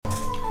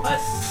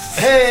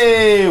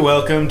Hey,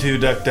 welcome to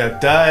Duck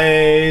Duck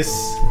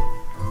Dice.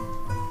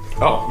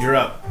 Oh, You're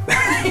up.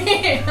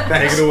 Take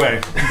it away.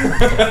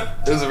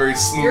 That was a very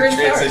smooth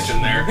transition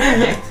there.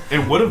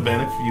 It would have been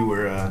if you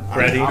were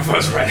Ready? If I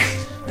was ready.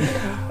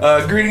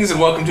 Greetings and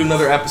welcome to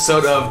another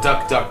episode of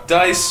Duck Duck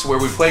Dice, where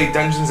we play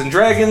Dungeons and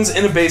Dragons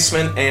in a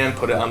basement and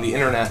put it on the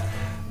internet.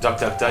 Duck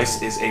Duck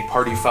Dice is a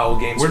party foul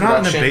games production.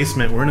 We're not in a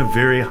basement, we're in a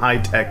very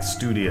high-tech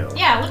studio.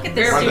 Yeah, look at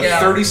this We're on the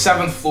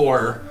studio. 37th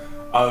floor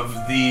of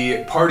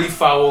the Party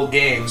Foul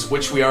Games,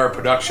 which we are a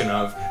production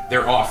of,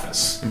 their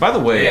office. And by the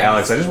way, Yeah.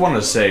 Alex, I just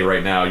wanted to say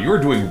right now, you are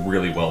doing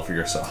really well for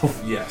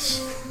yourself. Yes.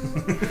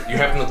 You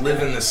happen to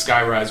live in the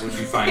skyrise, which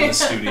you find in the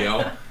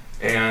studio,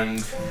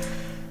 and...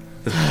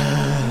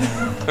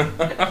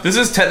 This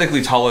is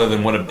technically taller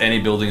than what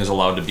any building is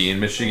allowed to be in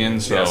Michigan,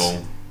 so...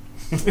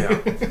 Yes. Yeah.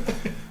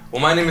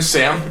 Well, my name is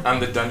Sam.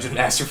 I'm the Dungeon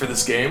Master for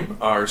this game.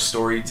 Our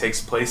story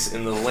takes place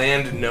in the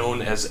land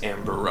known as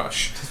Amber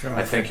Rush.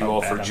 I thank you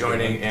all for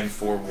joining and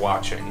for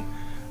watching.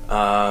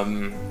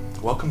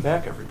 Welcome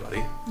back,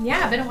 everybody.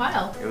 Yeah, been a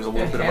while. It was a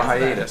little bit of a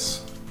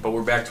hiatus, but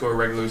we're back to our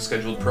regularly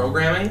scheduled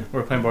programming.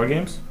 We're playing board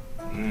games?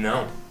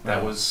 No,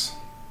 that was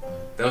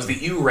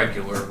the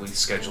irregularly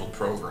scheduled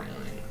programming.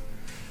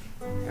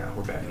 Yeah,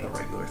 we're back in the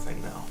regular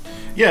thing now.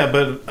 Yeah,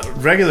 but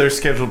regular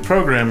scheduled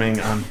programming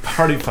on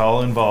Party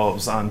Foul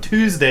involves on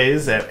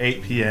Tuesdays at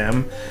 8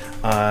 p.m.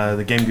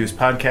 The Game Goose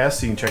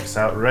podcast. You can check us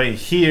out right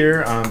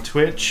here on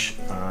Twitch,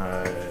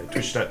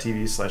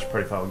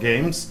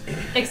 twitch.tv/partyfoulgames.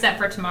 Except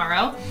for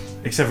tomorrow.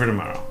 Except for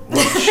tomorrow.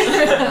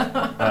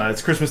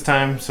 It's Christmas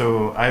time,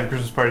 so I have a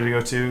Christmas party to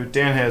go to.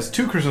 Dan has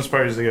 2 Christmas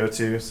parties to go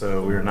to,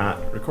 so we're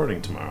not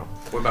recording tomorrow.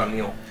 What about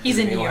Neil? He's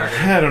in New Neil York.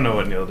 have I don't know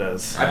what Neil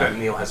does. I bet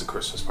Neil has a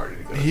Christmas party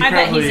to go to. He I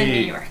bet he's in probably-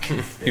 New York.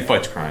 He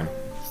fights crime.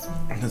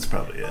 That's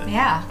probably it.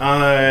 Yeah.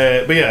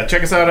 But yeah,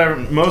 check us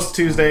out most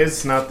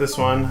Tuesdays, not this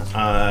one.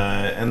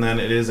 And then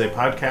it is a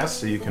podcast,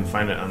 so you can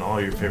find it on all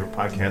your favorite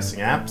podcasting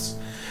apps.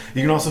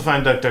 You can also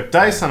find Duck Duck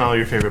Dice on all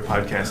your favorite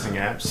podcasting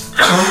apps.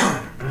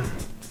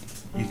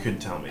 You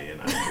could tell me,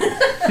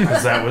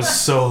 because that was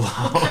so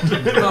loud.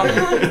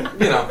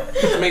 Well,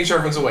 to make sure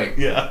everyone's awake.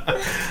 Yeah.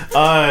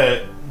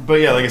 But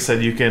yeah, like I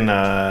said, you can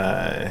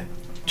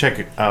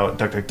check out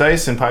Duck Duck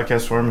Dice in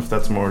podcast form if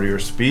that's more to your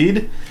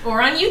speed.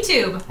 Or on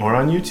YouTube. Or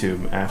on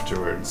YouTube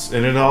afterwards.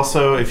 And it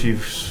also, if you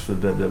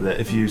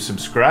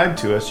subscribe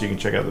to us, you can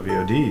check out the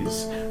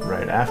VODs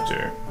right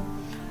after.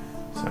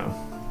 So,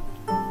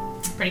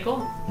 Pretty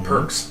cool.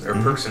 Perks. There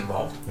are perks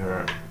involved. there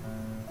are.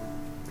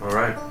 All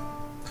right.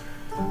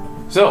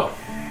 So,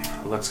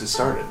 let's get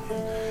started.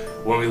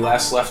 When we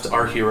last left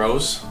our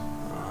heroes,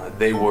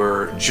 they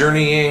were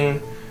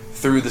journeying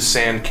through the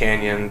Sand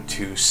Canyon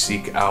to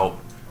seek out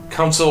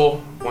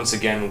counsel, once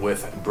again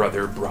with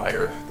Brother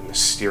Briar, the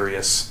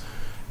mysterious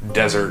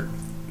desert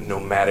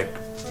nomadic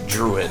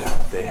druid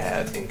they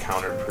had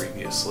encountered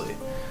previously.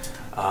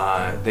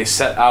 They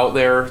set out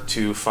there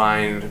to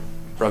find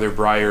Brother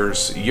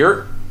Briar's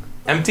yurt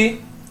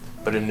empty,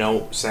 but a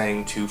note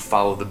saying to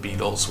follow the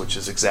beetles, which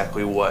is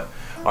exactly what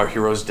our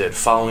heroes did,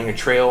 following a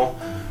trail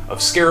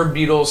of scarab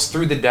beetles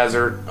through the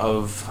desert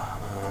of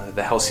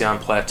the Halcyon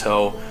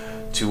Plateau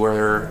to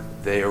where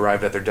they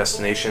arrived at their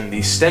destination,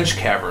 the Stench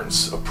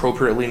Caverns,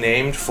 appropriately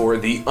named for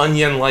the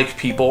onion-like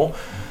people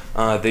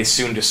they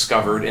soon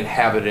discovered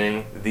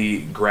inhabiting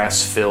the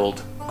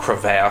grass-filled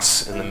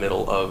crevasse in the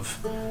middle of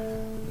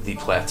the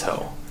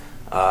plateau.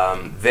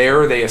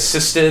 There they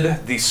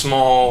assisted the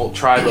small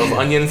tribe of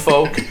onion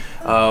folk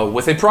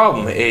with a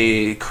problem,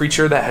 a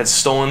creature that had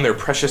stolen their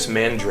precious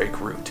mandrake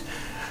root.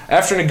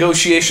 After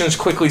negotiations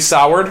quickly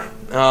soured,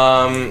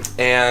 and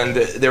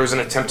there was an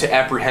attempt to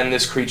apprehend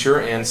this creature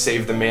and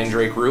save the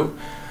mandrake root,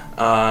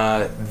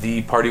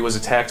 the party was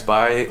attacked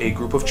by a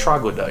group of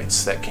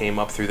troglodytes that came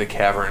up through the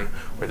cavern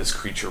where this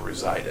creature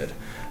resided.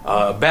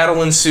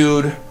 Battle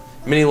ensued,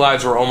 many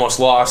lives were almost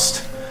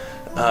lost,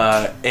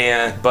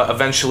 but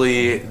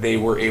eventually they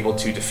were able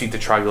to defeat the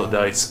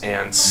troglodytes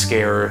and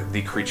scare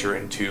the creature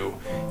into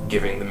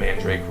giving the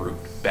mandrake root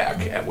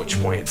back, at which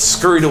point it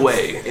scurried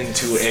away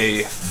into a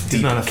He's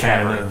deep not a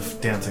fan cavern.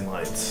 of dancing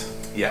lights.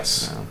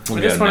 Yes. We'll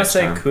I get just it want to next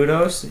say time.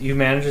 kudos. You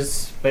managed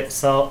to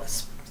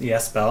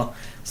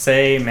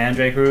say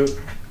mandrake root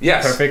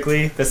Yes.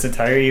 perfectly this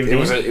entire evening.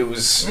 It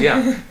was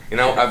yeah.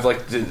 I've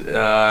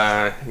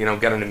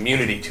got an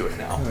immunity to it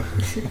now.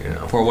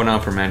 Pour one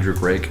out for Mandrake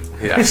Rake.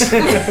 Yes.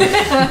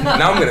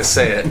 Now I'm gonna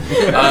say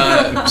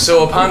it.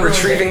 So upon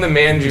retrieving the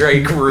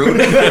mandrake root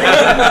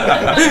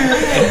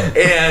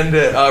and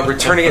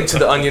returning it to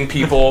the onion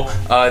people,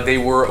 they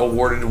were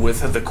awarded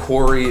with the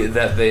quarry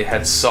that they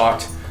had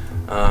sought,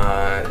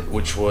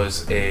 which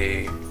was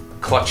a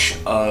clutch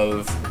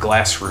of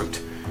glass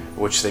root,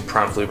 which they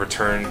promptly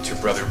returned to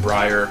Brother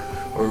Briar,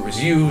 where it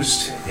was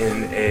used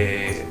in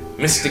a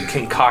mystic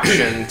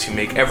concoction to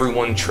make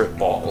everyone trip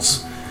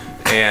balls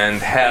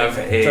and have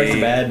Drugs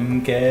a bad,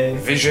 okay.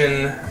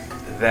 vision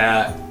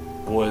that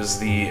was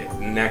the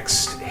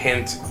next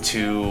hint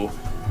to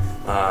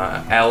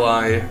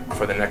ally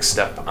for the next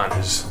step on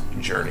his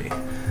journey.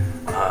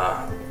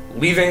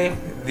 Leaving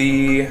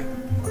the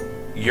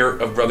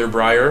yurt of Brother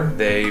Briar,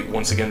 they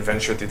once again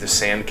venture through the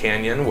Sand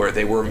Canyon, where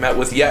they were met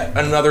with yet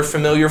another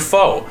familiar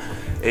foe.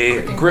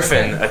 A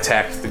griffin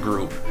attacked the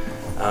group,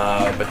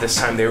 but this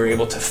time they were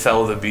able to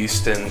fell the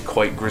beast in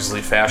quite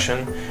grisly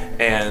fashion,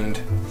 and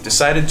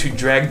decided to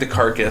drag the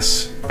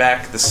carcass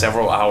back the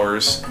several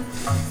hours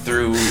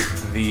through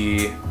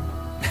the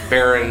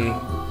barren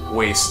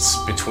wastes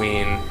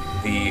between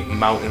the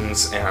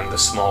mountains and the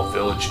small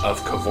village of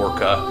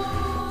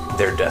Kavorka,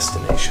 their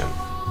destination.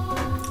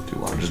 Do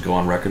you want to just go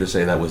on record to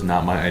say that was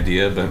not my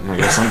idea, but I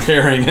guess I'm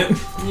carrying it.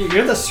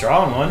 You're the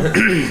strong one.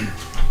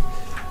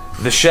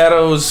 The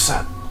shadows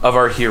of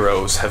our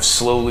heroes have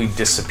slowly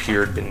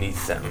disappeared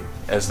beneath them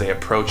as they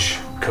approach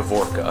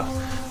Kavorka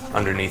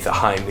underneath a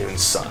high noon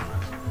sun.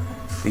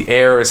 The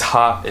air is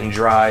hot and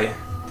dry,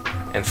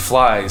 and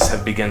flies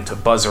have begun to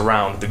buzz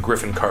around the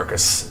griffin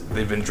carcass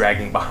they've been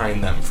dragging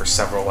behind them for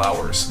several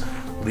hours,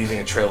 leaving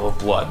a trail of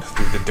blood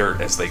through the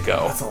dirt as they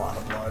go. That's a lot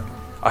of blood.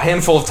 A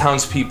handful of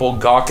townspeople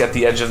gawk at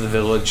the edge of the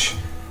village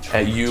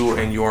at you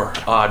and your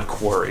odd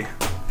quarry.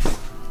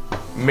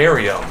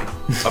 Miriam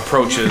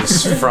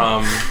approaches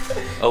from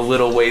a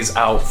little ways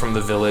out from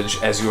the village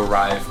as you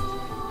arrive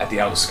at the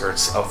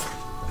outskirts of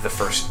the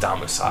first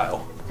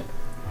domicile.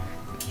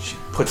 She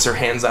puts her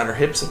hands on her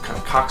hips and kind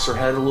of cocks her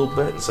head a little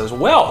bit and says,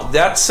 "Well,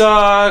 that's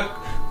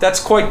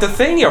quite the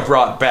thing you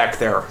brought back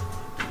there."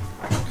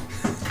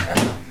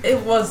 It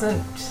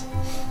wasn't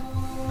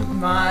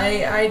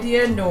my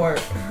idea nor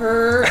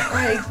her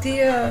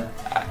idea.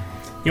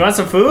 You want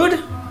some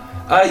food?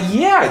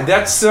 Yeah,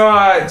 that's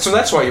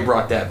why you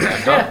brought that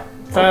back, huh?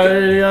 Thought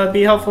it'd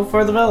be helpful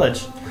for the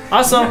village.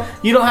 Also,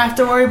 you don't have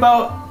to worry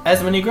about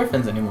as many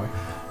griffins anymore.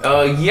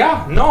 We'll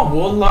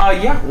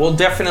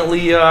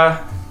definitely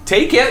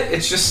take it.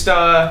 It's just,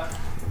 no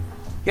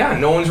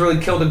one's really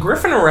killed a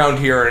griffin around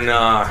here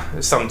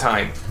in some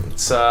time.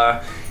 It's,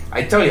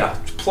 I tell ya,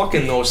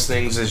 plucking those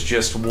things is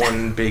just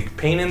one big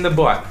pain in the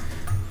butt.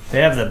 They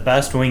have the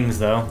best wings,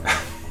 though.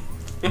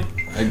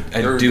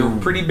 They're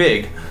pretty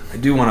big. I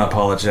do want to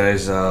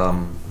apologize.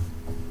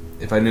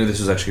 If I knew this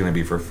was actually going to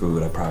be for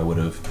food, I probably would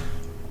have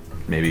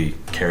maybe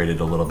carried it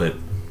a little bit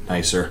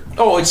nicer.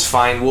 Oh, it's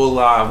fine.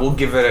 We'll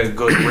give it a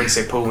good rinse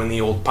et poo in the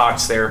old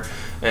pots there,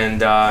 and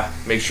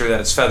make sure that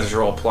its feathers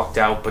are all plucked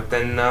out. But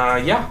then,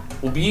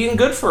 we'll be eating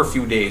good for a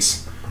few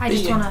days. I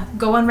just want to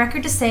go on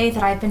record to say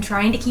that I've been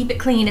trying to keep it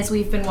clean as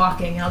we've been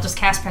walking, and I'll just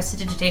cast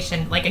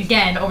Prestidigitation,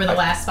 again, over the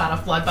last spot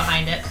of blood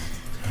behind it.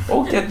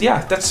 Oh,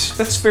 yeah,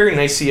 that's very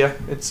nice of you.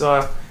 It's,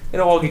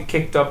 it'll all get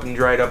kicked up and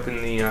dried up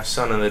in the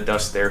sun and the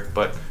dust there,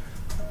 but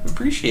we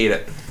appreciate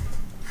it.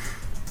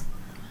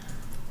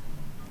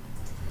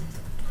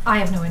 I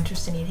have no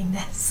interest in eating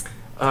this.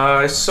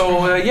 How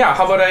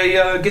about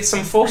I get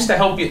some folks to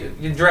help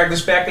you drag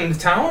this back into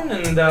town,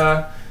 and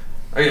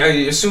I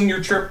assume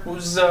your trip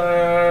was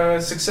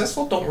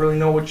successful. Don't really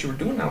know what you were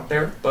doing out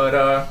there, but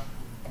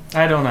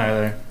I don't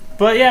either.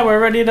 But yeah, we're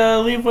ready to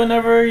leave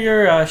whenever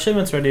your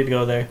shipment's ready to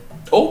go there.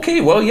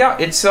 okay. Well, yeah,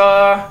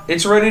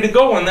 it's ready to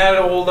go. And that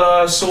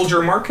old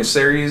soldier Marcus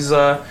there, he's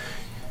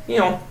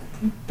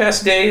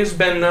past day has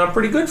been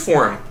pretty good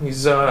for him.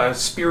 His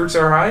spirits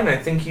are high, and I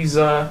think he's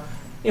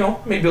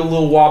maybe a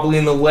little wobbly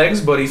in the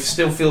legs, but he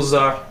still feels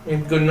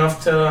maybe good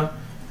enough to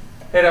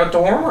head out to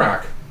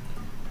Hornrock.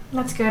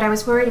 That's good. I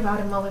was worried about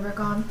him while we were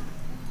gone.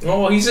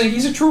 Oh, well, he's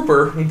a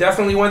trooper. He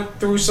definitely went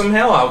through some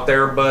hell out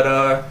there,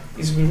 but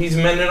he's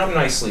mending up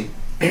nicely.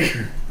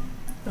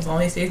 As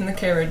long as he stays in the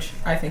carriage,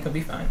 I think he'll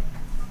be fine.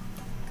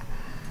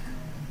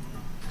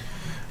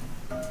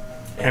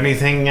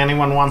 Anything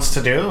anyone wants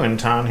to do in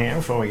town here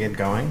before we get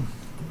going?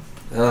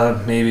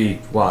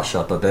 Maybe wash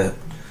up a bit.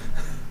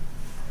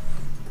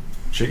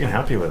 She can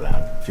help you with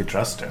that if you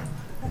trust her.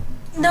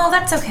 No,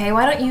 that's okay.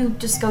 Why don't you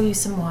just go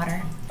use some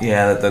water?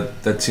 Yeah,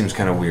 that seems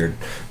kind of weird.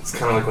 It's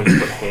kind of like when you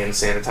put hand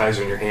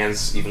sanitizer in your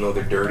hands, even though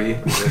they're dirty.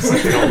 It's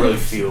like they don't really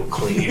feel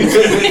clean.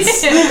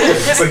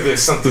 It's like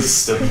there's something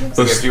still. It's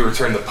like if you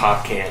return the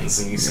pop cans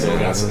and you still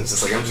got some. It's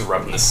just like I'm just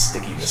rubbing the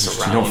stickiness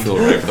around. You don't feel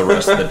right for the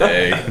rest of the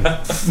day.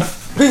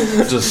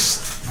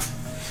 Just.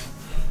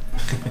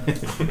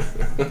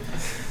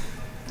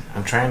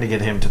 I'm trying to get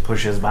him to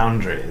push his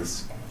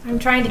boundaries. I'm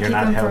trying to You're keep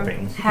not him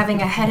helping. from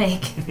having a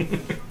headache.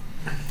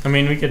 I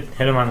mean, we could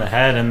hit him on the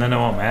head and then it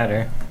won't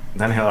matter.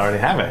 Then he'll already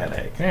have a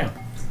headache. Yeah.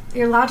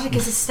 Your logic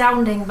is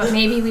astounding, but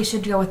maybe we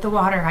should go with the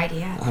water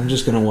idea. I'm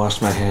just gonna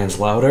wash my hands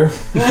louder.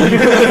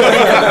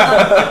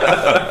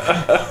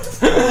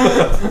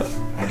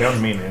 I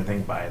don't mean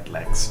anything by it,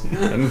 Lex.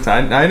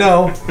 I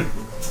know.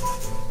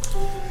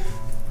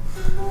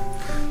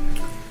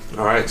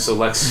 All right, so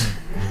Lex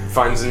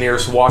finds the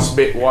nearest wash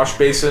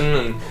basin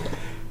and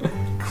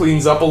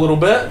cleans up a little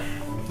bit.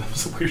 That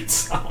was a weird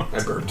sound.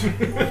 I burped.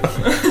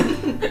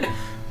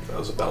 That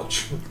was a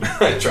belch.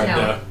 I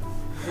tried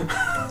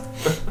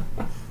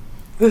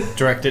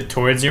Direct it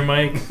towards your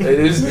mic. to. It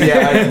is,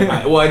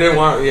 yeah. I didn't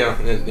want. Yeah.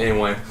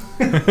 Anyway.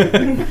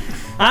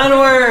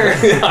 Onward!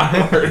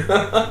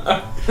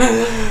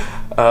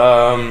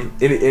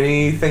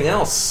 Anything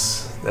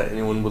else that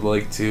anyone would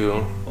like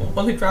to?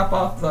 Will he drop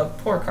off the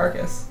poor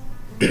carcass?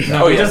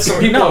 Oh yeah, some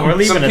people. No, we're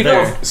leaving some it people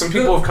there. Some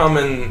people have come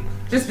and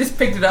Just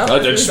picked it up.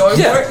 just- going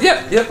for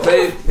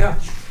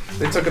it.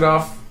 They took it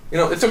off. You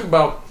know, it took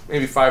about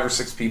maybe 5 or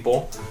 6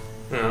 people.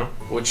 You know,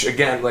 which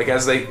again, like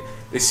as they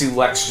see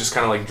Lex just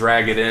kind of like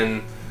drag it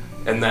in,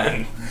 and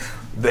then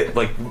they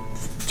like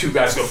 2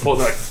 guys go pull.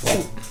 They're like,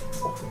 oh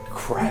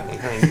crap! And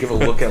kind of give a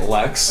look at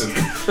Lex and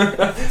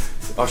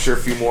usher a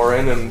few more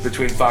in, and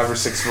between 5 or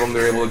 6 of them,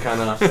 they're able to kind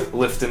of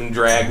lift and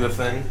drag the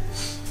thing.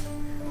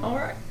 All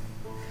right.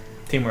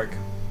 Teamwork.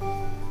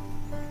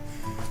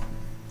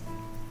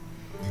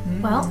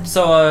 Well,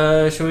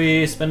 So, should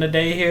we spend a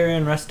day here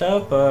and rest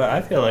up?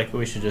 I feel like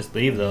we should just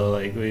leave, though.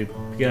 Like, we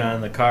get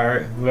on the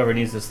cart. Whoever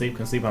needs to sleep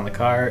can sleep on the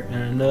cart.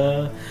 And,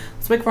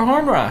 let's make for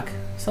Horn Rock.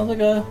 Sounds like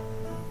a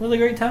really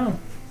great town.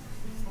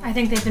 I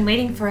think they've been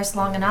waiting for us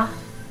long enough.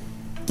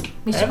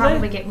 We should Have they?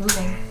 probably get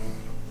moving.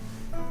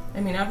 I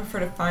mean, I prefer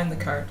to find the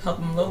cart, help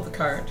them load the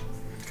cart.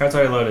 Cart's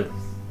already loaded.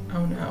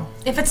 Oh no.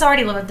 If it's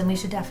already loaded, then we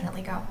should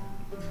definitely go.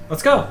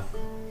 Let's go.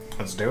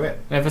 Let's do it.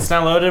 And if it's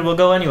not loaded, we'll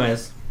go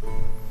anyways.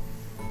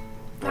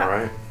 All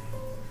right.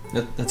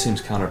 That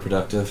seems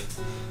counterproductive.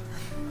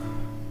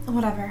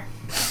 Whatever.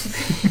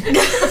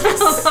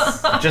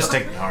 Just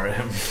ignore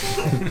him.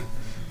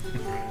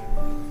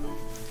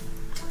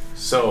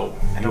 So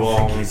I you don't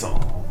all. think he's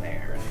all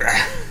there.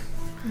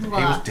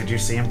 Did you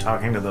see him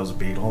talking to those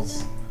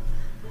beetles?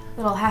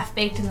 Little half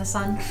baked in the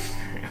sun.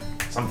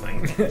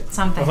 Something. A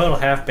Something. little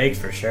half-baked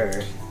for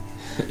sure.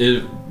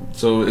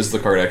 So is the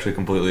cart actually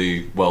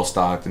completely well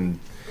stocked and?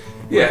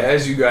 Yeah,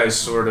 as you guys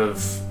sort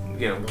of,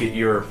 get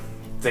your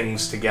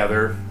things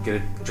together,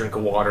 get a drink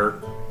of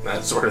water,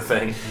 that sort of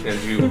thing,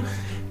 as you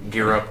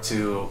gear up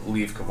to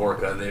leave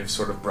Kavorka, they've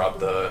sort of brought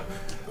the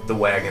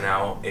wagon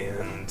out,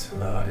 and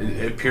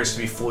it appears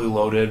to be fully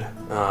loaded.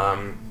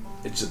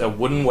 It's a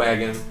wooden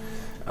wagon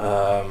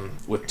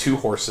with 2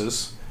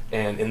 horses,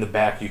 and in the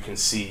back you can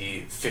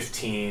see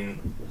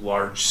 15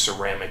 large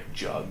ceramic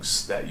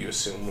jugs that you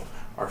assume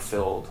are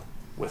filled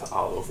with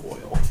olive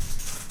oil.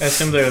 I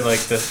assume they're like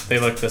they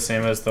look the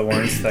same as the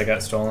ones that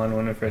got stolen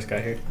when we first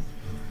got here.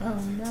 Oh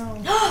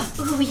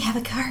no. Ooh, we have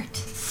a cart.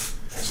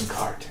 There's a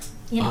cart.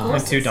 And And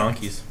horses. 2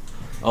 donkeys.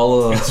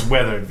 I'll It's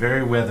weathered,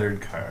 very weathered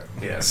cart.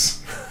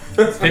 Yes.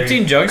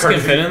 15 jugs can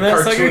fit in that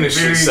sucker?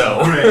 Cartoonishly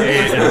so.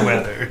 Gray and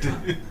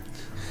weathered.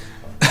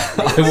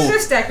 They're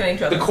stacked on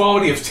each other. The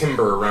quality of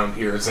timber around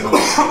here is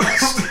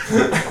enormous.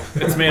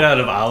 It's made out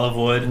of olive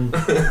wood.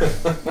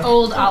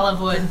 Old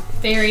olive wood.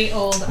 Very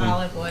old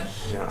olive wood.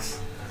 Yes.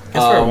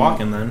 Guess we're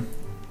walking then.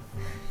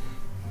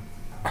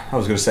 I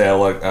was gonna say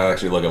I'll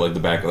actually look at like the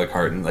back of the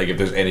cart and like if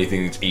there's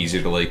anything that's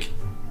easy to like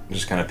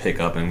just kind of pick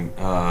up and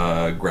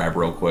grab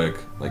real quick,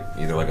 like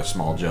either like a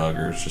small jug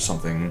or it's just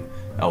something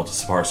else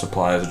as far as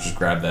supplies, or just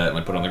grab that and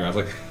like put it on the ground.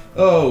 It's like,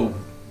 oh,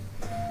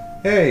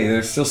 hey,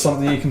 there's still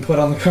something you can put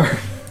on the cart.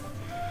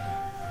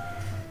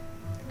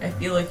 I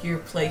feel like you're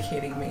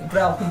placating me, but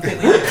I'll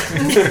completely.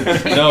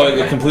 No,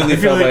 it completely I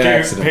feel fell by like you're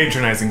accident.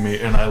 patronizing me,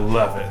 and I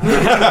love it.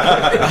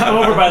 I'm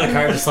over by the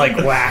cart just like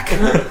whack.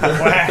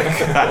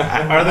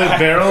 Whack. Are the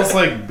barrels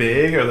like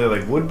big? Are they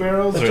like wood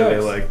barrels, or are they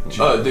jugs.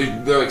 like?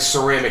 They're like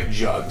ceramic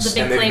jugs, The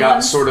big and they've plain got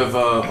ones? sort of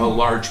a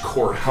large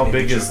cork. How in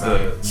big each is of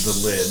them. the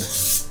lid?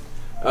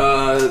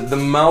 The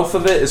mouth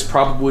of it is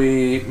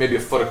probably maybe a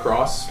foot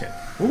across.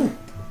 Hot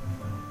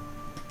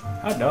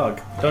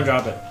dog. Don't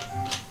drop it.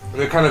 And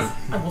they're kind of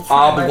I will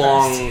try my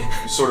oblong,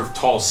 sort of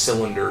tall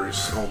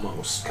cylinders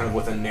almost, kind of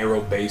with a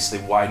narrow base. They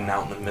widen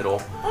out in the middle.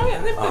 Oh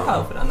yeah, they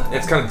probably fit on that.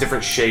 It's kind of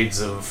different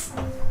shades of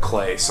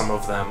clay. Some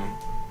of them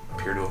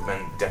appear to have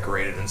been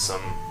decorated in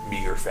some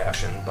meager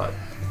fashion, but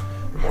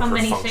they're more How for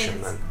many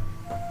function shades?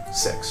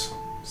 than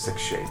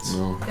 6 shades.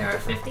 No. There are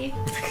 50.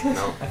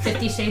 No.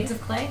 50 shades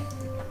of clay.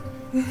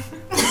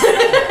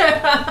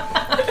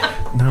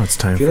 Now it's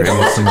time for feel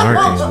like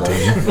ASMR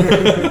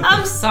D&D.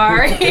 I'm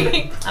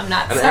sorry. I'm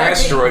not An sorry.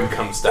 asteroid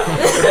comes down.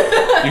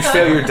 You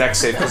fail your dex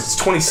save because it's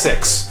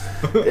 26,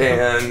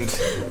 and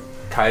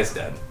Kai's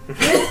dead. Nice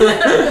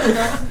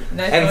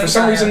And for going,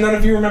 some Kaya. reason, none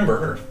of you remember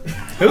her.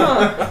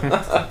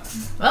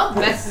 Well,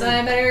 best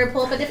I better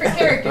pull up a different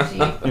character sheet.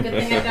 Good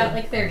thing I've got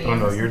like 30 Oh, on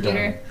no, this you're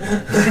computer.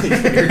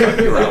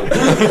 You're out.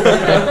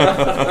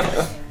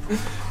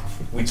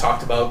 We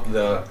talked about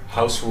the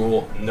house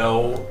rule: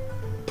 no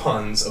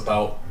puns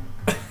about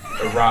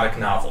erotic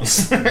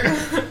novels.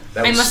 That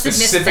I was must have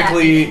missed that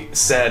specifically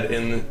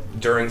said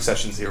during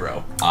session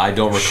 0. I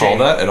don't recall Shame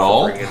that at for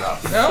all. bringing it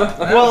up. No,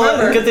 I Well,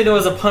 remember. good thing there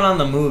was a pun on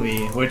the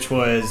movie, which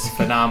was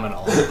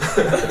phenomenal.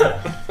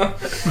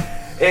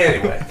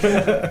 Anyway, They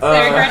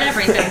regret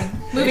everything.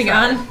 Moving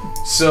on.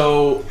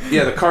 so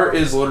yeah, the cart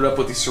is loaded up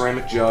with these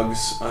ceramic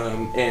jugs,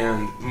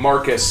 and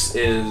Marcus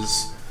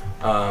is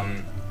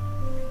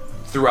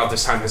throughout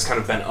this time has kind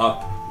of been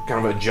up,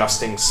 kind of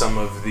adjusting some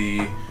of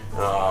the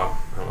I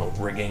don't know,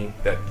 rigging,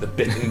 that the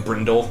bit and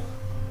brindle.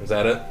 Is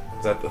that it?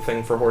 Is that the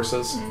thing for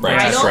horses?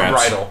 Bridle?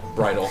 straps.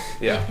 Bridle.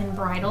 Yeah, Bit and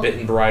bridle. bit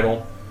and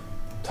bridle,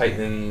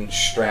 tightening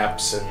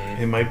straps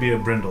and It might be a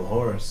brindle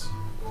horse.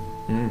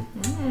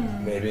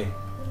 maybe.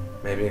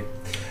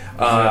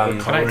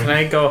 Can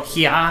I go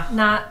here?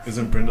 Not.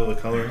 Isn't Brindle the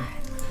color?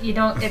 You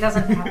don't. It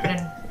doesn't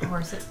happen in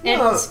horses.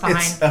 Well, It's fine.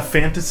 It's a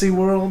fantasy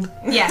world.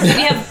 Yes,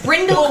 we have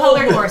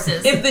brindle-colored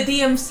horses. If the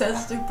DM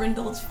says they're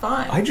brindle, it's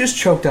fine. I just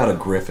choked out a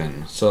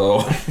griffin, so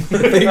I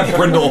think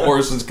brindle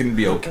horses can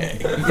be okay.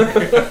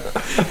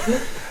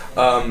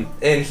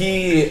 And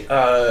he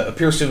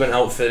appears to have been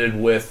outfitted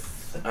with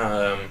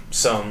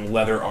some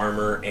leather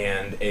armor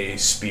and a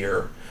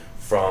spear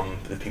from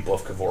the people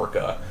of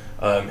Kavorka.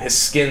 His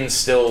skin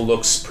still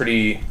looks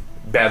pretty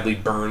badly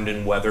burned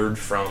and weathered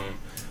from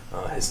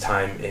his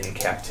time in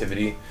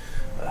captivity,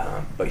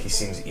 but he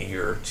seems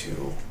eager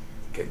to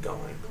get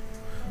going.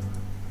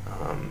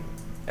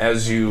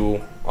 As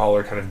you all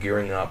are kind of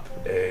gearing up,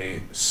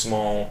 a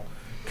small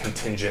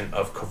contingent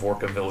of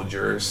Kavorka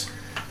villagers,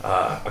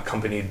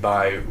 accompanied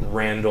by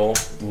Randall,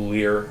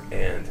 Lear,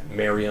 and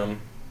Miriam,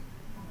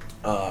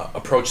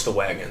 approach the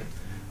wagon.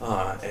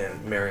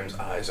 And Miriam's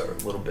eyes are a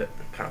little bit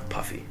kind of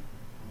puffy.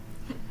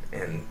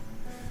 And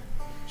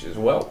she says,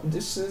 well,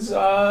 this is,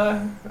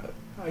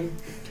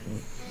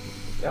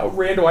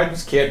 Randall, I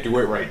just can't do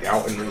it right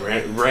now.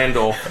 And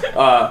Randall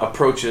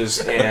approaches,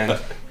 and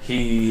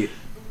he,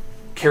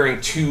 carrying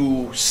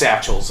 2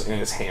 satchels in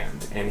his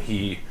hand, and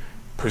he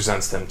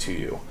presents them to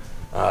you.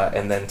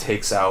 And then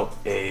takes out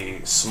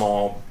a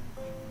small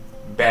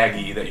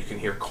baggie that you can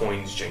hear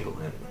coins jingle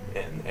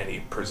in, and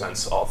he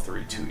presents all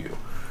 3 to you.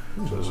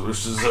 So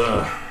this is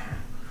a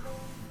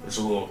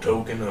little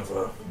token of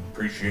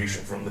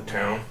appreciation from the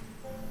town.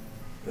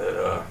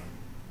 That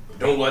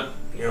don't let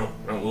that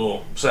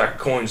little sack of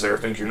coins there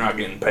think you're not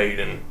getting paid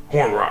in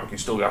Hornrock. You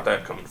still got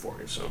that coming for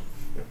you, so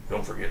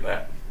don't forget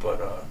that.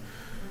 But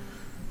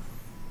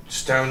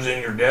this town's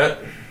in your debt.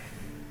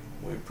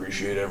 We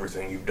appreciate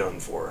everything you've done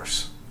for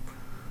us.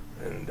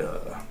 And,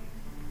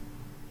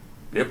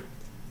 yep.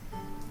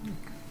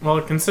 Well,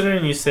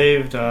 considering you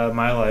saved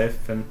my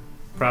life and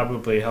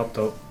probably helped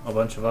a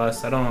bunch of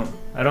us, I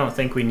don't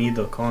think we need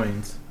the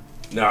coins.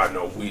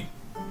 No,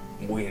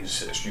 we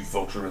insist. You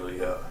folks really,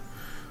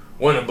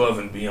 went above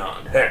and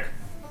beyond. Heck,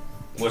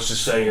 let's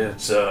just say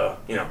it's, a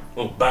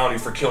little bounty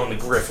for killing the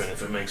griffin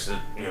if it makes it,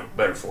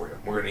 better for you.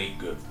 We're gonna eat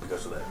good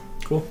because of that.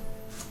 Cool.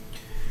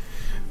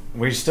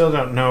 We still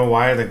don't know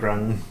why the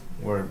Grung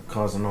were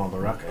causing all the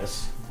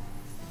ruckus.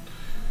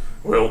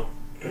 Well,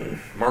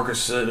 Marcus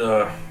said,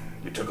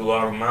 you took a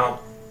lot of them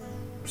out,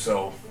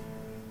 so,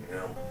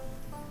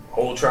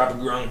 whole tribe of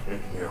Grung,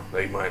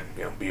 they might,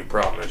 be a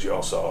problem as you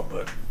all saw,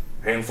 but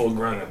a handful of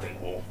Grung, I think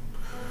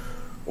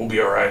we'll be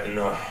alright, and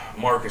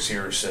Marcus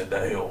here said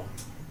that he'll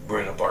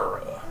bring up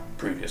our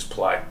previous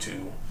plight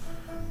to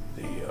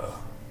the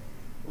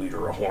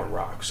leader of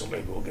Hornrock, so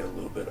maybe we'll get a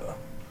little bit of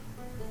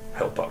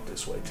help out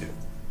this way too.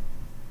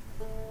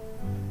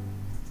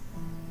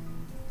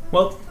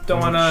 Well,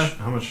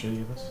 How much did you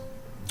give us?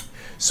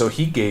 So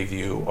he gave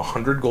you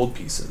 100 gold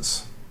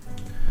pieces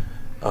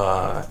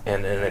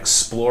and an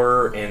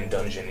Explorer and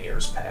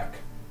Dungeoneers pack.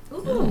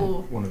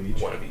 Ooh. One of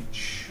each. One of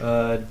each.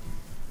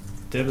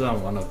 Dibs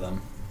on one of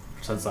them,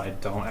 since I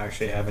don't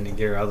actually have any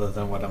gear other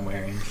than what I'm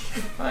wearing.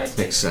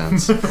 Makes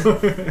sense. You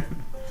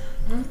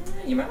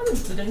might want to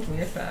put the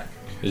Dungeoneers back.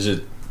 Is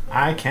it?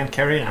 I can't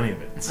carry any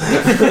of it.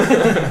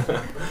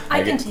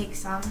 I can take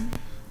some.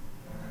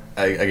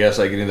 I guess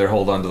I can either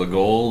hold on to the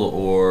gold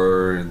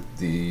or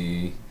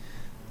the,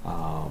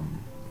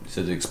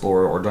 said the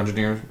Explorer or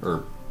Dungeoneer,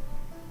 or...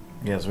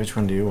 Yes, which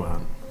one do you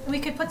want? We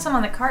could put some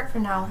on the cart for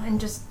now and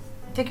just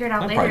figure it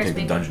out I'd later. probably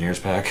take the Dungeoneer's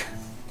pack.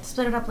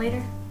 Split it up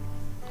later.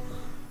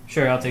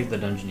 Sure, I'll take the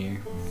Dungeoneer.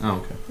 Oh,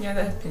 okay. Yeah,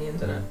 that has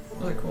opinions in it.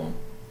 Really cool.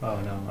 Oh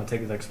no, I'll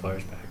take the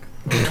Explorer's back.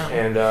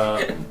 And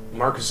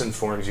Marcus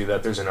informs you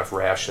that there's enough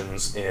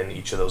rations in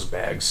each of those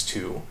bags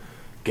to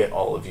get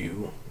all of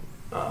you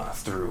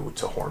through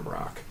to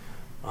Hornrock.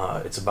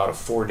 It's about a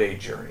 4-day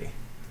journey.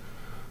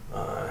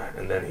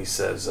 And then he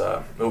says,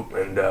 on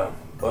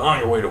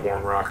your way to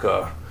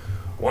Hornrock,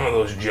 one of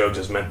those jugs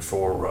is meant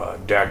for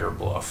Dagger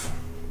Bluff.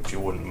 If you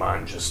wouldn't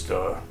mind just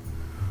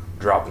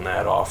dropping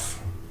that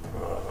off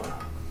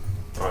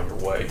on your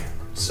way.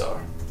 It's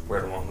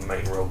right along the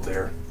main road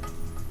there.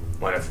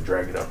 Might have to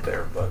drag it up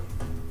there, but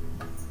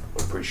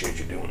we appreciate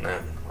you doing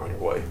that on your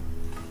way.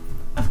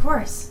 Of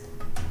course.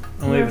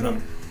 I'm leaving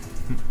them.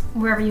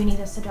 Wherever you need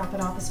us to drop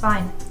it off is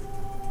fine.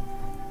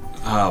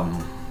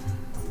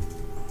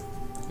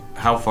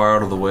 How far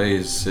out of the way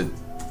is it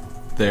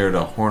there to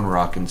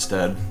Hornrock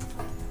instead?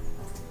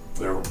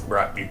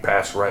 You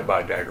pass right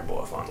by Dagger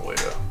Bluff on the way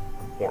to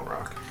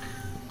Hornrock.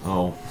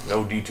 Oh,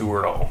 No detour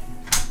at all.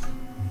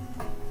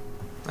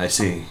 I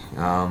see.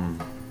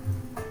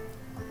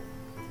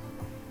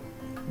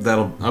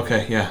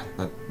 Okay, yeah,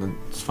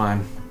 that's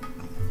fine.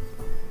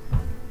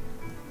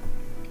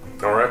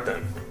 Alright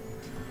then.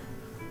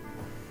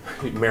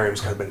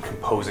 Miriam's kind of been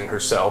composing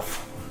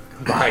herself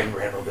behind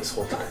Randall this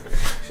whole time.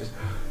 She's,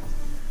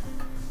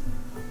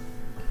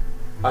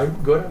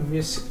 I'm gonna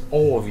miss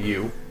all of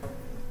you.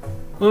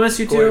 We'll miss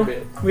you Quite a too.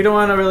 bit. We don't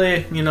want to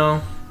really,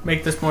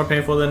 make this more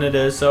painful than it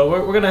is, so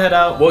we're gonna head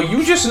out. Well,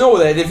 you just know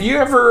that if you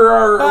ever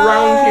are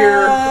around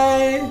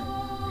here,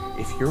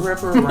 if you're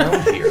ever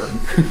around here,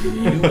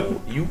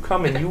 you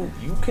come and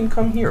you can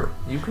come here.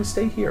 You can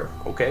stay here,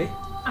 okay?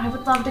 I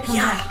would love to come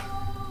back.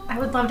 I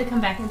would love to come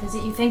back and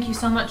visit you. Thank you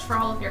so much for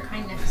all of your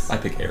kindness. I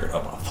pick Aaron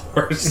up off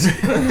the horse.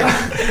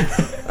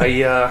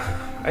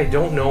 I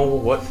don't know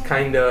what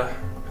kind of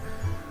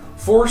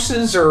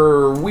forces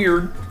or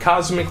weird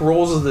cosmic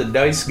rolls of the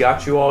dice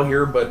got you all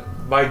here,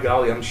 but by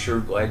golly, I'm sure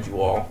glad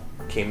you all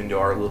came into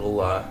our little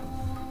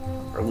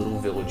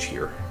village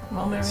here.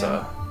 Well, Marion, It's,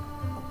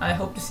 I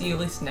hope to see you at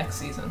least next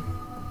season.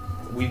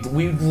 we'd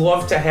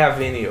love to have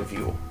any of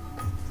you.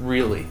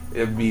 Really,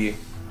 it'd be.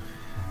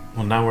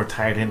 Well, now we're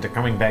tied into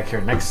coming back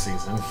here next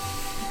season.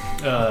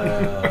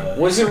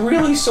 Was it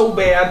really so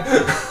bad?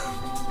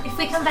 If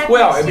we come back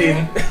Well, I next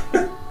year,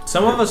 mean,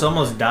 Some of us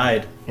almost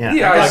died. Yeah.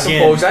 yeah, I Again.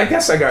 suppose. I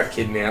guess I got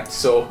kidnapped,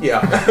 so yeah.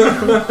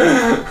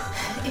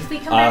 if we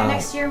come back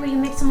next year, will you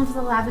make some of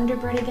the lavender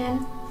bread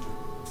again?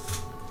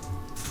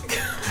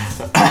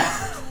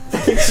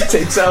 She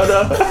takes out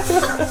a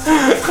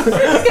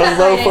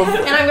loaf of.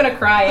 And I'm gonna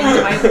cry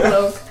into my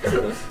cloak.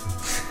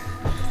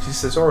 She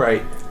says, "All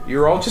right,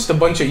 you're all just a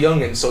bunch of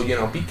youngins, so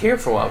be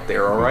careful out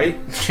there, all right?"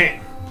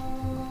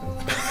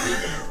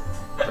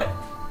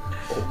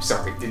 Oh,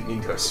 sorry, didn't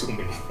mean to assume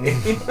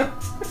anything.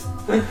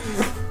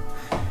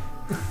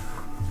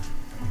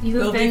 You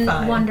We'll have be been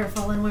fine.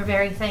 wonderful, and we're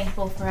very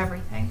thankful for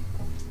everything.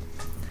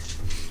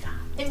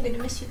 I'm gonna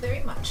miss you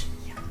very much.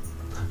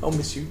 I'll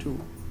miss you too.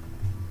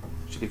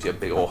 She gives you a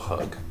big old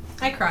hug.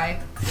 I cry.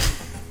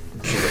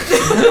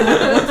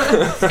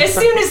 As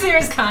soon as there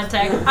is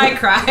contact, I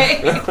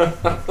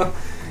cry.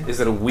 Is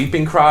it a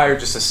weeping cry or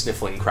just a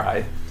sniffling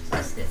cry?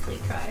 I stiffly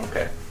cry.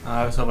 Okay.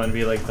 I was hoping to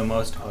be like the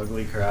most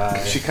ugly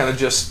cry. She kind of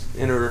just,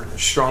 in her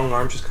strong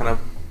arm, just kind of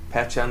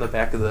pats you on the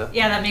back of the.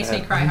 Yeah, that makes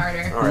me cry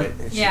harder. All right.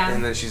 And Yeah.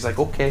 And then she's like,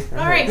 "Okay. All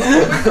right,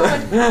 we're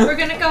going. We're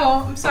gonna go.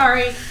 I'm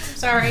sorry. I'm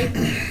sorry.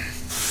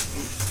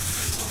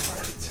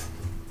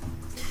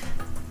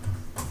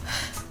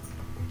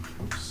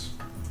 Oops.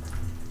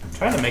 I'm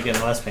trying to make it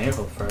less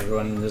painful for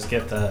everyone and just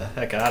get the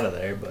heck out of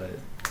there, but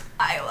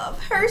I love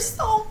her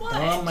so much.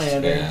 oh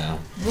man, Yeah.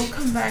 We'll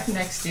come back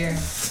next year.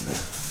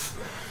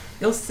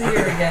 You'll see her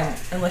again,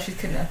 unless she's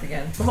kidnapped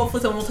again. But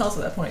hopefully someone will tell us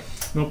at that point.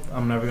 nope,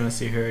 I'm never gonna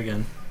see her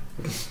again.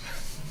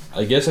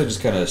 I guess I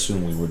just kind of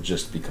assumed we would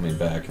just be coming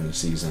back in the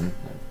season.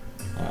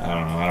 I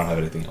don't know. I don't have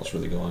anything else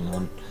really going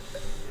on.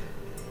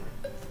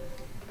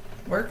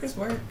 Work is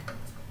work.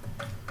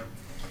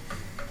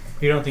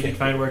 You don't think you'd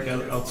find work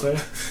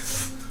elsewhere?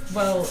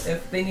 Well,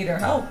 if they need our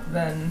help,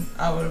 then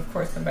I would of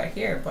course come back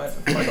here, but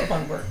of course I'll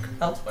find work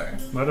elsewhere.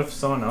 What if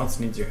someone else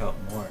needs your help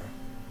more?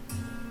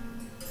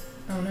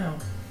 Oh no.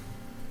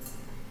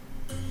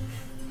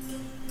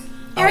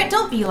 Eric,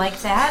 don't be like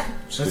that.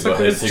 Just It's go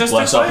ahead and a- it's pick just a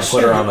Bless up and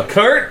put her on the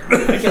cart.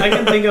 I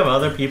can think of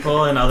other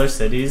people in other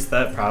cities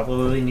that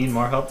probably need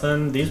more help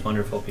than these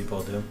wonderful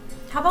people do.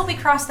 How about we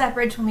cross that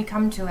bridge when we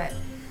come to it?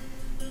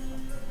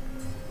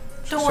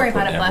 Don't Start worry about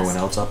putting it, everyone Bless.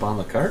 else up on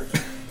the cart.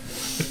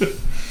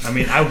 I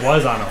mean, I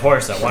was on a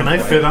horse at one Can I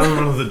point. fit on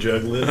one of the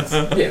jug lids?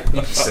 Yeah. You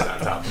can sit on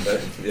top of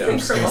it. Yeah.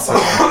 Thanks for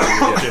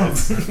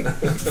listening.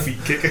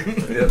 Feet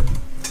kicking, Yep.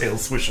 tail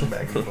swishing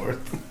back and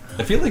forth.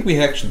 I feel like we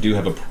actually do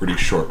have a pretty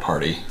short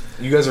party.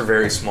 You guys are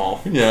very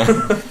small. Yeah.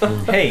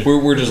 Hey,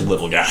 we're just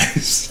little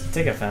guys.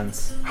 take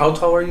offense. How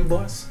tall are you,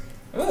 Bless?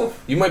 Ooh,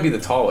 You might be the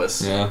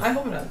tallest. Yeah. I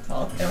hope I'm not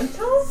tall. Anyone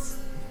tell us?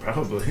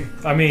 Probably.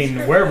 I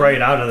mean, we're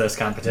right out of this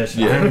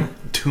competition. Yeah. I'm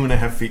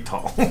 2.5 feet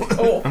tall.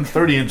 Oh. I'm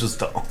 30 inches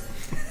tall.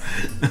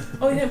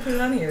 Oh, you didn't put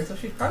it on here, so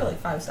she's probably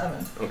like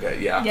 5'7".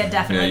 Okay. Yeah. Yeah,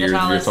 definitely Yeah, the you're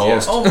tallest.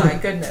 tallest. Oh my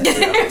goodness.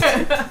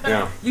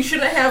 Yeah. You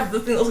shouldn't have the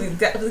thing that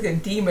looks like a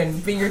demon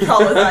being your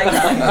tallest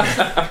icon.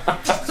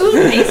 Who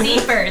may see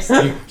first?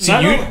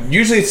 See,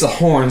 usually it's the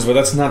horns, but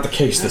that's not the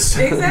case this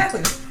time.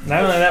 Exactly.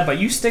 Not only that, but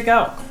you stick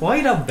out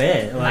quite a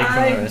bit, like from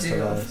I the rest do.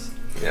 of us.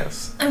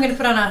 Yes. I'm gonna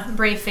put on a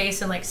brave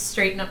face and like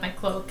straighten up my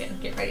cloak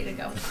and get ready to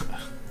go.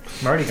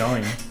 I'm already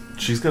going.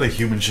 She's got a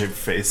human-shaped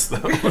face,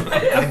 though.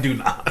 I do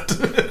not.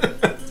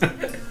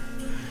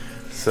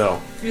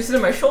 So, If you sit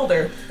on my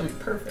shoulder, it'll be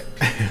perfect.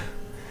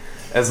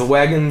 as the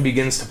wagon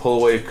begins to pull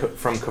away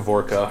from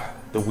Kavorka,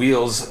 the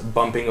wheels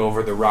bumping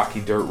over the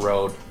rocky dirt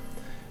road,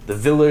 the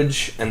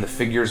village and the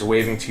figures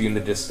waving to you in the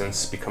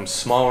distance become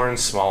smaller and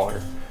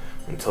smaller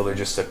until they're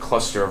just a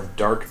cluster of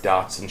dark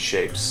dots and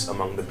shapes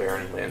among the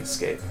barren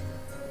landscape.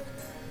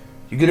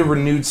 You get a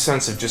renewed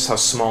sense of just how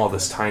small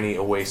this tiny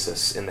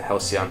oasis in the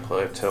Halcyon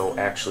Plateau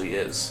actually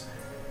is,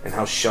 and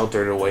how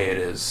sheltered away it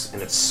is in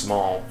its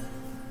small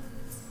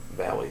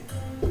valley.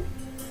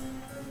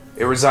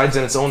 It resides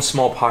in its own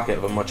small pocket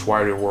of a much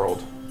wider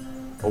world,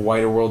 a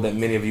wider world that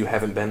many of you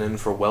haven't been in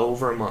for well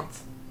over a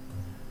month.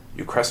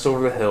 You crest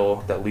over the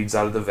hill that leads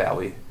out of the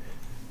valley,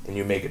 and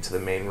you make it to the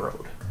main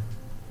road.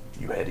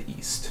 You head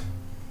east.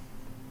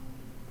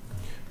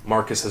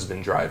 Marcus has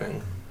been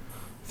driving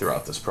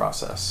throughout this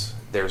process.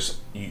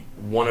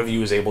 One of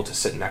you is able to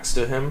sit next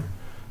to him.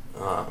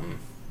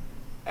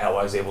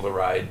 Ally is able to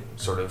ride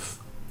sort of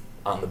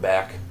on the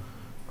back,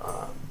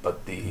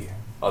 but the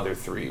other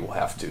three will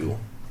have to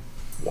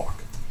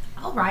walk.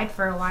 I'll ride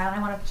for a while. I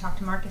wanted to talk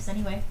to Marcus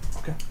anyway.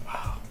 Okay.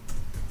 Wow.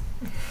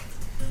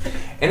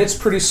 And it's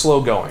pretty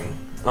slow going.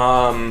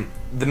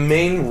 The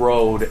main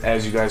road,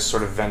 as you guys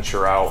sort of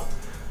venture out,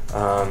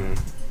 and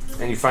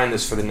you find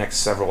this for the next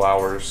several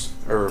hours,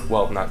 or,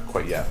 well, not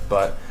quite yet,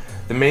 but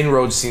the main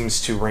road seems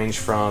to range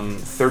from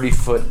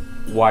 30-foot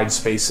wide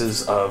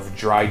spaces of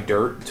dry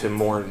dirt to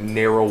more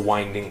narrow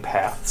winding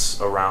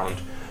paths around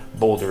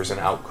boulders and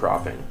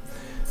outcropping.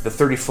 The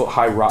 30-foot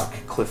high rock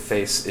cliff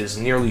face is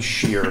nearly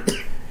sheer,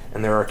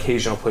 and there are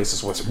occasional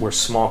places where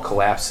small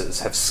collapses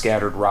have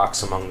scattered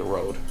rocks among the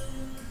road.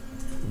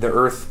 The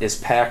earth is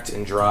packed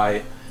and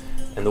dry,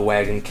 and the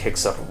wagon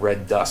kicks up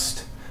red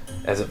dust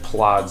as it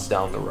plods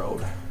down the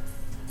road.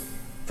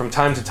 From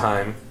time to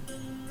time,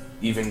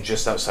 even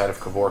just outside of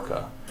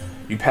Kavorka,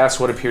 you pass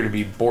what appear to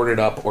be boarded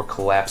up or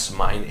collapsed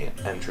mine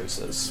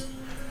entrances.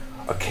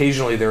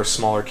 Occasionally there are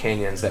smaller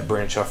canyons that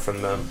branch off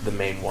from the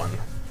main one,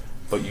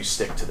 but you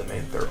stick to the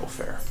main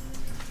thoroughfare.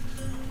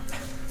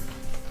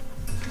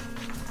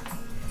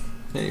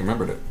 Yeah, you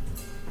remembered it.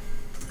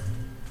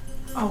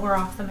 Oh, we're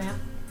off the map.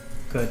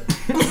 Good.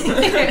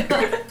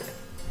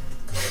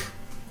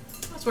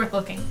 It's worth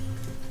looking.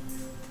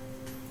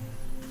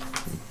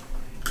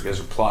 You guys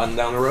are plodding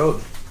down the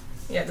road.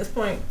 Yeah, at this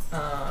point,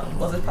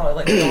 was it probably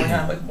like going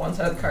on like one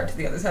side of the cart to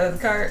the other side of the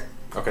cart?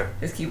 Okay.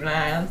 Just keep an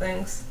eye on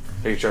things.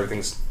 Making sure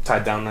everything's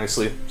tied down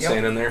nicely, Yep.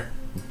 staying in there.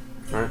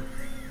 Alright.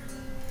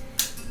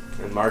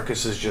 And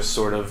Marcus is just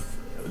sort of,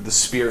 the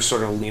spear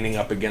sort of leaning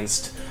up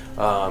against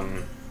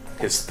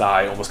his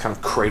thigh, almost kind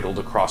of cradled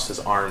across his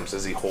arms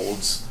as he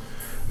holds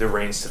the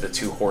reins to the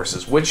two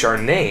horses, which are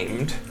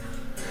named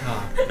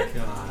Oh my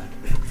god.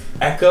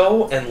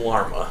 Echo and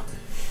Larma.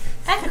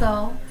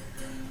 Echo.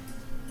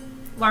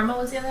 Larma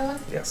was the other one?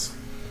 Yes.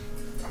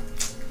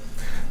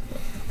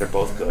 They're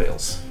both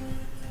Goyles.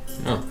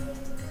 Oh.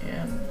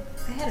 And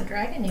I had a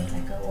dragon named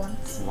Echo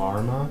once.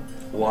 Larma?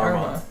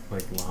 Larma.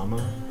 Like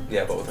llama?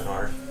 Yeah, but with an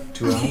R.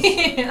 2 L's?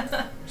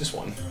 Yeah. Just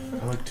one.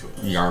 I like 2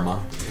 L's. Yarma.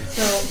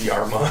 so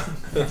Yarma.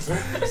 Yeah, So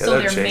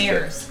they've they're changed it.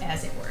 mares,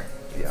 as it were.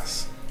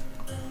 Yes.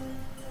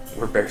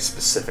 We're very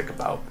specific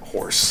about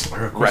horse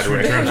Our question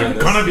rhetoric. returns on are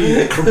this. gonna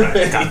be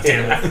correct. God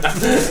damn it.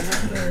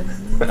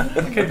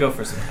 I could go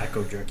for some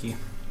echo jerky.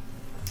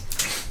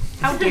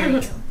 How dare you?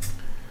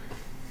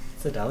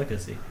 It's a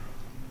delicacy.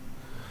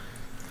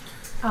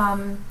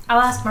 I'll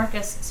ask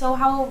Marcus. So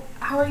how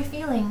are you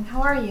feeling?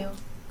 How are you?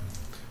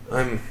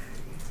 I'm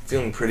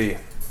feeling pretty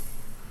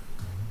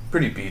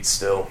beat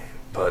still,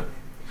 but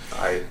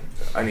I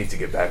need to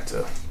get back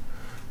to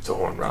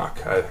Horn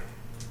Rock.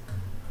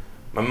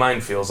 My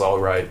mind feels all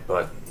right,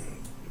 but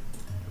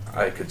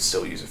I could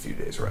still use a few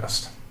days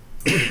rest.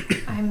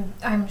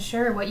 I'm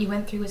sure what you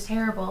went through was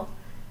terrible.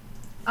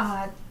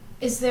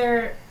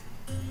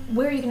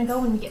 Where are you gonna go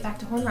when we get back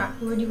to Horn Rock?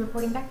 Who are you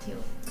reporting back to?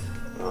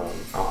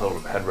 I'll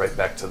head right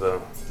back to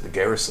the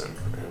garrison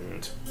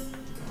and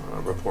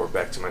report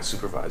back to my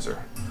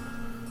supervisor.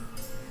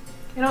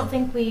 I don't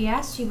think we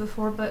asked you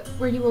before, but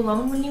were you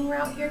alone when you were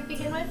out here to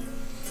begin with?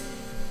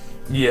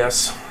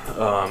 Yes,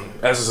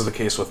 as is the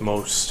case with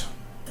most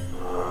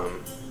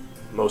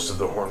of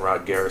the Horn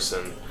Rock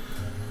garrison,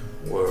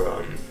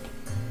 we're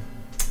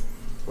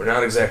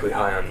not exactly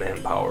high on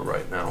manpower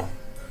right now,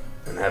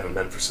 and haven't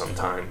been for some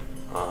time.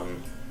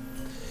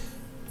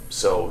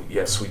 So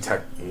yes, we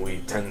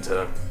tend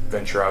to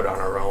venture out on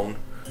our own.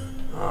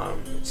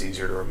 It's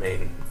easier to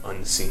remain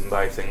unseen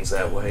by things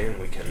that way, and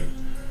we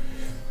can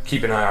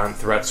keep an eye on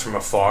threats from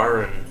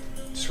afar and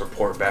just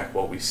report back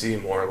what we see,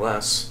 more or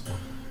less.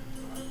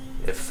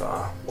 If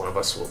one of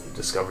us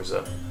discovers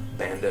a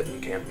bandit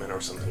encampment or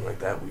something like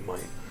that, we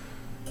might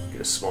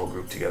get a small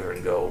group together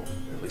and go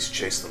at least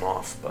chase them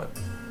off, but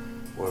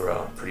we're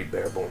a pretty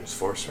bare bones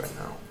force right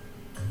now.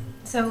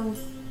 So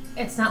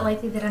it's not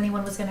likely that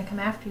anyone was gonna come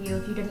after you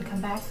if you didn't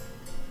come back?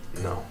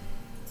 No.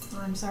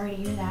 Well, I'm sorry to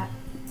hear that.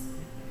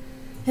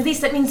 At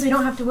least that means we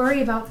don't have to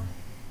worry about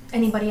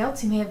anybody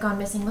else who may have gone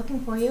missing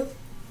looking for you.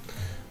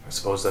 I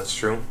suppose that's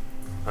true.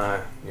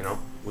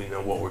 We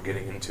know what we're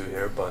getting into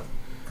here, but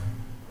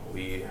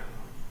we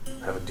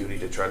have a duty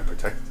to try to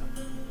protect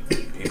the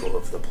people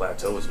of the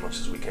plateau as much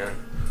as we can,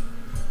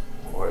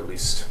 or at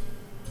least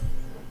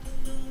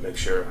make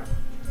sure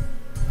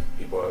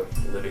people are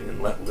living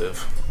and let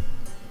live.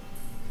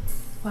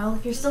 Well,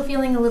 if you're still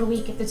feeling a little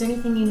weak, if there's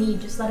anything you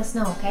need, just let us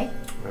know, okay?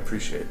 I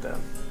appreciate that.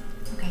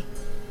 Okay.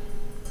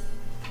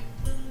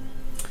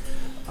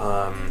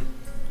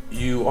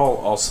 You all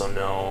also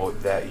know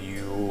that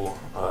you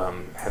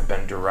have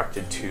been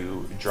directed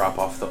to drop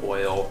off the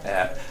oil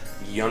at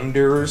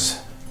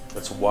Yunder's,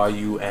 that's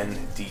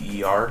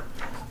Y-U-N-D-E-R,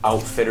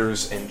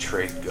 Outfitters and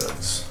Trade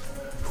Goods,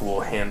 who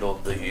will handle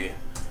the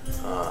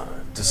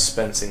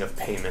dispensing of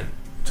payment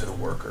to the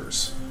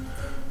workers.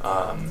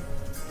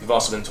 You've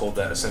also been told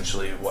that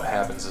essentially what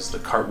happens is the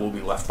cart will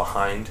be left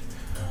behind,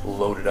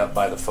 loaded up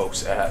by the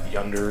folks at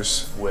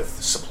Yunder's with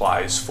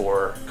supplies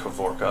for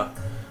Kavorka,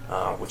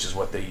 which is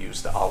what they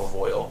use the olive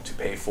oil to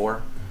pay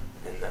for,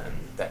 and then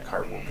that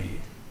cart will be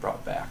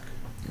brought back.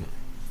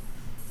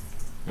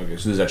 Okay, so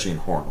this is actually in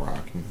Horn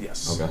Rock.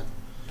 Yes. Okay.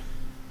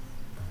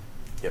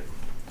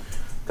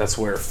 That's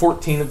where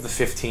 14 of the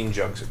 15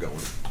 jugs are going.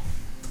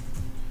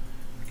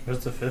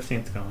 Where's the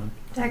 15th going?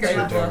 Dagger To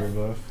Bluff. Dagger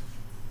Bluff.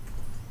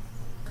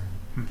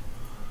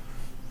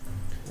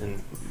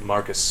 And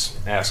Marcus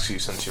asks you,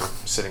 since you're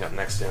sitting up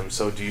next to him,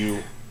 so do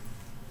you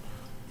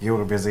You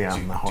were busy on the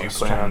do you horse.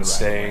 plan trying on to ride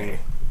staying away.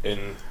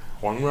 in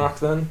Hornrock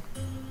then?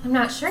 I'm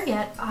not sure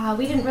yet.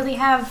 We didn't really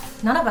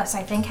have, none of us,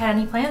 I think, had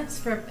any plans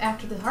for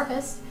after the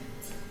harvest.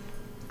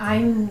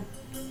 I'm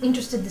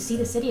interested to see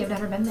the city. I've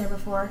never been there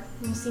before.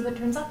 We'll see what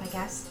turns up, I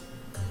guess.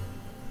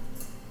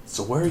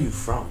 So where are you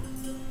from?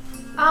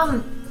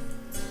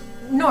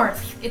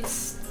 North.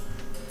 It's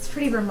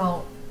pretty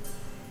remote.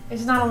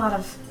 There's not a lot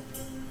of,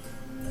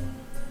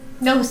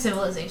 no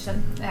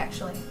civilization,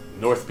 actually.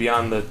 North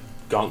beyond the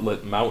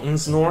Gauntlet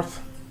Mountains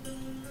north?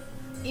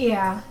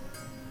 Yeah.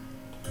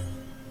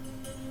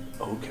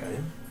 Okay.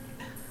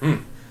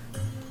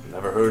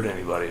 Never heard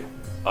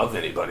of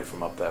anybody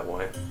from up that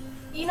way.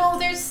 You know,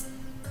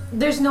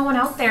 there's no one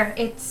out there.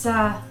 It's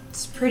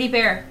pretty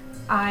bare.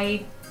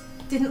 I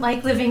didn't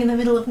like living in the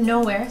middle of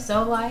nowhere,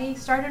 so I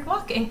started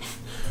walking.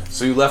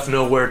 So you left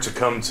nowhere to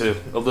come to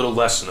a little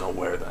less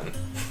nowhere then?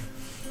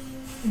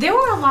 There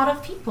were a lot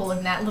of people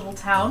in that little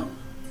town,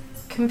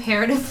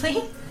 comparatively.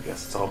 I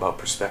guess it's all about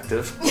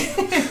perspective.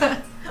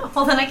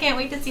 Well, then I can't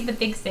wait to see the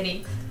big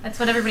city. That's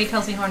what everybody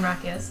tells me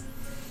Hornrock is.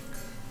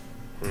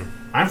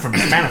 I'm from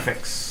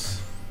Spanifix.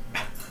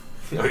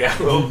 Oh yeah,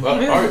 well,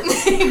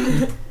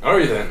 are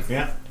you then?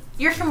 Yeah,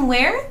 You're from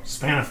where?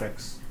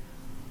 Spanifix.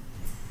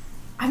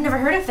 I've never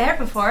heard of that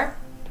before.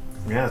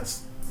 Yeah,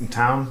 it's in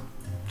town,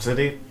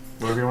 city,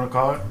 whatever you want to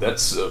call it.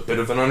 That's a bit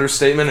of an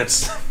understatement.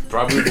 It's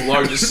probably the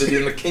largest city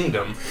in the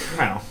kingdom.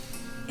 Well,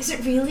 Is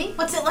it really?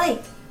 What's it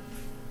like?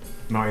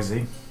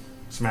 noisy,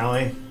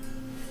 smelly. And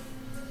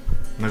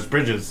there's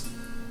bridges.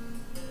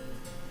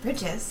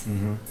 Bridges.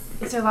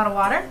 Mm-hmm. Is there a lot of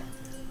water?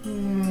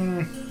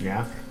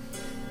 Yeah.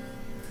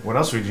 What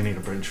else would you need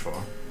a bridge for?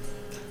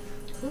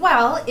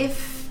 Well,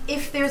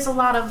 if there's a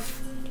lot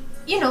of,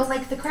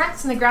 like the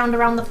cracks in the ground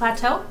around the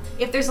plateau,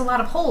 if there's a lot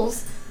of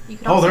holes, you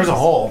could Oh, also there's a just-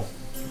 hole.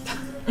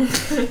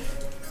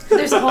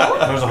 There's a hole?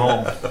 There's a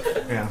hole.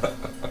 Yeah.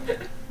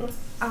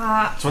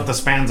 Uh, It's what the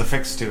span's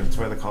affixed to. It's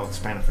why they call it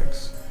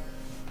Spanifix.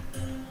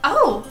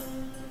 oh.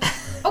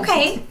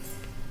 Okay.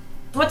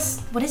 What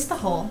is the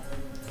hole?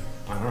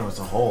 I don't know. It's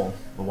a hole.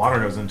 The water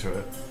goes into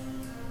it.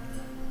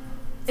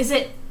 Is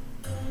it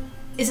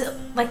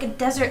like a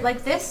desert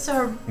like this,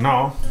 or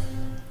No.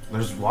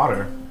 There's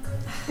water.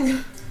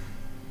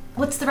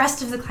 what's the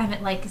rest of the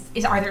climate like?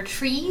 Are there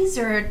trees,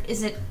 or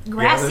is it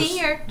grassy,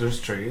 Yeah, or there's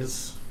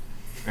trees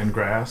and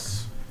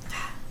grass.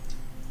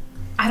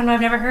 I don't know.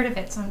 I've never heard of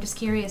it, so I'm just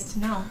curious to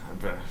know.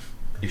 But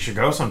you should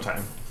go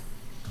sometime.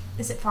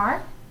 Is it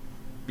far?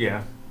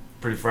 Yeah.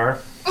 Pretty far.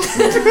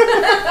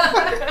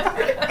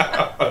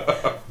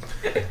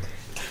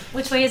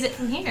 Which way is it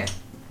from here?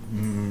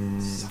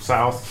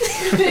 South.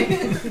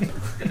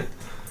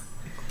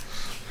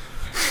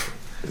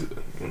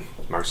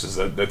 Mark says,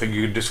 I think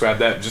you could describe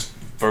that just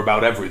for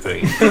about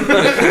everything.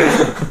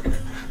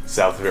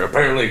 South of here,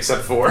 apparently,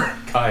 except for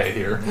Kaya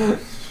here.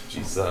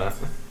 She's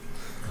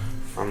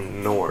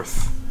from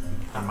north.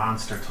 The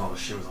monster told us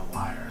she was a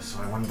liar,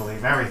 so I wouldn't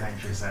believe everything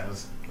she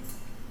says.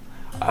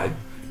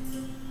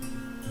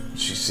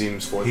 She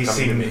seems He forthcoming to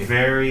seemed me.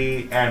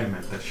 very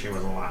adamant that she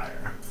was a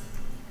liar.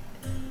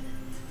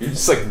 You're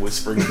just like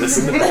whispering this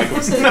in the back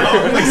of No,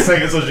 I'm like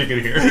saying it so she could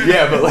hear.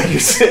 Yeah, but like you're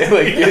saying,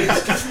 like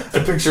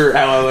I picture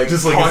how I like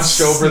Just like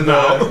hunched over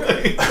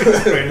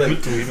right in like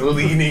between.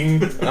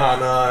 leaning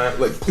on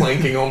like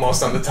planking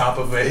almost on the top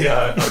of a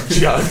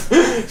jug.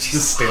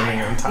 Just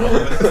standing on top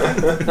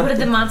of it. What did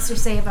the monster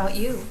say about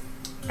you?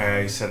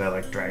 I said I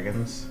like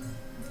dragons.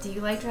 Do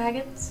you like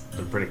dragons?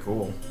 They're pretty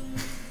cool.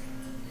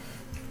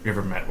 You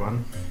ever met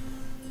one?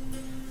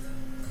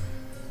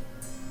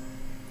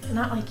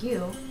 Not like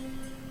you.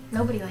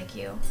 Nobody like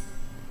you.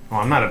 Well,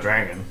 I'm not a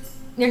dragon.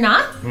 You're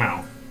not?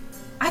 No.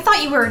 I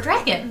thought you were a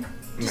dragon.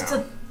 Just No.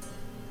 a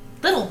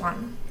little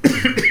one.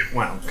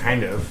 Well,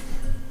 kind of.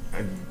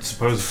 I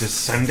suppose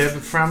descended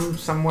from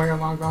somewhere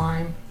along the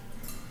line.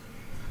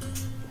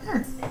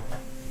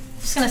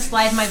 Just gonna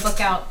slide my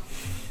book out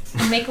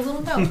and make a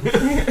little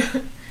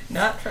note.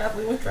 Not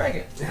traveling with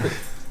dragon.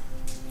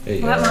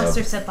 Hey, Well, that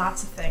monster said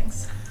lots of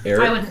things.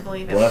 Eric, I wouldn't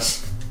believe it.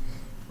 Bless.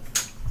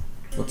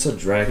 What's a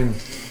dragon?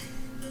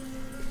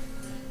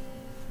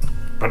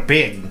 But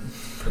big.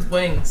 With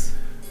wings.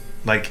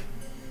 Like.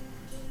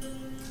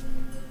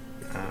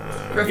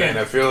 Griffin. Again,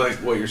 I feel like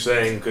what you're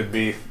saying could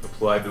be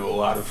applied to a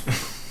lot of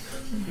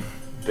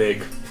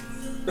big.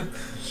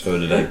 So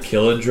did I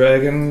kill a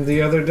dragon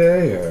the other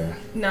day, or?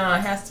 No,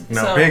 it has to.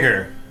 No, so,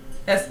 bigger.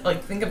 That's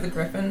like think of the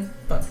griffin,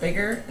 but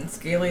bigger and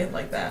scaly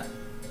like that.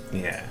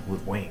 Yeah,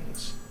 with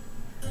wings.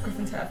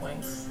 Griffins have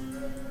wings.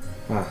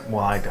 Well,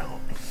 I don't.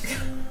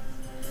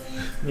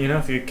 You know,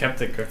 if you kept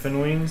the griffin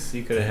wings,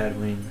 you could have had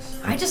wings.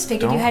 I just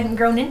figured Don't- you hadn't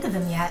grown into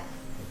them yet.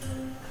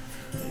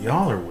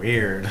 Y'all are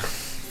weird.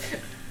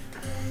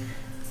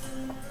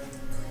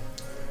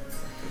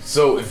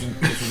 So if you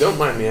don't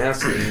mind me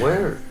asking,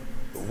 where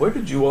Where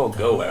did you all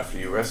go after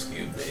you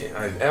rescued me?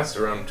 I asked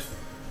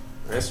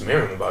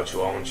Miriam about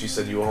you all, and she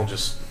said you all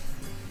just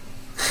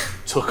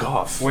took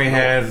off. We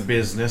had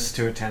business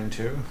to attend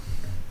to.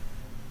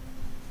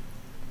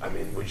 I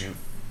mean,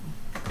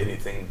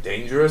 anything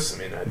dangerous? I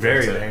mean,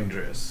 Very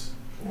dangerous.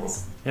 Well,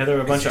 Yeah, there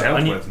were a bunch of Dealt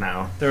onion. with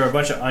now. There were a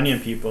bunch of onion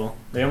people.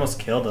 They almost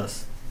killed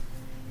us.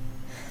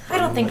 I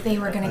don't think they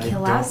were gonna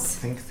kill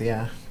us.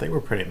 Yeah, they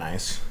were pretty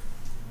nice.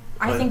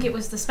 I think it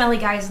was the smelly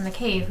guys in the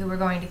cave who were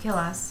going to kill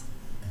us.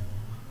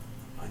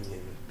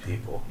 onion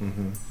people.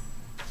 Mm-hmm.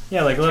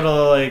 Yeah, like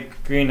little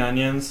like green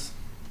onions.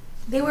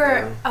 They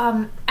were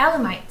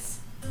Alamites.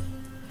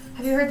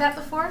 Have you heard that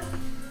before?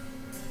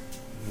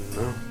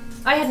 No.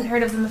 I hadn't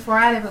heard of them before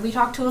either, but we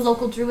talked to a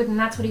local druid and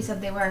that's what he said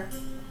they were.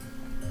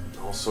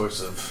 All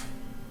sorts of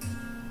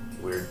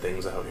weird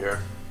things out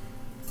here.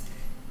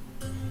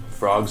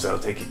 Frogs that'll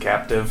take you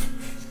captive.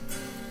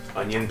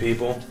 Onion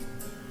people.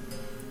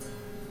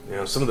 You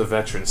know, some of the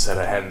veterans said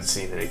I hadn't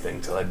seen anything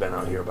till I'd been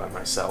out here by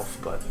myself,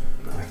 but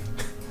I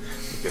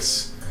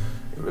guess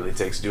it really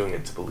takes doing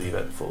it to believe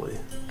it fully.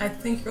 I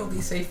think you'll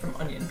be safe from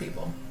onion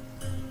people.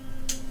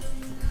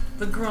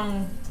 The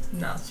grung,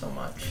 not so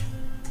much.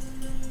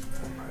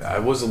 I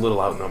was a little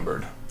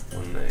outnumbered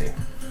when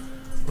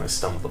I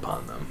stumbled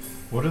upon them.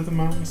 What are the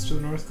mountains to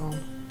the north called?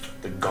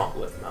 The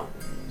Gauntlet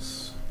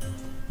Mountains.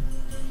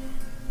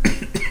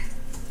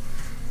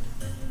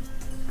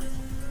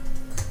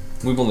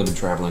 We've only been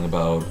traveling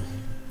about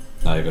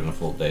not even a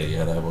full day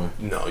yet, have we?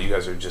 No, you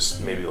guys are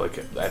just maybe like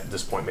at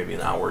this point maybe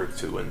an hour or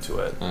two into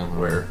it,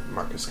 where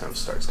Marcus kind of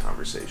starts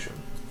conversation.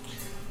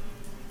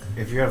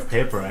 If you have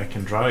paper, I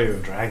can draw you a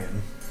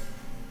dragon.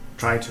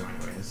 Try to,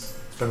 anyways.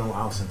 It's been a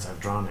while since I've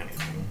drawn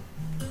anything.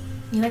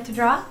 You like to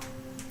draw?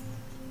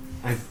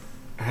 I've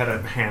had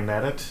a hand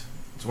at it.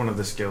 It's one of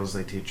the skills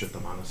they teach at the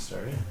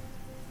monastery.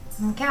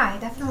 Okay, I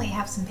definitely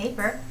have some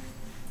paper.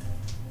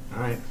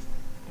 Alright.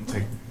 I'll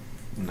take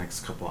the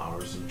next couple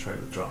hours and try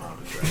to draw out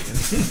a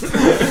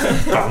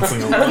dragon.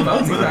 Bouncing along.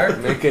 Bouncing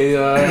hard. Make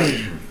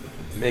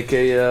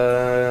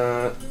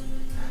a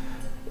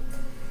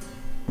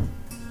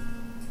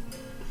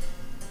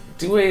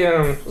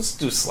let's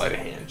do a sleight of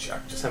hand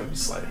check. Just have it be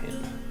sleight of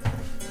hand.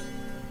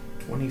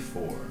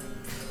 24.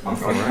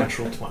 Off a Alright.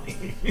 natural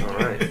 20.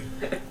 Alright.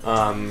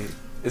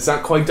 It's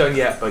not quite done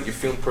yet, but you're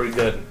feeling pretty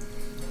good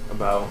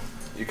about.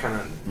 You kind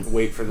of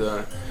wait for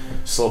the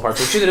slow parts,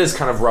 which it is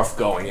kind of rough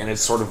going, and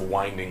it's sort of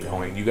winding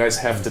going. You guys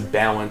have to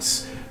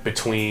balance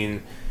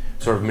between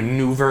sort of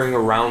maneuvering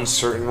around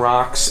certain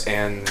rocks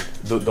and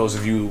those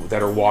of you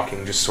that are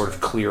walking just sort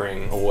of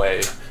clearing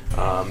away.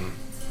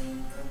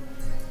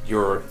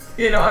 You're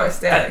You know, I'm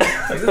ecstatic.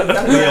 Like, this is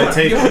definitely Yeah, one.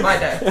 take- You want my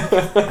day.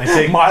 I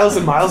take miles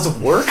and miles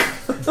of work.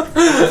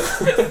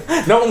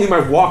 Not only am I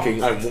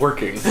walking, I'm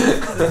working.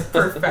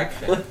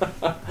 Perfection.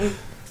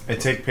 I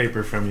take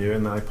paper from you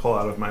and then I pull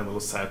out of my little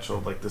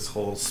satchel like this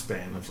whole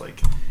span of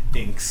like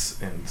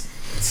inks and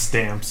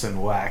stamps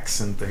and wax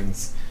and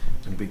things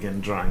and begin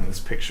drawing this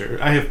picture.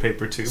 I have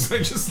paper too, but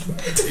I just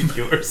take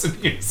yours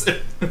and use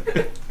it.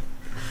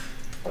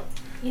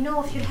 You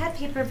know, if you had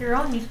paper of your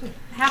own, you'd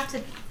have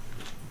to...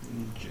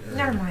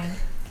 Never mind.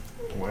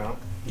 Well,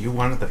 you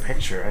wanted the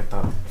picture. I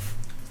thought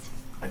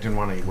I didn't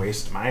want to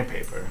waste my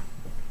paper.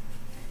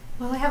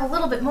 Well, I have a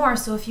little bit more,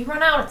 so if you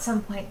run out at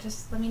some point,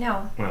 just let me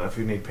know. Well, if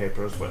you need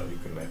paper as well, you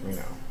can let me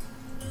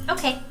know.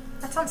 Okay,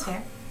 that sounds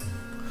fair.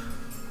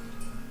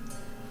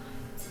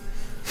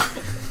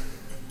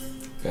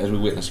 Guys, we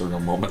witnessed a real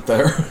moment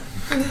there.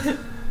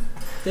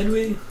 Did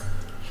we?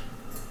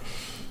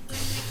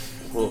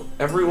 Well,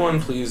 everyone,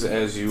 please,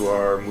 as you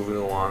are moving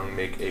along,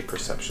 make a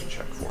perception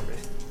check for me.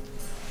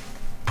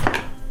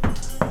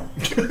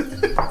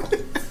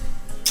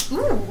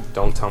 Ooh.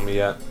 Don't tell me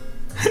yet.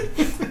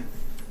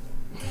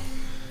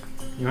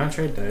 You want to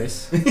trade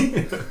dice? 2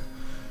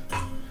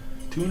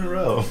 in a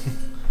row.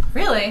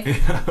 Really?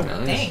 Nice.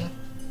 Dang.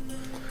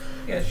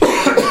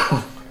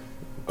 Yeah,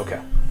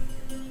 Okay.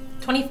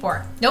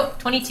 24. Nope,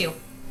 22.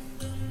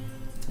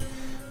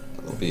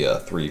 It'll be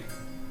 3.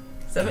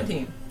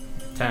 17.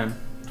 10.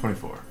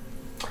 24.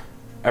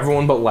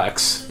 Everyone but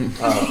Lex,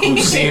 who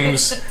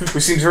seems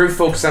very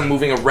focused on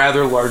moving a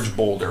rather large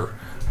boulder.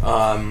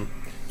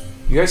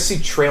 You guys see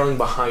trailing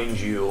behind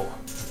you,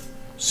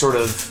 sort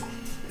of.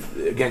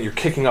 Again, you're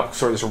kicking up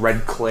sort of this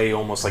red clay,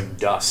 almost like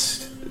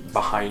dust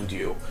behind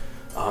you.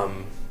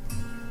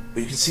 But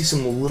you can see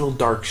some little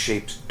dark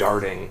shapes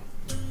darting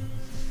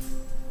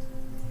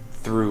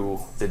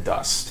through the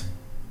dust,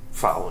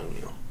 following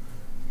you.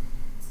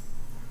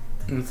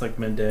 It's like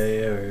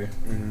midday or...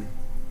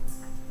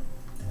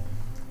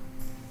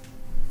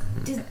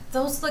 Did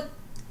those look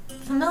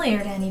familiar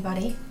to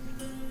anybody?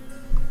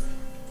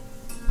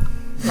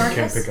 Can't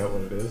Marcus? pick out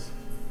what it is.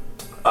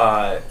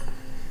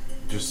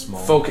 Just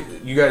small.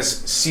 You guys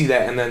see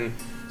that, and then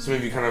some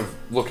of you kind of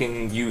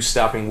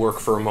stopping work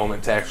for a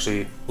moment to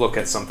actually look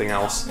at something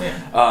else.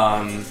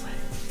 Yeah.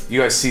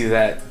 You guys see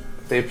that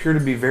they appear to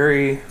be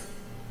very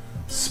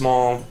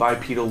small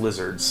bipedal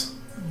lizards,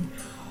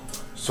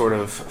 sort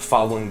of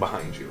following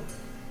behind you.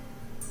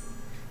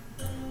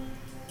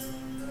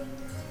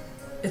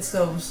 It's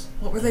those.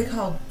 What were they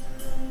called?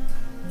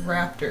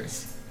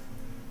 Raptors.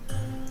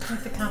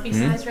 Like the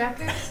compy-sized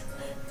raptors?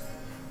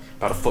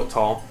 About a foot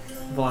tall.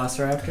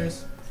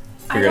 Velociraptors?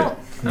 I Figured-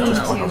 don't no, mean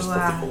it's one of those to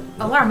football.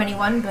 alarm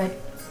anyone, but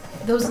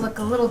those look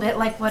a little bit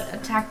like what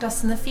attacked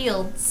us in the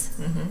fields.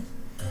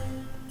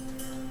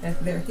 If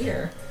they're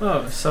here.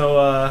 Oh, so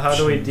how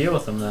do we deal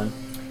with them then?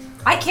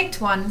 I kicked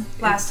one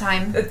last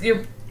time.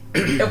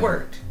 It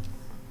worked.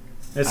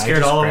 It I scared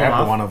just all of them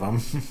grabbed off. one of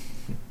them.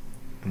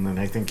 And then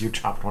I think you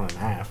chopped one in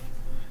half.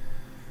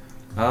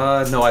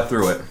 No, I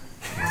threw it.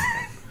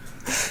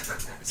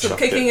 So Chucked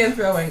kicking it. and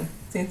throwing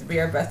seems to be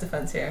our best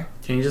defense here.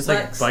 Can you just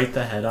Lex. bite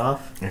the head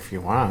off? If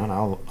you want,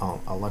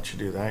 I'll let you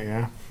do that.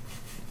 Yeah.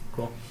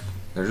 Cool.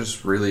 They're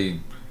just really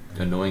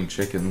annoying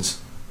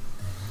chickens.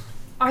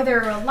 Are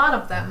there a lot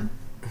of them?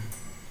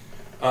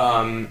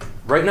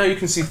 Right now you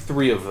can see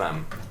 3 of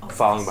them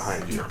following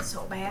behind you. Not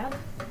so bad.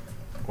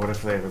 What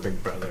if they have a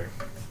big brother?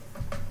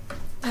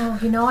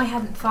 Oh, I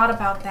hadn't thought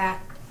about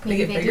that. Maybe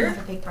get they do bigger?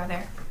 have a big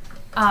brother.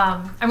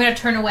 I'm gonna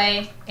turn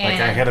away and.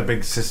 Like I had a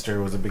big sister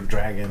who was a big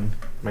dragon.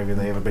 Maybe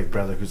they have a big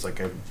brother who's like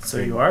a. So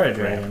big you are a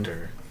dragon.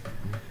 raptor.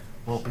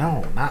 Well,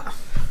 no, not.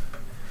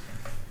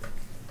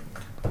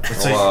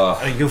 It's Well,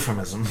 a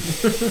euphemism.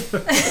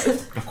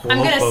 I'm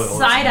gonna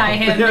side eye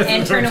him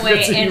and turn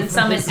away and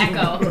summon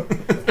Echo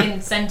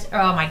and send.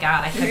 Oh my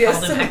god, I could have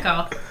called him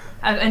Echo.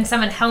 And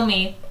summon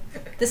Helmy.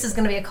 This is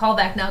gonna be a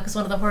callback now because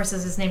one of the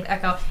horses is named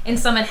Echo. And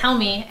summon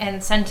Helmy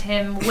and send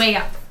him way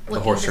up, The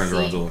looking horse to turns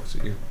around see, and looks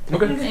at you.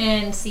 Okay.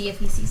 and see if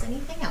he sees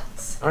anything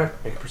else. Alright,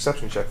 make a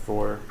perception check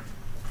for...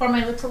 For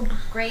my little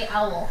gray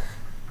owl.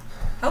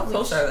 How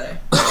close are they?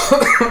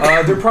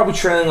 they're probably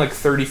trailing like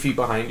 30 feet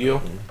behind you.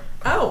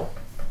 Oh.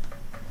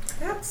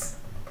 That's.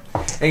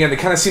 And again, they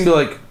kind of seem to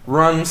like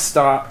run,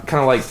 stop,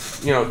 kind of like,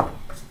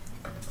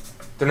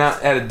 they're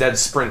not at a dead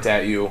sprint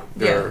at you.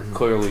 They're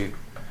clearly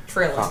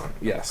trailing. following.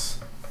 Yes.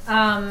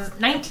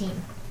 19.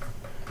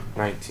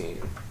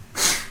 19.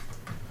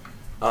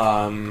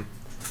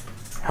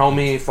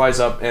 Helmy flies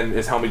up, and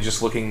is Helmy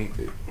just looking...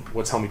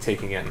 What's Helmy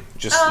taking in?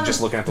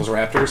 Just looking at those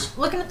raptors?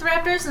 Looking at the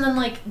raptors and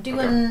then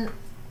doing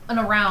an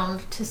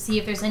around to see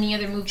if there's any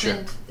other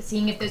movement,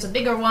 seeing if there's a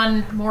bigger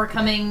one, more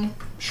coming,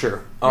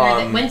 Sure.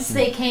 whence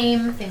they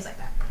came, things like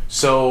that.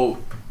 So,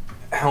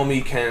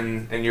 Helmy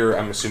can... And you're,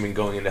 I'm assuming,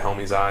 going into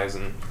Helmy's eyes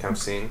and kind of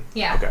seeing?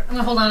 Yeah, Okay. I'm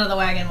gonna hold on to the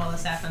wagon while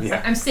this happens.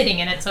 Yeah. I'm sitting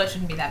in it, so it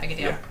shouldn't be that big a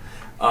deal.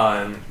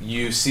 Yeah.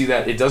 You see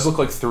that it does look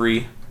like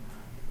 3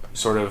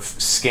 sort of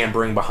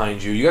scampering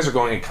behind you. You guys are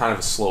going at kind of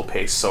a slow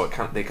pace, so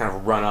they kind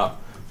of run up,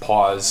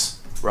 pause,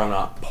 run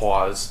up,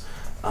 pause.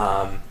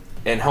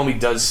 And Helmy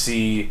does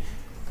see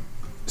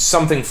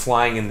something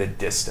flying in the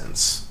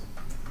distance,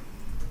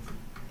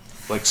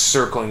 like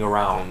circling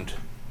around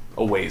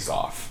a ways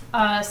off.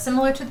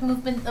 Similar to the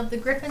movement of the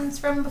griffins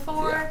from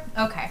before?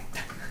 Okay.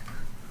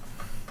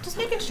 Just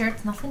making sure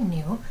it's nothing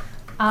new.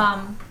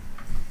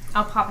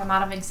 I'll pop him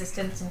out of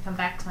existence and come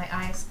back to my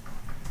eyes.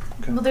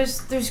 Okay. Well,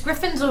 there's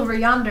griffins over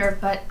yonder,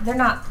 but they're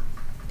not...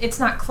 It's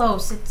not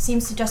close. It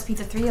seems to just be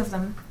the 3 of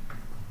them.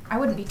 I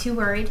wouldn't be too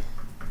worried.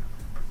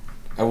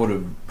 I would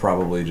have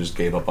probably just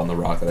gave up on the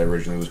rock that I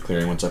originally was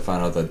clearing once I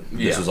found out that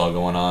this was all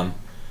going on.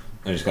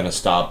 I just kind of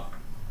stop,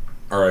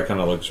 or I kind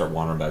of start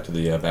wandering back to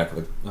the back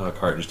of the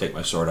cart and just take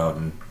my sword out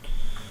and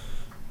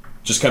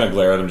just kind of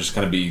glare at him, just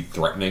kind of be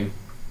threatening.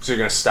 So you're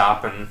gonna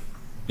stop and...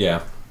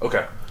 Yeah.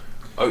 Okay.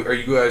 Are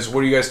you guys...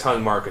 What are you guys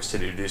telling Marcus to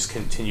do? Just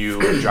continue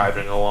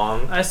driving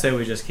along? I say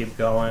we just keep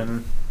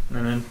going,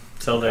 and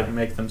until they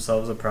make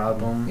themselves a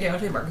problem. Yeah, I'll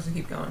take Marcus to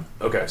keep going.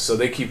 Okay, so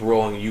they keep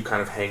rolling. You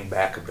kind of hang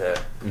back a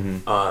bit.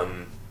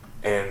 Mm-hmm.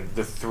 And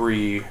the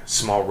 3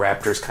 small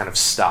raptors kind of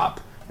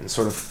stop and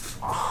sort of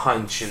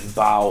hunch and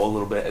bow a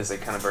little bit as they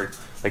kind of are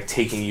like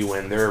taking you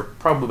in. They're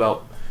probably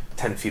about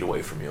 10 feet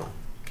away from you.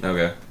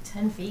 Okay.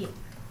 10 feet.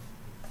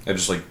 I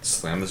just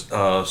slam this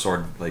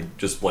sword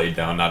just blade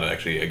down, not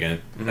actually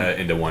again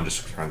into one,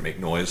 just trying to make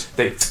noise.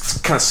 They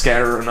kind of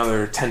scatter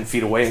another 10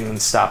 feet away and then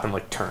stop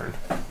and turn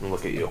and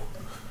look at you.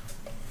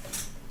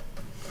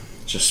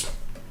 Just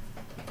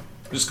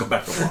go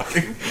back to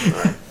walking.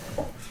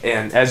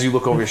 And as you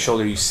look over your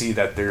shoulder, you see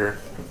that they're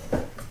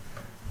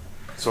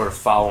sort of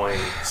following,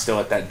 still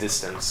at that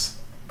distance.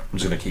 I'm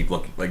just gonna keep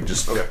looking,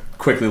 Okay.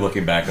 quickly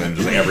looking back at them,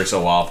 just every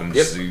so often. Yep.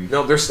 Just see.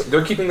 No,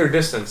 they're keeping their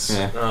distance.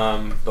 Yeah.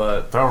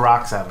 But Throw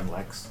rocks at him,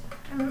 Lex.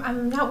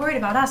 I'm not worried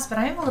about us, but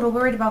I am a little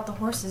worried about the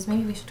horses.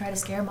 Maybe we should try to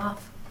scare them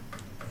off.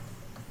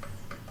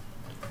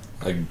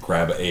 I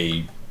grab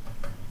just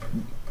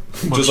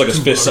a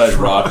fist-sized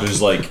rock, and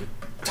just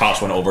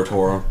toss one over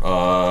to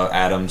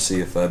Adam,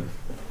 see if that.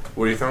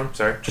 what are you throwing?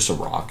 Sorry. Just a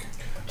rock.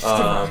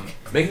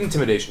 Make an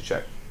intimidation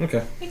check.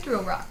 Okay. We threw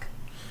a rock.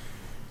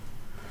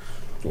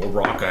 Throw a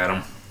rock at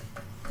him.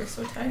 They're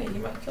so tiny, you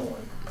might kill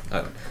one.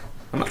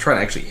 I'm not trying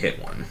to actually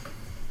hit one.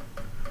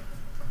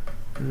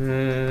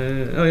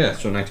 Oh yeah,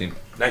 so 19.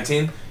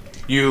 19.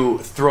 You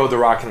throw the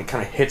rock and it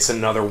kind of hits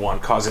another one,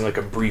 causing a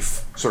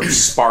brief sort of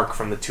spark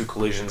from the 2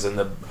 collisions, and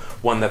the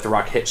one that the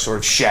rock hit sort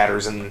of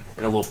shatters in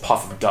a little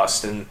puff of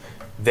dust, and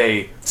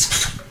they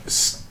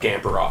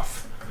scamper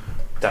off.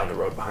 down the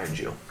road behind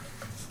you.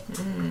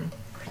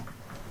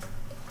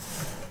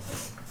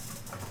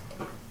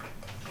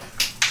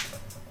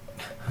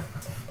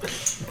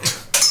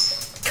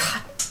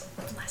 God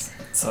bless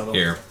it. Subtle.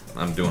 Here,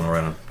 I'm doing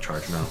alright on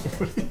charge now.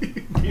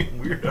 You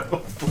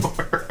weirdo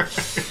for.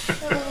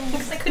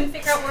 Because I couldn't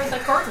figure out where the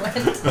cord went.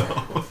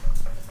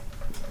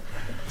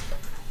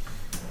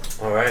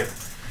 All right.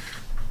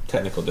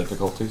 Technical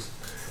difficulties.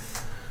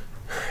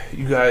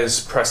 You guys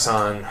press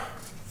on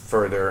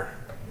further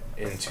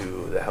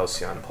into the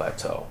Halcyon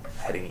Plateau,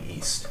 heading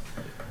east.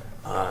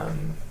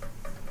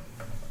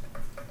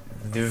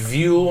 The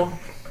view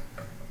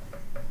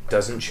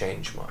doesn't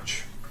change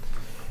much.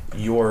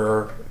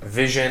 Your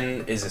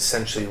vision is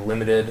essentially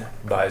limited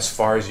by as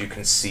far as you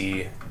can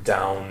see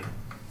down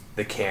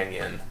the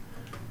canyon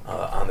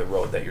on the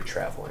road that you're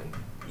traveling.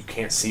 You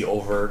can't see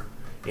over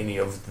any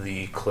of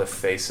the cliff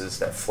faces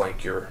that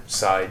flank your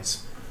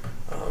sides,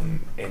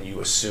 and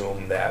you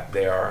assume that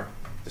they are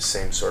the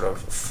same sort of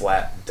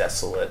flat,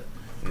 desolate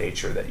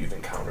nature that you've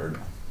encountered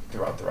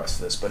throughout the rest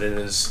of this. But it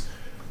is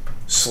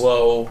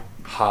slow,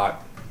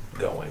 hot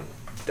going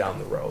down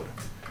the road.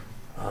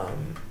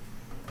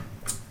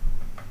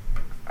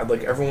 I'd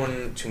like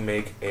everyone to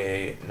make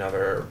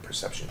another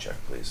perception check,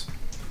 please.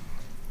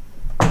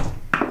 Oh,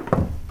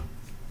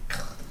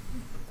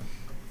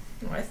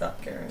 I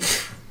thought, Karen.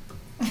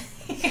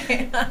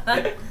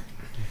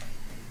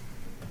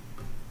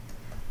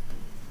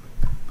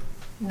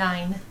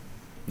 9.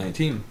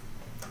 19.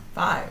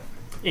 5.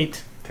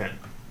 8. 10.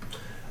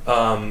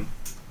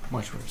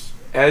 Much worse.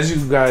 As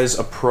you guys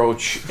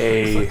approach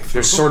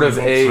there's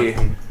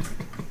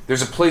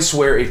a place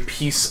where a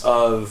piece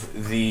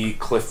of the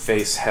cliff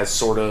face has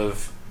sort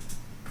of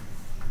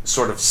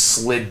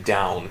slid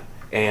down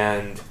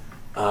and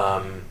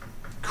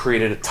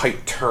created a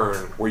tight turn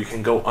where you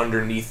can go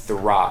underneath the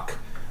rock,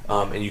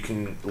 and you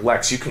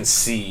can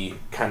see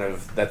kind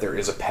of that there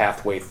is a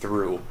pathway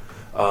through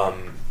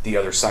the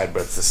other side,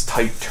 but it's this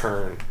tight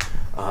turn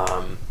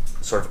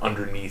sort of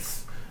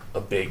underneath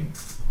a big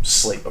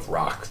slate of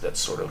rock that's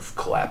sort of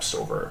collapsed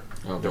over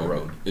the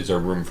road. Is there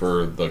room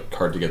for the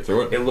cart to get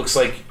through it? It looks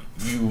like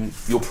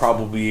you'll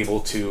probably be able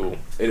to.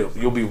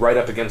 You'll be right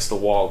up against the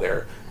wall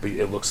there, but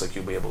it looks like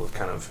you'll be able to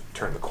kind of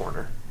turn the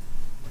corner.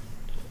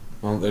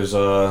 Well, there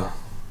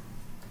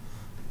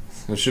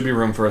should be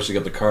room for us to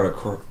get the cart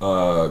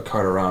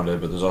around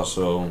it, but there's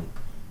also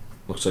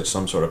looks like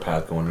some sort of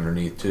path going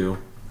underneath too.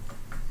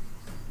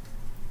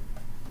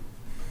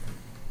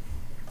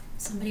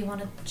 Somebody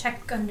want to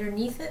check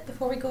underneath it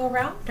before we go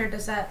around, or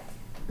does that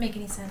make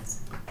any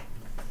sense?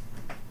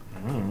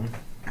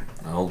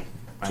 I'll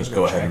just I'm go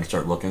gonna ahead check. and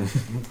start looking.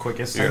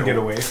 Quickest You're to gonna-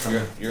 get away from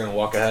it. You're gonna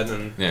walk ahead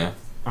and Yeah.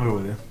 I'll go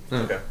with you.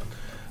 okay.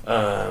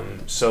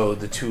 So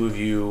the two of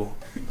you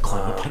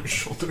Climb up on his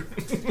shoulder.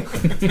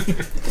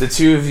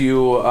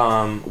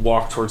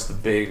 walk towards the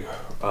big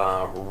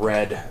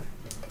red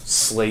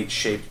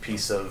slate-shaped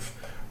piece of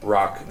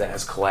rock that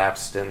has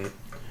collapsed, and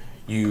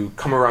you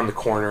come around the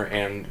corner,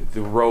 and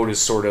the road is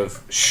sort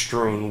of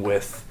strewn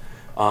with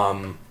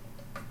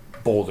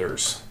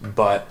boulders,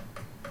 but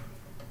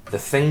the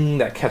thing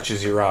that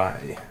catches your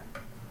eye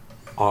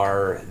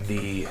are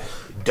the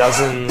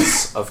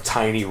dozens of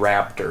tiny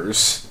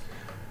raptors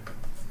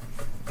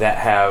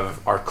that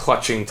are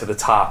clutching to the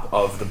top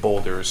of the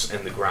boulders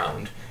in the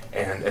ground.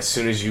 And as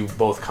soon as you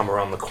both come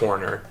around the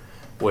corner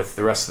with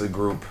the rest of the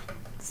group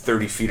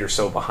 30 feet or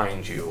so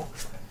behind you,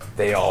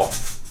 they all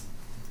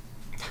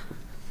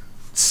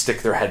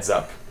stick their heads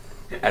up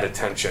at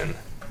attention,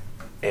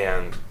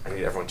 and I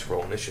need everyone to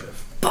roll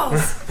initiative.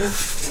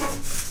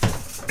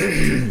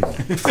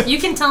 You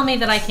can tell me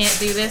that I can't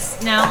do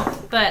this now,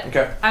 but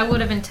Okay. I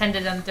would have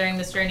intended during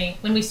this journey.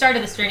 When we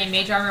started this journey,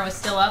 Mage Armor was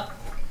still up.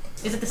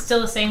 Is it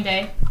still the same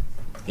day?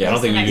 Yeah, I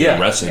don't think you Yeah.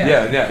 can rest it.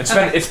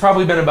 Yeah. It's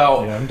probably been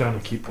about. Yeah, I'm down to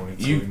key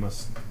points. So You- we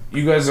must.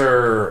 You guys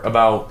are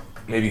about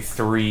maybe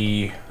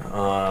 3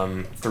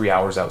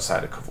 hours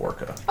outside of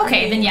Kavorka.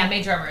 Okay, then yeah,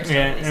 Mage Armor is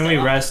Yeah, totally and we still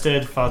up.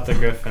 rested, fought the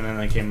griffin, and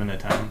then came into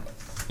town.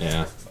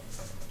 Yeah.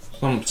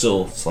 So I'm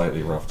still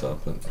slightly roughed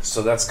up, but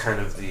So that's kind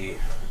of the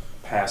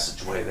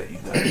passageway that you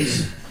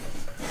guys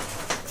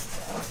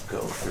go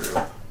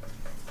through.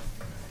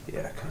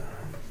 Yeah, kind of.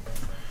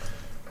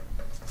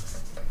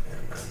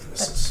 And then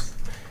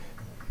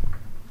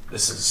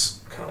this is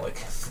kind of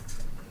like,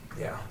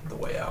 yeah, the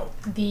way out.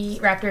 The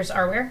raptors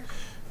are where?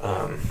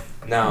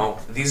 Now,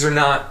 these are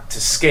not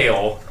to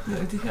scale.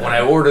 When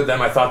I ordered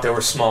them, I thought they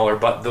were smaller,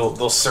 but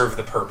they'll serve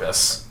the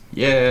purpose.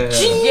 yeah.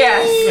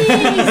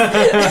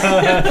 Yes.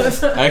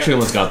 I actually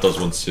almost got those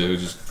ones too,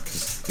 just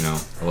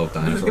because I love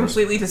dinosaurs.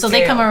 Completely to So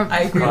they come scale. ar- I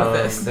agree with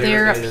this.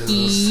 They're up is-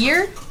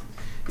 here.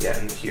 Yeah,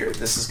 and here,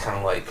 this is kind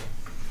of like,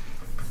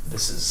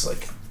 this is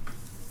like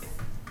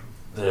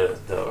the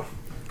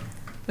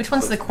Which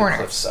one's the corner?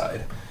 cliff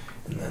side,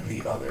 and then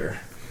the other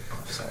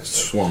cliff side.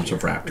 Swarms of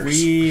raptors.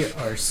 We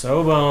are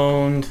so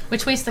boned.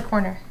 Which way's the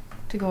corner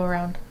to go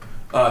around?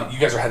 You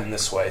guys are heading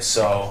this way,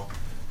 so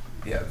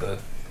yeah, I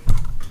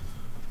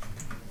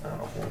don't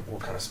know. We'll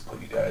kind of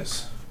put you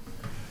guys.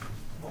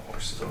 We'll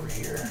horses over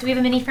here. Do we have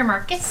a mini for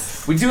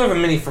Marcus? We do have a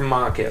mini from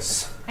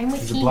Marcus. I'm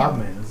with He's a you. blob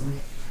man, isn't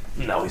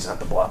he? No, he's not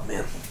the blob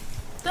man.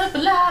 The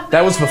blob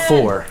That was man.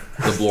 before,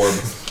 The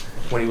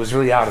blorb. when he was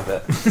really out of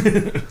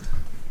it.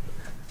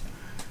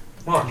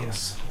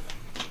 Marcus.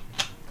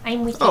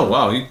 I'm with you. Oh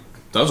wow,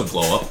 that was a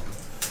blow up.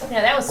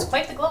 Yeah, that was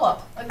quite the glow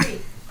up.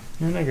 Agreed.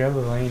 I'm gonna grab the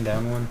laying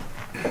down one.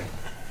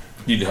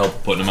 You need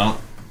help putting them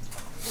out?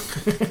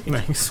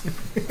 Nice.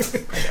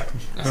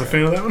 Not a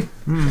fan of that one?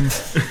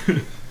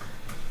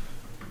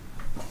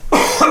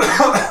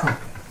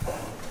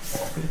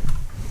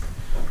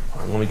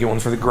 Let me get one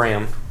for the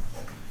gram.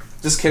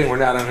 Just kidding, we're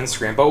not on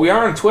Instagram, but we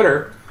are on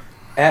Twitter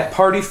at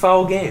Party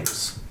Foul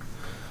Games.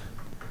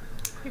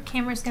 Your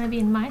camera's gonna be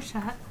in my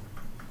shot.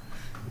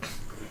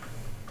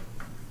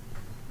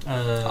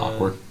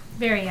 Awkward.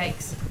 Very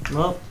yikes.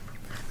 Well,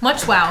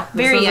 Much wow.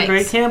 Very this was yikes. a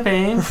great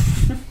campaign.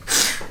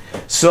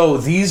 So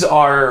these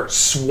are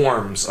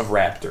swarms of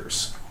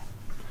raptors.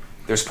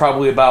 There's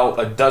probably about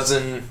a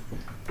dozen.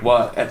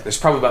 Well, there's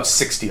probably about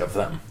 60 of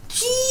them.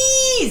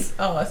 Jeez!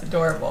 Oh, that's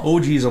adorable. Oh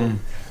geez, They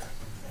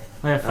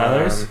have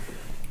feathers.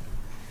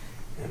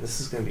 Yeah, this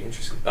is gonna be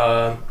interesting.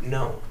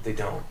 No, they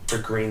don't. They're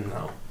green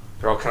though.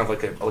 They're all kind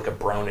of like a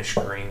brownish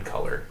green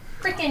color.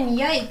 Freaking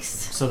yikes.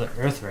 So the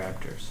Earth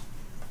Raptors.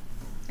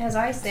 As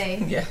I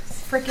say. Yes.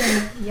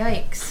 Freaking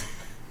yikes.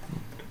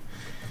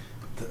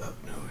 The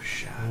up-nose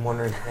shot. I'm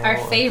wondering how. Our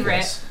favorite.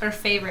 Yes. Our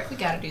favorite. We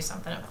gotta do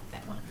something about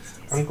that one these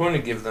days. I'm going to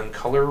give them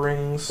color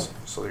rings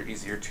so they're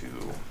easier to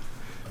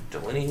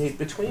delineate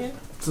between.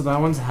 So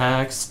that one's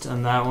hexed,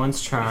 and that one's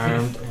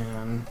charmed,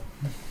 and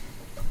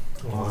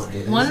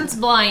One's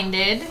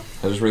blinded.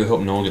 I just really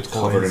hope no one gets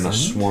covered in a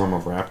Poison. swarm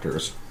of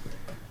raptors.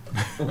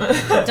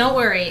 Don't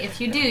worry. If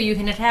you do, you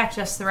can attack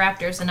just the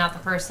raptors and not the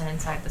person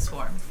inside the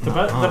swarm. the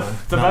best.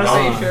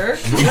 Are you sure?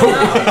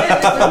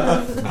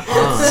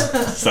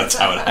 That's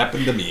how it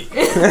happened to me.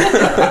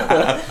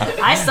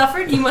 I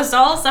suffered. You must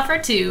all suffer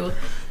too.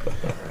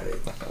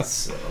 Alright,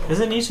 so.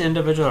 Isn't each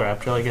individual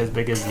raptor like as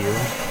big as you?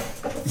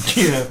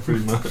 Yeah,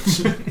 pretty much.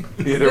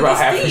 Yeah, they're about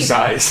half your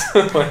size.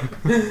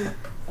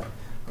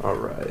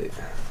 Alright.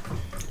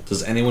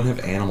 Does anyone have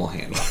animal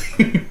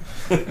handling?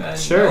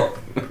 Sure.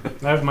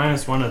 I have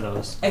 -1 of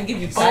those. And give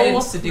you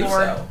guidance to do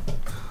Lord. so.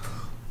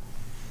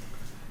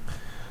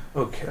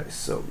 Okay,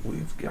 so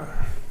we've got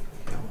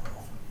yellow.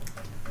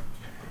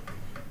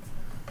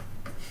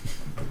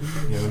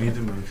 Yeah, we need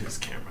to move his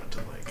camera to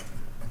like.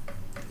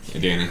 Hey,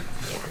 Danny.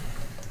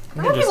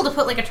 We're gonna be able to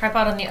put like a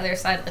tripod on the other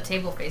side of the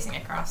table facing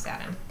across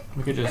at him.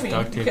 We could just I mean,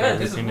 duct you tape could.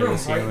 There's everything a to room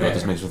the right You know what ceiling.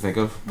 this makes me think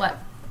of? What?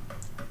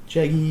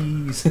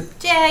 Jaggies.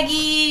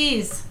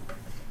 Jaggies!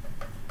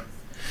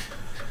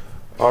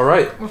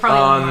 Alright. We're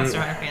probably Monster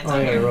Hunter fans Oh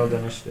on yeah, I here. rolled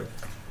initiative.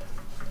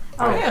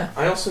 Oh, yeah.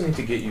 I also need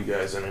to get you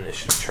guys an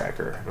initiative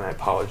tracker, and I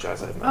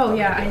apologize. I have not Oh done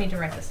yeah, that I yet. need to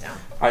write this down.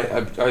 I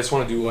just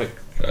want to do like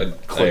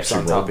clips on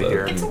actually top of rolled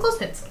here. Get some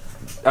clothespins.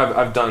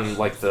 I've done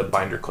like the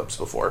binder clips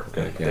before.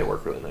 Okay, They yeah.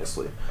 work really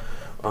nicely.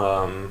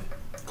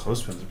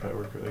 Clothespins would probably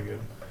work really good.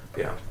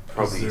 Yeah,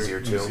 probably They're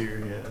easier too. Easier,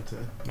 yeah. To...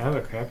 I have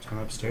a crap ton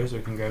upstairs we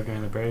can grab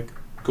during the break.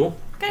 Cool.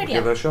 Good We'll idea.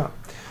 give that a shot.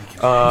 I'm just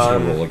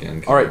gonna roll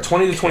again. All right,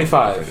 20 to I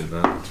 25. did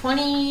that.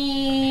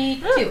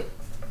 22.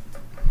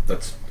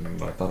 That's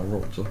what I thought I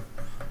rolled. So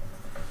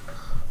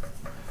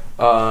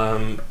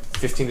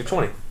 15 to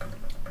 20.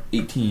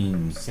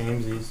 18.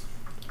 Samesies.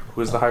 Who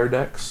has the higher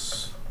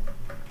dex?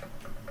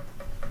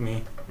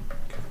 Me.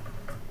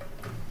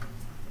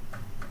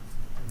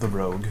 The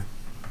rogue.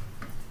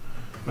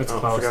 It's Oh, I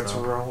close forgot to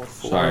though. roll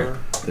for. Sorry.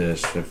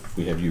 This if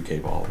we have UK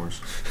followers.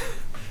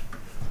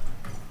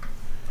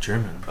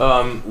 German.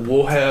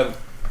 We'll have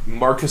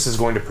Marcus is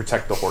going to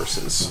protect the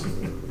horses.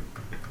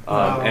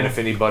 And if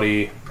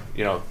anybody,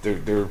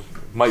 there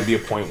might be a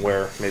point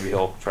where maybe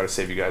he'll try to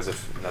save you guys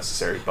if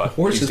necessary. But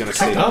Horses he's gonna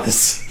protect stay.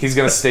 us. He's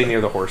gonna stay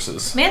near the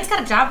horses. Man's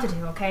got a job to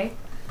do, okay?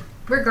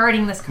 We're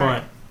guarding this What?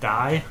 cart.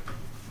 Die?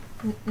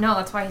 No,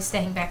 that's why he's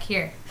staying back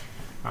here.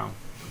 Oh.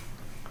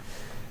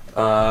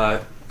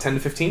 10 to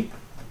 15.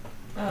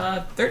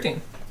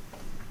 13.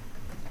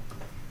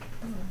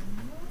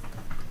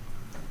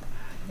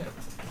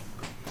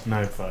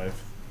 9-5.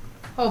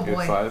 Oh You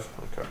boy. have 5.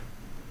 Okay.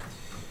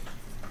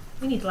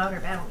 We need louder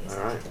battle music.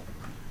 All right.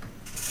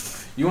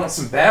 You want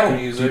some battle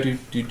music?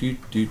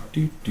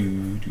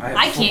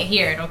 I can't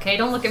hear it, okay?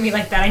 Don't look at me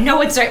like that. I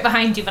know it's right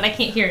behind you, but I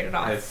can't hear it at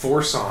all. I have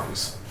 4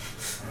 songs.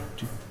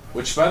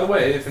 Which, by the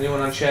way, if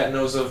anyone on chat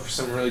knows of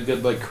some really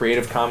good, like,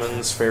 Creative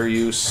Commons, fair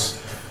use,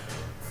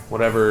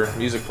 whatever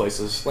music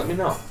places, let me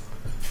know.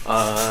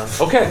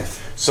 Okay,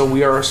 so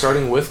we are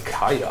starting with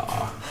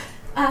Kaya.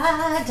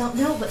 I don't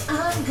know what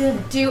I'm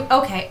gonna do.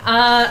 Okay,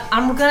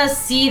 I'm gonna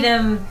see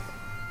them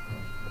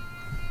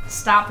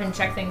stop and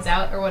check things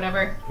out or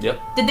whatever. Yep.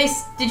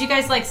 Did you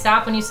guys like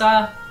stop when you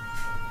saw?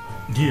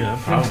 Yeah,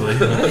 probably.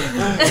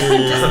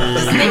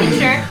 Just making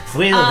sure.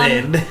 Well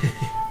then.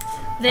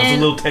 I was a Then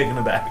little taken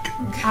aback.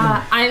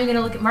 I'm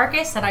gonna look at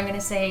Marcus and I'm gonna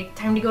say,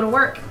 "Time to go to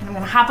work." And I'm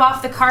gonna hop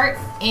off the cart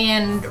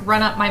and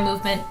run up my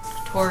movement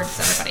towards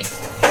everybody.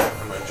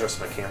 I'm going to adjust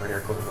my camera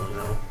here quickly. Let me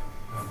know.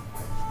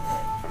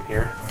 I'm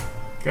here.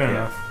 Good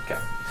enough. Okay.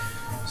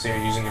 So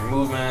you're using your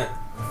movement.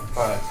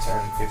 5,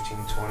 10, 15,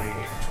 20,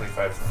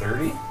 25,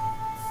 30.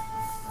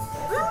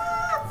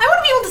 I want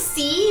to be able to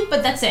see,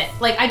 but that's it.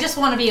 Like, I just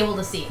want to be able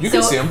to see. You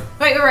can see them.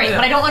 Right, Yeah.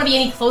 but I don't want to be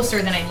any closer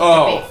than I need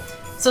Oh. to be.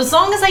 So as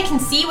long as I can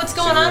see what's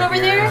going on over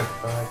there,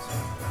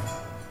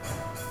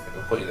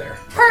 We'll put you there.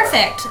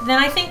 perfect. Then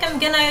I think I'm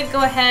gonna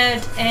go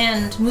ahead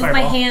and move my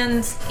Fireball.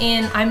 hands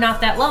in. I'm not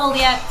that leveled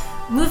yet.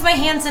 Move my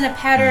hands in a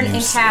pattern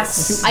and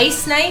cast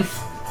Ice Knife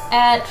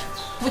at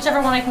whichever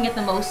one I can get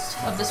the most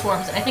of the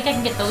swarms. I think I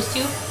can get those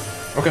two.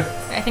 Okay.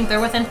 I think they're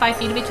within 5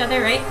 feet of each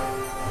other, right?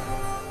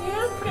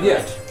 Yeah, pretty Yeah.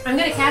 much. I'm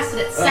gonna cast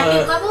it at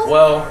second level.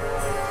 Well,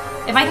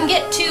 If I can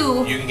get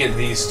 2, you can get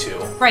these two.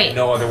 Right.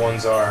 No other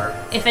ones are.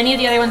 if any of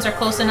the other ones are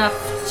close enough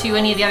to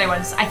any of the other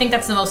ones, I think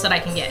that's the most that I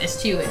can get is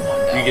 2 in one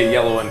go. You get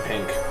yellow and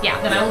pink. Yeah,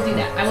 then I will do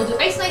that. I will do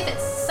Ice Knife at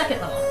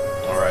second level.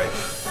 All right.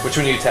 Which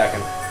one are you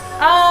attacking?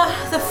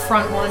 The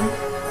front one.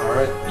 All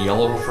right.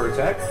 Yellow. Roll for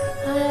attack.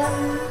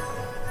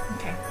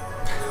 Okay.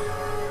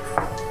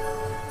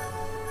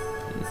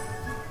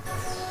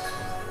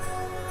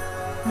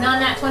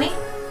 Non-nat 20.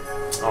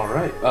 All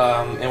right.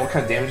 And what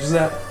kind of damage is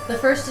that? The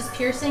first is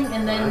piercing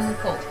and then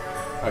cold.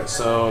 All right.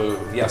 So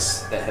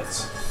yes, that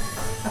hits.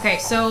 Okay,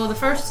 so the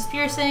first is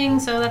piercing,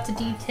 so that's a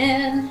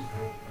D10.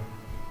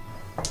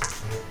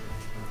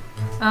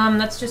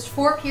 That's just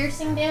 4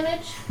 piercing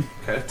damage.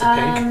 Okay. To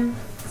pink.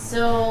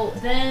 So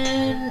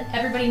then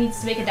everybody needs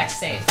to make a dex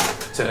save.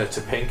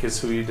 To pink is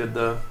who you did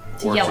the.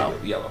 To or yellow.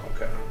 To yellow.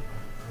 Okay.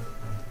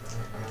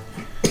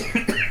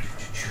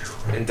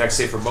 And dex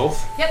save for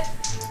both. Yep.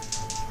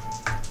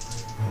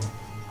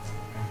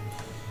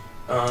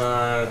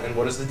 And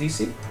what is the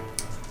DC?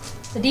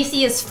 The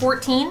DC is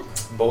 14.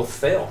 Both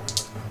fail.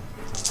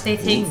 They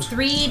take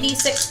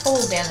 3d6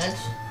 cold damage.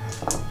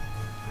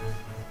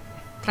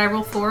 Did I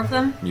roll 4 of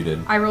them? You did.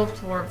 I rolled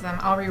 4 of them.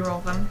 I'll re-roll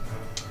them.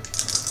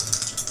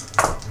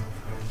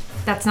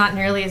 That's not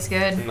nearly as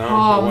good. No, it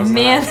oh was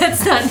man, not.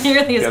 that's not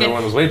nearly as The other good.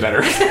 one was way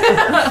better.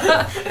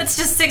 It's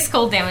just 6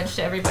 cold damage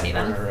to everybody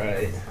then. All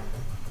right.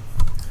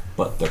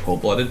 But they're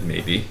cold-blooded,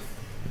 maybe.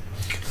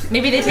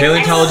 Maybe they take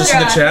Paleontologists in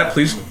the extra. chat,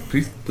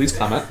 please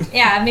comment.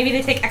 Yeah, maybe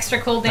they take extra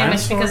cold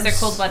damage because they're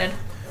Dinosaurs? cold-blooded.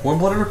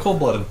 Warm-blooded or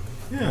cold-blooded?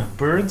 Yeah,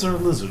 birds or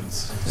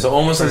lizards. So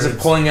almost as if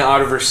Birds. pulling it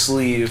out of her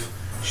sleeve,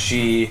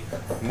 she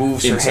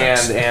moves her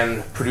Insects. hand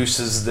and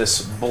produces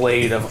this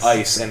blade of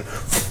ice and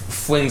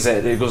flings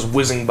it. It goes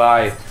whizzing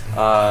by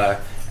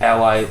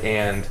Ally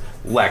and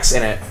Lex,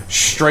 and it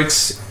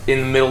strikes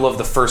in the middle of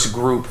the first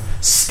group,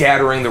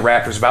 scattering the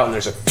raptors about, and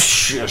there's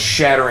a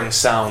shattering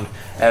sound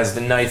as the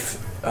knife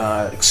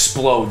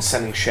explodes,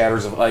 sending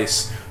shatters of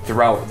ice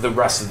throughout the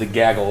rest of the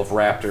gaggle of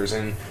raptors,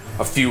 and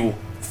a few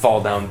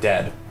fall down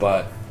dead,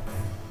 but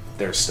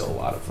there's still a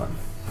lot of them.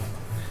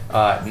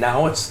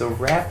 Now it's the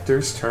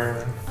raptors' turn.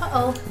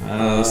 Uh-oh.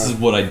 This is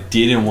what I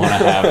didn't want to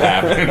have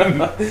happen.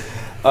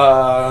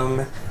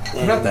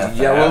 Not that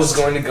Yellow's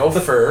going to go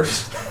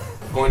first.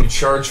 Going to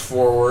charge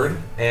forward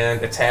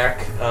and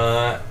attack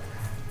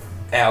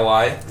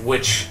Ally,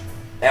 which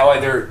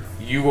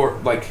you are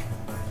like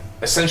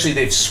essentially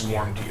they've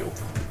swarmed you.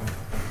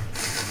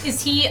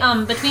 Is he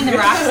between the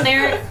rocks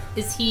there?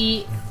 Is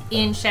he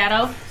in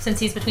shadow since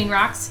he's between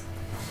rocks?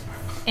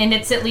 And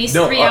it's at least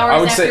 3 hours I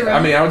would after say. road?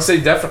 I mean, I would say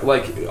definitely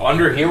like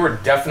under here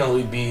would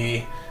definitely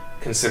be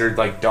considered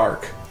like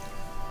dark.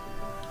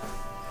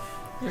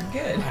 You're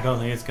good. I don't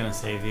think it's gonna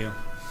save you.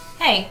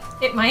 Hey,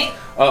 it might.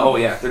 Oh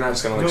yeah, they're not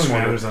just gonna like No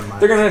swarm. matters on mine.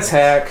 They're gonna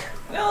attack.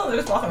 No, they're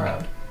just walking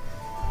around.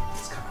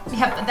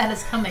 Yeah, but that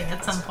is coming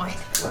at some point.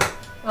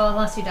 Well,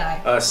 unless you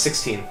die.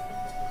 16.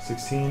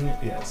 16,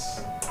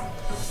 yes.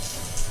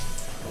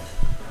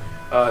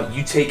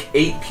 You take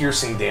 8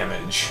 piercing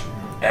damage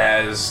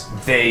as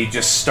they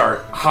just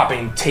start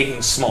hopping,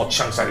 taking small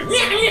chunks out of you,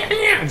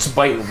 just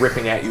biting,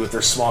 ripping at you with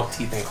their small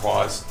teeth and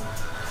claws.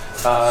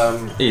 8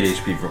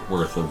 HP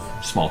worth of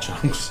small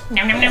chunks.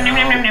 Nom, nom, nom, nom,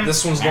 nom, nom, nom.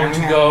 This one's going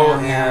to go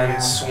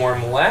and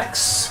swarm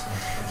Lex.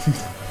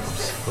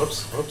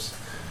 Whoops.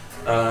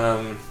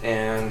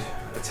 And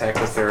attack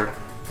with their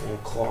little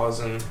claws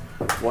and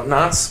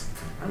whatnots.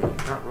 I'm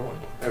not rolling.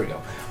 There we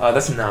go.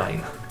 That's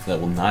 9. That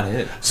will not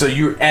hit. So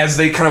as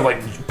they kind of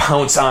like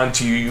pounce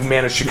onto you, you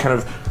manage to kind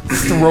of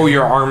throw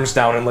your arms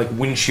down and like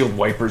windshield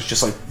wipers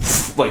just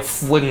like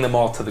fling them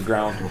all to the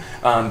ground.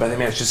 But they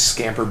manage to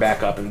scamper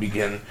back up and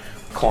begin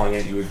clawing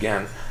at you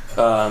again.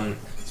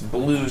 It's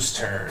Blue's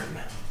turn.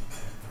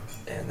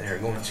 And they're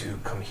going to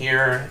come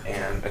here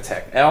and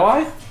attack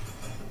Ally.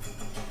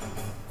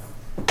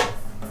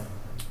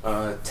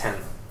 10.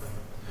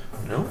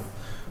 No?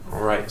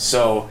 Alright,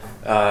 so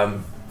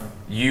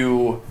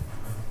you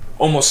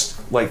almost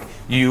like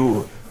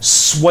you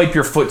swipe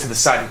your foot to the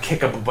side and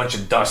kick up a bunch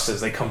of dust as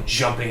they come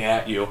jumping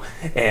at you,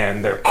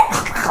 and they're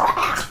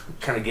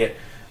kind of get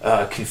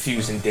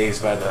confused and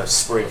dazed by the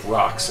spray of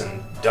rocks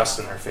and dust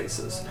in their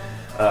faces.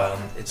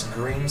 It's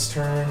Green's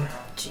turn.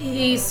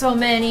 Jeez, so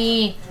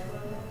many.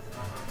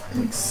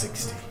 Like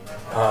 60.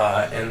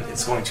 And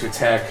it's going to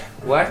attack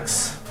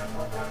Lex.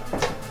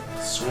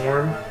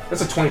 Swarm.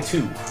 That's a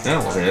 22.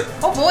 That will hit.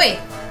 Oh boy.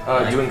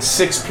 doing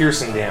 6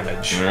 piercing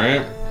damage. All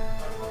right.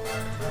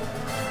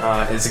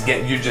 Is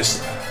again,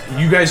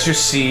 you guys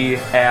just see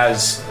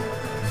as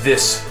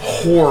this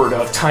horde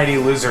of tiny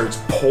lizards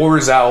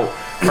pours out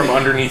from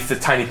underneath the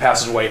tiny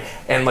passageway,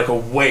 and like a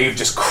wave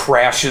just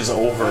crashes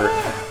over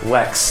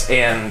Lex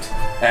and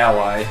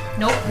Ally.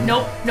 Nope.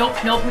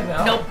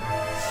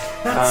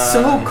 That's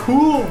so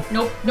cool.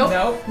 Nope.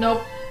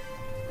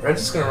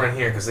 Red's just gonna run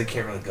here because they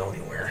can't really go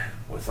anywhere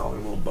with all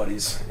their little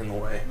buddies in the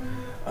way.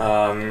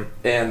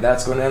 And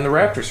that's going to end the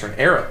Raptor's turn.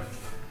 Era.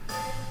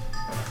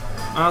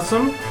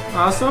 Awesome.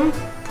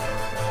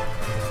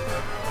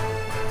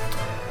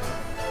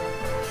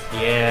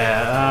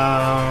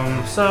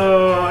 Yeah,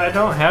 so I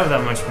don't have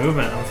that much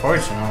movement,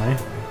 unfortunately.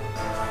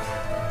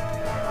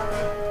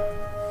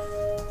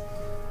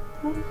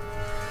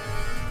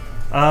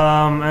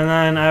 And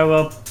then I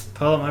will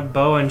pull up my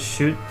bow and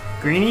shoot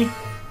Greenie.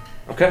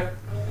 Okay.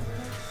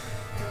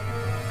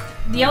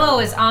 The yellow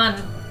is on.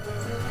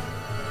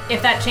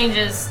 If that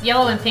changes,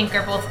 yellow and pink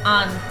are both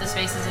on the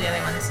spaces of the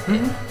other ones.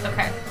 Mm-hmm.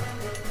 Okay.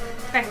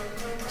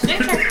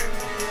 Sure.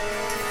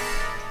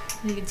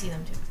 You can see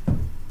them too.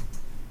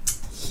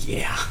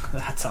 Yeah,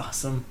 that's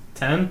awesome.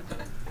 10?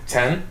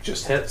 10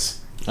 just hits.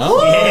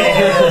 Oh,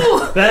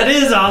 Yeah, that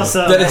is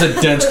awesome. that is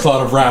a dense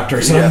cloud of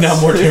raptors, and I'm now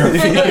more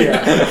terrified.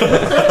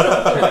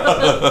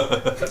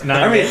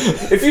 I mean,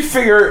 if you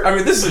figure,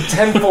 this is a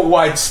 10-foot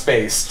wide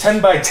space,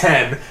 10 by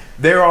 10.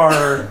 There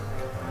are.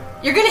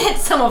 You're gonna hit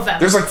some of them.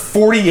 There's like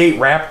 48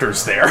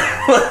 raptors there.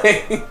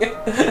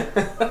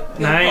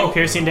 9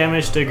 piercing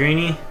damage to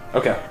Greenie.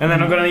 Okay. And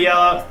then I'm gonna yell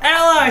out,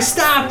 Ally,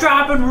 stop,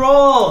 drop, and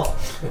roll!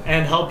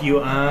 And help you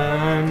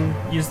on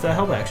use the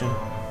help action.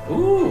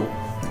 Ooh.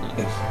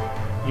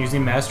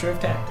 Using Master of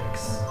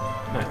Tactics.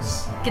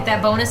 Nice. Get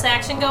that bonus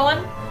action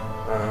going.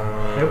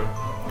 Nope.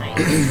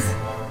 Nice.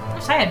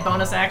 Wish I had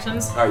bonus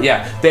actions.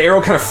 Yeah, the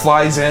arrow kind of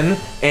flies in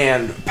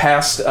and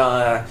past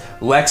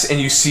Lex,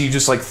 and you see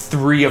just like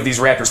 3 of these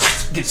raptors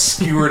get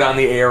skewered on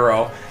the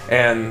arrow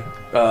and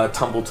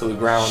tumble to the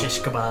ground.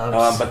 Shish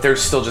kebabs. But they're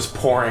still just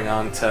pouring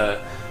onto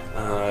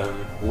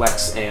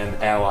Lex and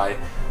Ally.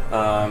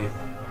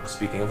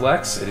 Speaking of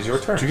Lex, it is your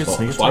turn.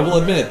 So I will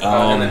admit,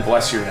 and then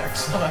Bless, you're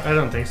next. I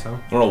don't think so.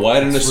 I don't know why I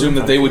didn't assume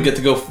that they would get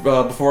to go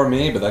before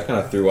me, but that kind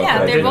of threw up Yeah,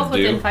 what I they're didn't both do.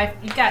 within 5.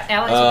 You've got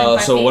Alex within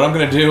 5 So feet. what I'm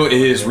gonna do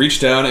is reach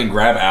down and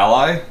grab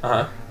Ally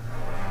Uh-huh.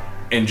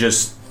 and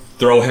just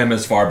throw him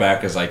as far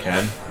back as I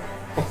can,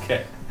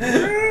 Okay.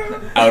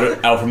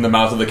 out from the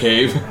mouth of the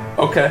cave.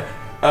 Okay.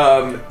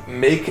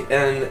 Make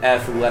an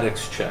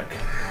athletics check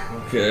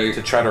Okay.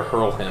 to try to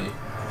hurl him.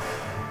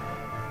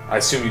 I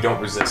assume you don't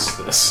resist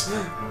this.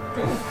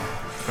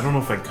 I don't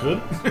know if I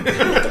could.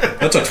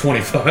 That's a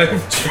 25.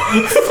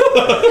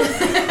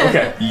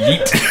 Okay.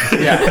 Yeet.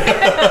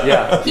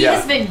 Yeah. He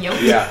has been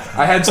yoked. Yeah,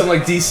 I had some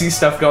like DC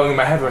stuff going in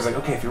my head where I was like,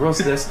 okay, if he rolls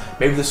this,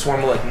 maybe the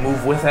swarm will like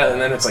move with it,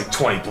 and then it's like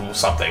 20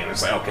 something, and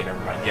it's like, okay, never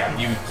mind. Yeah,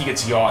 he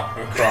gets yacht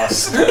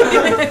across.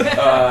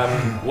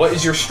 What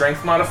is your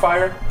strength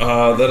modifier?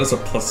 That is a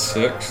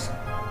 +6.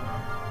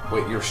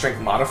 Wait, your strength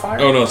modifier?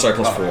 Oh no, sorry,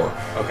 +4.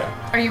 Okay.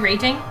 Are you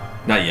raging?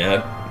 Not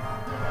yet.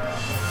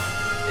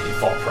 And you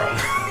fall prone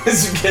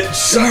as you get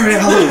Sorry,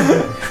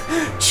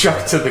 Ally.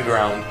 chucked to the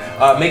ground.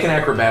 Make an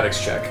acrobatics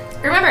check.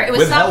 Remember, it was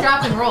With stop, help.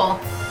 drop, and roll.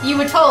 You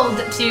were told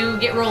to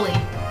get rolly.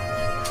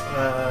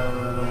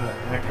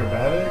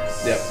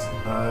 Acrobatics. Yep.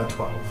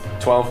 12.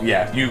 12.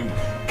 Yeah, you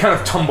kind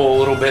of tumble a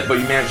little bit, but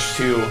you manage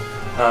to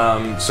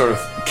sort of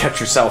catch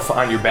yourself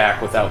on your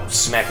back without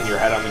smacking your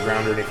head on the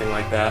ground or anything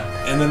like that.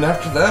 And then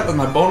after that, with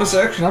my bonus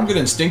action, I'm gonna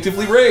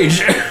instinctively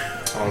rage.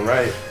 All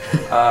right.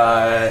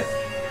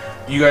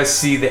 You guys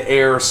see the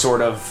air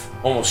sort of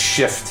almost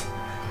shift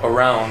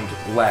around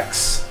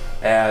Lex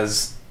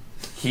as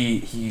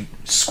he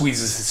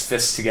squeezes his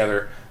fists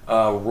together.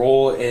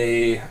 Roll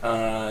a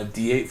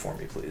d8 for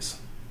me, please.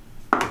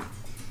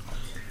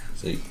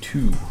 Say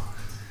 2.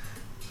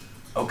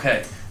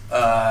 Okay.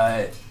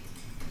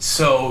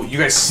 So you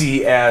guys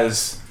see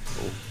as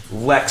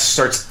Lex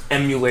starts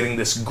emitting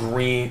this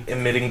green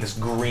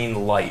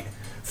light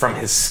from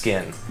his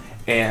skin,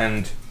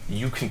 and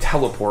you can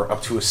teleport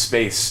up to a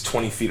space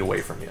 20 feet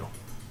away from you.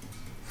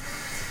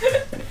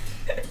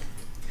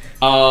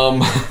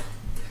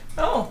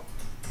 Oh.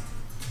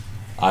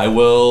 I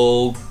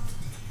will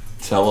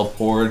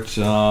teleport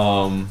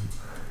out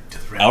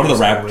of the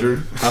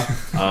raptor.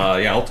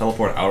 Yeah, I'll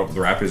teleport out of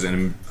the raptors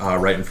and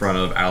right in front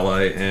of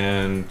Ally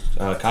and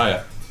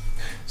Kaya.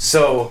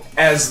 So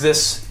as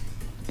this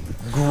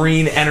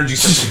green energy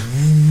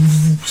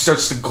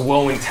starts to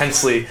glow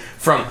intensely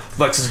from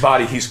Lex's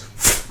body, he's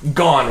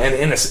gone, and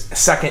in a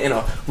second, in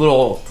a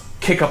little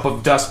kick up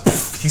of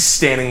dust, he's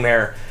standing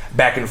there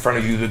back in front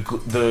of you.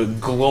 The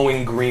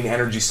glowing green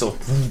energy still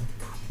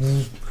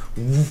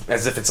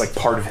as if it's like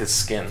part of his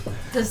skin.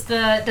 Does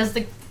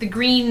the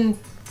green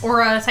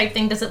aura type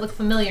thing, does it look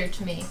familiar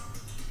to me?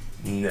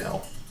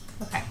 No.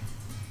 Okay.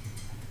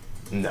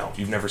 No,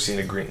 you've never seen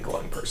a green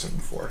glowing person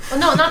before. Well,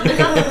 no, not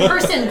the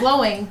person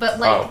glowing, but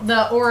like Oh.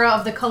 the aura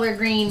of the color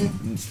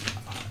green.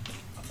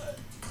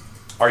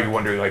 Are you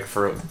wondering like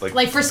for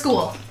Like for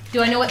school.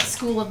 Do I know what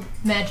school of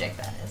magic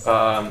that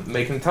is?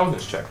 make an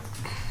intelligence check.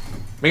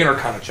 Make an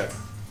arcana check.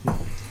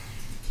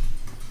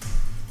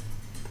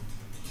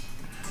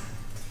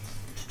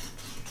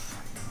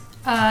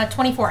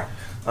 24.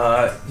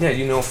 Yeah,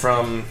 you know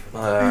from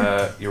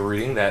your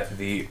reading that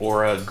the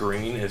aura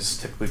green is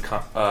typically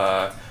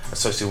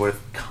associated with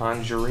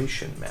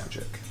conjuration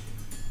magic.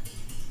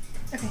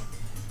 Okay.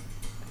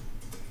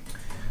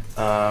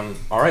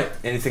 All right.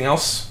 Anything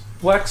else,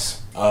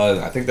 Lex?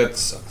 I think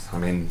that's. I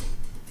mean,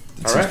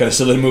 it seems right. kind of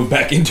silly to move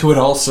back into it.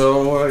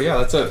 Also, yeah,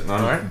 that's it.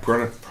 I'm right.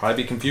 gonna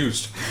probably be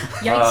confused.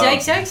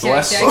 Yikes.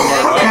 Bless.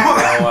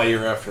 Now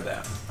you're after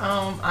that.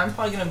 I'm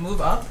probably gonna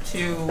move up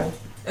to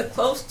as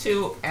close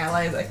to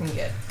allies I can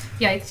get.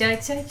 Yikes.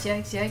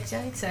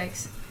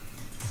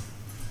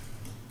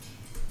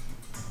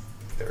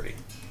 30.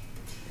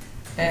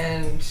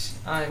 And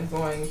I'm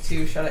going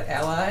to shout at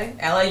ally.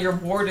 Ally, your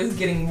ward is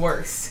getting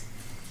worse.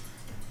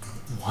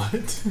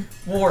 What?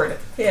 Ward.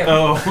 Him.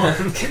 Oh.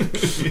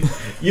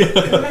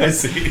 Yeah, I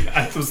see.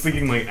 I was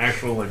thinking like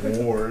actual like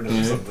ward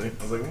or something.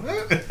 I was like,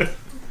 what?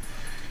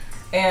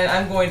 And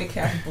I'm going to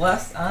cast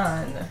Bless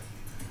on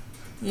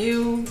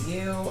you,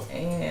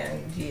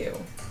 and you.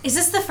 Is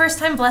this the first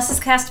time Bless has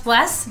cast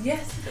Bless?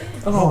 Yes, it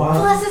is. Oh,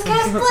 wow. Bless has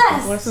cast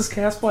Bless! Bless is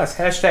cast bless.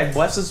 Hashtag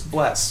bless is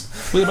bless.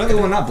 Wait, am I the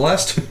one not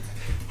blessed?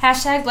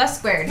 Hashtag Bless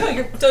squared. No,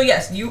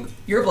 yes,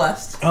 you're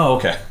blessed. Oh,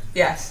 okay.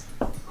 Yes.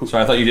 So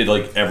I thought you did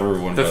like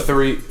everyone. The but-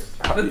 three.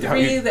 The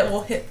three that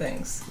will hit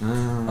things a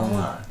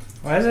lot.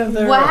 Why isn't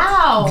there?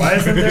 Wow! Why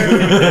isn't there a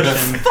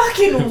condition?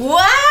 Fucking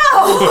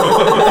wow!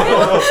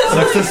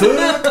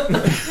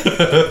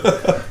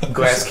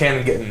 Glass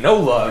cannon getting no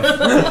love.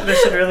 There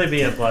should really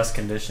be a bless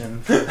condition.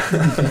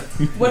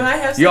 When I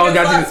have You all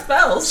got second to- slot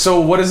spells. So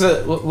what does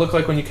it look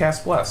like when you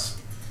cast bless?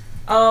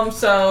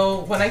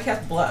 So when I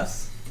cast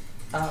Bless,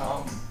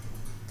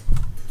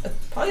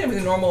 it's probably gonna be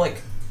the normal,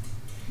 like,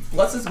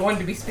 Bless is going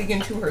to be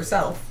speaking to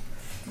herself,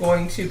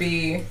 going to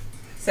be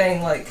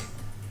saying like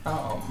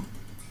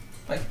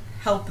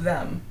help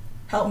them,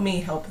 help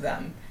me help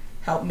them,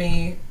 help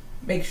me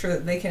make sure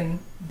that they can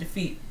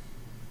defeat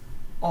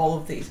all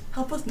of these.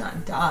 Help us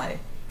not die.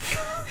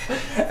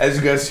 As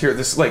you guys hear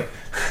this, like,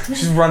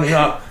 she's running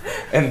up,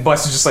 and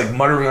Bless is just like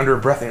muttering under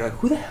her breath, and you're like,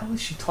 who the hell is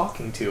she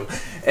talking to?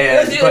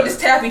 And Just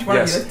tap each one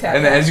yes, of you. Tap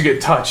and then as you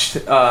get touched,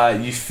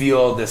 you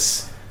feel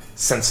this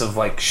sense of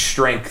like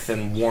strength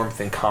and warmth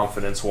and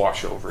confidence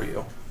wash over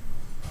you.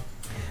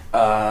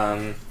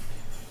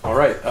 All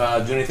right.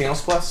 Do anything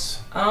else,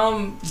 Bless?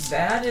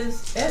 That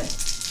is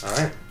it. All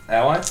right.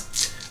 Ally?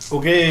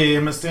 Okay,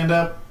 I'm gonna stand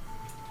up.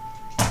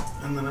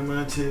 And then I'm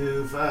going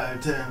to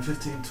 5, 10,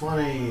 15,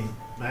 20.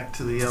 Back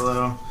to the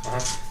yellow. Uh-huh.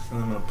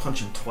 And I'm going to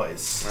punch him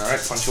twice. All right.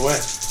 Punch away.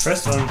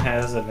 First one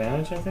has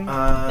advantage, I think.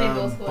 They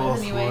both would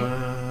anyway.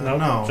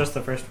 No, just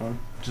the first one.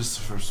 Just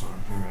the first one.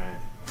 You're right.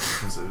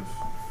 Because of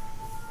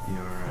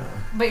your...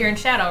 But you're in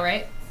shadow,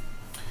 right?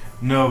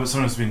 No, but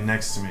someone has to be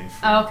next to me.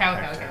 For Oh, okay.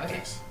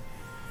 tactics.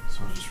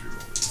 So I'll just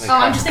reroll these. Like, Oh,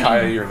 I'm just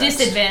Kaya, thinking you're next.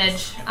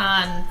 disadvantage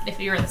on if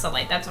you're in the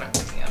sunlight. That's what I'm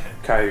thinking of.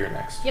 Kaya, you're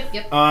next.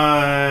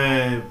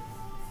 Yep.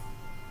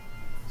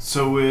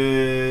 So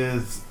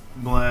with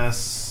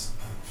Bless,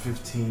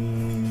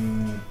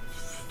 15,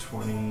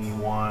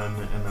 21,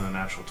 and then a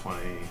natural 20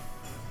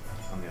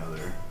 on the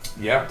other.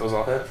 Yeah, those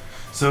all hit.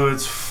 So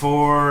it's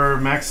 4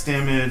 max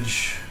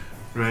damage,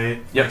 right?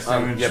 Yep. Max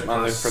damage Yep. On the,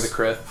 plus for the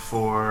crit.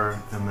 4,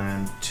 and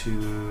then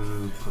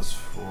 2 plus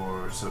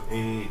 4, so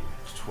 8,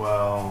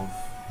 12,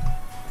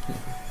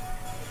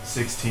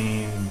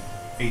 16,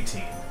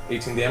 18.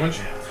 18 damage.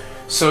 Yeah.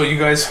 So you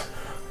guys,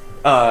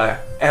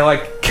 and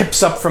like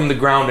kips up from the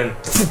ground and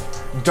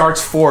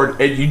darts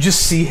forward, and you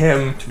just see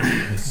him,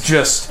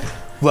 just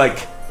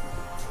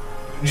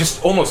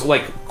almost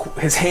like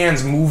his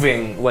hands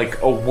moving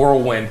like a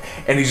whirlwind,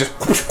 and he's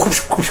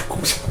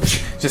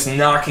just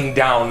knocking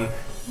down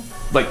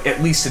like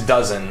at least a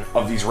dozen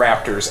of these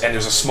raptors, and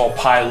there's a small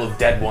pile of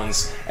dead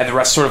ones, and the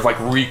rest sort of like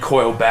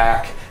recoil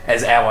back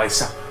as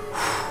allies.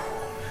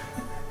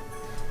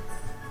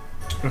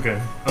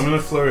 Okay, I'm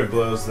gonna flurry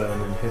blows then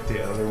and hit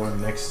the other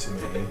one next to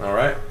me. All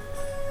right.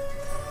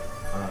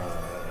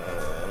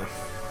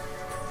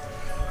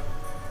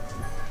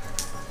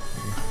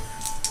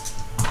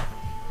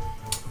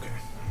 Okay.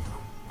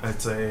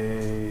 It's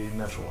a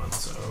natural one,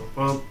 so...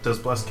 Well, does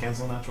Bless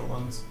cancel natural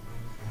ones?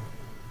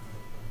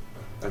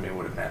 I mean,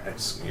 would it matter?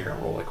 You're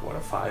gonna roll like what, a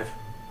 5?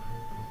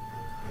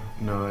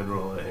 No, I'd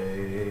roll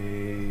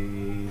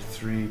a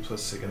 3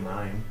 plus 6, a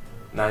 9.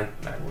 9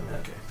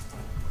 wouldn't hit.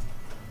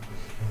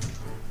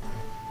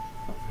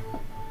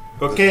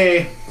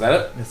 Okay. Is that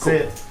it? That's Cool.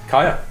 it.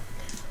 Kaya.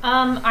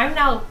 I'm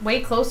now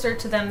way closer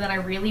to them than I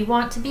really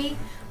want to be,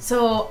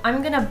 so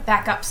I'm gonna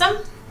back up some,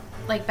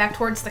 like back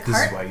towards the This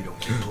cart. is why you don't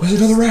keep There's Bless.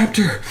 another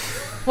raptor.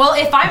 Well,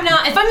 if I'm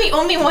the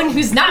only one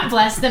who's not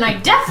blessed, then I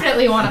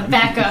definitely want to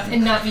back up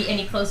and not be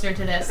any closer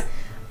to this.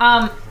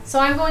 So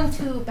I'm going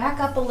to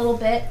back up a little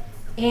bit,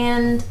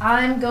 and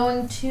I'm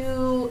gonna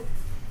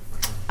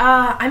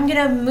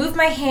move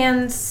my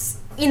hands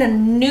in a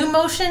new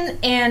motion,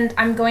 and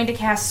I'm going to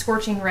cast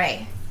Scorching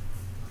Ray.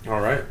 All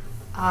right.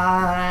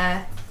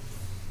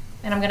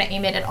 And I'm going to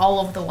aim it at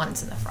all of the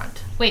ones in the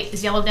front. Wait,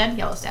 is yellow dead?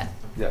 Yellow's dead.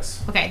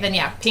 Yes. Okay, then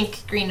yeah,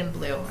 pink, green, and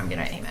blue I'm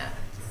going to aim at.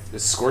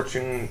 Is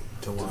scorching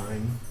To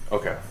line.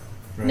 okay?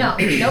 Right? No,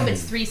 nope,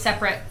 it's 3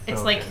 separate.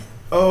 It's Okay. like,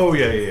 Oh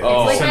yeah, yeah. yeah.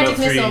 Oh. like Send magic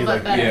out 3, missile, but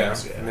like, better.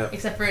 Yeah.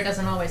 except for it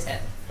doesn't always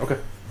hit. Okay.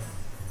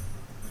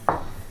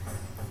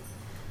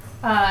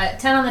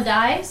 10 on the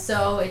die,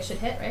 so it should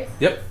hit, right?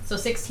 Yep. So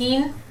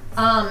 16.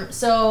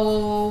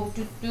 So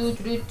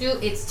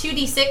it's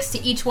 2d6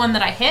 to each one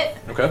that I hit.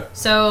 Okay.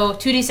 So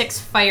 2d6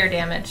 fire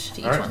damage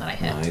to each Alright. one that I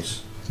hit.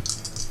 Nice.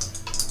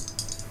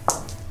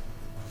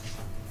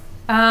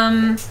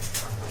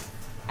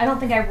 I don't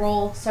think I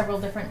roll several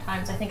different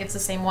times. I think it's the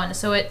same one.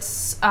 So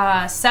it's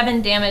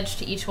 7 damage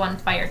to each one,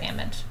 fire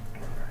damage.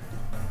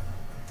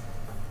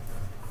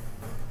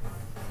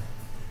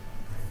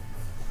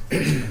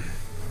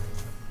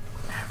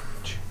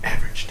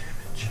 Average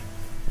damage.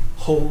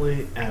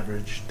 Holy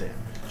average damage.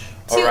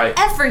 To Alright.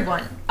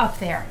 everyone up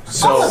there.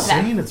 So- All of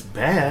them. Saying it's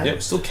bad. Yeah,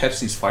 still catch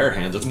these fire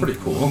hands. That's pretty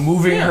cool.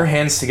 Moving her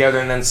hands together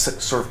and then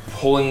sort of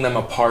pulling them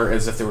apart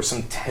as if there was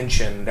some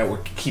tension that were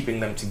keeping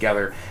them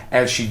together.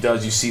 As she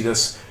does, you see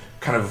this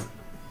kind of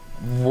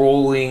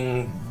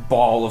rolling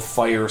ball of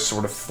fire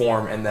sort of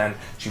form, and then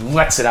she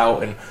lets it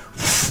out, and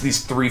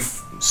these 3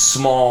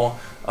 small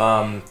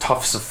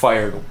tufts of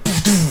fire go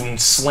and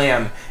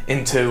slam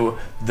into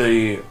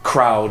the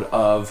crowd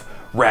of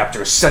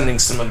raptors, sending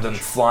some of them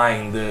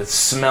flying. The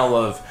smell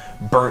of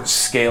burnt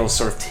scales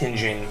sort of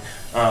tinging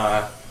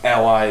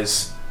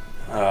Ally's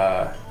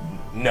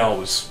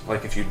nose,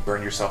 like if you'd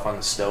burned yourself on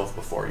the stove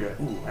before. You're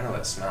like, ooh, I know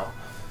that smell.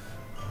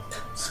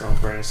 Smell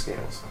of burning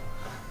scales.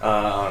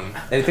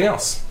 Anything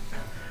else?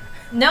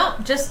 No,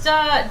 just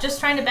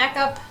trying to back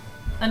up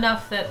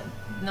enough that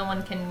no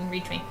one can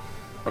reach me.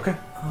 Okay.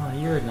 Oh,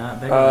 you're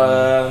not bigger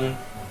than me.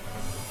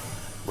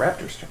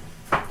 Raptor's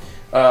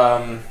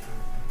turn.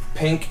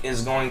 Pink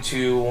is going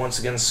to once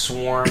again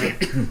swarm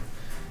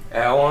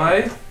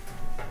Ally.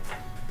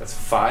 That's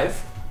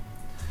 5.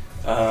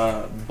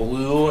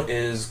 Blue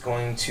is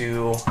going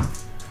to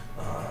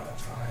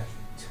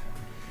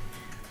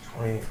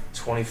 20,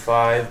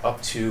 25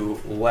 up to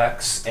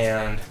Lex,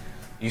 and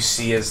you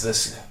see as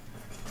this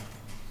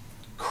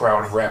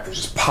crowd of raptors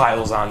just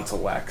piles onto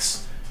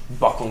Lex,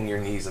 buckling your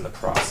knees in the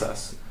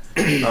process.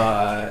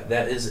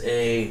 That is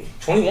a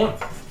 21.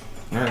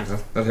 Alright,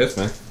 that hits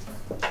me.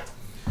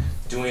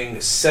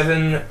 Doing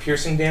 7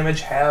 piercing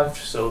damage, halved,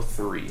 so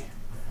 3.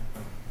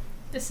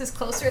 This is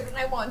closer than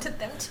I wanted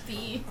them to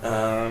be.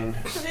 Kaya,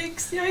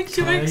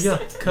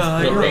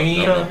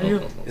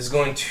 Lorraine is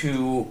going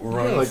to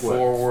run like what?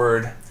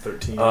 forward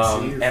 13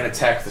 and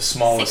attack the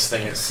smallest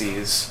thing it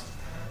sees.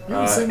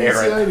 Aaron.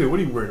 Aaron. What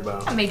are you worried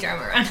about? I made your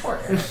armor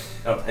around.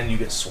 Oh, and you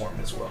get swarmed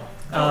as well.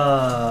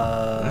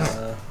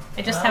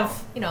 I just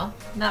have,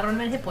 not on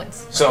my hit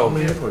points. So,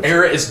 many hit points?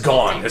 Era is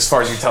gone as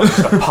far as you tell. There's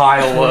a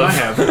pile I of.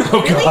 have.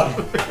 Oh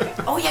god.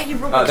 Oh yeah, you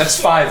rolled. That's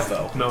 5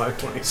 though. No, I have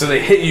 20. So they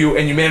hit you,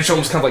 and you manage to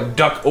almost kind of like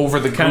duck over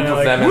the group Kinda of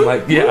like, them, and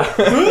like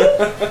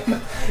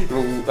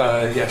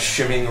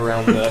shimmying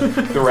around the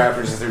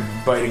raptors as they're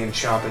biting and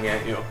chomping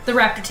at you. The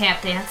raptor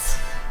tap dance.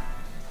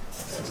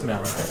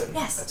 No.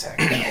 Yes. Attack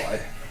ally.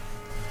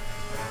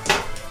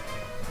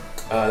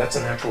 That's a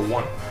natural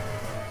 1.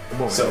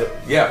 So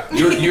yeah,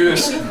 you're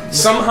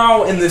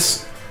somehow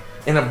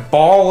in a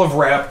ball of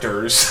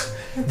raptors.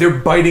 They're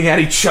biting at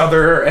each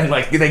other, and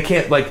like they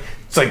can't like.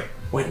 It's like,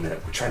 wait a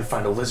minute, we're trying to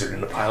find a lizard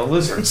in a pile of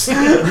lizards.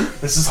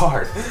 This is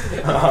hard.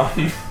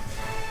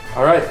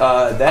 All right,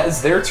 that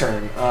is their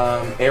turn.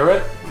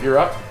 Aerith, you're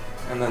up,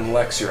 and then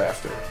Lex, you're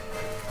after.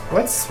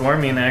 What's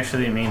swarming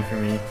actually mean for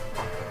me?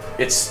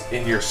 It's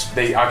in your.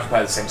 They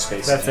occupy the same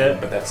space. That's as you,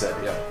 it? But that's it.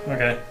 Yeah.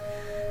 Okay.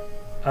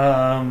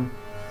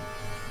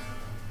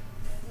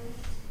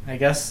 I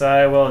guess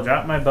I will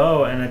drop my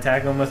bow and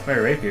attack him with my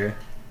rapier.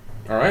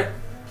 All right.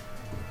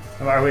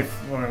 Are we?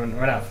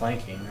 We're not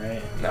flanking,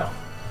 right? No.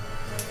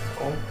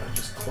 Oh, I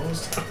just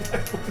closed.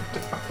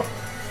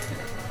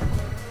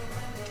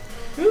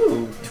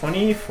 Ooh,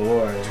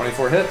 24.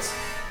 24 hits.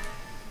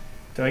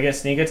 Do I get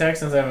sneak attack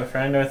since I have a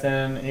friend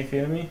within 8 feet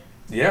of me?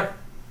 Yeah.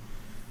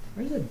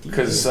 Where's the D?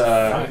 Because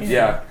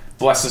yeah,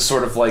 Bless is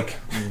sort of like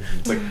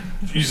it's like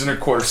using her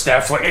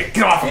quarterstaff, like, hey,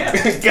 get off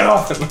him, get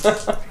off him.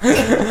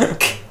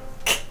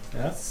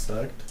 That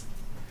sucked.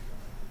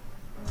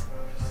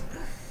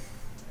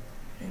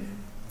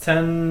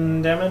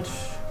 10 damage.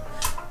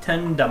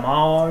 10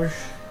 damage.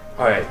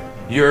 All right,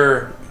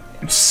 you're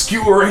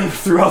skewering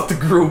throughout the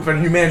group,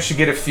 and you managed to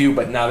get a few,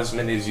 but not as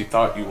many as you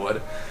thought you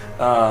would.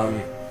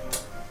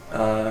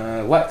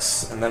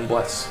 Lex, and then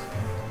Bless.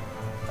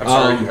 I'm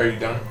sorry, are you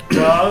done?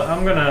 Well,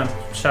 I'm gonna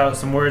shout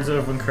some words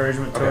of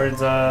encouragement Okay.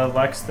 towards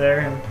Lex there,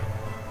 and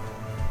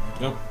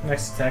Yep.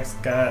 next attack's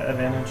got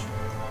advantage.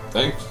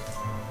 Thanks.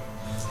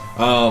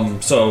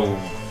 So,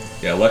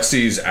 yeah,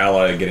 Lexi's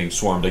ally getting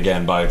swarmed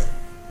again by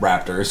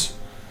raptors.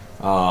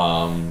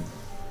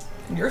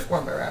 You're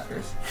swarmed by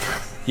raptors.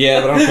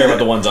 Yeah, but I don't care about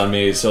the ones on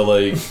me, so,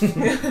 like,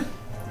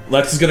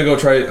 Lex is gonna go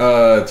try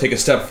take a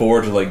step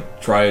forward to like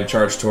try and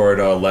charge toward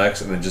Lex,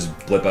 and then just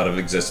blip out of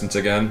existence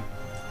again,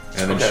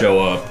 and then show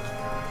up.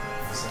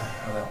 Is that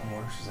how that one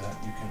works? Is that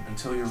you can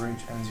until your rage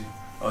ends?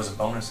 Oh, it's a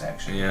bonus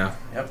action. Yeah.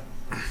 Yep.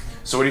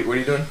 So what are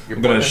you doing? You're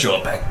I'm gonna show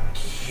up back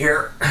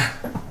here,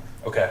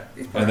 Okay.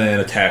 and then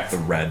attack the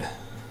red.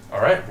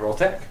 All right. Roll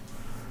attack.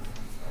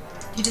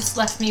 You just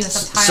left me with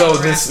a pile So of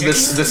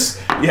raptors. this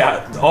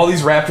all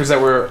these raptors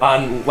that were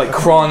on like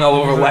crawling all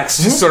over Lex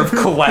just sort of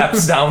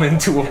collapse down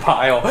into a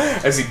pile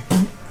as he.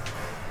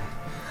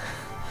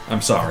 I'm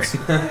sorry.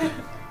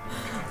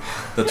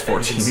 That's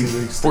 14.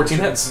 14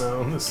 hits. Now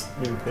on this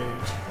new page.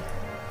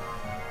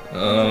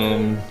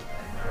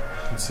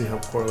 Let's see how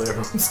poorly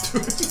everyone's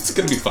doing. It's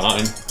gonna be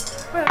fine.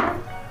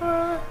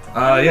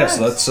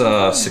 So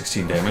that's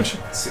 16 damage.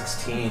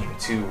 16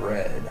 to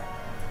red.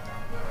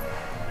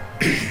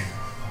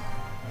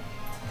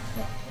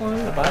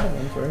 The bottom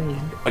one's already.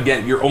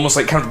 Again, you're almost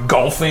like kind of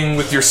golfing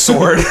with your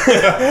sword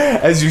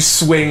as you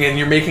swing, and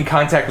you're making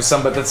contact with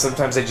some, but then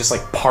sometimes they just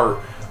like part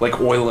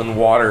like oil and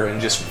water and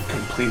just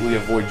completely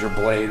avoid your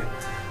blade.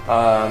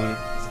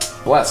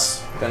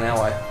 Bless, an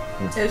ally.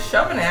 Is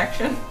shove an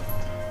action?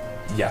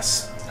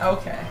 Yes.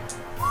 Okay.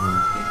 He's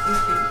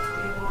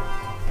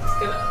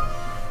gonna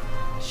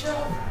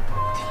shove.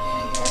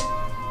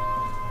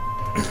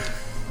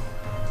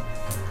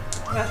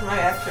 That's my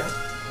action.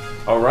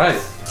 All right.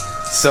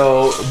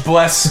 So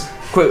Bless,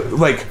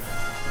 like,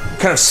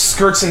 kind of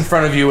skirts in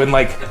front of you and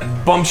like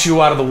bumps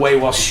you out of the way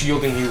while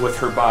shielding you with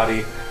her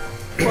body.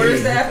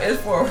 Quarterstaff is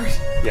forward.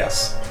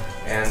 Yes.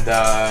 And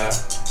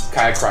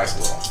Kaya cries a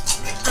little.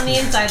 On the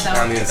inside, though.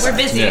 On the inside. We're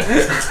busy.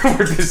 Yeah.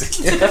 We're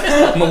busy.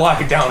 I'm gonna lock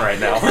it down right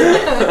now.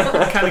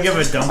 Kind of give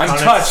a dump I'm on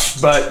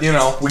touched, but you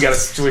know we got a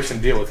situation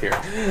to deal with here.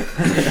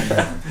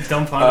 it.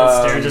 Dump on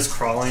the stair, just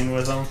crawling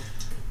with them.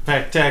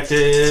 Pack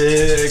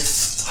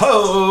tactics.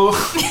 Ho!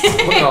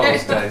 Look at all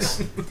those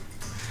dice.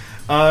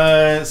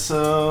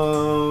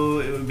 So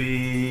it would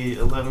be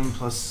 11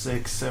 plus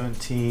 6,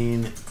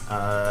 17,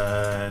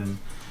 and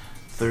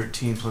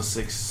 13 plus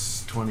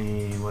 6,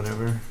 20,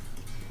 whatever.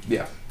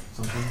 Yeah.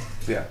 Something?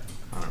 Yeah.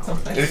 I don't know.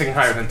 Something. Anything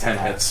higher than 10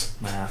 hits.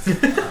 Math.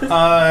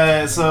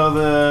 So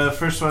the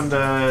first one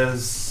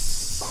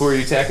does... Who are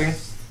you attacking?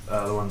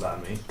 The one's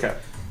on me. Okay.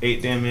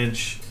 8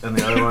 damage, and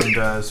the other one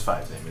does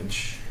 5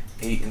 damage.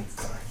 8 and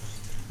 5.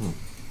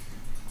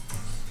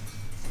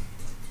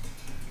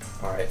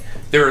 Alright.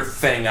 They're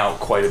thinning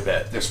out quite a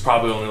bit. There's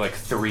probably only like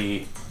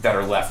 3 that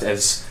are left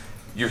as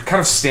you're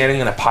kind of standing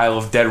in a pile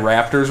of dead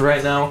raptors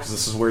right now, because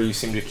this is where you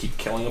seem to keep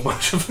killing a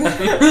bunch of them.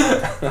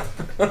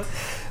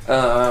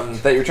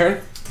 That your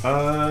turn?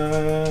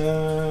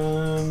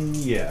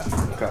 Yeah.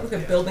 Okay. Look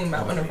at building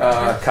mountain of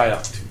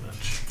Kaya. Too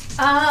much.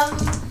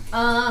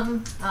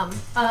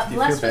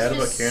 Bless bad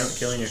was about just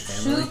killing your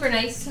family? super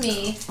nice to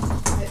me.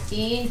 If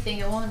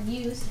anything I want to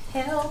use to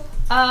help.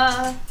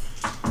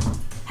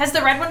 Has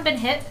the red one been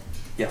hit?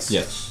 Yes.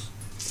 Yes.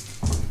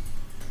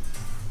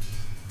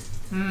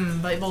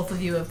 But both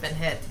of you have been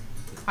hit.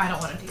 I don't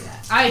want to do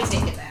that. I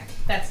take it back.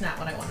 That's not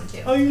what I want to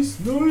do. Ice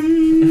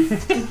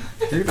knife!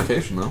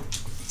 Purification, though.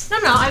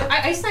 No,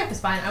 ice knife is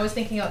fine. I was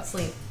thinking about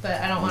sleep, but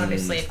I don't want to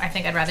do sleep. I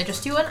think I'd rather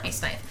just do an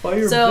ice knife.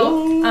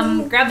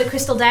 So, grab the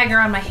crystal dagger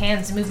on my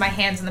hands and move my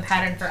hands in the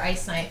pattern for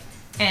ice knife,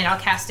 and I'll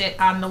cast it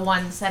on the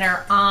ones that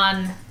are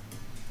on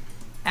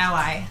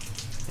ally,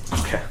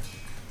 Okay.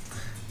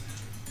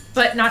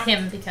 but not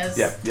him because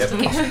Yep.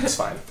 It's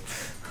fine.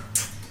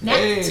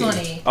 Nat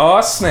 20.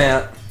 Oh,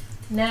 snap.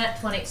 Nat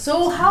 20.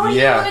 So how are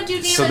you going to do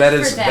damage So for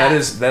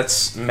that?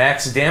 that's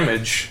max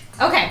damage.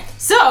 Okay,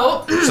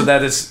 so So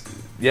that is,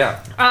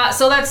 yeah.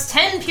 so that's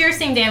 10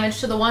 piercing damage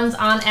to the ones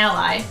on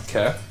ally.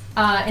 Okay.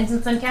 And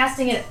since I'm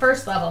casting it at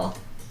first level,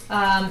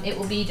 it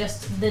will be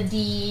just the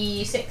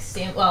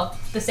D6. Well,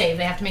 the save.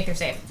 They have to make their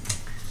save.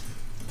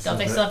 Don't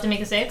they still have to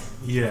make a save?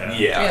 Yeah.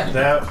 Yeah.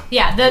 That,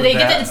 Yeah, they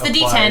give it. It's the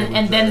D10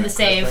 and then the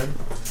save.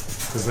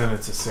 Because then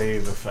it's a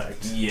save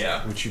effect,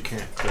 Yeah. which you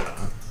can't put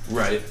on.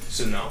 Right.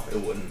 So no, it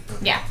wouldn't.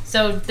 Yeah.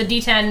 So the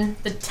D10,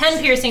 the 10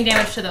 piercing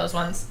damage to those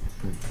ones.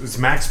 It's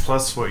max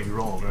plus what you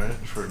rolled, right?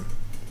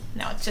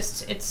 No, it's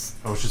just It's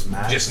just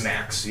max. Just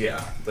max,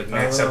 yeah. Like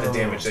max out the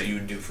damage that you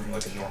would do from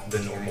like the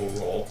normal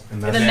roll.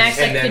 And the then, max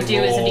I and then could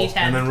do is a roll- D10.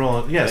 and then roll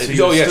it. Yeah. So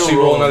Oh, you yeah, still so you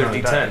roll another another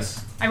D10.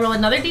 dice. I roll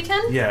another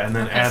D10. Yeah, and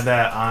then Okay. add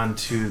that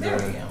onto There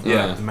we the go.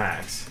 Yeah. the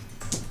max.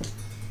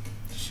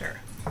 Sure.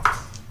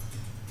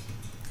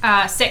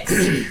 6. So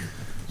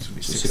it'd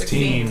be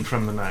 16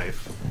 from the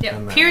knife. Yep.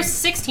 And then- Pierce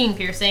 16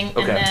 piercing,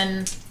 Okay.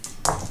 and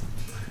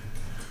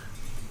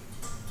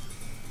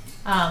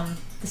then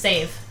the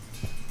save,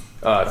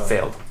 Failed. Both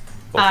failed.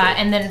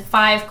 and then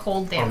 5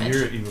 cold Oh, damage.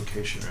 you're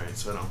evocation, right?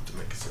 So I don't have to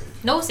make a save.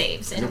 No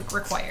saves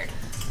required.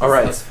 All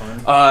right. That's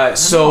fun.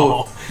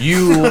 So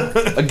you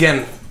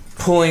again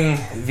pulling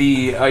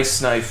the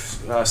ice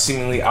knife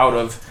seemingly out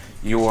of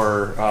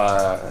your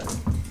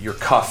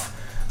cuff.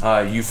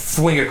 You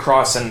fling it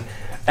across, and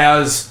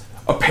as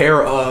a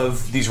pair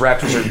of these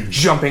raptors are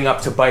jumping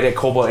up to bite at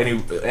Cobalt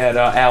at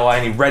Ally,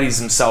 and he readies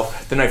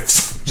himself, the knife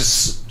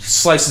just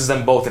slices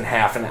them both in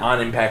half, and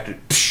on impact, it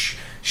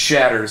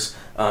shatters,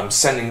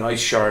 sending ice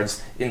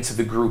shards into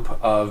the group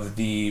of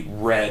the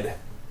red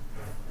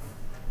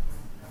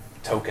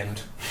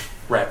tokened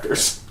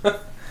raptors.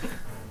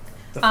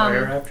 The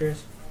fire raptors.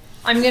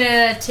 I'm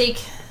gonna take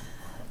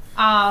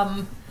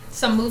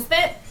some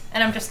movement,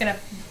 and I'm just gonna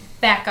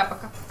back up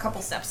a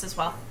couple steps as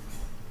well.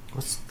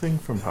 What's the thing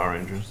from Power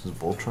Rangers? Is it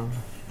Voltron?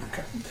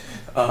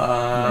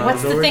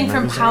 What's the thing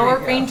from Power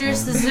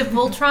Rangers? The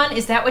Voltron?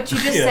 Is that what you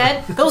just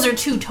said? Those are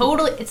two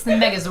totally. It's the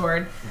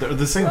Megazord. They're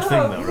the same thing,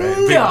 though, right?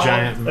 Big No.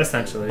 giant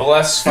Essentially.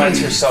 Bless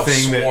finds herself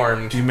thing that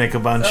swarmed. you make a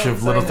bunch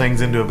of little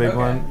things into a big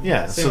one.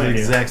 Yeah, Same so the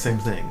idea. exact same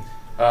thing.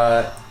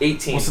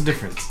 18. What's the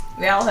difference?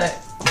 They all hit.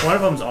 One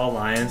of them's all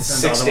lions, and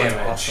 6 the other one's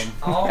damage. awesome.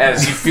 All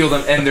As you feel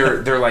them, and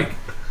they're like,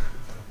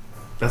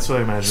 That's what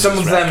I imagine. some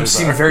these of them raptors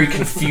seem are. very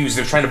confused.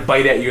 They're trying to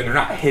bite at you, and they're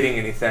not hitting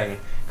anything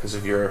because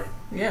of your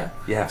Yeah.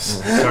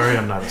 yes. Sorry,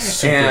 I'm not a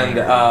super.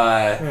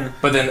 And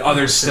but then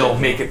others still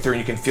make it through, and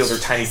you can feel their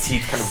tiny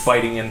teeth kind of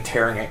biting and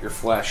tearing at your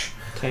flesh.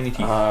 Tiny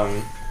teeth.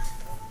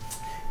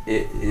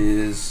 It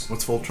is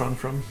What's Voltron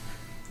from?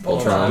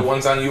 Voltron. the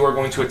ones on you are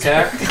going to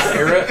attack.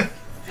 Eret.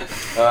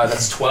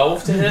 That's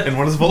 12 to hit. And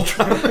what is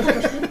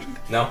Voltron?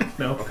 No.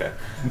 No. Okay.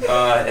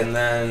 And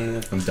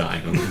then I'm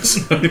dying on this.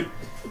 I'm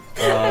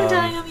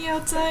dying on the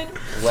outside.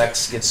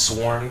 Lex gets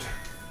swarmed.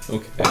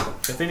 Okay. I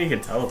think he can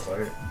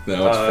teleport.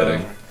 No, it's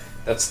fitting.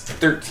 That's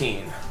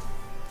 13.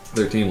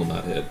 13 will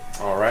not hit.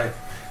 All right.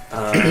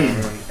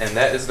 And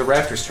that is the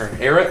Raptor's turn.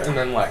 Eret and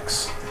then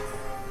Lex.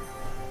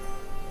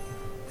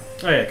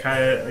 Oh yeah,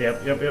 Kaya.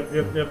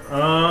 Yep.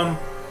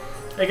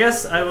 I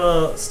guess I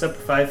will step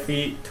 5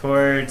 feet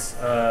towards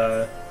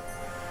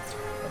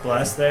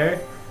Bless there.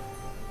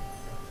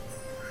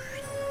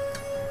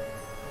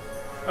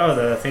 Oh,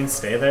 the things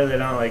stay there. They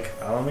don't like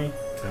follow me.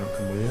 They don't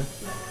come with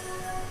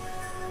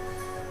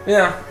you?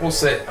 Yeah, we'll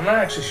say. I'm not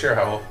actually sure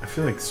how I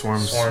feel like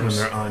swarms when Swarms.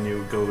 they're on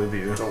you go with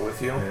you. we'll go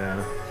with you.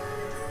 Yeah,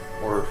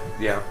 Or,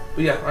 yeah.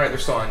 But yeah, alright, they're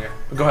still on you.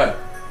 But go ahead.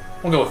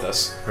 We'll go with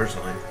this.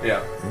 personally.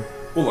 Yeah.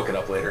 We'll look it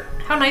up later.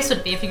 How nice would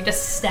it be if you could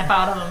just step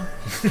out of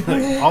them?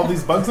 Like, all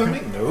these bugs on me?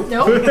 Nope.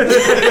 Nope.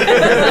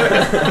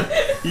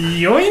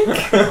 Yoink!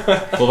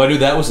 Well, if I knew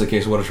that was the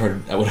case, I would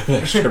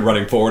have started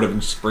running forward and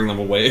just bring them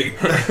away.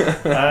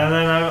 And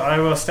then I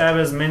will stab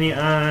as many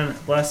on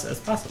Bless as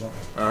possible.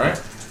 Alright.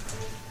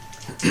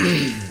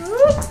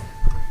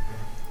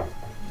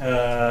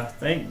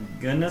 Thank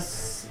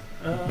goodness.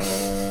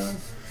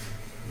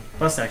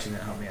 Bless actually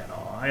didn't help me at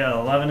all. I got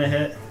 11 to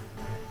hit.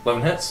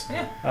 11 hits.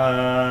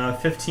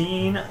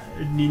 15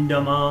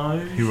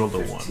 damage. He rolled a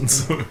 1,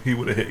 so he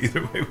would have hit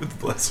either way with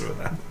Bless or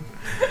that.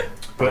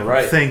 But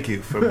Alright. thank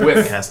you for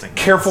With casting.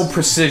 careful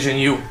precision,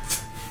 you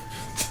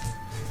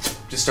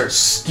just start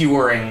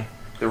skewering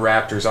the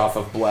raptors off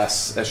of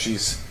Bless as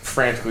she's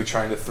frantically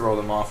trying to throw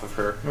them off of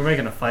her. We're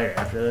making a fire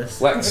after this.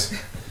 Lex.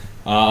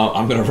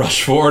 I'm gonna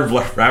rush forward,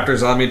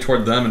 raptors on me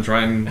toward them, and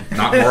try and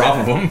knock more off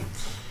of them.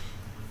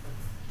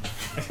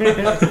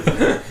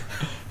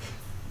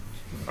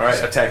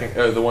 Alright, attacking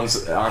the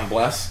ones on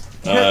Bless.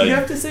 You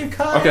have to save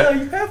Kaya. Okay.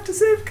 You have to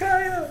save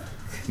Kaya.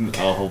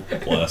 I'll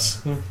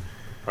bless.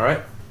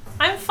 Alright,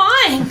 I'm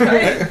fine.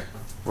 Right?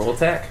 roll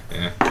attack.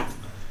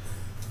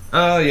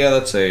 Yeah. Yeah,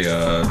 that's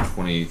a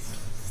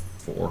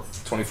 24.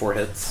 24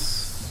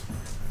 hits.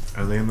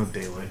 Are they in the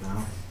daylight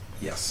now?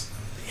 Yes.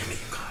 Damn it,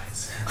 you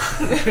guys.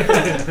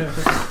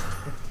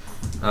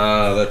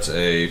 That's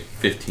a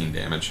 15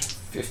 damage.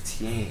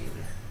 15.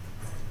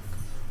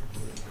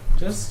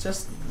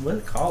 Just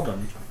call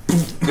them.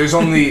 There's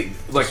only,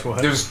 like,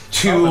 What? there's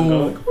Call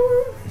them, two,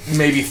 go.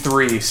 maybe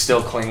 3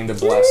 still clinging to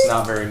Bless,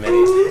 not very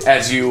many.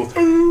 As you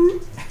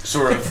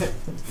sort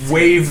of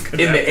wave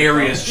in the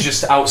areas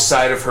just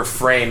outside of her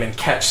frame and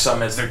catch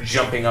some as they're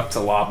jumping up to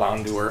lob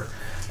onto her.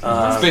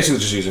 It's basically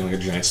just using like a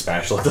giant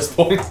spatula at this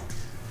point.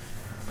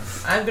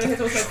 I'm gonna hit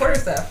them with my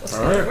quarterstaff. Let's see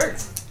Alright. if it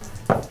works.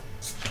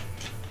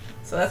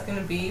 So that's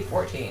gonna be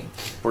 14.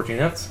 14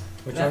 hits.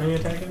 Which one are you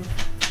attacking?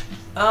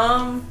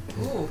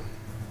 Ooh.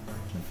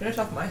 Finish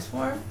off my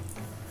swarm?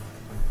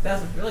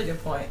 That's a really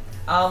good point.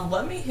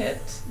 Let me hit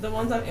the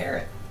ones on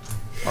Eret.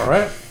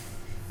 Alright.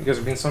 You guys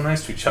are being so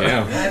nice to each other.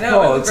 Yeah. I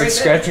know. Oh, it's it's a like great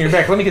scratching your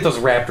back. Let me get those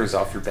raptors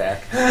off your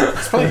back.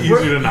 It's probably easier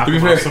to knock to be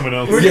them fair, off someone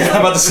else. Yeah,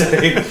 I'm about to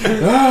say.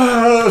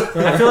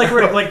 I feel like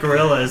we're like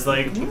gorillas,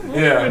 like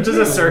Yeah. just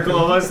a circle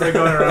of us like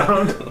going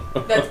around.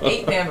 day. That's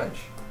 8 damage.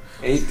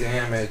 8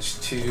 damage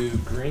to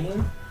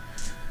green.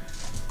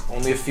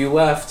 Only a few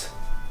left.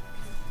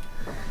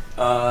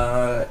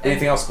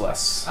 Anything else,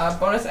 Bless?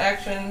 Bonus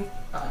action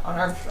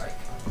unarmed strike.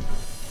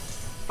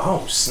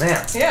 Oh,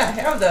 snap. Yeah, I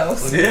have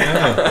those.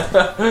 Yeah.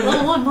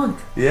 Level 1 monk.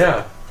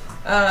 Yeah.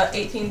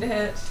 18 to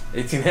hit,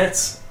 18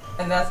 hits.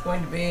 and that's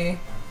going to be,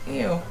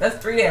 that's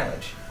 3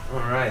 damage.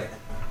 Alright.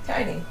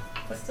 Tiny,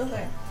 but still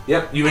there.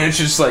 Yep, you manage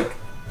to just like,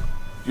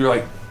 you're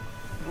like,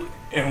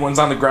 and one's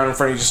on the ground in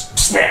front of you, just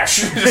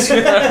smash!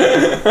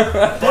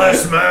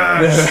 Bless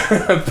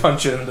smash.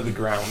 Punch it into the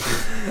ground.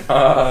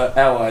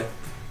 Ally.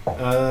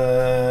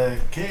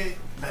 Okay,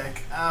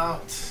 back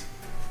out.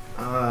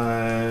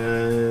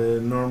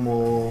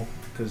 Normal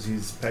because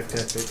he's pack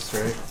tactics,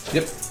 right?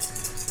 Yep.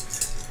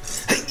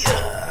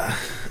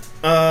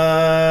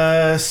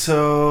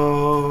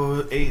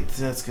 So 8,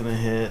 that's gonna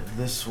hit.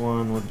 This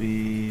one would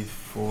be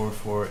 4,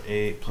 4,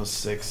 8 plus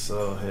 6,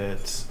 so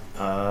hit.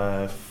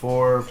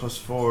 4 plus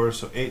 4,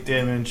 so 8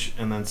 damage,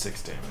 and then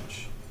 6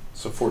 damage.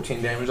 So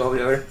 14 damage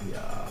altogether.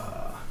 Yeah.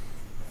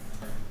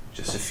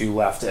 Just a few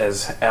left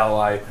as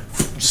ally,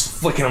 just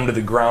flicking them to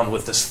the ground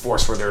with this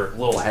force where their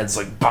little heads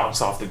like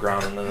bounce off the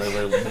ground and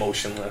then they're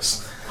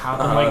motionless.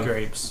 Hopping like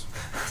grapes.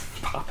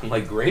 Popping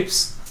like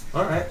grapes?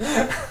 Alright.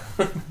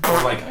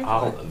 Or like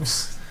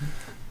olives.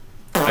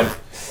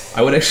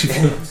 I would actually.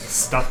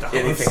 Stuffed olives.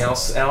 Anything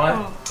else,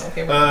 ally?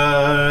 Okay.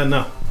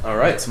 No.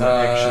 Alright, Some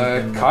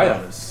action in the Kaya.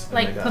 bonus, and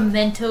I Like got-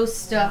 pimento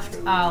stuffed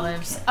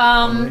olives.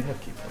 Oh, we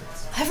have key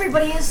points.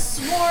 Everybody is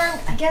sworn.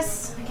 I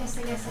guess.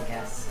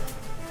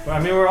 Well, I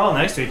mean, we're all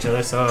next to each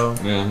other, so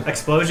Yeah.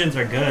 explosions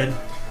are good.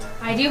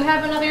 I do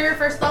have another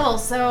first level,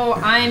 so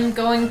I'm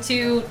going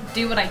to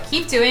do what I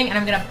keep doing, and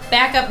I'm gonna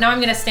back up. Now I'm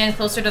gonna stand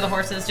closer to the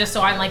horses, just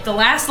so I'm like the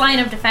last line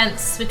of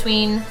defense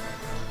between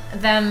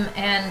them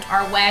and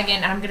our wagon.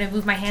 And I'm gonna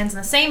move my hands in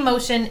the same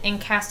motion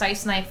and cast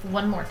Ice Knife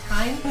one more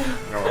time.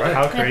 Alright.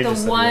 How At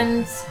courageous the of you.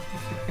 ones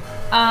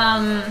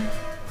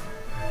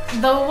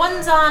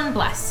on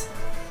Bless.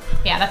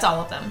 Yeah, that's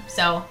all of them.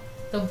 So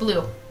the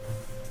blue.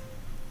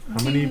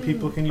 How many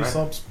people can you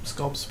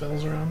sculpt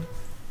spells around?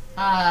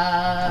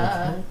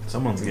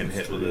 Someone's getting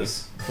hit with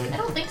this. I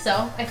don't think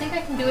so. I think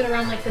I can do it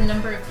around like the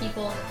number of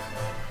people.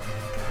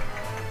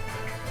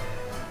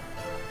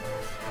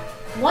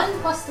 1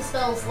 plus the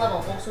spell's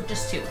level, also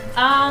just 2.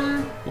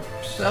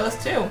 So that was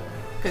 2,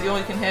 because you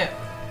only can hit.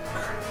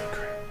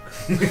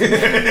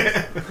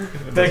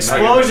 The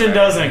explosion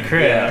doesn't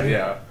crit.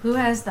 Yeah. Who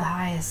has the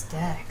highest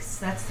dex?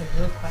 That's the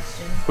real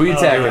question. Who you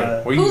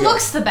tagging? Where you Who go?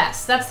 looks the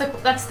best? That's the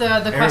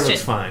Eric question.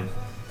 looks fine.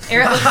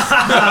 Eric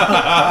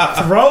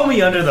looks. Throw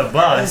me under the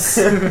bus.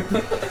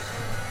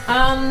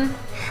 I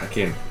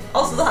can't.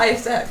 Also the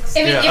highest dex.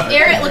 I mean, if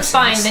Eric looks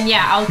fine, then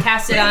yeah, I'll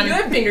cast it on. You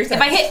have fingers. If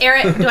I hit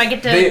Eric, do I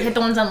get to They- hit the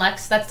ones on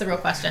Lex? That's the real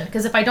question.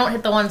 Because if I don't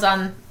hit the ones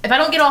on, if I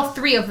don't get all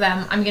 3 of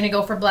them, I'm gonna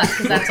go for Bless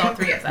because that's all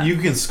 3 of them. You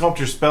can sculpt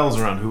your spells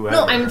around whoever.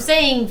 No, I'm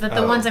saying that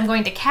the Oh. ones I'm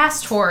going to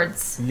cast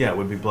towards. Yeah, it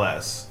would be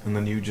Bless. And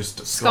then you just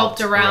Sculpt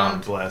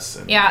around. Bless.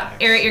 And Yeah, Max.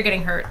 Eric, you're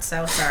getting hurt,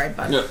 so sorry,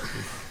 bud. Yep.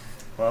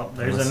 Well,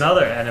 there's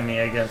another enemy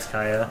against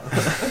Kaya.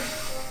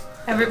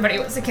 Everybody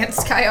was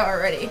against Kaya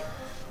already.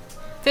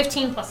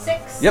 15 plus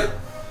 6. Yep.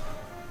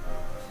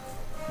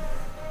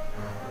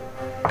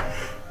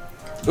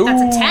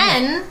 That's a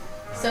 10.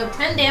 So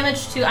 10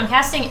 damage to. I'm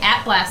casting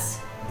at Bless.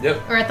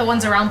 Yep. Or at the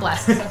ones around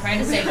Bless. So I'm trying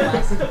to save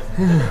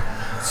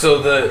Bless. So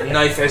the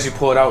knife, as you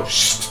pull it out,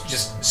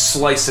 just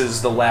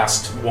slices the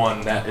last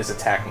one that is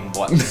attacking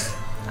Blood.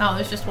 Oh,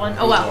 there's just one.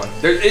 Oh, wow.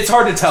 It's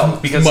hard to tell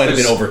because Might have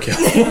been there's-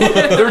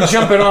 overkill. they're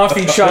jumping off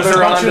each There's a other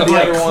bunch onto of the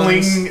like other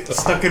ones. cling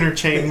stuck in her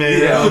chainmail.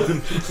 Yeah.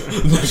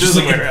 Just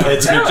like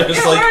heads are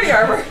just You're like. already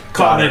armor.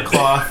 Cotton and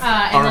cloth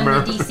And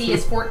armor. then the DC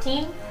is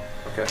 14.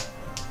 Okay.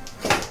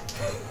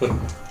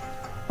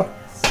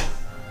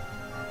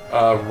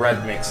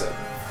 Red makes it.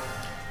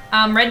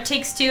 Red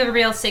takes 2,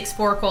 everybody else takes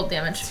 4 cold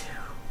damage.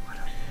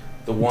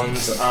 The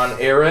ones on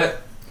Eret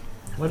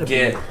What a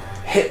get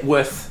hit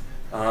with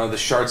the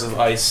shards of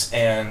ice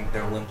and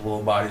their limp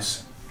little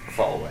bodies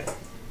fall away.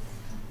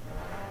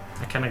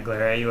 I kind of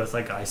glare at you with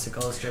like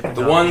icicles dripping.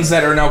 The down. ones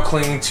that are now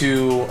clinging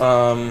to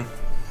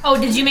Oh,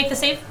 did you make the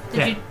save? Did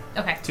Yeah. you?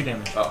 Okay. 2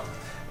 damage.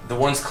 the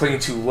ones clinging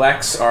to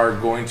Lex are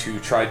going to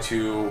try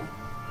to.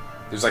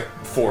 There's like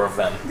 4 of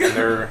them, and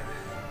they're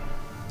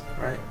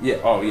right. Yeah.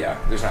 Oh yeah.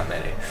 There's not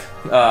many,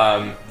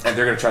 and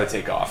they're gonna try to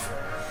take off.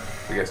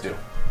 What do you guys do?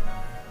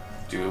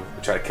 Do you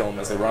try to kill them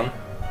as they run?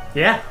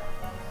 Yeah.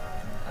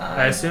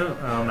 I assume.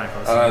 Oh, I'm not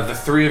close. The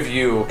 3 of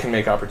you can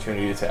make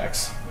opportunity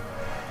attacks.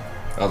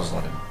 I'll just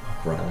let him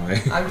run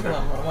away. I'm just gonna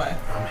let him run away.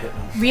 I'm hitting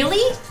them.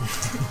 Really?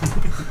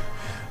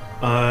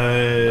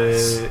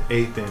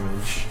 8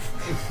 damage.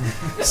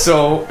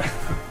 So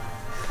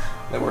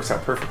that works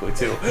out perfectly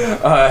too.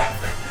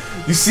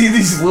 You see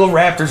these little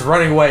raptors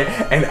running away,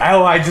 and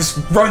Ally just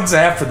runs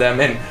after them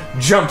and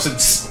jumps and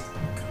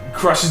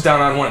crushes down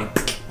on one.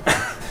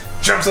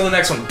 Jumps on the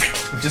next one,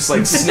 just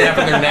like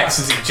snapping their necks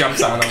as he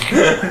jumps on them.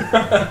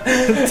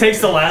 Takes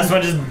the last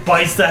one, just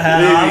bites the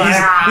head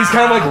off. He's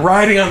kind of like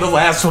riding on the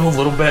last one a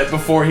little bit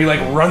before he like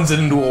runs it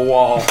into a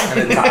wall and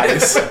it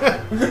dies.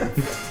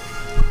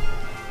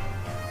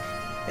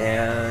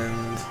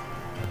 And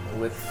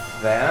with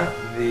that,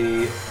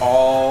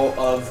 all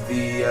of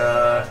the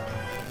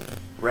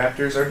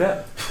raptors are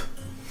dead.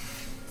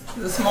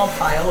 There's a small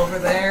pile over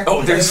there.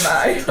 Oh, there's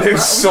Nearby.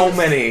 so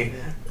many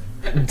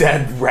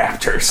dead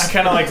raptors. I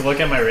kind of like look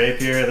at my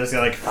rapier. There's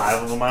got like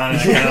 5 of them on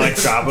it. I kind of like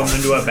drop them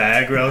into a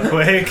bag real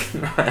quick.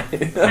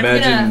 I'm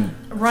Imagine.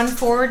 gonna run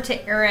forward to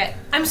Eret.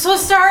 I'm so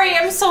sorry.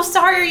 I'm so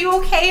sorry. Are you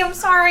okay? I'm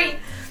sorry.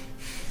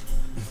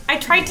 I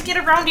tried to get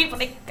around you,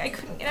 but I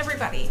couldn't get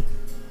everybody.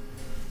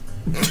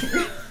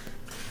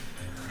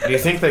 Do you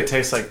think they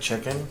taste like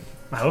chicken?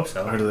 I hope Or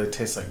so. do they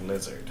taste like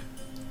lizard?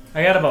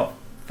 I got about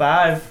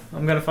 5.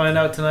 I'm gonna find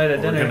out tonight at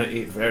We're dinner. gonna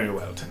eat very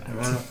well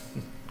tonight.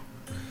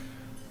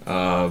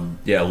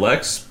 Yeah,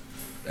 Lex,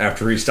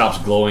 after he stops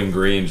glowing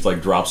green, just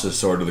like drops his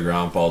sword to the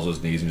ground, falls to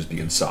his knees, and just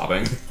begins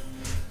sobbing.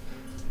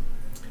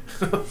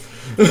 I'm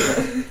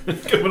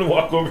gonna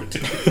walk over to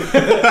you.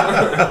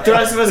 The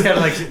rest of us kind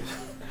of like.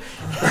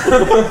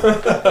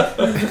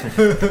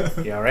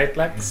 You alright,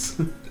 Lex?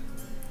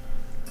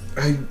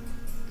 I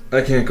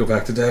can't go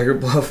back to Dagger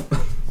Bluff.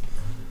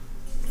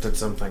 Did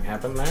something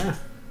happen there?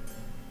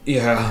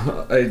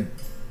 Yeah,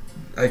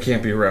 I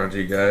can't be around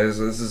you guys.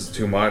 This is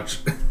too much.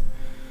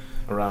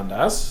 Around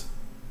us?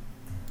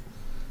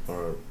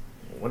 Or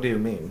what do you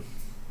mean?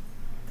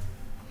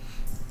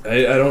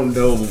 I don't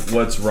know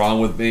what's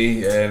wrong with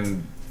me,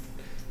 and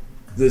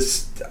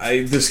this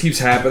keeps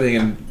happening,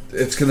 and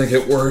it's gonna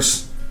get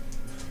worse.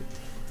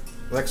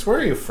 Lex, where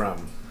are you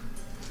from?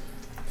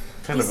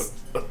 Kind of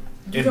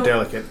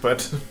indelicate,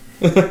 but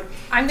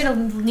I'm gonna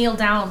kneel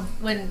down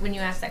when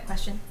you ask that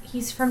question.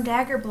 He's from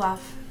Dagger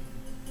Bluff.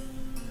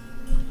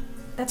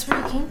 That's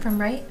where he came from,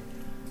 right?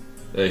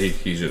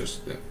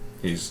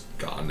 He's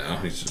gone now.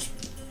 He's just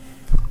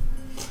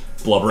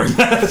blubbering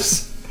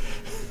mess.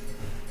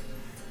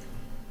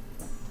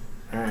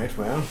 all right.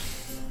 Well,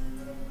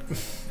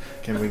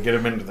 can we get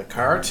him into the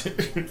cart?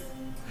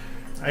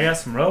 I got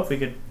some rope. We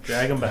could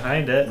drag him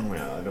behind it.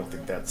 Well, I don't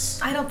think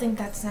that's. I don't think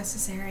that's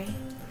necessary.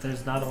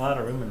 There's not a lot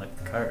of room in the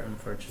cart,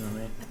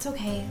 unfortunately. It's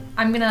okay.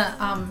 I'm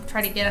gonna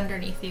try to get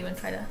underneath you and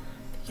try to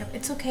pick you up.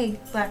 It's okay,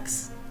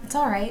 Lex. It's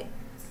all right.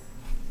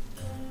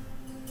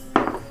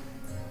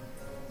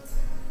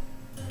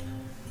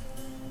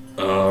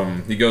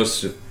 He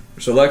goes to,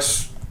 so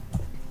Lex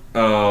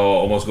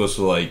almost goes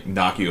to like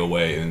knock you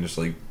away, and just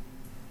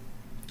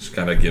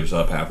kind of gives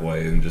up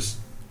halfway and just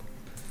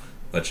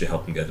lets you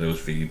help him get to his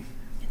feet.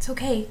 It's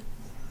okay.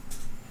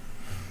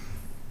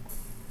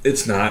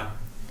 It's not.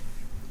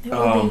 It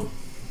will be.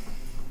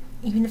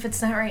 Even if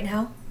it's not right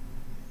now.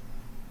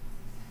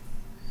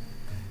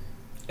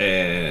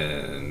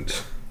 And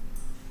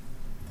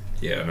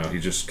yeah, no, he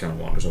just kind of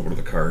wanders over to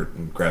the cart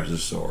and grabs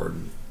his sword,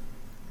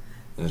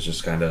 and it's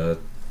just kind of.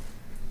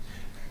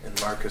 And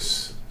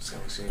Marcus is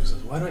kind of seeing and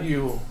says, "Why don't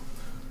you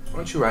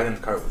ride in the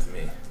cart with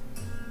me?"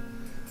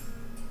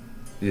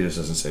 He just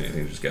doesn't say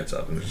anything. He just gets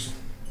up and just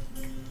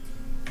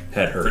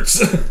head hurts.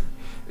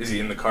 Is he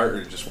in the cart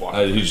or just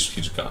walking?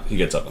 He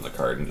gets up in the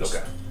cart and just.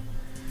 Okay.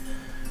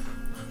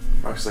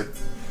 Marcus is like,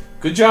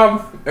 "Good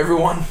job,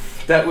 everyone.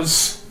 That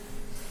was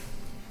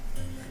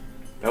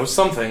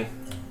something."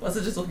 Was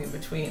it just looking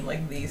between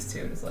like these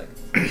two, just like?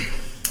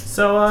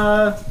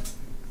 So,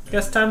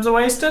 guess time's a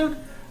wasting?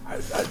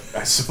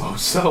 I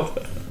suppose so.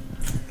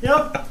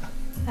 Yep.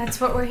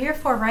 That's what we're here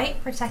for, right?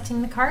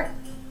 Protecting the cart?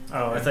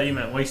 Oh, I thought you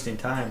meant wasting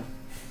time.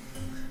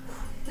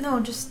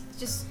 No, just.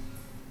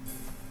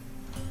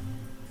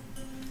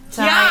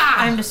 Sorry, yeah!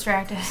 I'm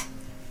distracted.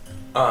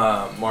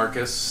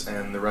 Marcus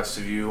and the rest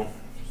of you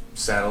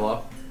saddle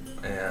up,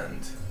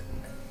 and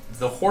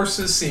the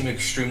horses seem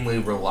extremely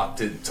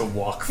reluctant to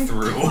walk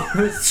through.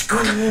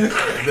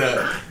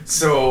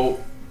 So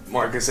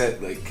Marcus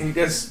said, "Like, can you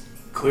guys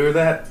clear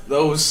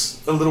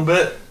those a little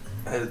bit?"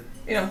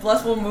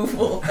 Bless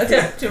will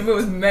attempt to move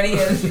as many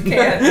as you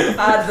can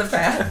out of the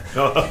path.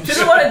 She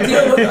doesn't want to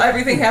deal with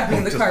everything happening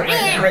in the cart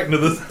right now. Right into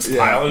this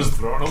pile, just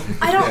throwing them.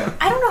 I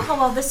don't know how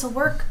well this will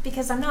work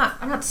because I'm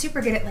not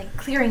super good at like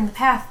clearing the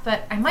path,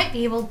 but I might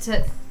be able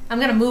to. I'm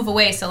gonna move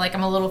away, so like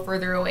I'm a little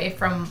further away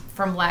from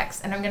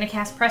Lex, and I'm gonna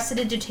cast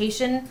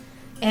Prestidigitation,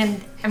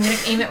 and I'm gonna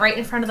aim it right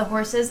in front of the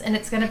horses, and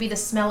it's gonna be the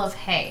smell of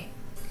hay,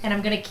 and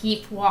I'm gonna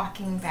keep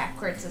walking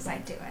backwards as I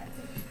do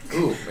it.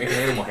 Ooh, make an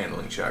animal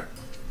handling check.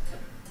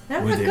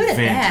 I'm not good at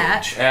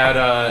that.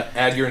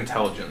 Add your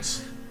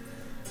intelligence.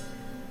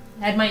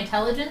 Add my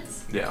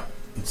intelligence? Yeah.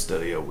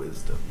 Instead of your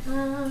wisdom.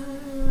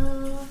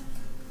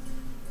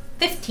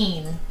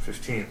 15.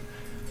 15.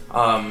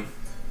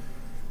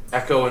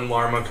 Echo and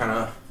Larma kind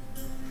of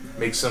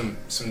make some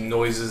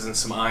noises and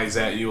some eyes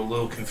at you, a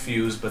little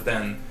confused, but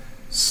then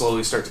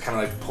slowly start to kind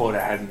of like pull it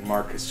ahead, and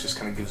Marcus just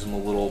kind of gives them a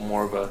little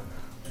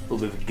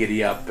bit of a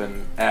giddy up,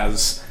 and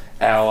as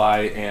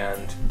Ally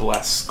and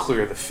Bless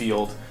clear the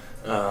field,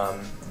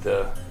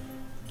 the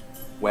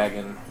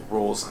wagon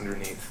rolls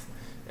underneath,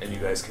 and you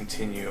guys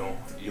continue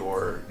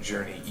your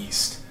journey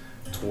east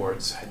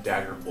towards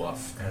Dagger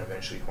Bluff and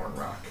eventually Horn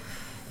Rock.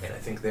 And I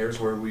think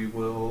there's where we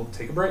will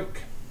take a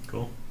break.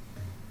 Cool.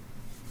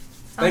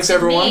 Thanks,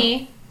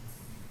 everyone.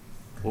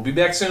 We'll be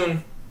back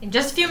soon. In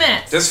just a few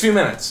minutes. Just a few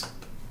minutes.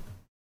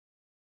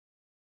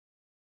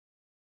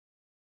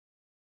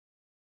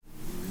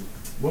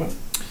 What?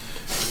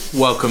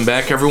 Welcome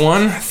back,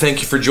 everyone.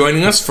 Thank you for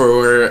joining us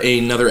for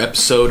another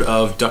episode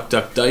of Duck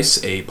Duck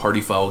Dice, a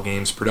Party Foul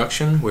Games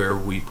production where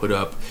we put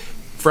up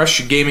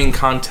fresh gaming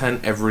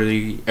content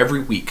every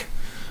week.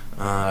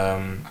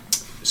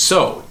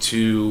 So,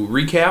 to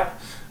recap,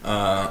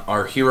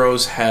 our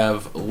heroes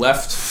have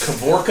left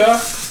Kavorka,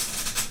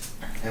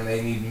 and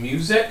they need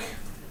music.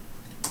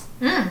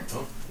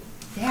 Oh.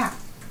 Yeah,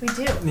 we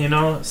do. You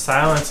know,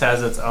 silence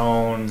has its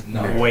own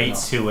weight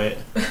to it.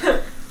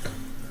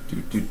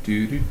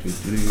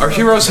 Our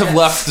heroes have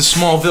left the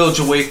small village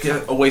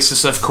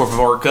oasis of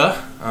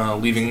Kavorka,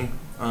 leaving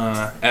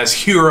as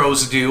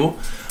heroes do,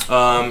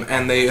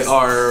 and they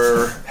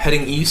are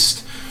heading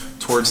east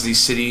towards the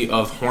city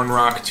of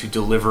Hornrock to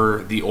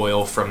deliver the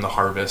oil from the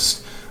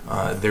harvest.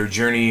 Their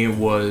journey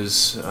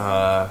was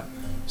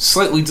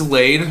slightly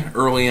delayed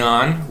early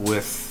on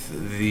with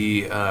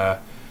the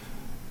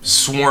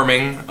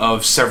swarming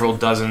of several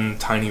dozen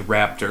tiny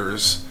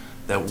raptors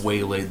that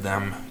waylaid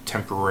them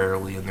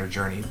temporarily in their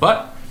journey.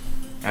 But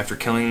after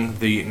killing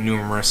the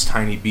numerous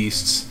tiny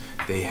beasts,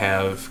 they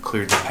have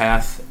cleared the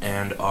path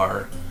and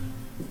are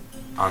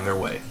on their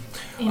way.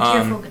 And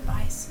tearful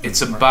goodbyes.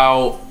 It's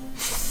about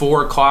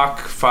 4 o'clock,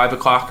 5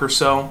 o'clock or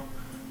so,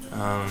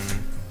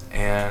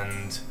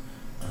 and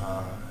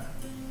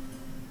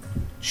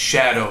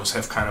shadows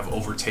have kind of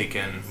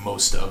overtaken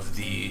most of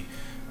the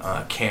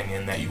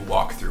canyon that you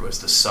walk through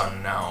as the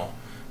sun now,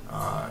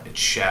 its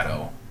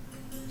shadow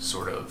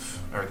sort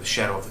of, or the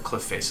shadow of the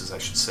cliff faces, I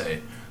should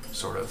say,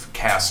 sort of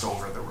cast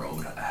over the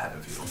road ahead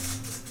of you.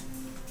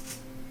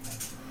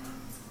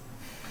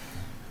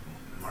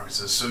 Mark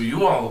says, so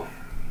you all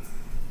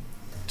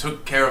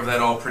took care of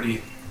that all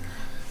pretty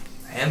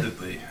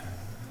handedly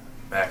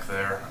back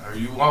there. Are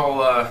you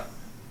all, I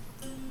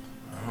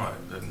don't know,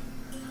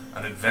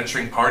 an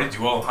adventuring party?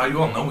 How do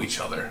you all know each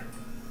other?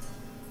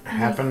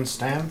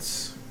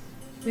 Happenstance?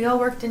 We all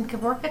worked in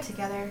Kavorka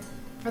together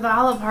for the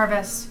olive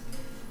harvest.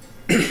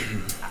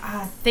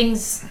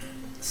 Things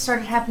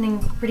started happening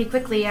pretty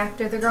quickly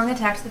after the Grung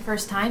attacked the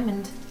first time,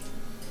 and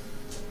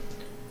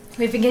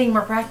we've been getting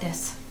more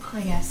practice,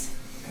 I guess.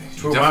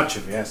 Too much,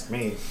 if you ask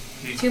me.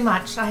 Too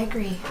much, I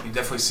agree. You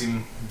definitely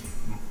seem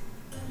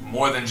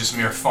more than just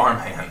mere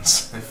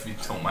farmhands, if you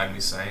don't mind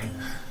me saying.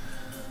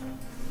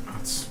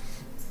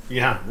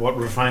 Yeah, what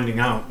we're finding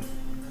out.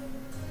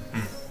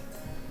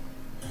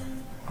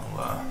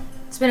 Well,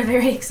 It's been a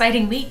very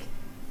exciting week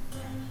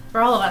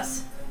for all of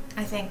us,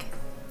 I think.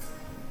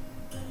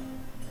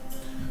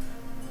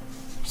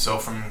 so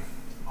from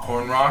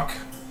Hornrock,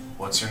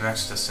 what's your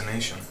next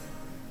destination?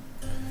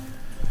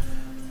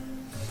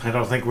 I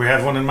don't think we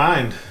had one in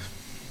mind.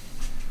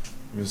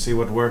 We'll see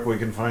what work we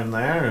can find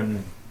there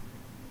and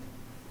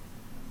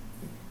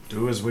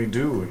do as we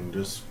do and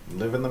just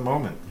live in the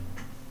moment.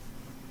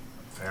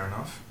 Fair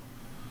enough.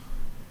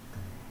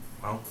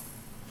 Well,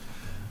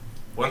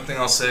 one thing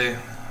I'll say,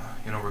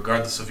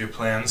 regardless of your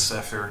plans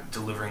after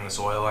delivering this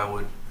oil, I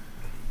would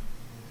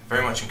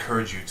very much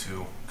encourage you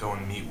to go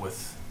and meet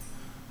with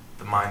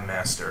the mine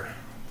master,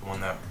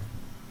 the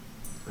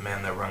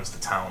man that runs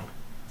the town.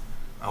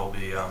 I will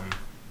be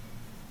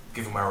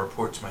giving my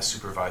report to my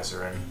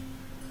supervisor, and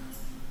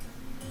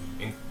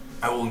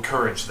I will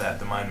encourage that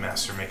the mine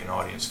master make an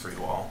audience for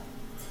you all.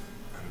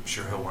 I'm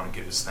sure he'll want to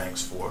give his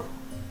thanks for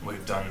what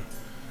you've done,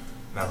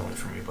 not only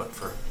for me, but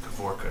for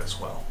Kavorka as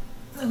well.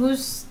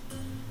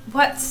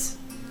 What's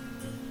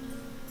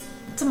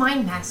a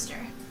mine master?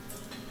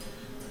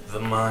 The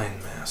mine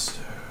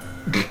master.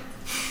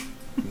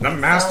 The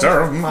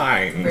master of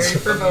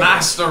mines. The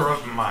master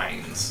of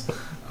mines.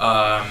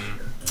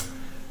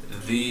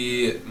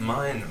 The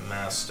mine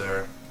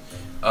master.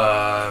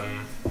 The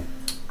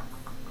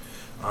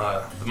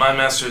mine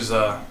master's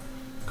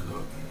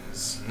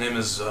his name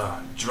is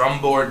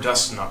Drumbor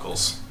Dust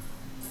Knuckles.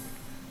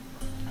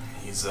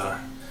 He's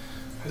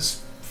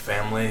his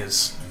family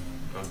is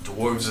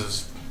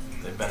dwarves.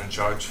 They've been in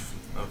charge of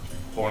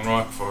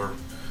Hornrock for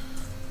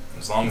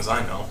as long as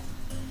I know.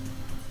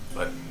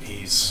 But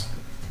he's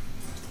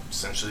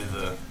essentially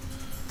the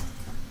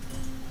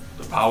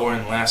power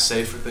and last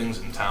say for things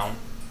in town,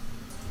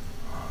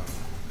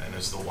 and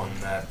is the one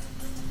that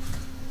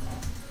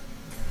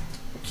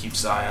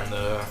keeps eye on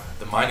the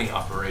mining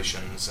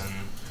operations and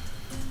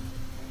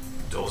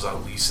doles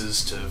out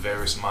leases to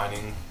various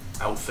mining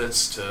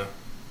outfits to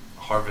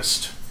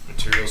harvest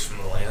materials from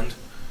the land.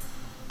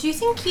 Do you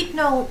think he'd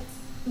know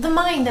the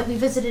mine that we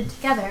visited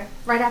together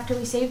right after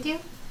we saved you?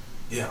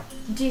 Yeah.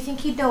 Do you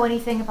think he'd know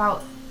anything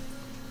about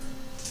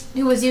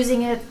who was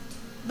using it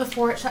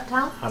before it shut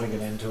down? How to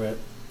get into it.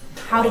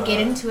 How to get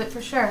into it,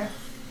 for sure.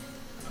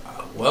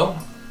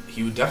 Well,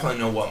 he would definitely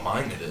know what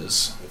mine it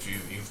is if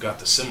you've got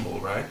the symbol,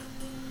 right?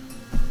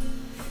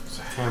 It's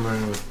a hammer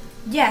with...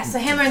 Yes, a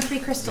hammer and 3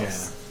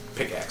 crystals. Yeah.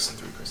 Pickaxe and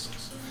 3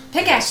 crystals.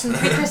 Pickaxe and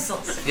 3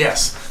 crystals.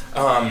 Yes.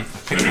 Yeah,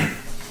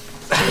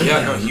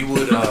 no, he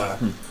would,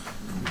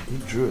 He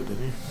drew it,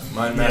 didn't he?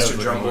 Mine Master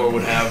Drumbor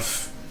would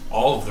have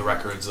all of the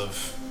records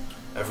of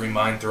every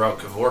mine throughout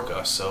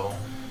Kavorka, so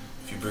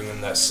if you bring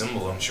him that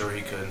symbol, I'm sure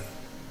he could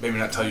maybe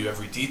not tell you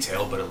every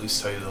detail, but at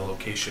least tell you the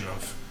location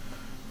of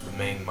the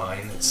main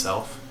mine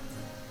itself.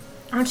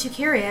 Aren't you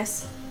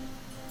curious?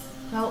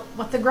 Well,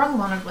 what the Grung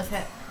wanted with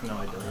it. No,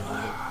 I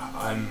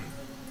don't.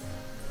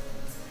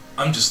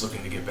 I'm just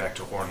looking to get back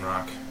to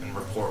Hornrock and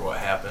report what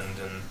happened,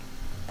 and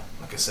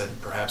like I said,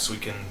 perhaps we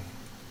can...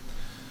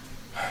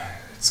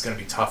 It's going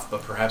to be tough,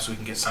 but perhaps we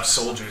can get some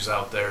soldiers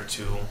out there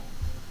to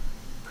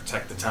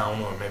protect the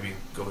town, or maybe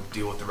go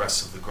deal with the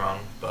rest of the Grung,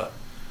 but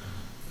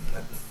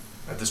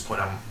at this point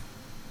I'm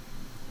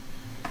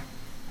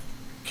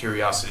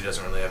curiosity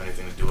doesn't really have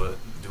anything to do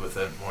with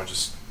it. More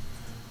just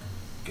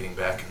getting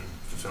back and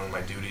fulfilling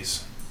my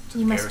duties to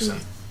You the must garrison.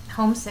 be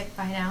homesick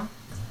by now.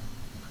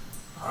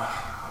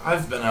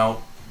 I've been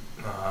out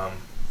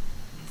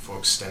for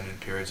extended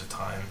periods of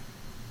time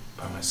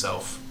by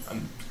myself.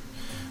 I'm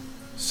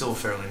still a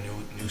fairly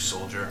new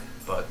soldier,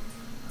 but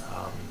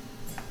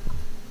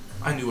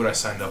I knew what I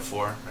signed up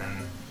for,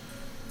 and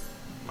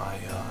my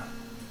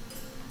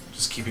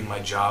just keeping my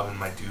job and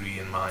my duty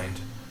in mind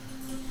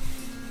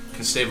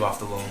can stave off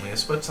the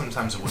loneliness. But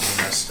sometimes it would be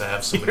nice to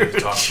have somebody to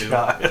talk to.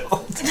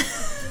 Child.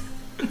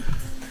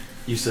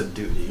 You said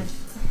duty.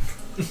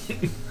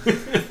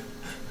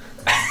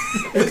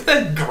 Look at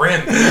that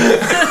grin.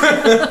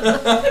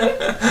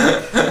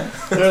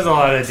 There's a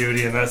lot of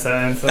duty in that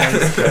sentence. I'm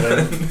just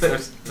kidding.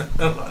 There's not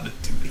a lot of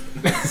duty.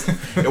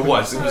 It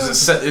was. It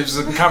was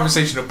a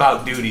conversation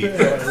about duty.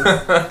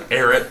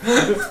 Air it.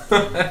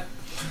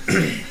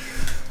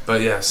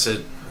 But yes,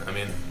 it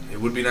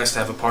would be nice to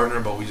have a partner,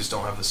 but we just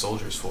don't have the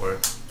soldiers for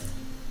it.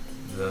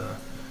 The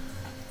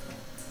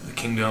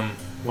kingdom.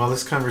 While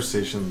this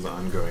conversation's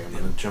ongoing, I'm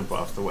gonna jump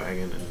off the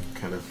wagon and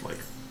kind of like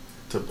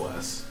to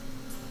bless.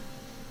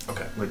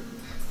 Okay. Like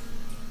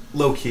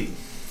low key.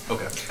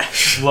 Okay.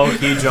 Low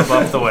key jump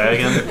off the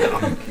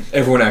wagon.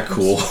 Everyone act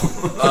cool.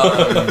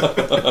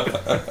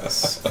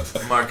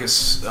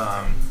 Marcus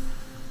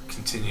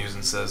continues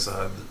and says,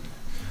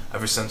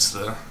 ever since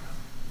the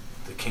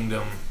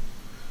kingdom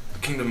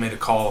made a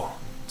call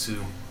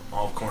to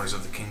all corners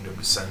of the kingdom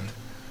to send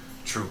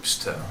troops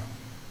to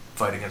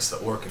fight against the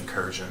orc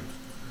incursion,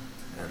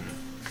 and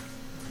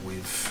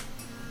we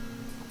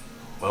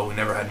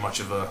never had much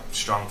of a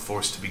strong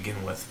force to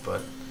begin with,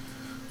 but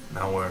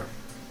now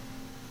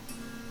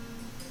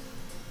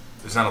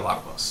there's not a lot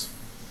of us.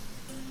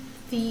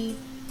 The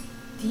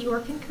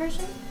orc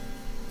incursion?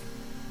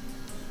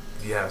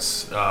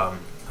 Yes, I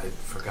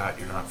forgot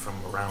you're not from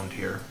around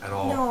here at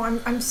all. No,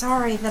 I'm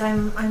sorry that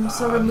I'm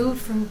so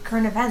removed from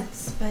current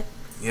events, but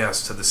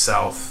Yes, to the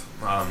south.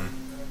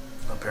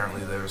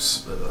 Apparently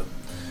there's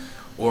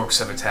orcs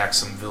have attacked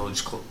some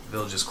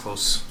villages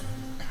close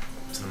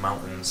to the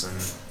mountains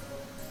and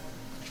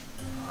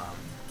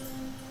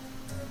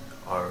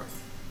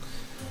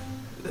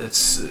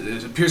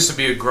it appears to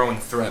be a growing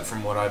threat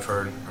from what I've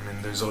heard. I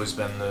mean, there's always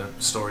been the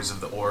stories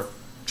of the orc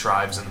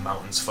tribes in the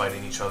mountains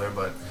fighting each other,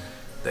 but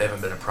they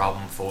haven't been a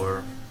problem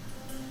for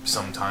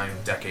some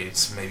time,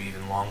 decades, maybe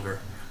even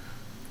longer.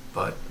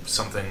 But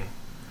something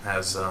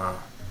has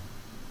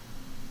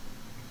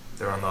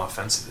they're on the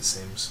offensive, it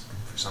seems,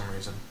 for some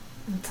reason.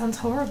 it sounds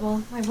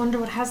horrible. I wonder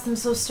what has them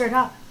so stirred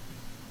up.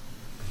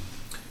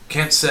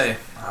 Can't say.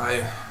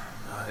 I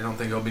don't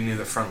think I'll be near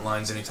the front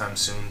lines anytime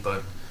soon,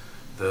 but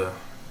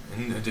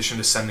in addition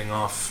to sending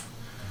off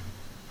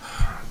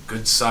a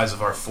good size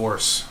of our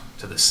force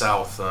to the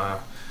south,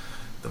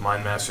 the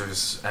Mind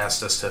Masters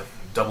asked us to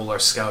double our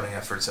scouting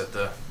efforts at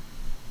the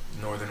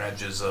northern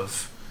edges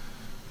of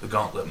the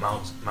Gauntlet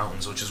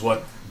Mountains, which is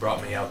what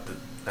brought me out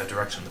that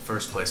direction in the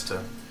first place.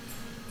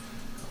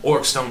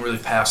 Orcs don't really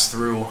pass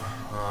through,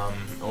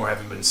 or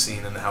haven't been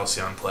seen in the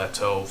Halcyon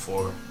Plateau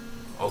for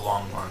a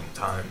long, long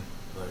time.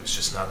 There's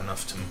just not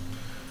enough to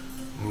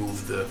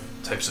move the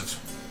types of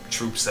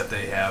troops that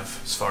they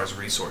have as far as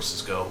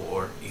resources go,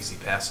 or easy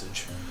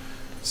passage.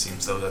 It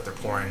seems though that they're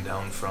pouring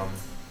down from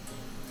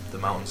the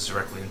mountains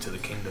directly into the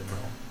kingdom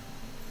realm.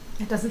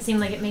 It doesn't seem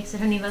like it makes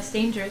it any less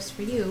dangerous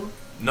for you.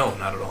 No,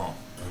 not at all.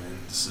 I mean,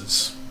 this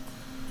is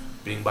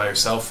being by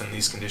yourself in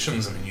these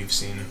conditions. I mean, you've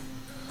seen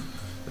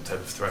the type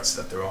of threats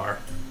that there are.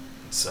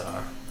 It's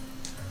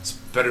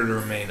better to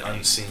remain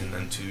unseen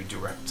than to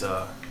direct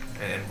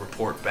and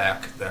report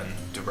back than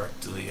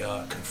directly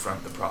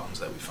confront the problems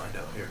that we find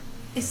out here.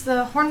 Is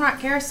the Hornrock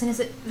Garrison, is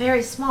it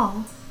very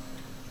small?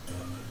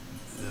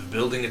 The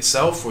building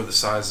itself, or the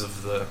size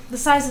of the... The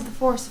size of the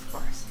force, of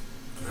course.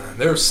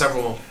 There are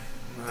several,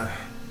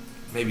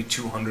 maybe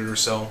 200 or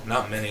so,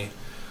 not many,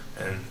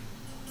 and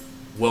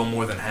well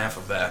more than half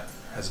of that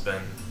has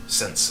been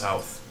sent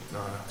south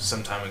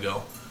some time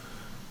ago,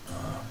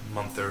 a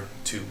month or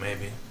two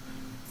maybe.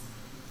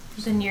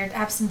 Then your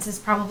absence has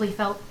probably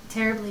felt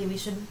terribly. We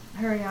should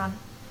hurry on.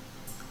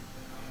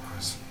 I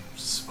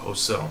suppose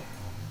so.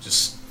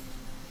 Just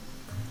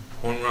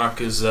Hornrock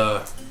is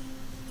a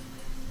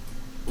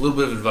little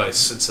bit of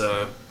advice. It's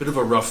a bit of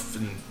a rough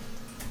and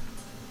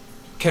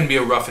can be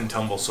a rough and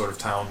tumble sort of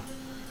town.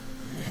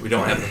 We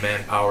don't have the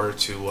manpower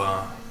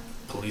to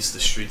police the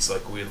streets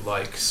like we'd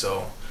like,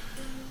 so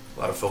a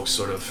lot of folks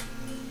sort of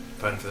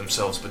find for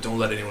themselves. But don't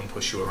let anyone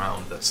push you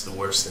around. That's the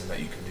worst thing that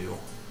you can do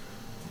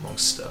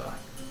amongst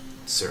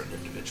certain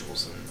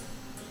individuals in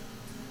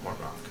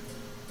Hornrock.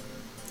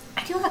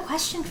 I do have a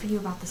question for you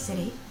about the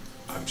city.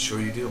 I'm sure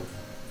you do.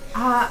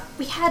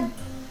 We had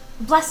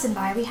Blessed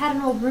by. We had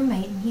an old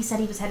roommate, and he said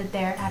he was headed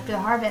there after the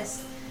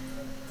harvest.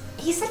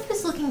 He said he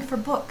was looking for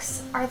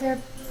books. Are there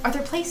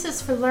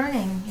places for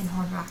learning in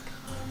Hornrock?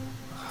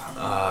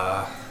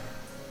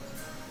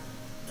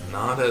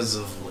 Not as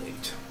of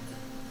late.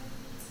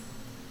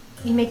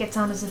 You make it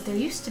sound as if there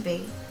used to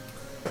be.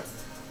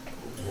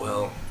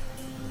 Well,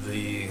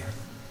 the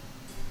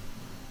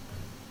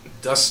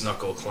Dust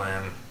Knuckle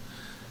clan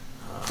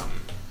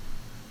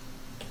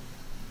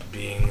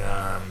being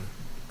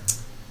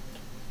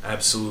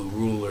absolute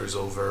rulers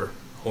over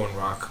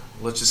Hornrock.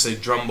 Let's just say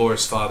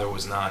Drumbor's father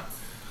was not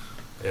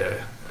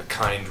a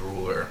kind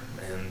ruler,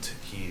 and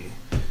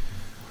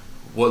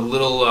what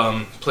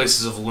little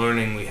places of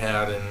learning we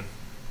had in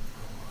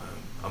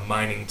a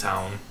mining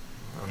town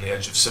on the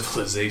edge of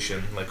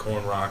civilization like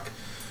Hornrock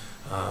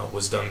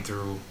was done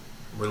through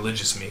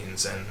religious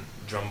means, and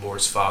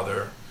Drumbor's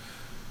father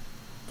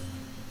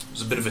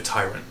was a bit of a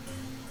tyrant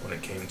when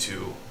it came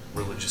to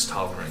religious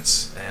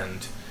tolerance,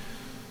 and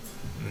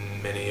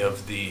many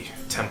of the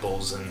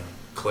temples and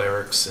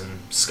clerics and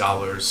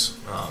scholars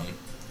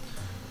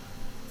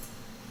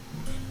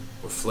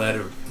were fled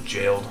or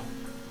jailed.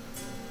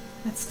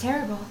 That's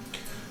terrible.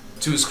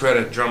 To his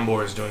credit,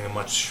 Drumbor is doing a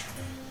much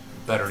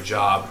better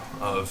job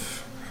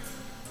of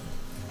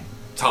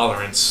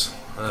tolerance.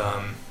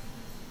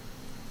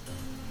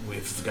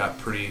 We've got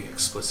pretty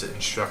explicit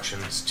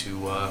instructions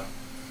to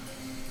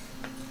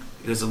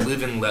it is a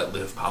live and let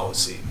live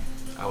policy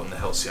out in the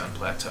Halcyon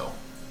Plateau.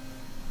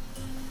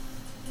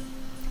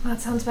 Well,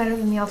 that sounds better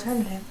than the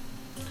alternative.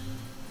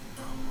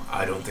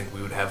 I don't think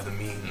we would have the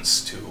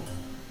means to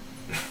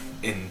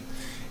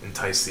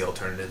entice the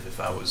alternative if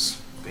I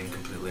was being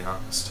completely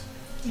honest.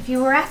 If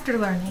you were after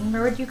learning,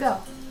 where would you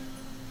go?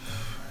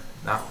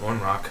 Not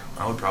Hornrock.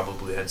 I would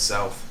probably head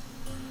south.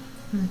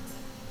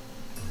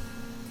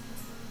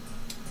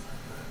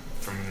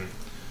 From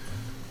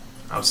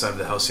outside of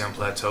the Halcyon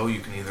Plateau,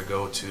 you can either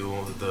go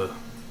to the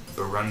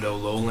Barundo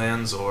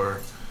Lowlands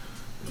or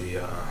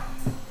the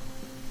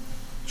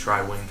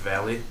Tri-Winged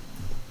Valley.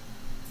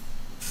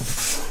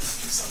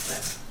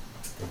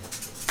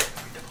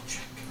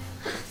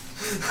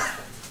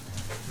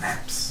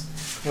 Maps.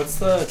 What's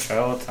the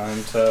travel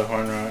time to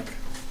Hornrock?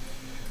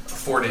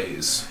 4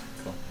 days.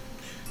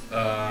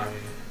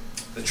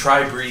 The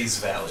Tri-Breeze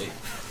Valley.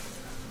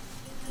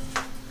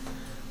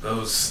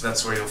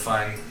 That's where you'll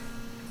find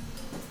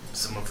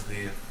some of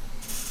the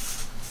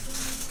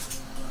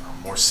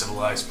more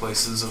civilized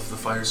places of the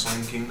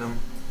Fireswing Kingdom.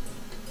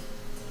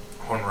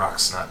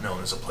 Hornrock's not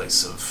known as a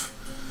place of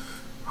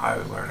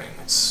higher learning.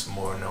 It's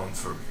more known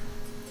for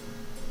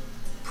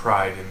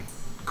pride and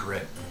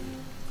grit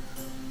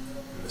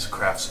and the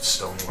crafts of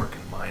stonework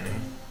and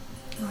mining.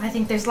 Well, I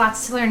think there's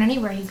lots to learn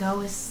anywhere you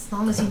go, as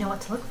long as you know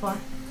what to look for.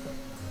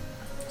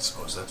 I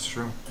suppose that's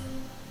true.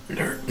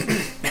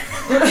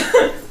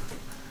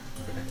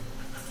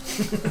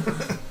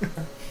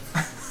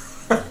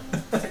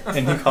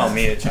 And you call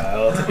me a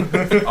child.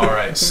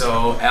 Alright,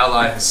 so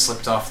Ally has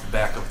slipped off the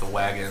back of the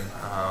wagon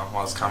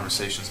while this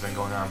conversation's been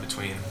going on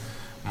between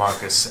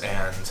Marcus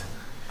and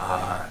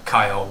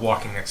Kyle,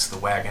 walking next to the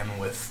wagon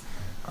with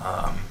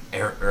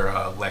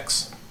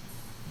Lex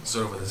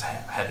sort of with his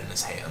head in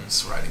his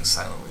hands, riding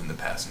silently in the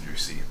passenger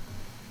seat.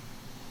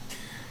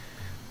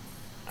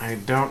 I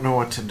don't know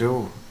what to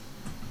do.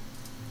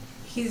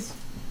 This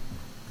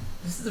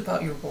is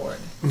about your board.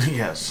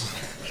 Yes.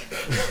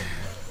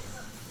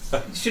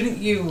 Shouldn't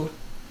you...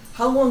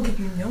 How long have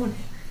you known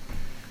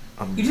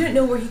him? You didn't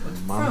know where he was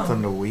from. A month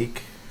and a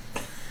week.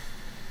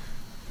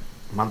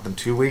 A month and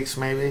 2 weeks,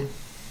 maybe?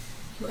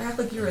 You act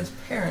like you're his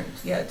parent,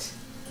 yet...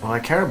 Well, I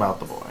care about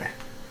the boy.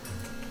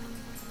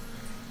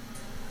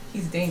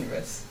 He's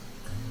dangerous.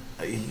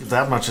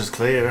 That much is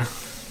clear.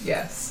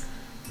 Yes.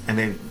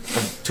 And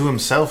to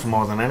himself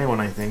more than anyone,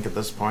 I think, at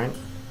this point.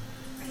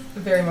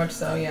 Very much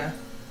so, yeah.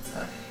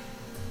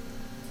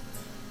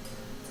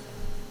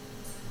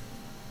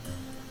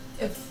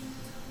 If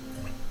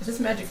this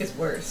magic is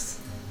worse,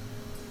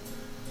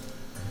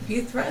 if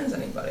he threatens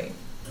anybody,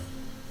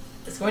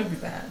 it's going to be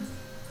bad.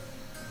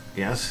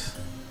 Yes.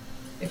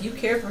 If you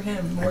care for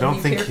him more than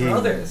you care for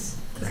others,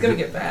 it's going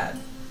to get bad.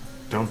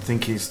 Don't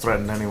think he's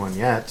threatened anyone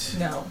yet.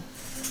 No.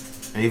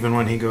 Even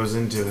when he goes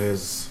into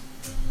his...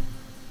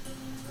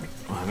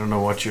 I don't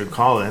know what you'd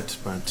call it,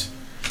 but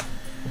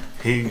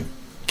he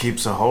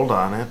keeps a hold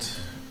on it.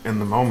 In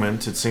the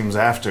moment, it seems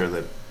after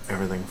that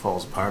everything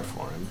falls apart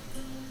for him.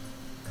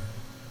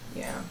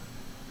 Yeah.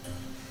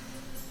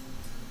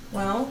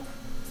 Well,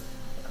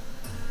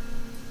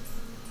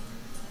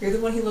 you're the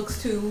one he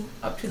looks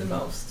up to the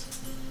most.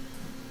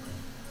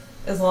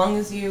 As long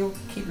as you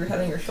keep your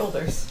head on your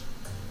shoulders,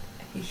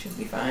 he should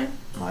be fine.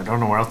 Well, I don't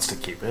know where else to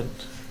keep it.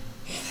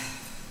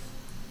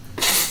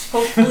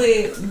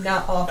 Hopefully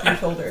not off your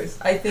shoulders.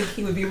 I think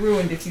he would be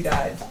ruined if you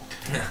died.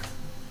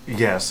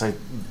 Yes, I'd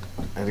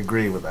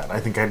agree with that. I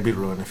think I'd be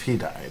ruined if he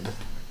died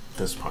at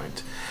this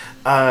point.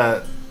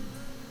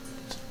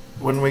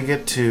 When we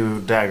get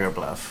to Dagger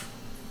Bluff,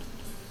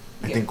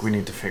 I think we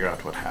need to figure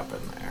out what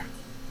happened there.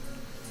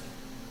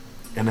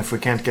 And if we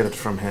can't get it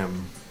from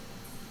him...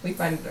 We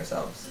find it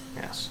ourselves.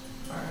 Yes.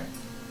 Alright.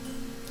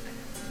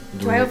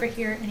 Do I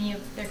overhear any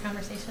of their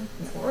conversation?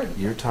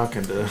 You're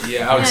talking to...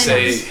 Yeah, I would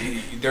say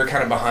they're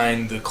kind of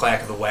behind the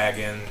clack of the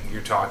wagon.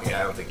 You're talking.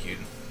 I don't think you'd...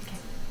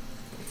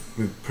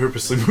 We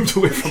purposely moved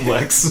away from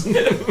Lex.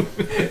 Yeah. I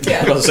was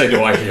going to say,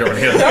 do I hear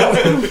any of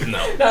that?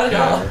 No. Not at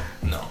all.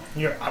 No.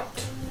 You're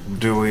out.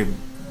 Do we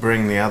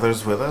bring the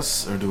others with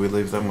us, or do we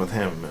leave them with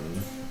him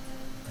and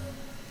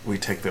we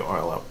take the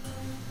oil up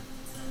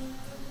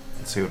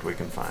and see what we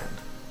can find?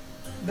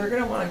 They're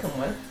gonna want to come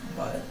with,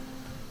 but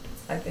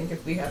I think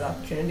if we had the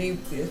opportunity,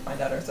 we just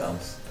find out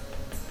ourselves.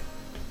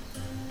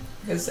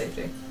 His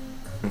safety.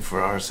 And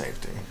for our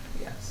safety.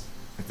 Yes.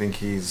 I think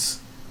he's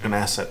an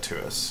asset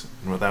to us,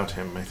 and without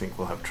him, I think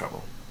we'll have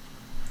trouble.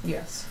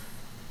 Yes.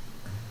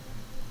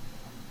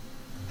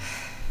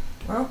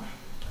 Well,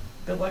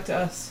 good luck to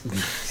us.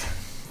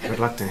 Good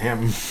luck to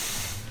him.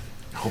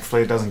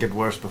 Hopefully it doesn't get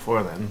worse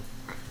before then.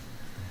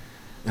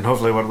 And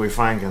hopefully what we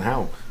find can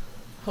help.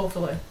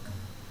 Hopefully.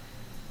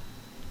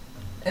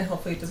 And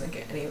hopefully it doesn't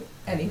get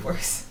any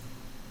worse.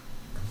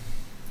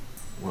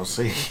 We'll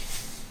see.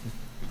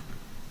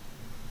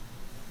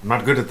 I'm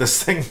not good at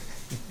this thing.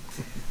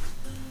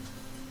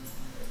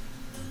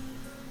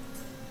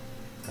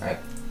 Alright,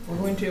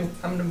 I'm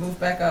gonna move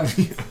back up.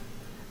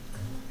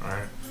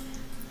 Alright.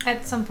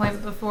 At some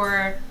point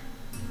before,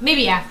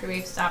 maybe after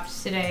we've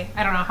stopped today.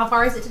 I don't know. How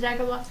far is it to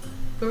Dagobah?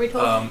 Were we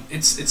told?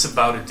 It's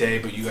about a day,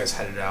 but you guys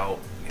headed out,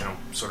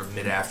 sort of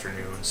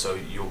mid-afternoon, so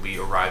you'll be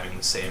arriving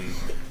the same,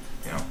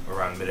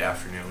 around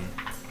mid-afternoon.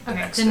 The Okay,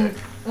 next then day.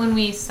 when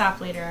we stop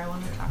later, I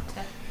want to talk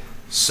to.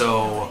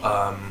 So,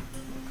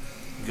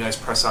 you guys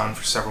press on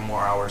for several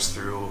more hours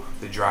through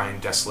the dry and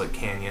desolate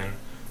canyon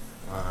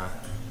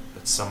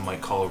that some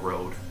might call a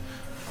road.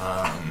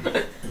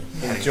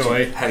 Heading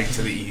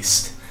to the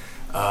east.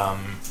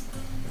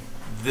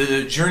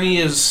 The journey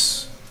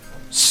is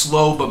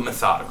slow but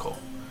methodical.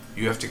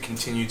 You have to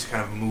continue to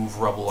kind of move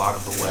rubble out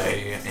of the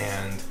way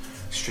and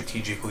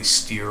strategically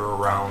steer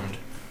around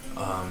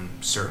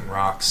certain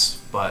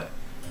rocks, but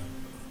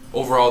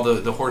overall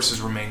the horses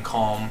remain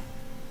calm,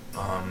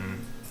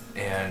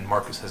 and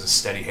Marcus has a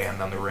steady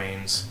hand on the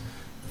reins.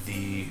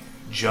 The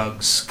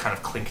jugs kind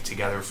of clink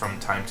together from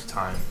time to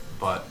time,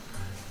 but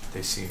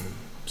they seem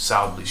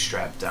solidly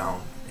strapped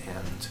down,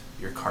 and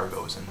your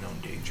cargo is in no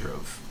danger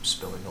of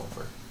spilling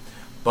over.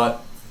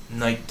 But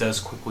night does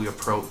quickly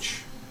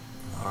approach,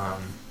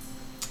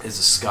 as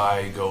the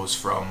sky goes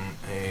from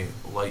a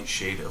light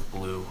shade of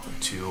blue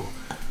to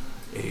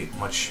a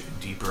much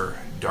deeper,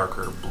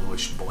 darker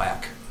bluish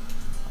black,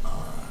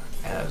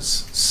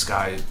 as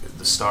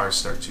the stars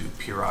start to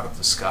peer out of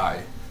the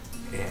sky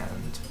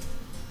and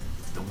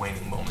the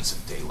waning moments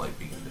of daylight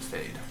begin to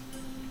fade.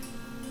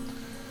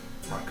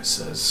 Marcus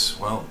says,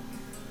 well,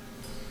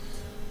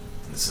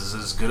 this is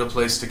as good a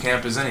place to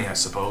camp as any, I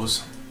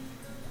suppose.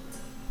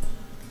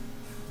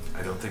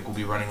 I don't think we'll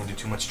be running into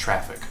too much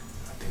traffic.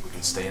 I think we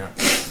can stay in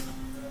the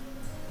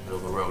middle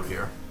of the road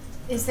here.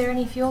 Is there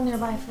any fuel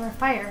nearby for a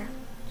fire?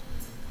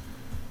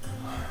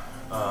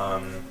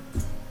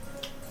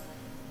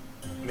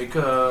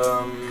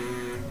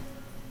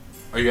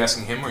 Are you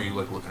asking him or are you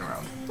looking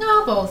around?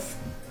 No, both.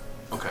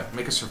 Okay,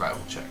 make a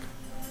survival check.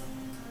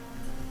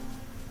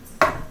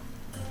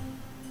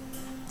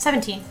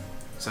 17.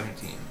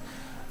 17.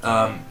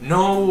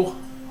 No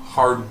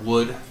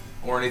hardwood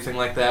or anything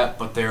like that,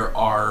 but there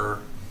are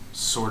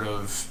sort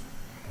of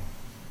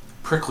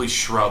prickly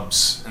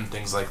shrubs and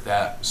things like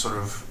that sort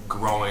of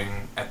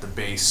growing at the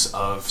base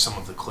of some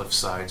of the cliff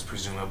sides,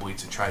 presumably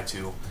to try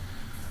to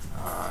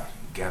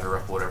gather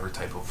up whatever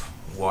type of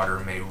water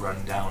may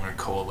run down or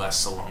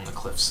coalesce along the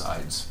cliff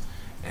sides.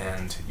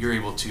 And you're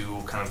able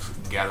to kind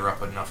of gather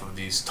up enough of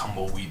these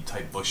tumbleweed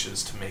type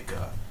bushes to make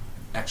a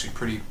actually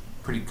pretty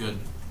good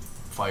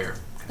fire,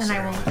 Then I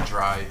considering will the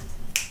dry.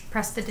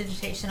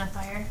 Prestidigitation of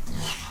fire.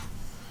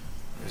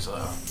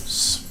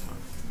 There's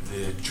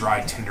the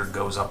dry tinder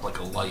goes up like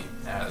a light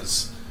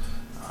as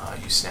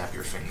you snap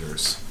your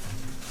fingers.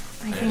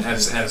 And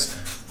as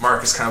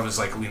Marcus kind of is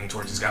like leaning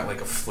towards, he's got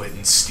like a flint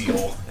and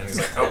steel, and he's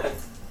like, oh,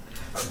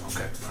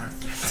 okay, all right.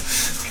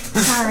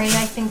 Sorry,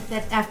 I think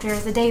that after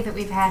the day that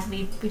we've had,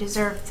 we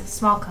deserve the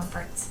small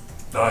comforts.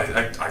 No,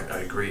 I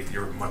agree.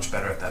 You're much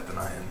better at that than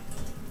I am.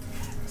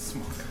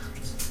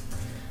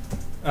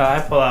 I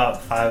pull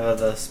out 5 of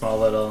the small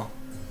little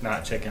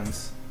not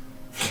chickens.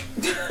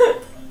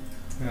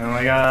 And I'm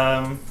like,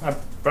 I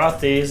brought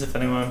these if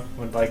anyone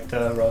would like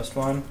to roast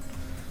one.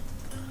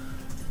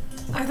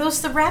 Are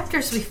those the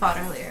raptors we fought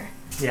earlier?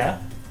 Yeah,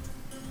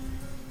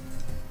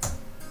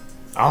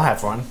 I'll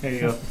have one. here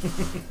you go.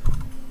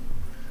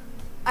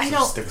 I Some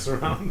don't. sticks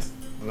around.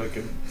 Like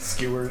a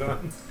skewered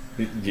on.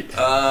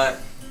 Not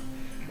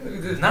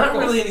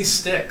really any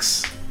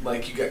sticks.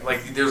 Like you got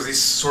there's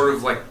these sort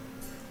of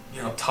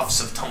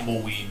tufts of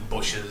tumbleweed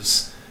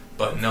bushes,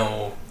 but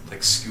no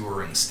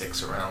skewering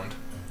sticks around.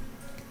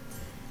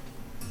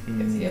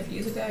 If you have to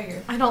use a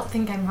dagger. I don't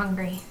think I'm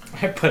hungry.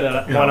 I put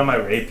one on my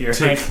rapier.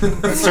 Start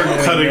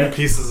Yeah. cutting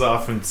pieces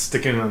off and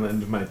sticking on the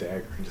end of my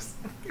dagger. Just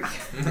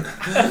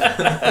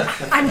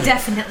I'm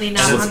definitely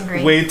not it's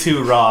hungry. way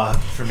too raw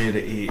for me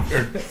to eat,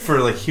 or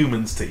for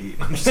humans to eat.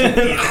 I'm just gonna eat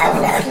it.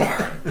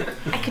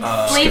 I could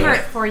flavor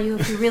it for you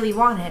if you really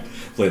wanted.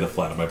 Lay the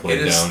flat of my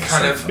plate It is down and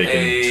kind start of making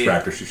a-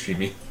 raptor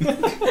sashimi.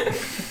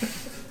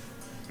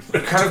 You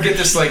kind of get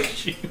this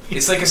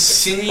it's like a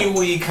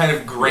sinewy kind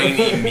of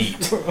grainy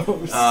meat.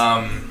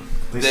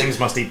 These things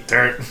must eat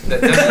dirt.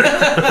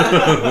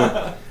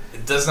 That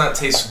it does not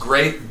taste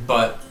great,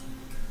 but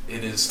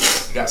it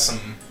is got some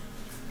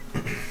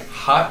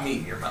hot meat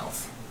in your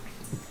mouth.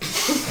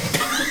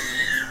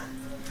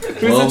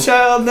 Who's a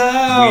child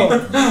now?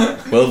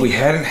 Well, we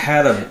hadn't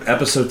had an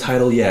episode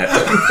title yet.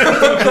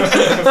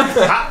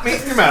 Hot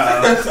meat in your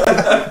mouth.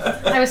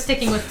 I was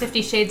sticking with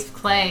 50 Shades of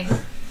Clay.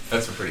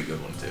 That's a pretty good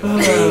one too.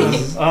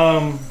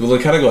 Well,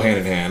 they kind of go hand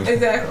in hand.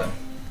 Exactly.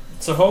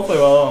 So hopefully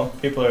while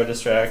people are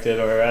distracted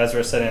or as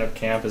we're setting up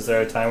camp, is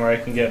there a time where I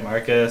can get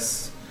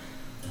Marcus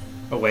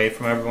away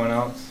from everyone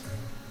else?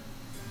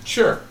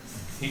 Sure.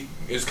 He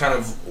is kind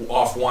of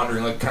off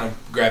wandering, like kind of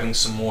grabbing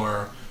some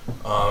more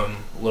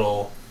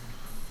little,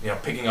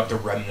 picking up the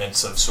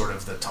remnants of sort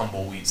of the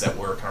tumbleweeds that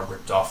were kind of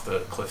ripped off the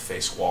cliff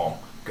face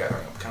wall,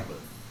 gathering up kind of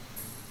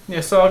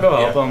Yeah, so I'll go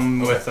help Yeah.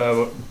 him Okay.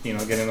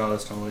 with, getting all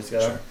those tumbleweeds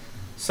together. Sure.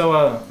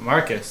 So,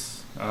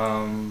 Marcus,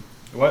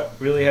 what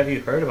really have you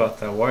heard about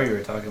that war you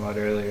were talking about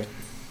earlier?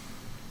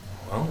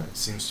 Well, it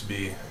seems to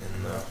be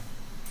in the,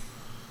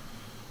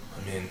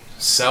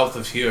 south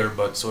of here,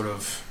 but sort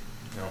of,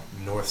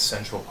 north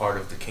central part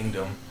of the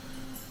kingdom.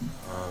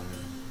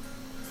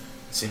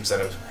 It seems that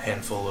a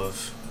handful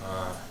of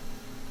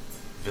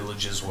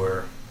villages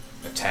were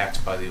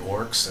attacked by the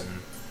orcs,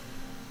 and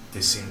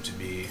they seem to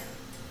be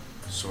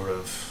sort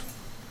of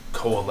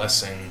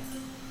coalescing.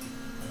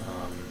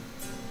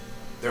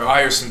 Their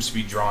ire seems to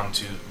be drawn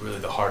to really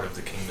the heart of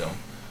the kingdom,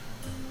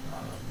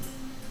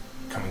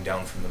 coming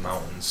down from the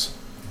mountains.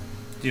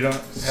 You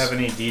don't have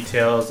any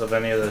details of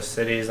any of the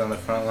cities on the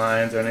front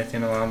lines or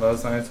anything along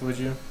those lines, would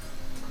you?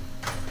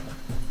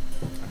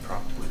 I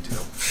probably do.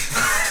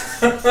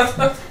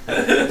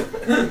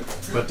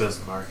 What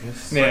does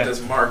Marcus? What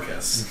does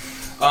Marcus?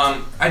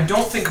 I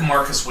don't think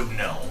Marcus would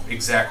know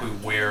exactly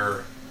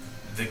where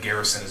the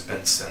garrison has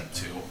been sent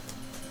to.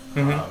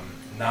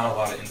 Not a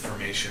lot of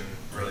information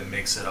really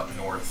makes it up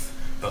north,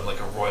 but like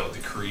a royal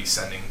decree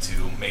sending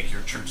to make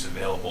your troops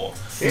available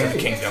to the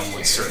kingdom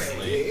would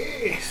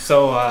certainly.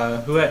 So,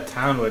 who at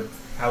town would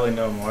probably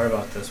know more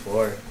about this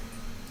war?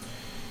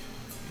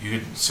 You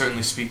could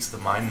certainly speak to the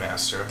mine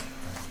master.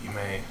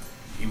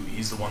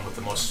 He's the one with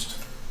the most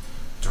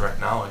direct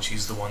knowledge.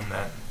 He's the one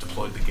that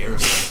deployed the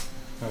garrison.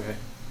 Okay.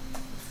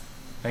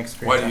 Thanks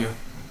for Why your do time.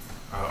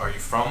 you? Are you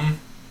from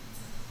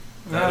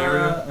that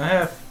area? I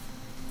have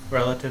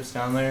relatives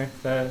down there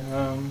that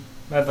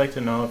I'd like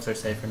to know if they're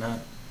safe or not.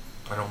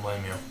 I don't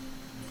blame you.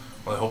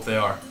 Well, I hope they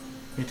are.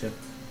 Me too.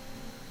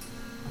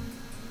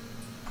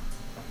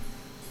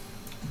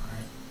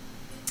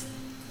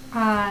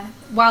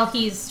 While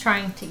he's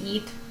trying to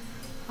eat,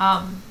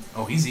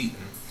 Oh, he's eating.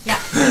 yeah.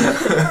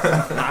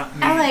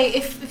 Ally,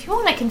 if you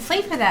want, I can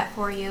flavor that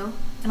for you.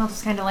 And I'll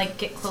just kind of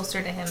get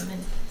closer to him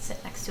and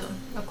sit next to him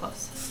real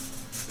close.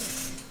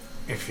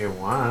 If you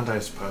want, I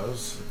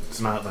suppose.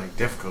 It's not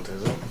difficult,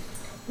 is it?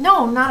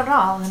 No, not at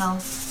all. And I'll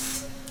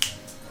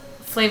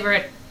flavor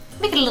it,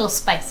 make it a little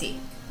spicy.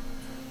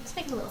 Just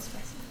make it a little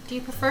spicy. Do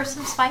you prefer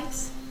some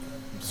spice?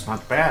 It's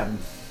not bad.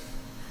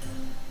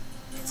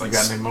 It's You like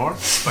got any more?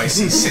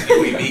 spicy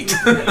sinewy meat.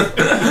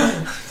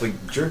 It's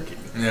like jerky.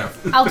 Yeah.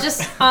 I'll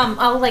just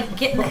I'll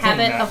get in the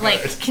habit of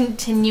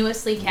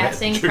continuously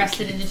casting jerky.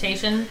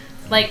 prestidigitation,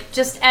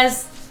 just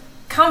as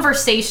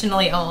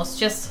conversationally almost,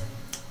 just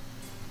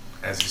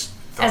As he's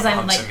As throwing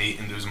I'm, hunks of meat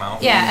into his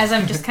mouth. yeah, as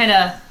I'm just kind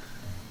of.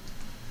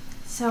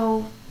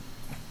 So,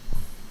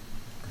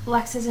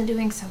 Lex isn't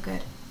doing so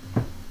good.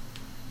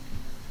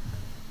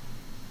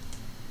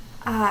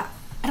 I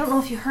don't know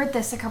if you heard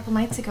this a couple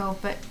nights ago,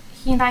 but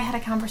he and I had a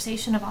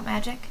conversation about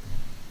magic.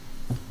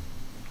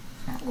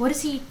 What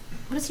has he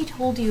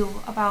told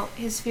you about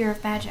his fear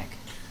of magic?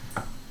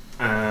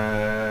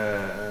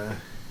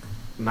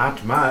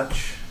 Not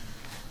much.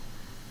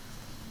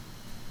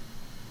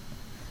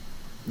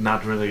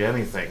 Not really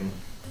anything.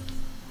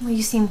 Well,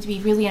 you seem to be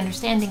really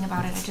understanding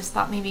about it. I just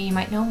thought maybe you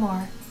might know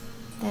more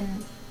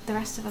than the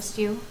rest of us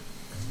do.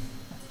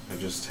 I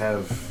just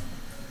have...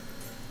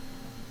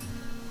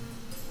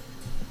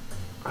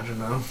 I don't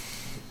know.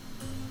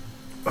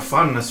 A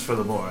fondness for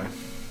the boy.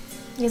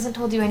 He hasn't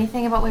told you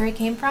anything about where he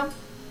came from?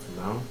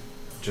 No?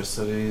 Just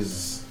that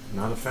he's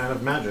not a fan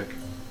of magic.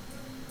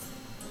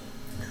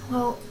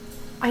 Well,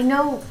 I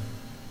know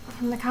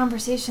from the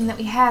conversation that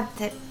we had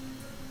that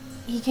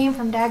he came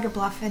from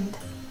Daggerbluff, and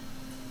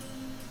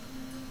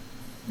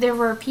there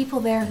were people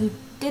there who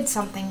did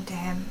something to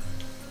him.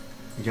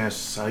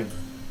 Yes, I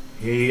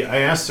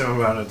asked him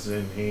about it,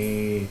 and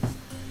he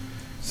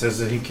says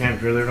that he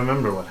can't really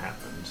remember what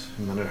happened,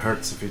 and that it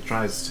hurts if he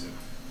tries to.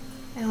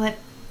 Well,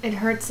 it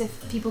hurts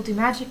if people do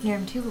magic near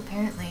him too,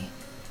 apparently.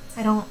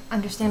 I don't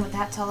understand what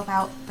that's all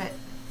about, but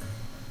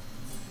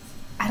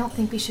I don't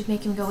think we should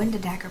make him go into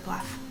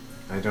Daggerbluff.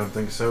 I don't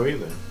think so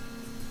either.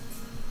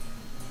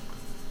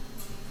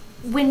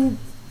 When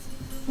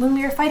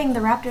we were fighting the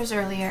raptors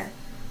earlier,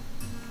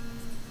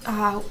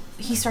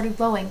 he started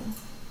glowing.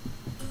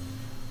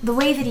 The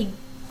way that he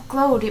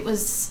glowed, it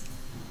was...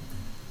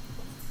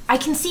 I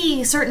can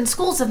see certain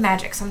schools of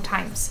magic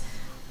sometimes.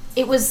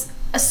 It was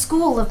a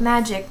school of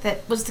magic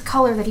that was the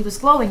color that he was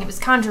glowing. It was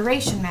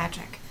conjuration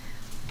magic.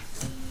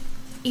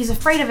 He's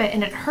afraid of it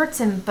and it hurts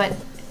him, but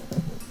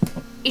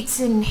it's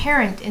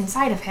inherent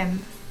inside of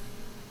him.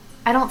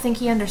 I don't think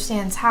he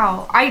understands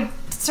how. I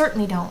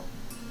certainly don't.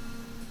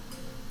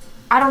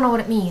 I don't know what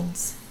it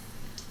means.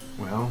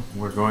 Well,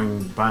 we're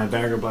going by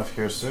Daggerbluff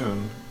here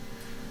soon.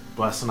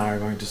 Bless and I are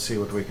going to see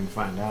what we can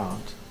find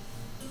out.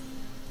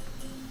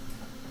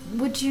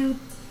 Would you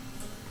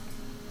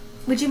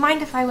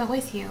mind if I went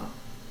with you?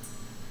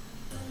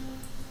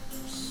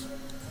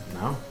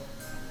 No.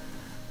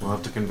 We'll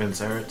have to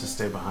convince Eric to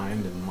stay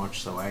behind and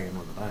watch the wagon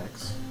with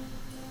Lex.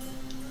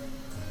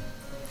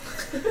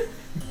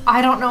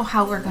 I don't know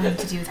how we're going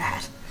to do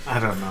that. I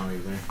don't know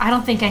either. I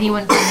don't think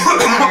anyone can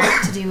get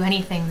Eric to do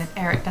anything that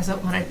Eric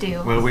doesn't want to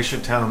do. Well, we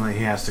should tell him that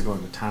he has to go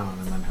into town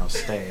and then he'll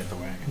stay at the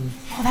wagon.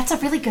 Oh, that's a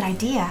really good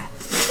idea.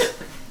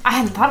 I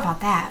hadn't thought about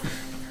that.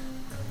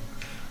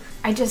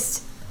 I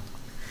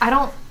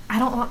don't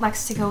want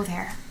Lex to go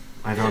there.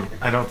 I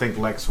don't think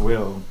Lex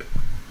will,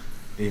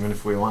 even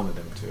if we wanted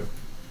him to.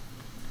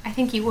 I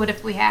think he would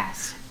if we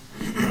asked.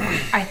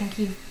 I think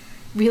he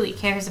really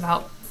cares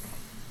about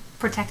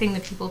protecting the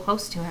people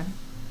close to him.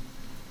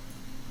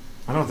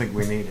 I don't think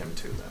we need him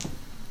to, though.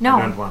 No.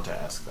 I don't want to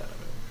ask that of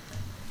him.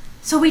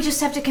 So we just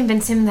have to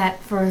convince him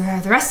that for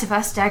the rest of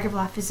us,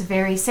 Daggerbluff is a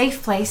very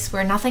safe place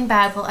where nothing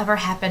bad will ever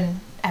happen,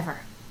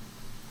 ever.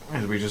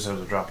 And we just have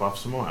to drop off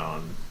some oil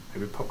and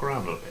maybe poke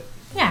around a little bit.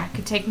 Yeah, it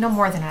could take no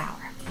more than an hour.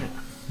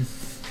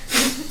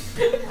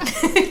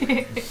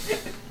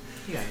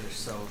 You guys are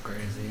so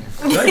crazy.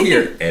 Did I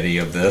hear any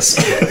of this?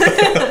 Make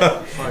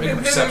a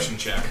perception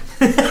check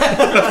I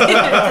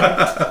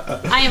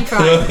am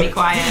trying to be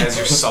quiet. as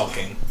you're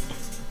sulking.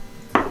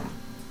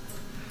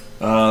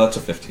 That's a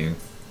 15.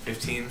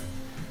 15.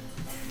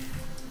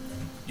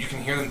 You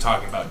can hear them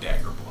talking about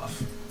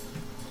Daggerbluff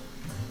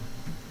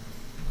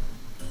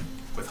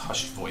with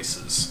hushed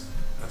voices.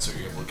 That's what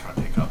you're able to kind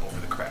of pick up over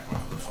the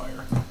crackling of the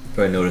fire.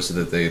 Do I notice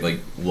that they like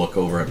look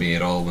over at me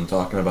at all when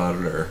talking about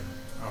it, or?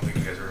 I don't think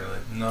you guys are really.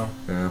 No.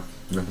 Yeah,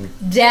 nothing.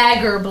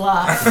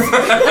 Daggerbluff.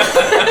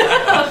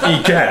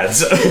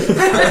 Ecads.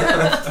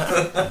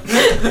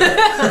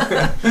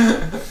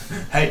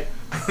 Hey,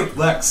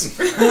 Lex.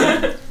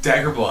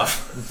 Daggerbluff.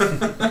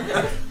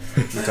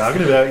 We're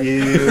talking about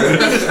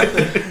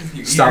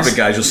you. Stop it,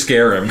 guys! You'll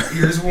scare him.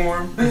 Ears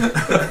warm.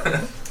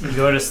 You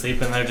go to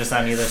sleep and they're just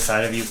on either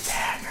side of you.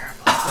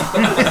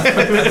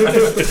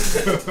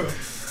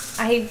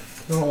 I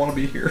don't want to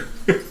be here.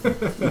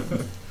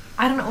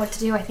 I don't know what to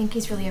do. I think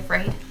he's really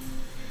afraid.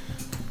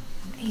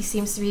 He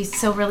seems to be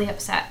so really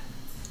upset.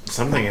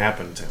 Something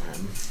happened to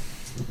him.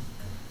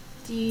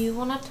 Do you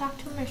want to talk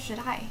to him or should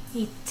I?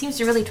 He seems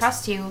to really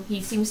trust you.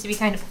 He seems to be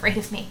kind of afraid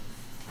of me.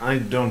 I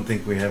don't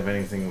think we have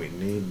anything we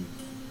need.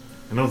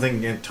 I don't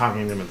think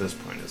talking to him at this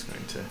point is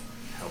going to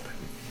help him.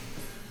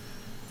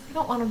 I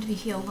don't want him to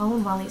be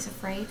alone while he's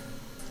afraid.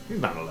 He's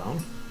not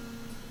alone.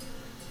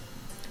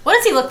 What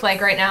does he look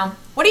like right now?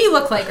 What do you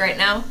look like right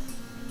now?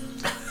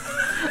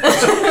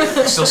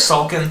 Still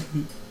sulking?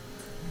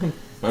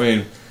 I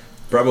mean,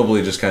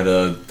 probably just kind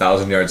of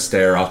 1,000-yard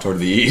stare off toward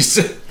the east.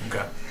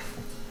 Okay.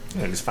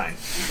 Yeah, he's fine.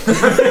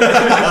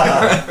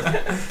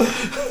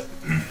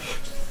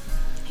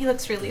 He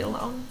looks really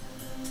alone.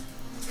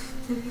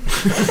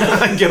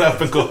 Get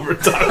up and go over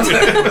and talk to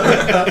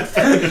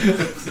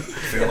him.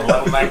 Feel a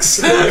little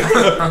Lex.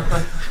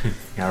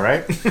 You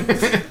alright?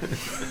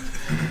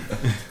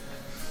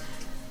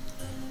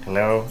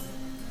 Hello,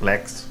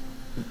 Lex.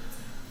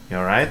 You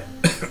alright?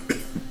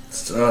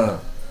 It's,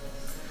 I've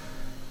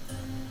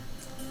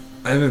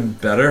been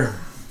better.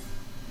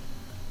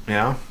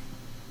 Yeah?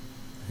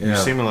 Yeah. You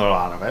seem a little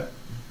out of it.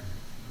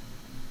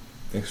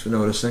 Thanks for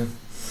noticing.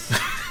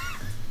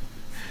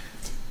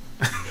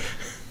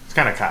 It's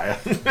kind of Kaya.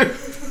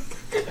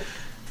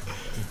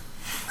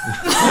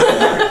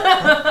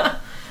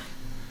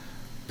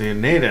 Do you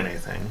need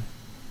anything?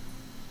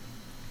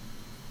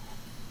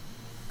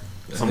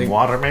 Some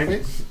water,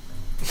 maybe?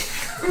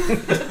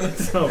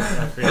 So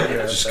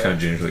Just kind of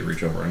gingerly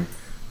reach over and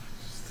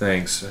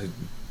thanks.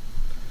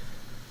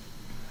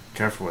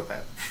 Careful with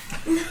that.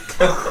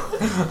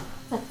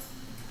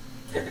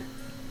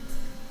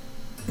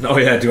 Oh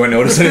yeah, do I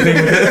notice anything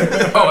with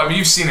it? Oh, I mean,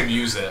 you've seen him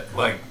use it.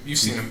 Like, you've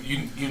seen him.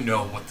 You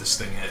know what this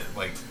thing is.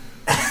 Like,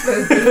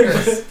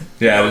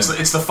 Yeah,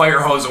 it's the fire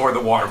hose or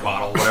the water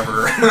bottle,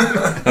 whatever.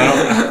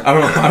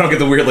 I don't get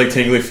the weird like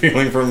tingly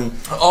feeling from.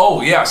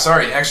 Oh yeah,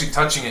 sorry. Actually,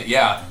 touching it,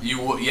 yeah,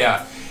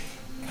 yeah.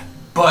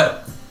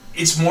 But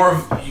it's more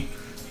of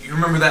you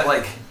remember that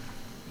like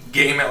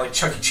game at like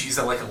Chuck E. Cheese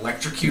that like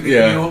electrocuted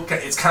you.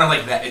 It's kind of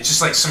like that. It's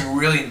just like some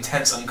really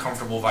intense,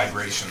 uncomfortable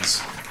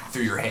vibrations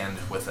through your hand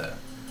with it.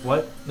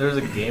 What? There's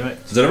a game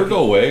at... Does it ever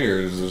go away,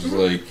 or is it just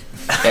like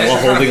As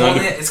you're holding on?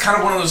 it's kind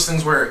of one of those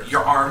things where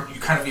your arm, you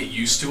kind of get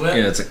used to it.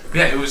 Yeah, it's like,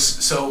 Yeah, it was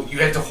so you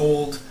had to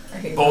hold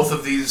both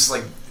of these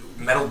like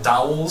metal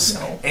dowels,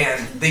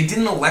 and they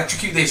didn't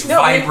electrocute; they just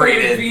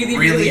vibrated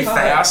really hard.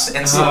 fast,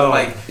 and so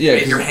yeah,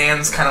 made your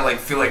hands kind of like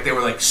feel like they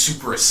were like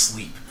super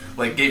asleep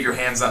like gave your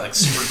hands that like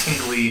super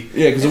tingly.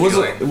 Yeah, because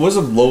feeling. it was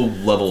a low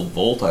level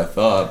volt, I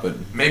thought, but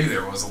Maybe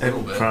there was a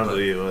little bit.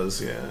 Probably it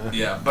was, yeah.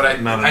 Yeah, but I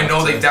Not know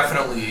enough they to-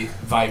 definitely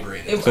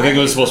vibrated. so I think it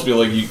was supposed to be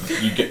like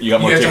you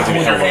got more You had to tickets than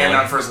hold you your hand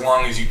held on for as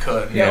long as you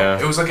could. Yeah.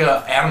 It was like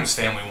a Addams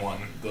Family one,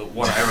 the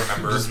one I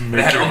remember. Just It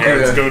make had your Uncle-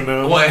 hands go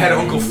numb. Well, it had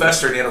Uncle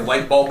Fester, and he had a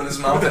light bulb in his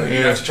mouth, and you'd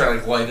Yeah. have to try to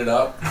like light it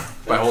up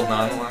by holding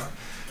on to it.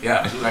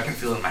 Yeah, dude, I can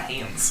feel it in my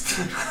hands.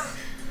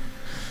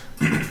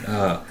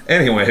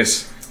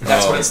 Anyways,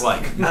 That's what it's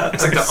like.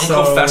 It's like the So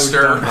Uncle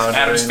Fester dumbfounded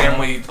Addams right now.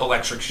 Family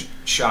Electric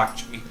Shock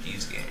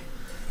Keys game.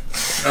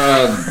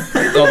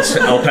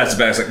 I'll pass it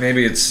back. It's like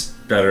maybe it's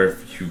better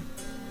if you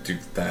do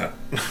that.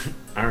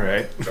 All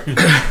right.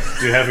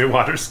 Do you have your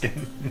water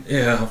skin?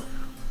 Yeah.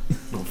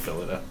 We'll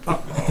fill it up.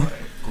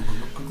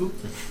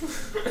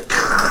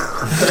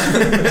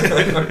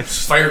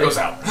 Fire goes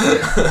out.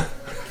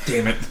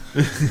 Damn it.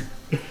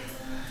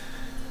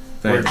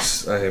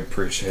 Thanks, I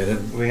appreciate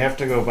it. We have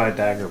to go by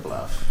Dagger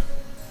Bluff.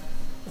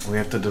 We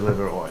have to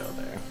deliver oil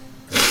there.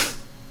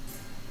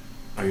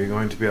 Are you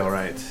going to be all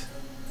right?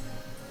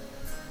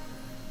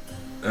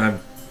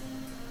 I'm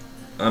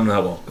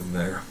not welcome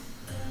there.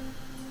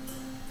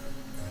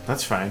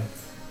 That's fine.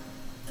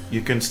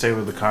 You can stay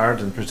with the cart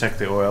and protect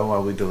the oil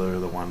while we deliver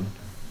the one.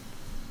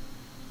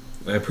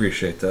 I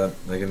appreciate that.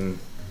 I can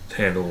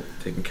handle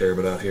taking care of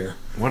it out here.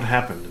 What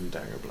happened in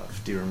Dagger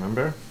Bluff? Do you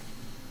remember?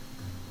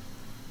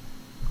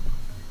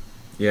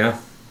 Yeah.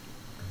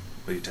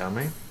 Will you tell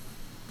me?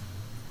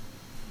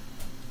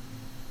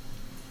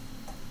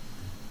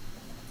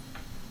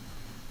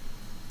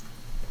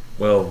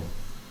 Well,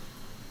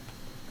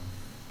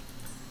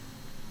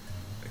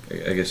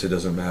 I guess it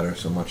doesn't matter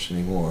so much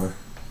anymore.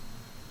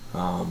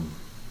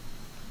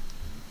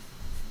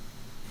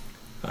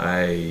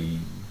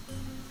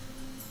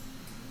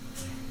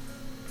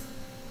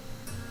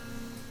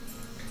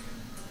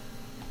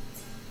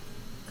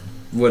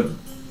 What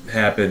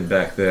happened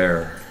back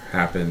there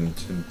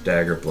happened in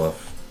Dagger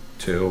Bluff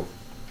too.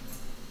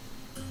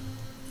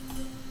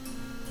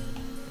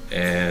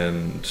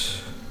 And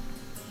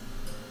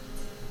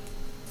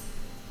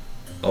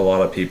a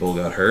lot of people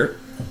got hurt.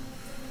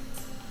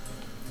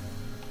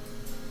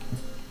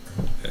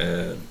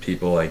 And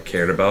people I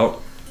cared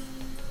about.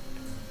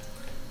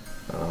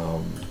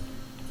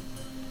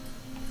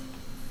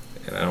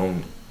 And I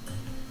don't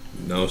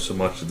know so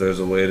much that there's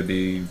a way to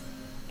be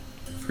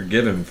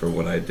forgiven for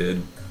what I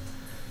did,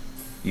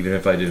 even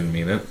if I didn't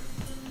mean it.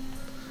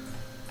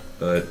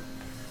 But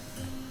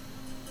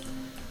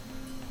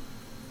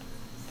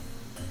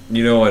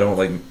you know, I don't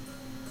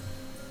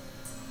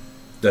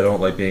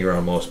like being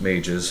around most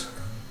mages.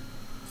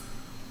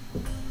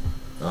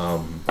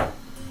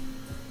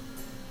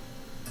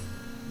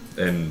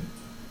 And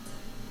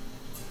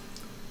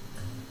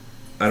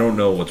I don't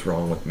know what's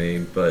wrong with me,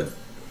 but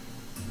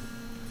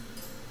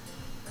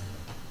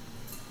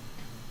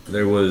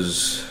there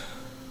was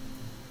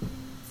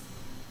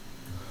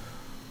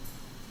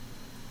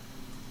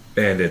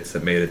bandits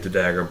that made it to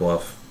Dagger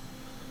Bluff,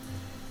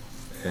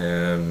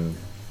 and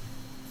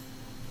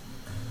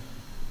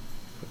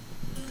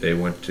they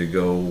went to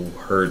go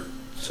hurt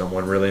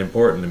someone really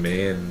important to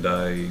me, and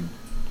I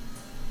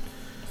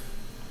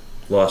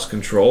lost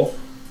control.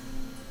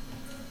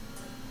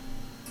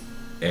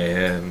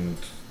 And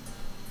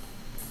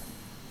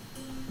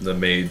the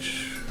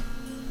mage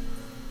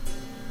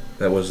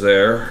that was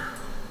there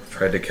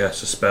tried to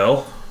cast a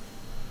spell,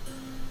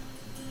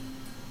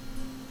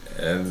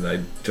 and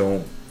I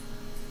didn't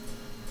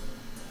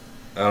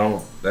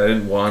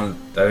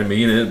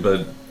mean it,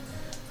 but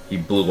he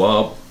blew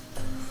up.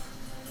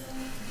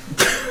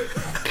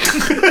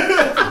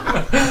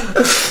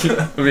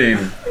 I mean,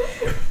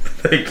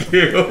 thank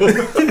you.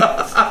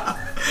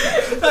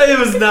 It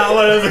was not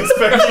what I was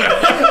expecting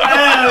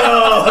at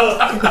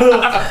all.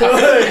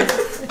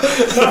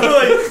 I'm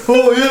like,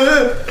 oh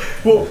yeah.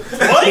 Well,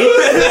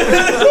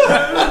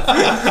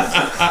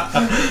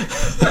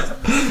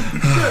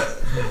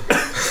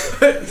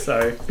 what?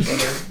 Sorry.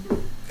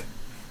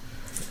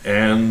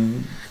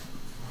 And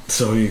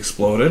so he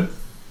exploded,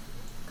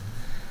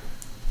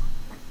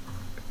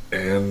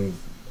 and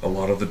a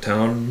lot of the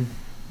town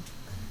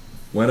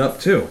went up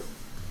too.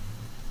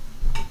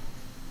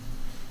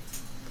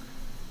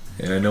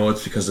 And I know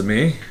it's because of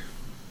me,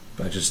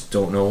 but I just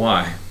don't know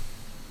why.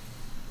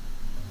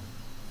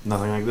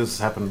 Nothing like this has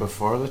happened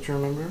before that you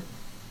remember?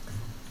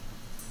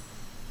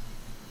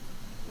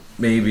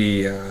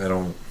 Maybe, I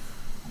don't...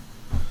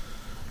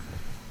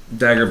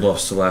 Dagger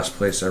Bluff's the last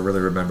place I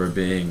really remember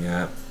being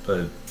at,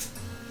 but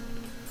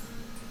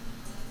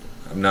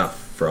I'm not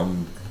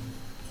from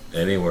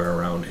anywhere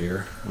around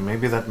here.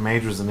 Maybe that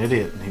mage was an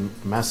idiot and he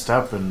messed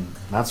up and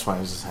that's why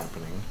this is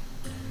happening.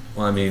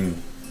 Well, I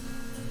mean,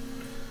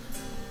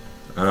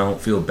 I don't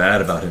feel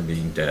bad about him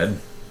being dead,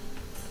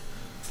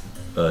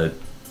 but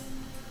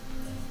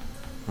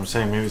I'm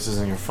saying maybe this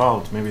isn't your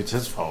fault. Maybe it's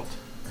his fault.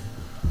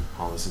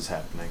 All this is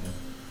happening.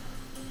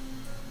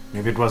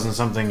 Maybe it wasn't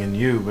something in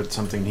you, but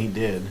something he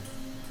did.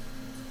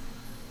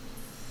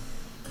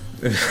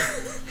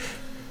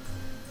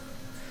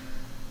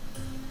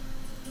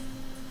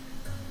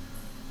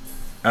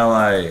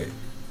 Ally,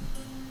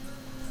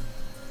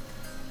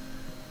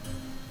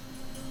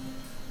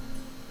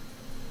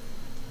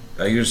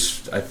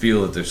 I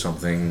feel that there's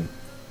something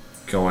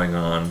going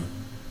on,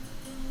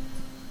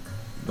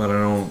 but I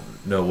don't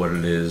know what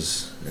it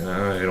is, and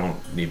I don't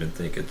even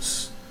think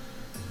it's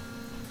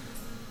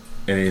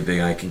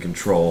anything I can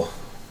control.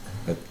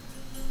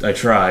 I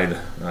tried.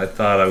 I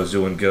thought I was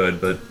doing good,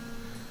 but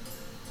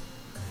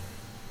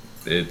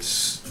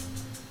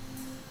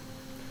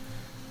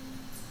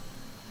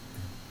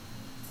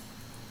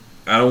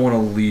I don't want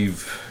to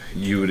leave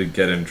you to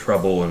get in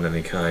trouble in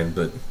any kind,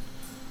 but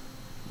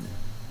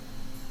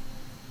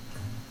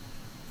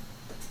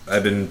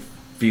I've been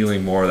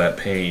feeling more of that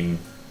pain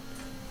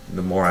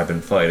the more I've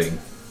been fighting.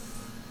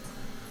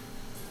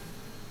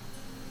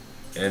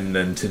 And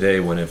then today,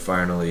 when it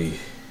finally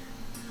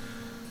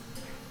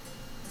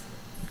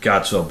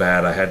got so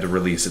bad I had to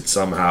release it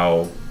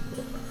somehow,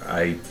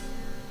 I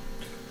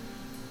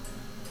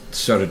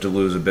started to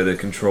lose a bit of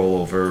control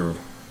over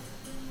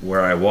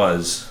where I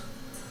was.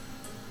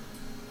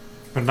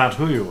 But not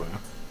who you were.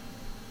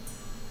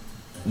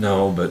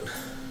 No, but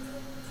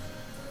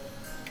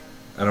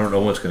I don't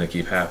know what's going to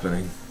keep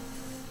happening.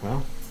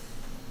 Well,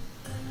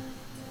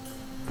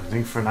 I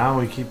think for now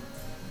we keep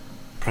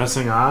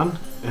pressing on,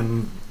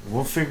 and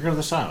we'll figure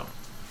this out.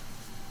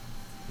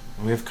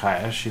 We have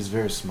Kaya, she's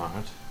very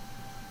smart.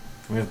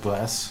 We have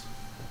Bless.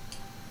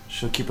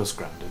 She'll keep us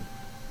grounded.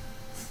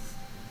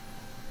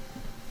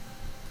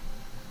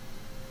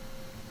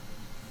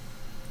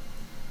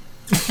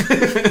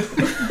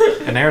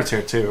 And Eric's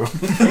here too.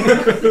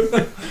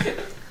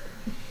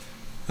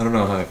 I don't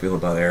know how I feel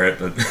about Eric,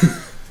 but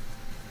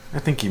I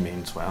think he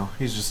means well.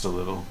 He's just a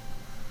little...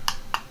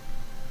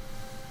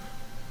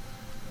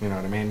 You know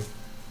what I mean?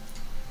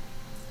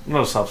 A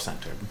little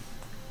self-centered.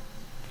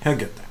 He'll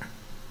get there.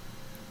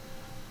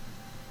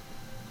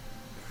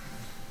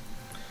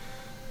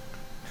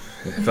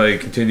 if I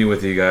continue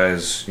with you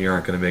guys, you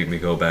aren't going to make me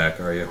go back,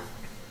 are you?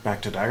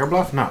 Back to Dagger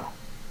Bluff? No.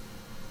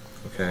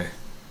 Okay.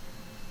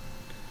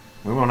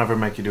 We won't ever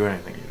make you do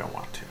anything you don't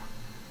want to.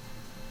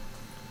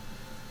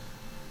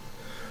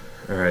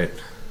 Alright.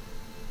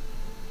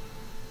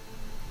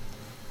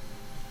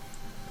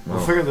 We'll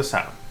figure this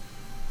out.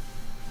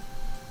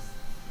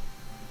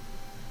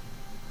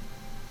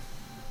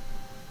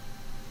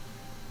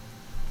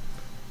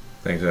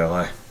 Thanks,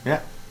 Ally.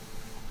 Yeah.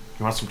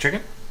 You want some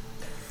chicken?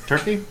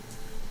 Turkey?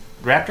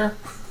 Raptor?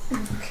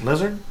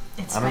 Lizard?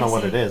 It's I don't know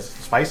what spicy. it is.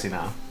 It's spicy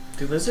now.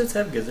 Do lizards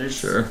have gizzards?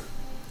 Sure.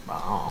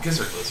 Oh.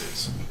 Gizzard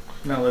lizards.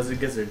 No, lizard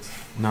gizzards.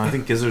 No, I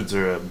think gizzards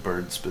are a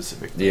bird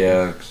specific.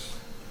 Yeah,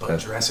 But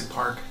Jurassic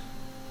Park,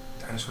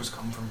 dinosaurs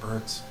come from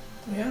birds.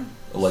 Yeah.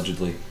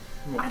 allegedly.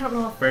 I don't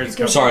know if Birds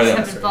gizzards Sorry,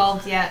 have that-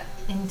 evolved yet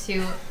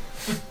into...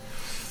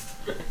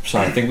 So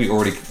I think we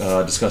already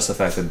discussed the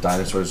fact that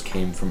dinosaurs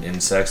came from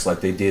insects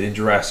like they did in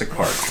Jurassic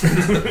Park.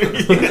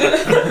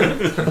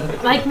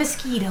 like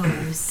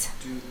mosquitoes.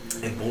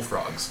 And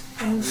bullfrogs.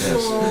 And Yes.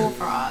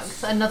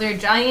 bullfrogs. Another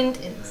giant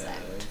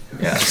insect.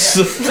 Yes.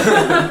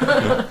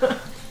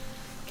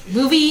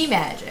 Movie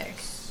magic.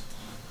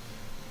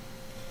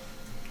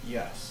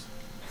 Yes.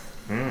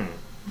 Hmm.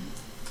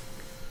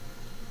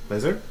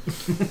 Lizard?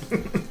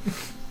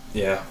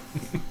 Yeah.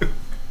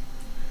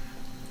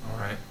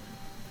 Alright.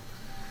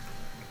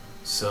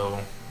 So,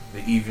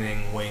 the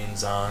evening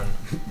wanes on.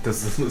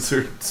 Does the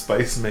lizard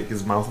spice make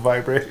his mouth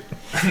vibrate?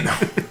 God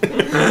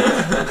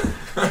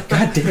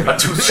damn A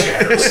tooth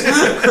shatters.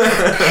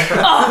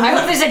 Oh, I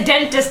hope there's a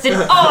dentist in...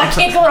 Oh, I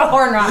can't go to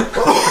Horn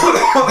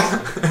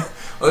Rock.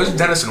 Well, there's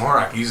Dennis and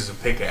Horrock. He uses a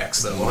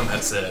pickaxe, though, and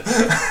that's it.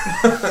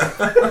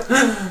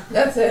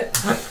 That's it.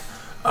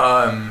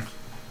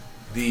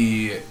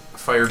 The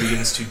fire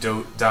begins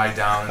to die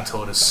down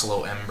until it is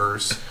slow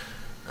embers,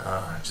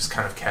 just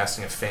kind of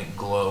casting a faint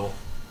glow,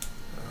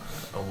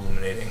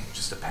 illuminating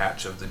just a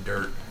patch of the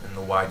dirt in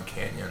the wide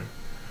canyon.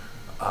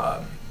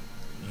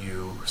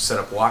 You set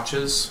up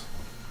watches,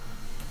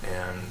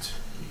 and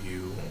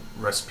you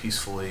rest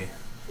peacefully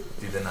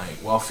through the night.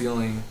 While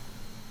feeling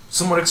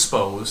somewhat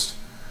exposed,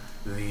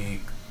 the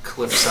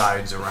cliff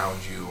sides around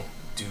you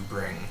do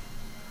bring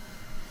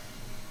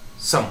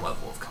some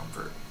level of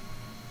comfort.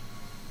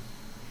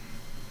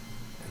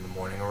 And the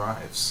morning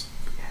arrives.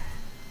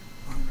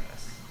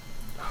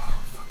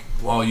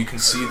 While you can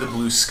see the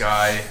blue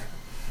sky,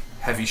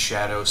 heavy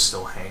shadows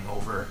still hang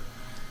over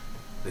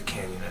the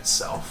canyon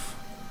itself.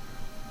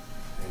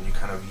 And you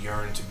kind of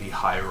yearn to be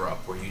higher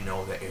up where you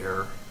know the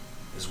air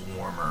is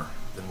warmer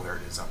than where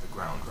it is on the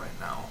ground right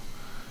now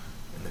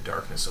in the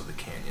darkness of the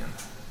canyon.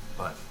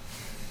 But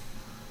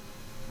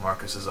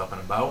Marcus is up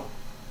and about,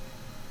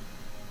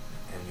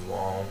 and you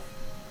all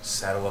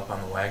saddle up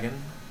on the wagon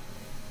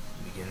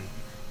and begin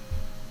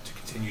to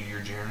continue your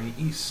journey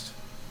east.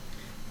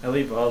 I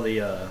leave all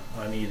the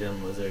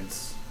uneaten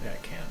lizards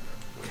at camp.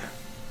 Okay.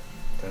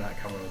 They're not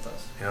coming with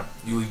us. Yep.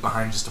 You leave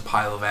behind just a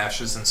pile of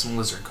ashes and some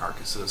lizard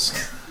carcasses.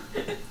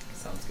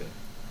 Sounds good.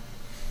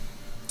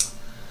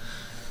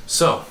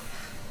 So,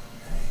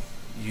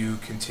 you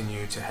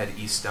continue to head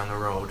east down the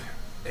road,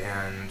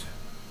 and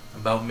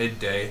about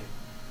midday,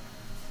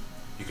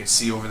 You can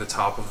see over the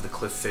top of the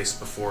cliff face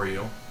before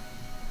you,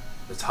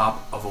 the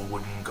top of a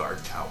wooden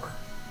guard tower.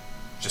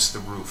 Just the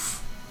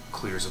roof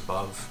clears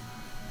above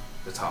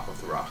the top of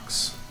the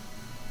rocks.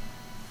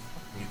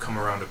 You come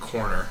around a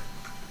corner,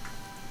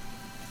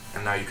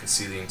 and now you can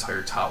see the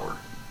entire tower.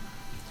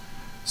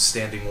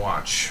 Standing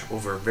watch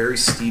over a very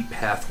steep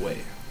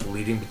pathway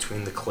leading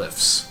between the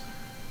cliffs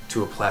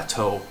to a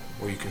plateau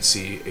where you can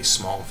see a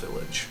small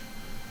village.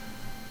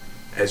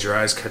 As your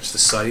eyes catch the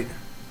sight,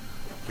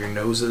 your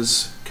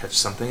noses catch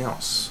something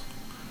else.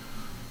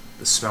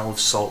 The smell of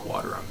salt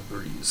water on the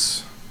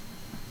breeze.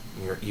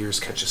 And your ears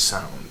catch a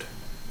sound.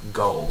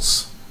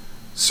 Gulls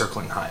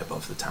circling high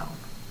above the town.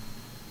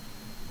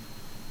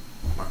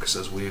 Marcus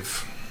says,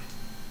 We've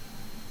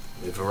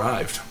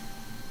arrived.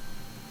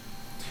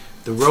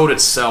 The road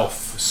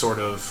itself sort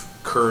of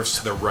curves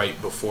to the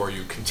right before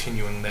you,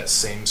 continuing that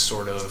same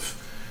sort of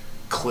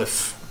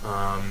cliff,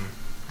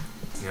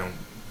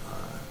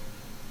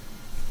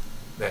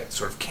 that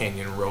sort of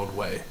canyon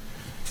roadway.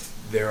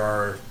 There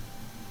are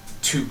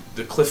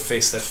the cliff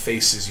face that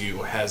faces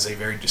you has a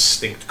very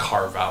distinct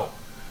carve out,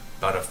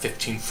 about a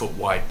 15-foot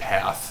wide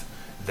path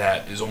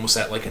that is almost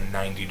at like a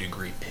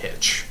 90-degree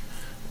pitch.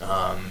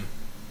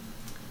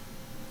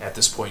 At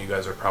this point, you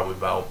guys are probably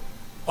about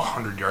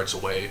 100 yards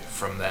away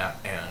from that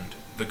and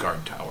the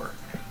guard tower.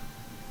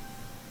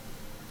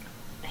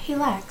 Hey,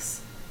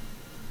 Lex.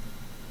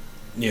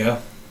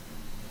 Yeah.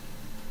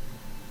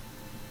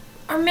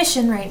 Our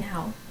mission right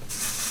now.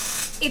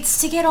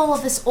 It's to get all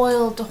of this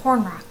oil to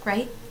Hornrock,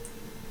 right?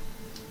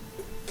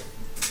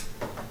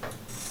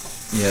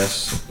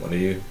 Yes. What are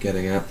you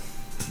getting at?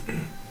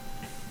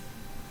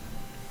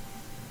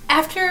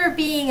 After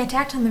being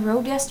attacked on the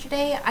road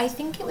yesterday, I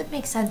think it would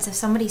make sense if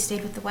somebody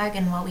stayed with the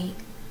wagon while we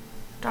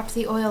dropped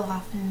the oil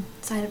off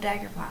inside of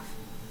Daggercloth.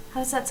 How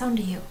does that sound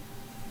to you?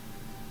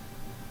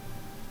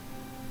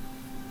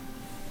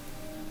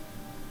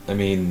 I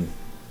mean,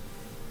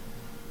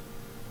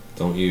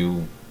 don't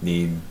you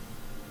need...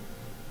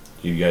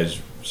 Do you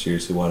guys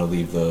seriously want to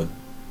leave the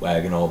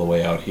wagon all the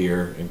way out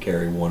here and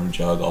carry one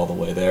jug all the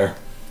way there?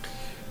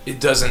 It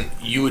doesn't...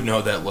 You would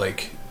know that,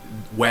 like,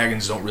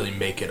 wagons don't really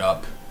make it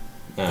up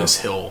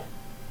this hill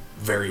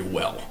very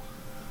well.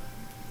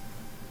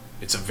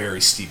 It's a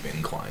very steep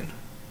incline.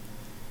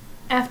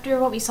 After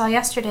what we saw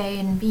yesterday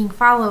and being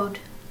followed,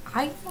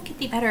 I think it'd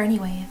be better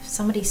anyway if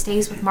somebody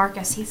stays with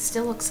Marcus. He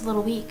still looks a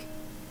little weak.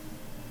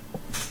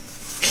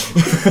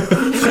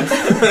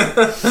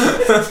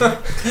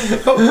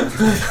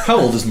 How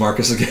old is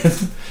Marcus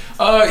again?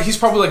 He's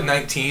probably like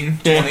 19,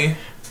 20.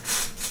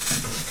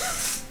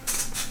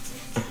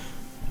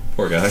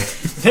 Poor guy.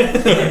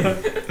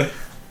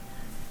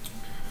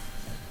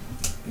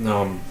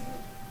 No,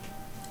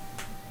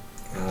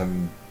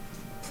 I'm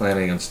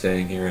planning on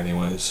staying here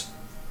anyways.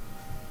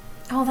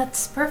 Oh,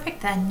 that's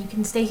perfect then. You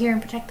can stay here and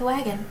protect the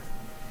wagon.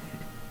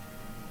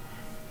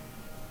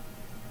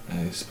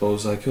 I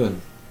suppose I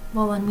could.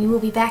 Well, then we will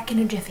be back in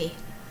a jiffy.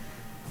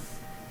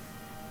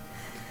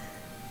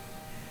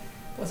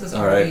 What's this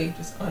All already right.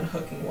 just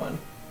unhooking one?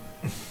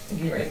 And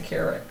getting ready to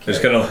carry it. I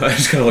just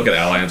gotta look at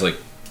Ally and it's like,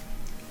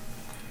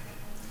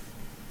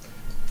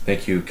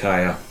 thank you,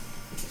 Kaya.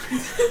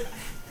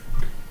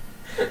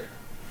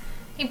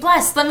 Hey,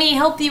 Bless, let me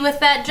help you with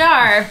that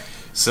jar.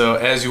 So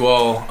as you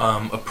all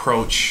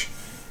approach,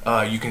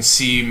 you can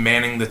see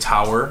manning the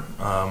tower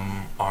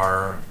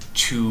are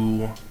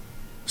two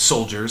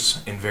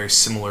soldiers in very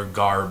similar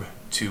garb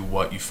to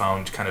what you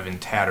found kind of in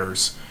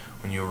tatters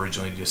when you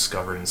originally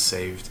discovered and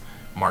saved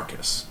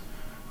Marcus.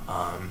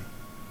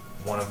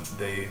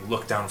 They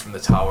look down from the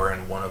tower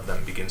and one of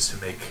them begins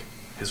to make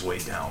his way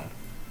down.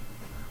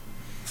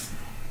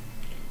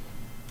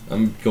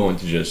 I'm going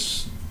to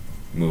just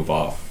move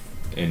off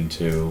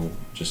into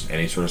just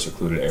any sort of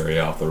secluded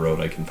area off the road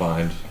I can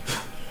find.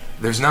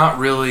 There's not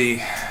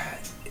really...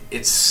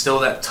 It's still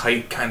that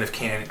tight kind of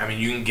canyon. I mean,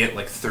 you can get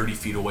like 30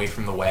 feet away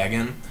from the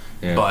wagon,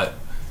 but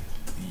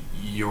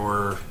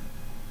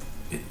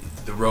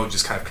the road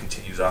just kind of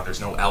continues on.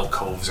 There's no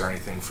alcoves or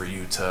anything for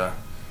you to...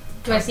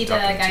 Do I see the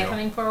guy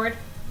coming forward?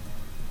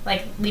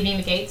 Like, leaving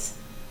the gates?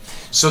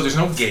 So there's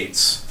no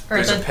gates. Or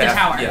there's the a path.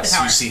 tower. Yes, the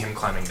tower. you see him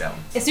climbing down.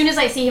 As soon as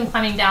I see him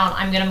climbing down,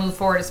 I'm going to move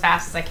forward as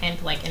fast as I can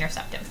to, like,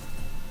 intercept him.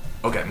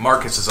 Okay,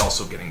 Marcus is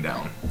also getting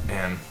down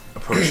and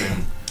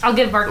approaching. I'll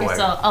give Marcus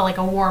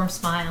a warm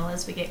smile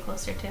as we get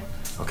closer to.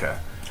 Okay.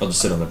 I'll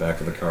just sit on the back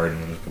of the cart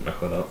and just put my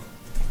hood up.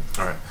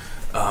 Alright.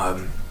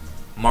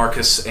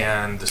 Marcus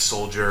and the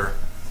soldier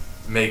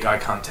make eye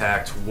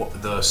contact.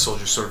 The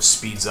soldier sort of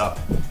speeds up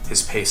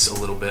his pace a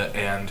little bit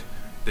and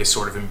they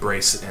sort of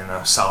embrace in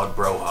a solid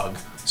bro hug,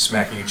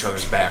 smacking each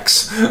other's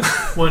backs.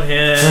 One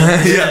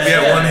hand.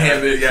 yeah, one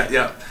handed,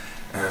 yeah.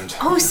 And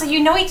oh, so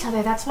you know each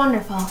other. That's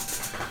wonderful.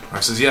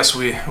 Mark says, yes,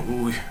 we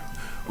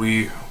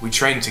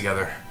trained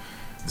together.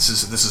 This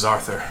is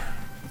Arthur.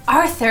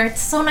 Arthur,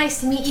 it's so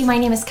nice to meet you. My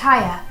name is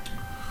Kaya.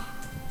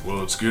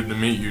 Well, it's good to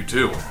meet you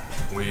too.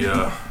 He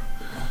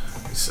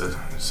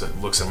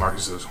looks at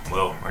Marcus and says,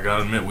 well, I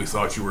gotta admit, we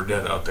thought you were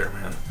dead out there,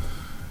 man.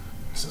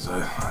 He says,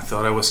 I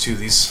thought I was too.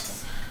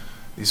 These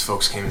these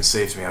folks came and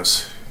saved me. I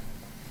was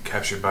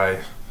captured by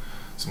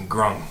some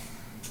grung.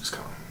 Just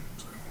kind of,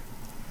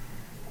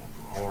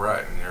 all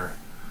right, and you're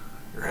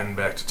heading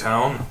back to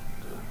town,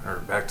 or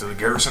back to the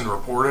garrison to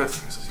report it?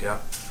 He says, yeah.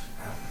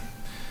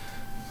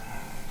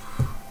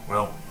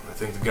 Well, I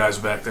think the guys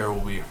back there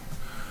will be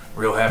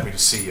real happy to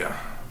see you.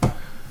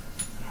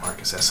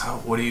 Marcus asks,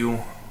 what are you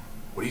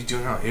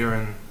doing out here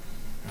in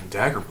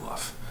Dagger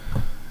Bluff?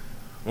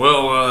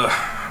 Well,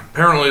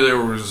 apparently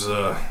there was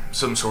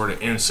some sort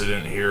of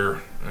incident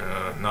here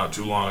not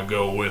too long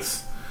ago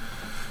with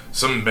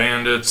some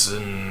bandits,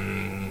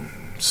 and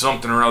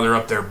something or other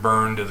up there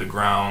burned to the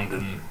ground,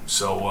 and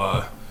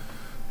so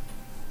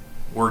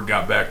word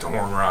got back to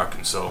Hornrock,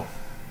 and so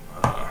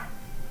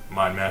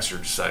my master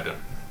decided to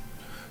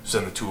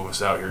send the two of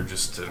us out here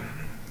just to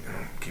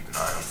keep an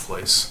eye on the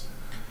place.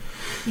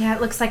 Yeah, it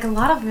looks like a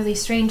lot of really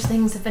strange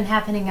things have been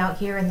happening out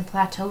here in the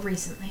plateau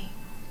recently.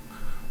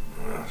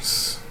 Well,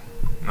 it's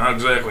not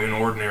exactly an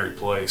ordinary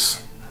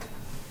place.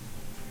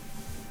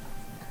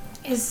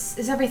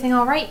 Is everything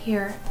all right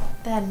here,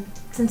 then,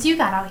 since you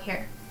got out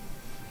here?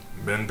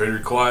 Been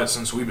pretty quiet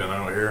since we've been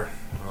out here.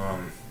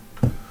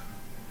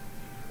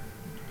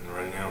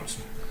 Right now it's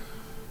a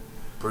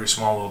pretty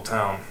small little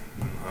town.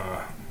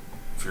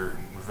 If you're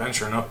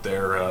venturing up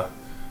there,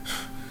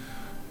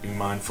 be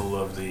mindful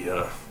of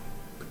the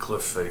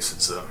cliff face.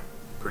 It's a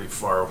pretty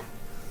far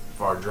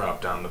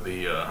drop down to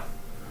the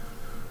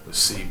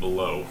sea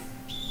below.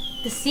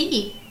 The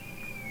sea?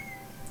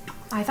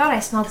 I thought I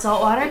smelled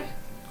salt water.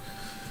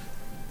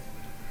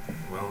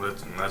 Well,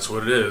 that's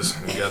what it is.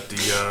 You got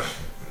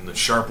the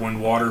sharp wind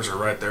waters are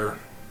right there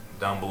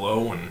down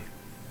below, and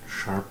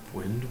Sharp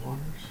wind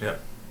waters?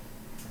 Yep.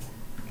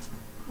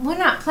 We're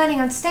not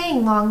planning on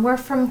staying long. We're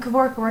from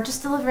Kavorka. We're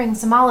just delivering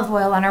some olive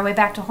oil on our way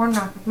back to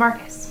Hornrock with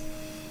Marcus.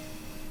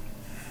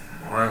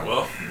 Alright,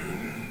 well,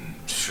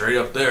 straight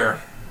up there,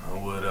 I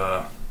would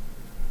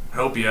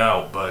help you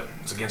out, but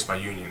it's against my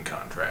union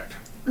contract.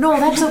 No,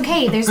 that's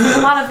okay. There's been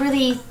a lot of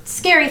really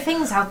scary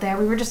things out there.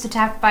 We were just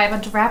attacked by a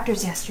bunch of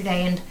raptors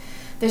yesterday, and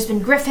there's been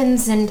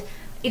griffins, and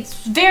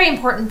it's very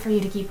important for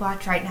you to keep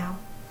watch right now.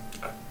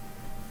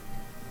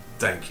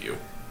 Thank you.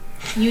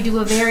 You do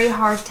a very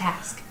hard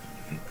task.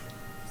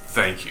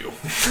 Thank you.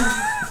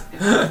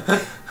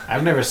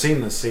 I've never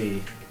seen the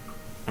sea.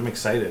 I'm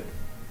excited.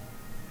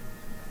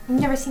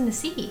 You've never seen the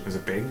sea. Is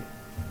it big?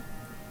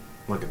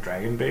 Like a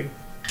dragon big?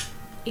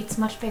 It's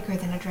much bigger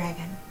than a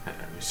dragon. Have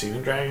you seen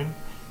a dragon?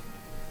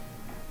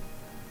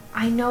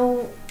 I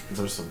know.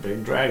 There's some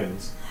big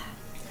dragons.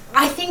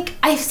 I think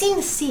I've seen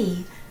the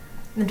sea.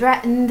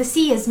 The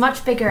sea is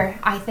much bigger,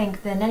 I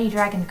think, than any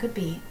dragon could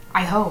be.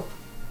 I hope.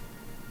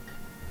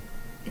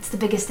 It's the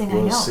biggest thing I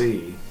know. We'll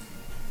see.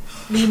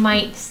 We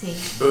might see.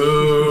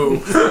 Boo!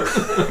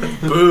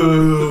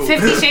 Boo!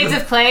 50 Shades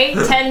of Clay,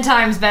 10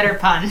 times better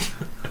pun.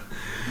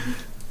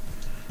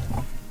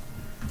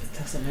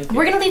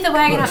 We're gonna leave the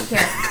wagon up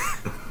here.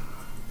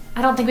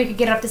 I don't think we could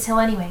get up this hill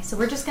anyway, so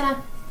we're just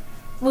gonna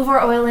move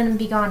our oil in and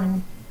be gone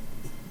in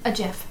a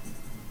jiff.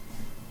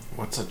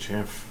 What's a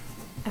jiff?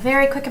 A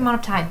very quick amount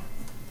of time.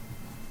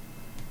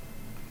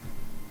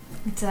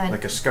 It's a...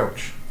 Like a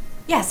scotch.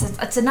 Yes,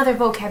 it's another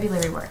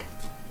vocabulary word.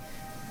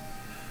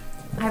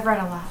 I've read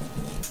a lot.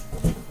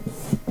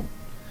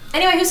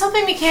 Anyway, who's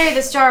helping me carry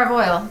this jar of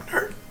oil?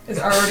 It's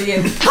already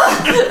in.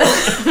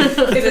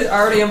 It is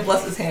already in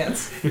Bless's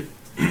hands.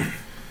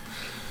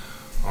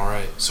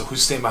 Alright, so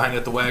who's staying behind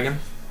at the wagon?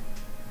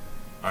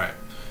 Alright,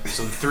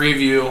 so the three of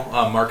you,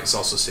 Marcus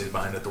also stayed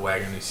behind at the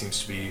wagon. He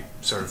seems to be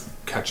sort of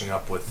catching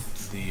up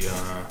with the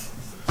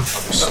other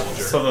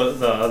soldier. So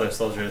the other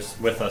soldiers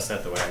with us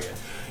at the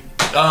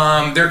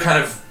wagon. They're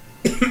kind of...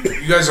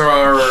 You guys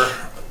are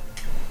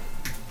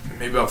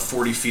maybe about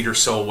 40 feet or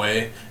so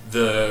away.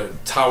 The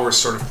tower is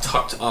sort of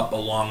tucked up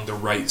along the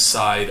right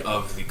side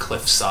of the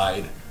cliff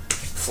side,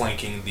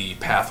 flanking the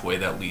pathway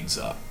that leads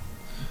up.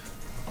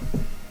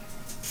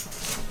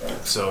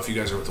 So if you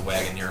guys are with the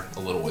wagon, you're a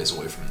little ways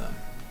away from them.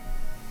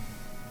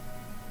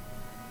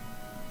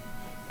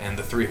 And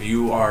the three of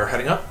you are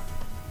heading up?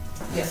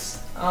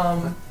 Yes.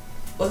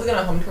 Bless is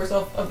gonna hum to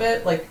herself a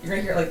bit. Like, you're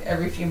gonna hear it like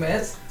every few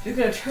minutes. She's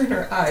gonna turn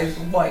her eyes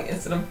white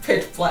instead of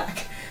pitch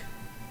black.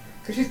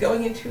 Because she's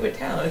going into a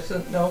town. She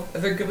doesn't know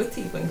if they're good with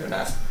tieflings or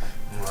not.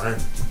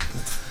 Alright.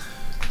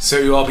 So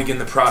you all begin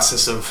the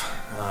process of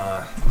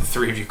the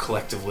three of you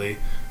collectively,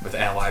 with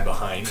Ally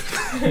behind.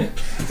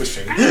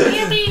 Pushing.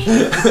 Andy!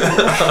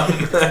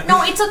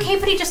 No, it's okay,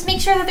 buddy. Just make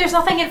sure that there's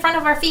nothing in front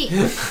of our feet.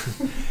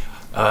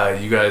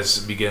 You guys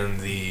begin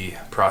the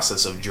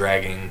process of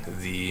dragging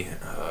the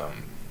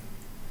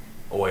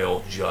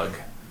oil jug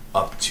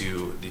up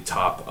to the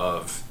top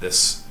of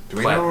this. Do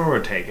we know where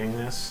we're taking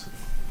this?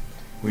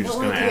 We're just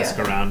No gonna idea. ask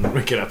around when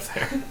we get up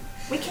there.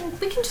 We can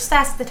just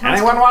ask the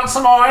townspeople. Anyone want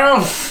some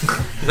oil?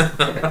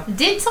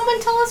 Did someone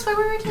tell us where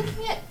we were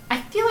taking it?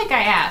 I feel like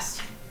I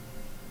asked.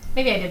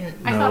 Maybe I didn't.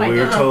 I No, thought I we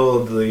did. were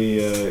told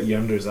the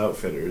Yunder's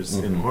Outfitters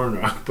in Horn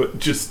Rock, but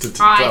just to I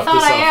top thought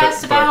this I off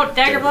asked at about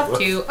Dagger Bluff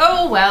too.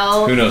 Oh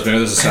well. Who knows? Maybe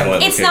there's a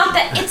satellite It's location. not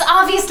that. It's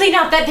obviously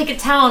not that big a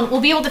town.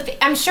 We'll be able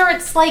to. I'm sure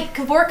it's like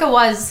Kavorka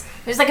was.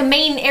 There's like a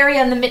main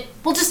area in the mid.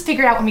 We'll just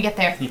figure it out when we get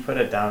there. You put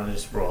it down and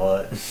just roll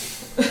it.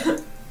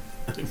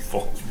 It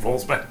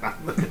falls back down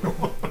the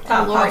hill.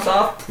 Top Lord. pops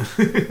off.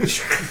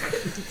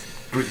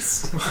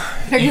 Grease.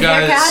 Are you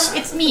there, guys- Kat?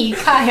 It's me,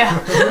 Kaya.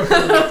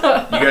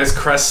 You guys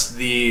crest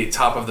the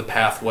top of the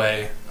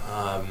pathway,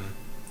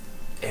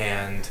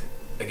 and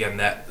again,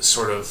 that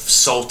sort of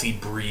salty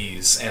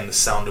breeze and the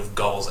sound of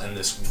gulls and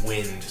this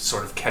wind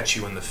sort of catch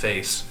you in the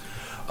face.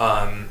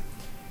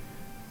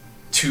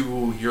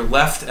 To your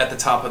left at the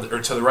top of the, or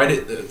to the right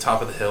at the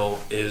top of the hill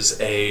is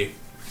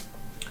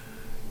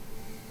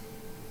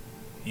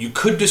you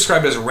could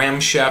describe it as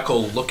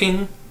ramshackle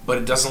looking, but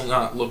it does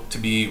not look to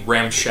be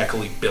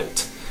ramshackly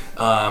built.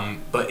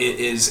 But it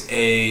is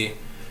a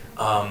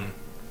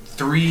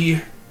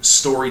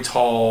 3-story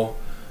tall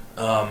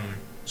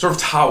sort of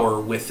tower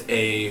with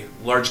a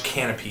large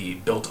canopy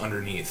built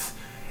underneath.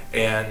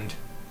 And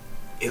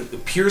it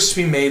appears to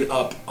be made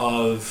up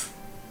of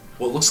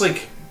what looks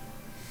like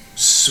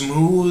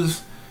smooth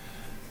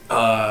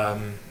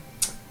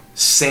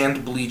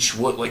sand bleach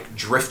wood, like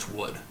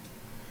driftwood.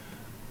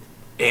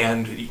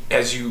 And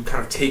as you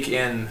kind of take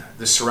in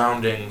the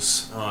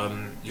surroundings,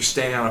 you're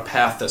staying on a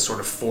path that sort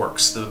of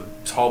forks. The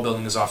tall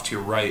building is off to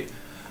your right.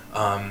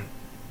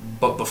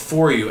 But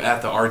before you,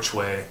 at the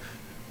archway,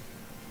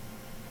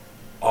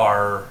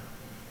 are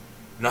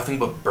nothing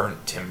but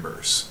burnt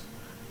timbers.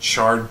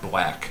 Charred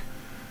black.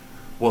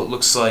 What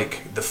looks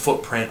like the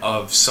footprint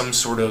of some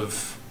sort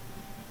of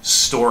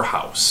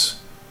storehouse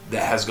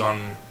that has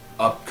gone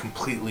up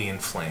completely in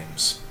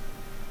flames.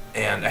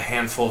 And a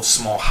handful of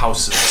small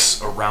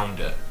houses around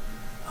it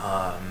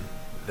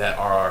that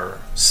are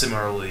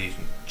similarly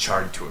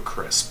charred to a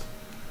crisp.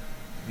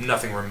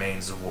 Nothing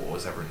remains of what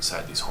was ever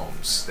inside these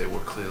homes. They were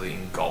clearly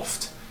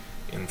engulfed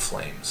in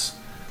flames.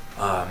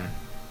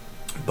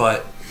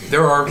 But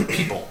there are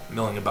people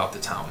milling about the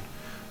town.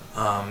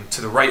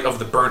 To the right of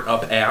the burnt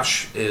up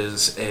ash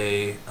is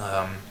a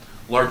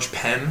large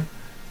pen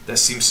that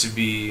seems to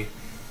be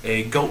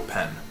a goat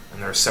pen. And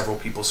there are several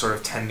people sort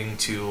of tending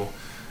to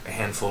a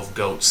handful of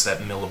goats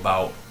that mill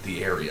about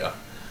the area.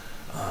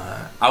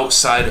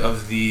 Outside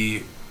of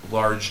the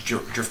large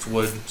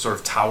driftwood sort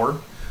of tower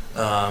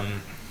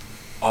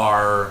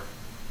are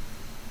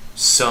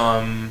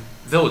some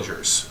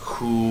villagers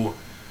who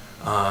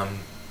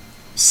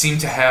seem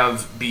to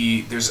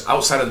there's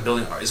outside of the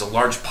building is a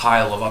large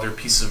pile of other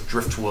pieces of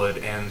driftwood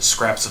and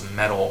scraps of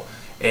metal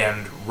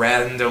and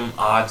random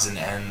odds and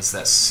ends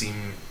that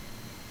seem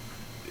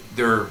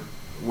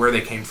where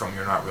they came from,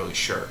 you're not really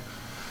sure.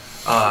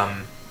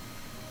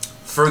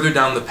 Further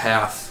down the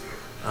path,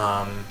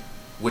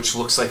 which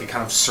looks like it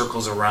kind of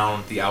circles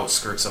around the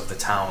outskirts of the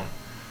town,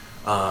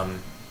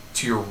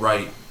 to your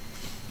right,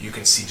 you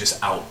can see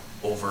just out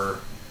over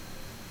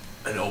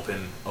an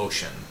open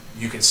ocean.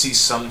 You can see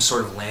some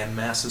sort of land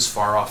masses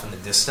far off in the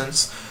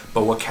distance,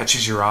 but what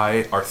catches your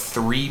eye are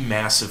 3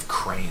 massive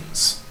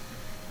cranes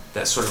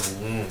that sort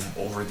of loom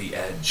over the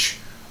edge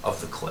of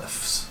the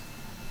cliffs.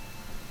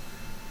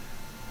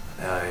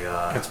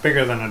 It's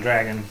bigger than a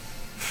dragon.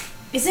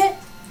 Is it?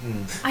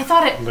 I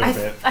thought it. A little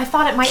bit. I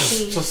thought it might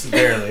be. Just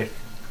barely.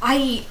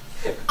 I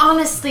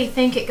honestly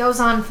think it goes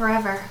on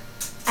forever.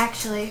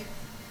 Actually,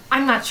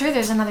 I'm not sure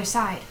there's another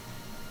side.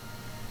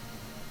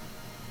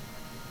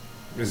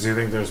 Do you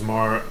think there's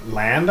more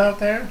land out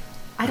there?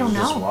 I don't Or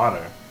just know.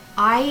 water.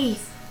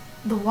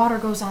 The water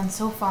goes on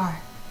so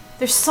far.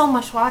 There's so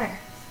much water.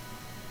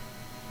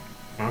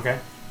 Okay.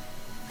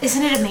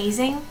 Isn't it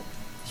amazing?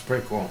 It's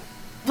pretty cool.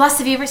 Bless,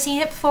 have you ever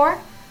seen it before?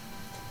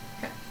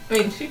 I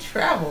mean, she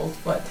traveled,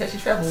 but does she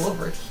travel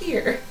over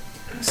here?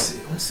 Let's see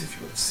if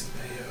you would have seen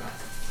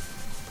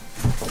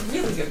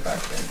Really good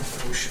question.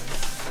 a ocean.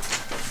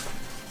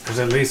 There's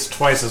at least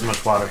twice as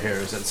much water here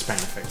as at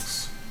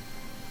Spanifix.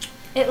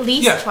 At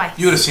least Yeah, twice.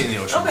 you would have seen the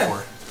ocean Okay.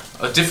 before.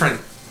 A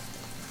different.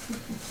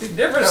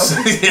 Different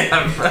ocean.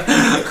 Yeah.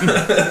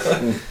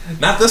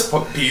 Not this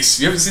piece.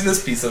 You haven't seen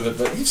this piece of it,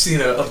 but you've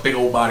seen a big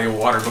old body of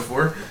water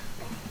before.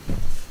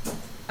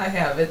 I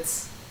have.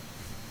 It's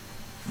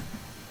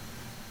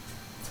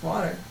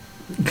water.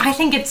 I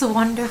think it's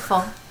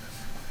wonderful.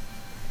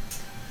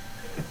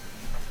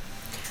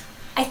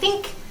 I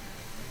think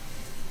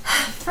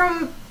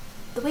from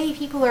the way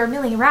people are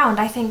milling around,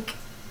 I think,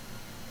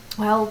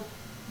 well,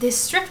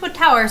 this driftwood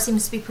tower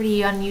seems to be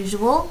pretty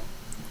unusual.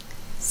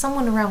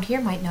 Someone around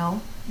here might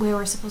know where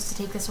we're supposed to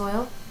take this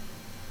oil.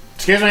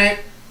 Excuse me.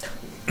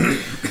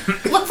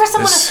 Look for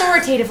someone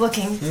authoritative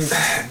looking.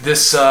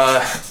 This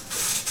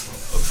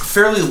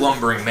fairly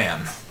lumbering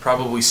man,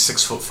 probably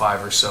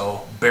 6'5" or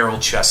so,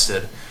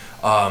 barrel-chested,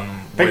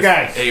 Big with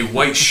guy. a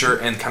white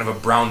shirt and kind of a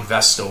brown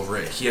vest over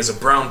it. He has a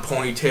brown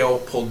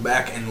ponytail pulled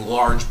back and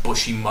large,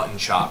 bushy mutton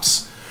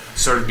chops.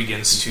 Sort of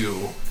begins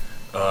to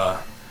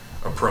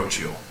approach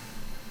you.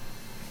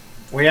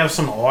 We have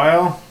some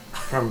oil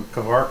from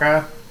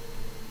Kavorka.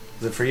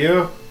 Is it for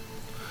you?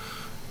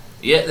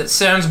 Yeah, that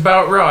sounds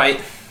about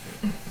right.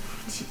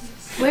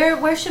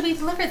 Where should we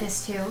deliver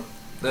this to?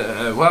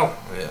 Well,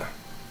 yeah.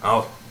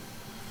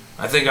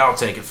 I think I'll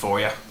take it for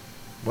you.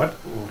 What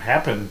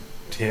happened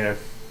here?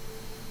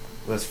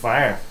 This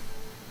fire?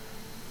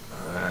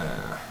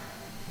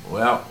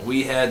 Well,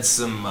 we had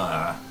some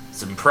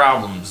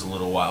problems a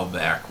little while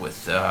back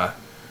with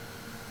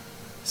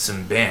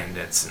some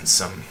bandits and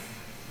some.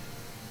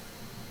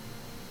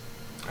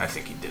 I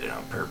think he did it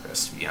on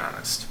purpose, to be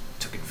honest.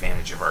 Took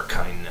advantage of our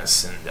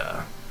kindness and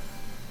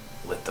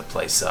lit the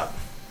place up.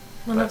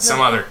 But some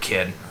other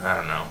kid, I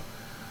don't know.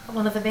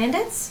 One of the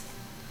bandits?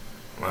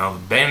 Well, the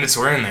bandits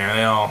were in there.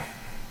 They all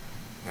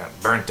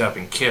got burnt up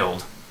and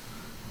killed.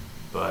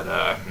 But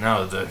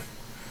no, the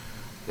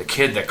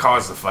kid that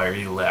caused the fire,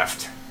 he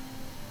left.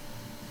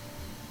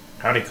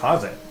 How'd he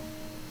cause it?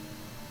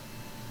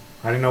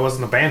 How do you know it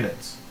wasn't the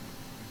bandits?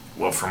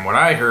 Well, from what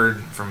I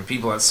heard from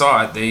people that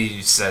saw it,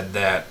 they said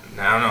that,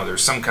 I don't know,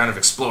 there's some kind of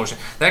explosion.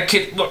 That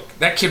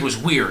kid was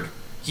weird.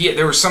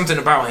 There was something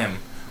about him.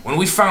 When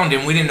we found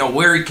him, we didn't know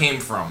where he came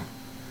from.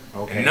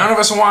 Okay. And none of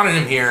us wanted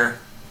him here,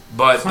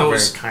 but That's not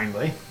very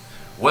kindly.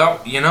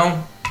 Well,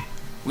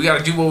 we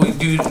gotta do what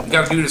we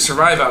gotta do to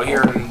survive out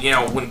here, and,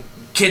 when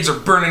kids are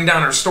burning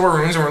down our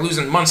storerooms and we're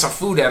losing months of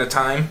food at a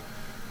time.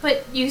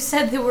 But you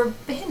said there were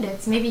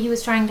bandits. Maybe he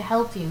was trying to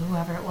help you,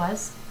 whoever it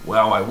was.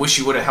 Well, I wish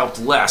you would have helped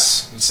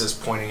less, he says,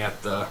 pointing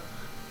at the...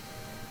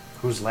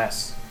 Who's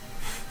less?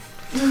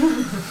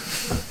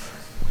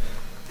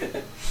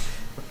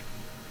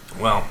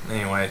 Well,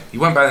 anyway, he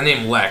went by the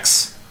name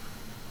Lex.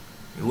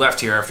 He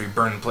left here after he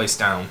burned the place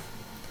down.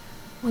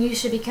 Well, you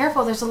should be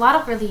careful. There's a lot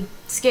of really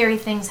scary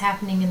things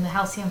happening in the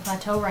Halcyon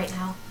Plateau right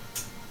now.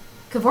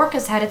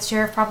 Kavorka's had its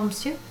share of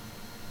problems, too.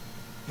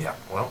 Yeah,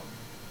 well,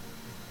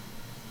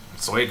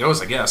 that's the way it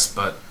goes, I guess,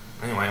 but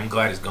anyway, I'm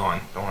glad he's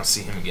gone. Don't want to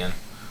see him again.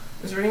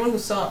 Is there anyone who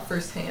saw it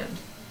firsthand?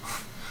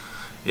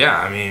 Yeah,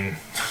 I mean,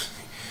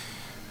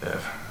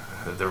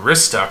 the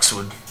Ristucks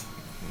would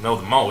know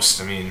the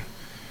most. I mean,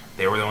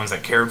 they were the ones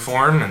that cared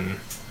for him, and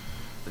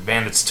the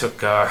bandits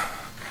took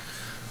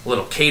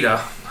little Kata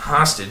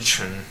hostage,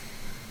 and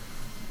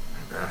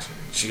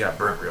she got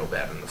burnt real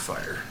bad in the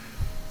fire.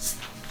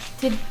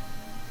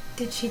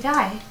 Did she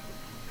die?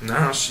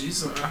 No,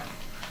 she's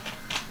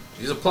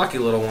a plucky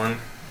little one.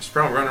 She's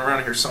probably running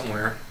around here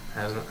somewhere.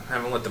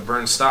 Haven't let the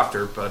burn stop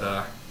her, but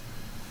I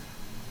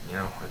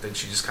think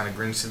she just kind of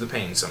grins through the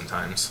pain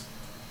sometimes.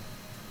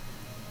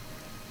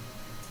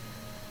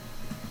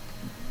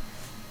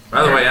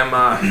 By the way,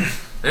 my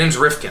name's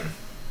Rifkin.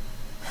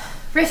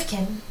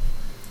 Rifkin,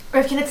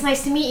 it's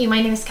nice to meet you.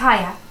 My name is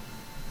Kaya.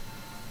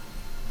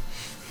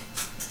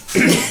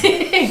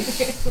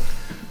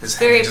 His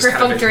Very hand just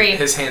perfunctory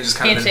his hand just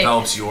kind of handshake.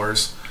 envelops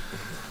yours.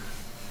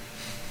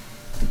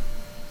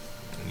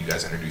 You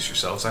guys introduce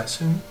yourselves, I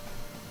assume?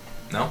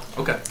 No?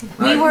 Okay.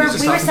 We Alright, were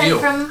he's just talking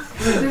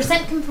to you.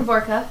 sent from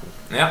Kavorka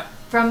Yeah.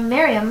 from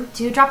Miriam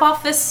to drop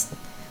off this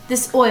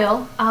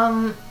oil.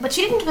 But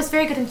she didn't give us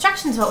very good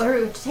instructions about where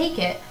we were to take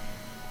it.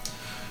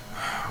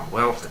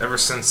 Well, ever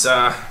since,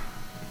 I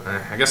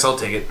guess I'll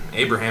take it.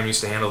 Abraham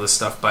used to handle this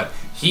stuff, but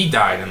he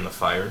died in the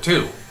fire,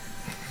 too.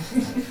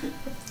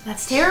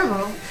 That's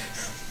terrible.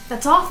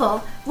 That's awful.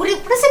 What is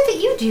it that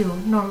you do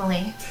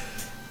normally?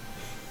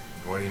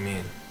 What do you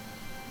mean?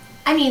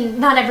 I mean,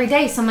 not every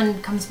day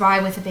someone comes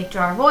by with a big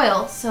jar of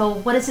oil. So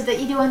what is it that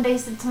you do on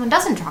days that someone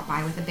doesn't drop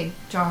by with a big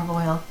jar of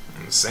oil?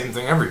 The same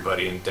thing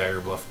everybody in Dagger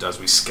Bluff does.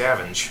 We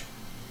scavenge.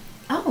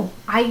 Oh,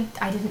 I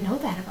didn't know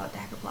that about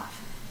Dagger Bluff.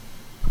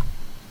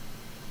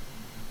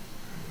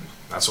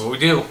 That's what we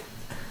do.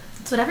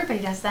 That's what everybody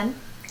does then.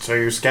 So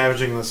you're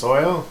scavenging this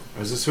oil?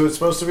 Is this who it's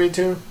supposed to be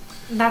to?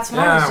 That's what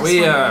I was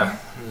just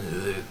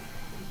wondering.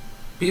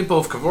 People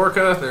of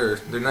Kavorka,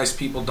 they're nice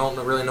people. Don't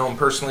really know them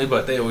personally,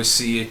 but they always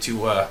see you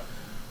to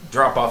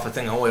drop off a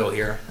thing of oil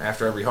here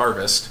after every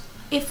harvest.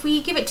 If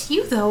we give it to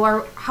you, though,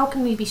 or how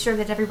can we be sure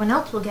that everyone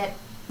else will get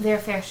their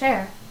fair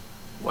share?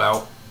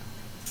 Well,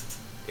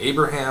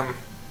 Abraham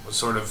was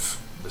sort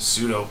of the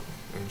pseudo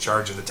in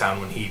charge of the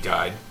town when he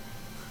died.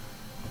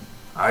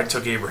 I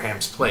took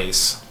Abraham's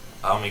place.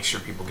 I'll make sure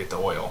people get the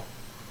oil.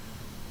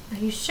 Are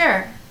you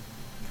sure?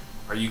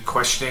 Are you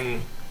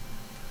questioning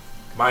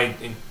my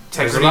integrity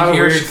There's a lot of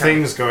here? weird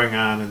things going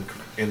on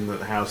in the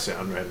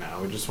Halcyon right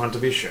now. We just want to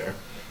be sure.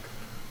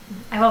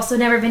 I've also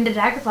never been to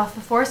Dagger Bluff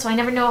before, so I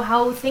never know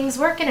how things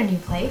work in a new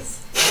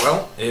place.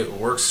 Well, it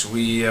works.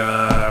 We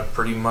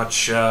pretty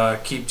much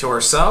keep to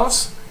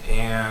ourselves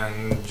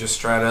and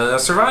just try to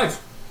survive.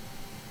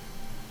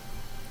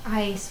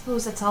 I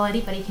suppose that's all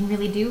anybody can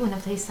really do in a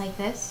place like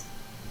this.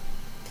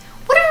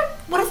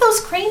 What are those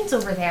cranes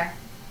over there?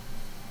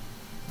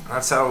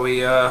 That's how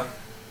we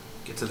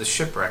get to the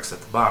shipwrecks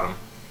at the bottom.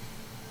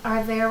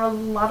 Are there a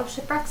lot of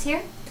shipwrecks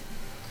here?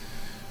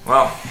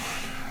 Well,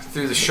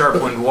 through the sharp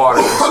wind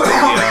waters,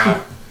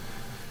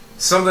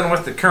 something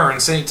with the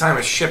currents. Anytime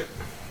a ship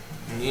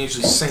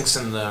usually sinks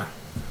in the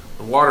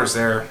waters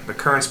there, the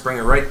currents bring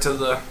it right to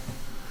the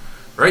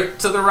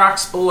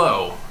rocks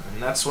below,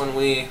 and that's when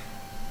we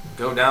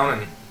go down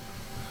and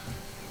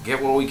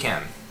get what we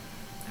can.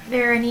 Are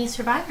there any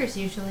survivors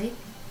usually?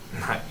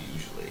 Not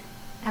usually.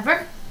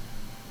 Ever?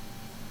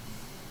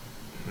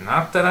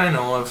 Not that I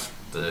know of.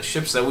 The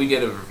ships that we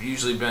get have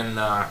usually been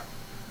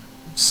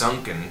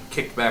sunk and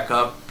kicked back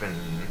up and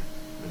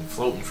been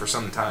floating for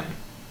some time.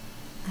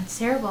 That's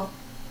terrible.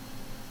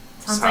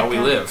 That's how we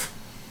live.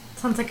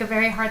 Sounds like a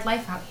very hard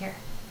life out here.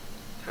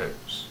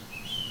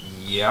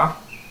 Yeah.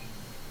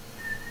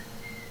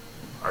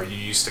 Are you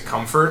used to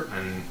comfort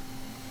and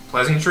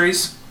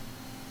pleasantries?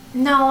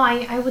 No,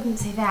 I wouldn't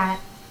say that.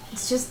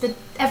 It's just that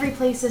every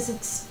place has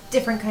its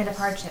different kind of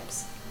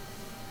hardships.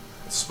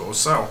 I suppose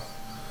so.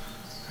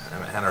 I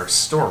haven't had our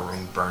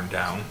storeroom burned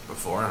down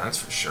before, that's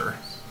for sure.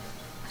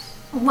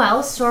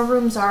 Well,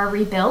 storerooms are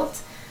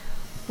rebuilt.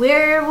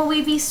 Where will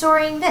we be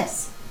storing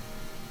this?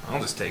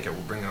 I'll just take it.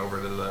 We'll bring it over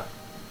to the...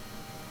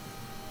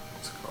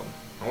 what's it called?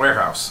 A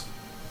warehouse.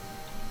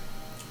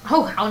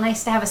 Oh, how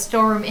nice to have a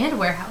storeroom and a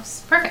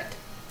warehouse. Perfect.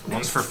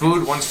 One's for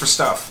food, one's for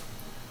stuff.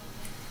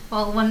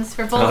 Well, one's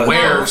for both.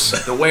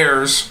 The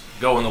wares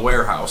go in the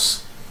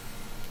warehouse.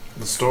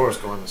 The stores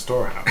go in the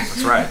storehouse.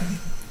 That's right.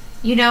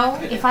 You know,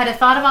 if I'd have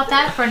thought about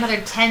that for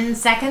another 10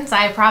 seconds,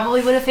 I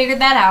probably would have figured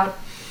that out.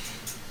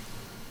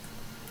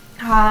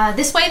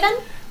 This way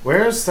then?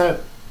 Where's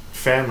that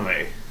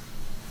family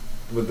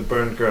with the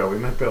burned girl? We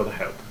might be able to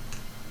help.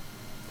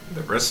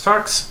 The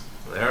Bristoks,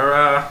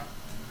 they're,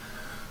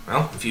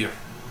 well, if you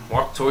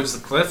walk towards the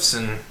cliffs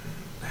and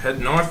head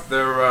north,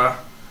 they're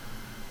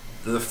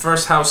the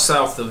first house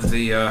south of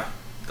the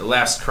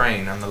last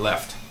crane on the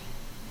left.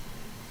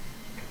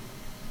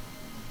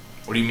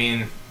 What do you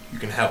mean you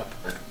can help?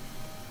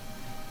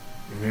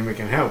 I mean, we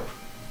can help.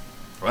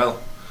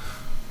 Well,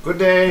 Good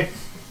day.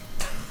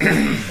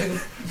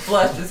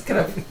 Bless just kind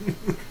of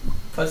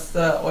puts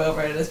the oil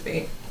right at his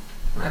feet.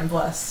 I'm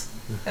Bless.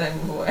 And I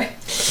move away.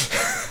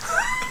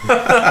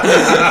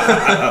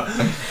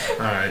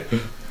 alright.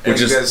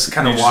 As you guys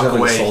kind of walk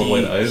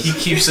away, he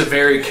keeps a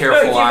very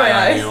careful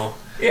eye on you.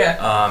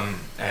 Yeah.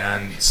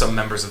 And some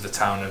members of the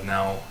town have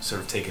now sort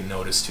of taken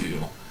notice to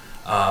you.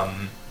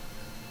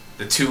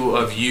 The two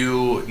of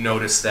you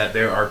notice that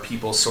there are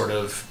people sort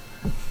of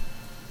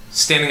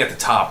standing at the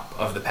top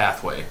of the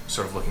pathway,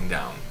 sort of looking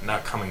down.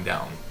 Not coming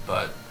down,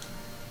 but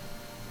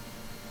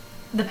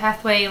The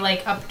pathway,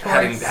 like, up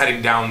towards...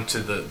 heading down to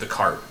the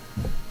cart.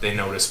 They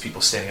notice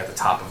people standing at the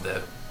top of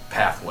the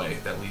pathway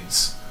that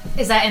leads...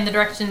 Is that in the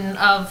direction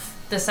of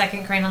the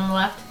second crane on the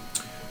left?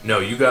 No,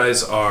 you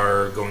guys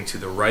are going to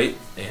the right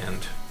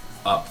and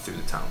up through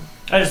the town.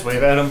 I just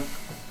wave at him.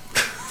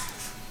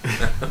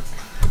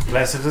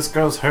 Les, if this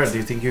girl's hurt, do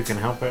you think you can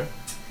help her?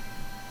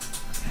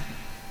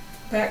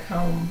 Back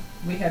home,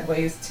 we had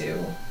ways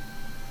to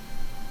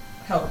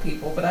help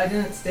people, but I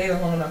didn't stay there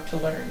long enough to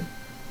learn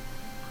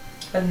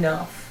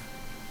enough.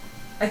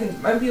 I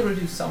might be able to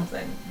do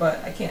something,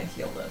 but I can't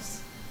heal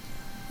this.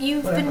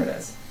 You've Whatever been it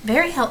is.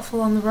 very helpful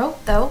on the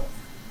rope, though.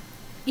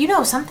 You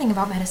know something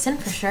about medicine,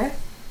 for sure.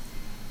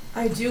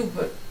 I do,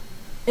 but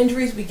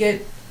injuries we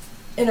get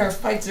in our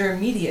fights are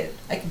immediate.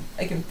 I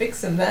can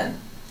fix them then.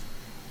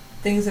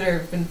 Things that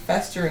have been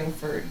festering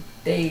for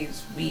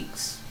days,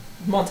 weeks,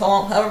 months,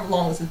 however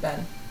long this has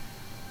been.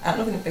 I don't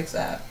know if we can fix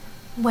that.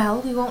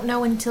 Well, we won't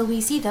know until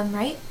we see them,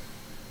 right?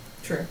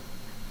 True.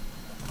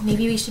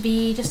 Maybe we should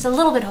be just a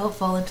little bit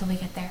hopeful until we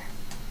get there.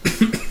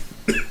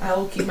 I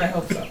will keep my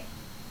hopes up.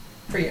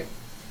 For you.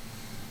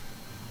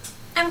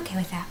 I'm okay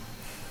with that.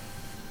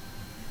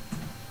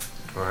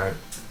 Alright.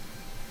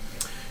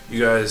 You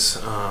guys,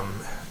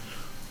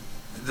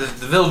 the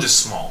village is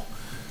small.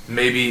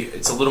 Maybe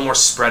it's a little more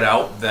spread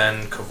out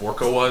than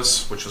Kavorka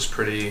was, which was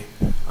pretty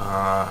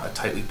a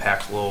tightly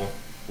packed little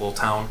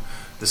town.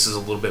 This is a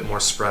little bit more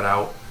spread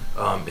out.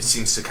 It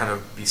seems to kind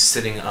of be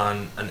sitting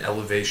on an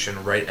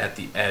elevation right at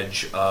the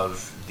edge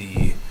of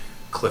the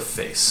cliff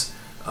face.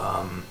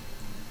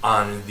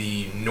 On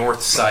the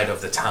north side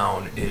of the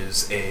town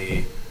is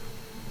a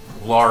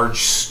large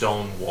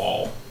stone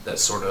wall that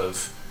sort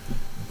of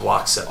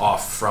blocks it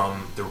off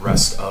from the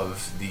rest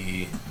of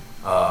the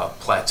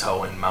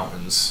plateau and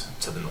mountains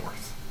to the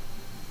north.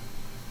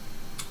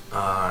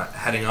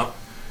 Heading up,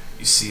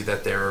 you see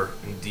that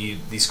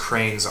these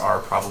cranes are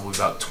probably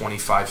about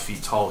 25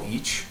 feet tall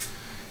each.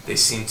 They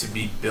seem to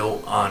be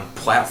built on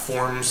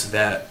platforms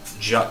that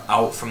jut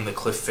out from the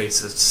cliff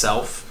face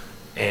itself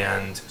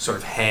and sort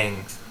of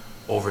hang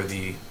over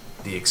the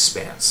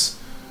expanse.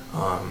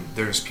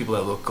 There's people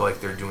that look like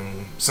they're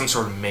doing some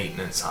sort of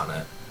maintenance on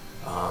it,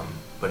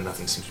 but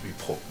nothing seems to be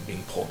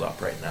being pulled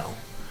up right now.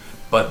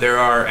 But there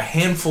are a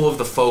handful of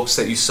the folks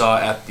that you saw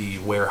at the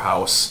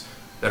warehouse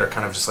that are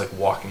kind of just like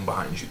walking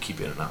behind you,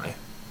 keeping an eye.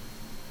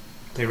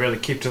 They really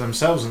keep to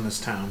themselves in this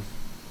town.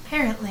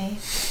 Apparently.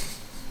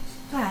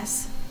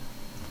 Bless.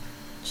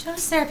 Did you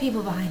notice there are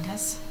people behind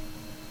us?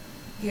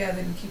 Yeah,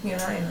 they've been keeping an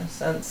eye on us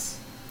since.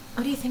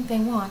 What do you think they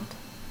want?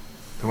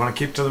 They want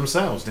to keep to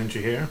themselves, didn't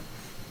you hear?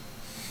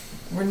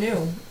 We're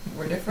new.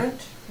 We're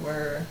different.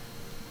 They're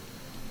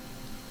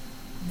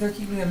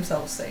keeping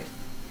themselves safe.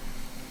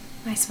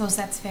 I suppose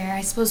that's fair.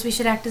 I suppose we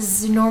should act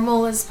as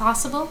normal as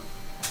possible.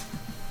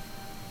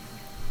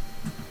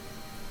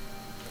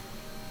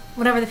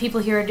 whatever the people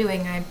here are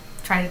doing, I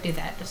try to do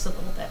that just a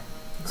little bit.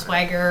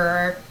 Swagger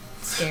or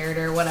scared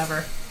or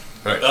whatever.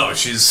 Right. Oh,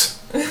 she's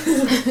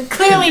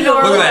Clearly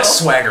normal. look at that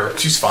swagger.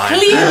 She's fine.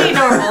 Clearly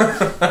normal.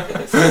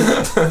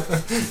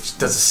 She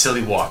does a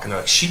silly walk, and they're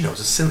like, she knows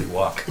a silly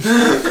walk.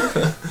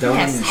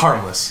 Yes.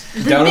 Harmless.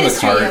 Down in the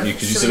Ministry cart, of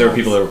because you said silly there were walks.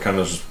 people that were kind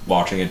of just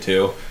watching it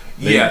too.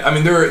 Yeah, I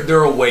mean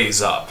they're a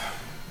ways up.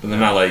 But they're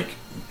not like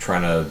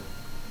trying to.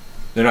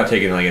 They're not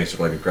taking like any sort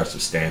of like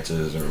aggressive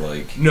stances or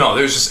like. No,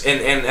 there's just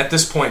and at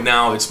this point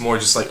now it's more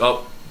just like,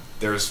 oh,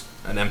 there's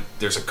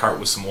a cart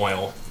with some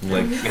oil,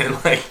 like and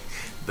like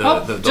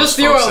the just those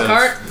the folks oil have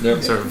cart.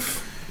 Yep. sort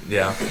of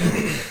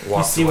You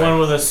walked see away. one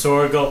with a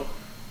sword go.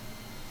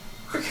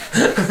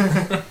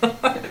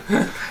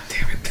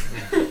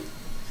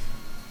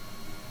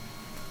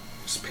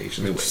 Just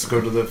patiently Just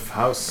waiting. go to the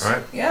house. All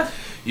right. Yeah.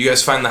 You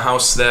guys find the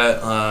house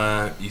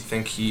that you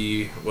think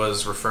he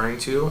was referring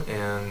to,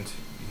 and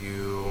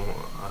you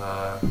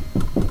knock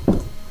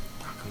on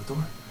the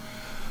door.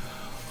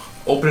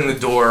 Opening the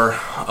door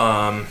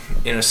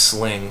in a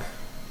sling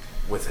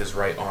with his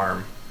right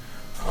arm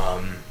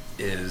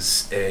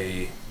is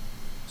a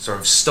sort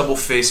of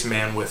stubble-faced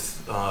man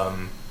with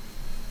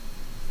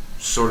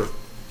sort of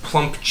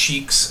plump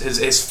cheeks.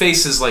 His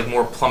face is like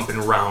more plump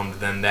and round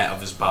than that of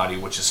his body,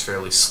 which is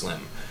fairly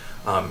slim.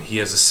 He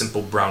has a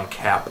simple brown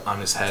cap on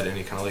his head, and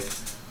he kind of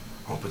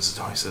like opens the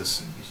door. He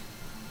says,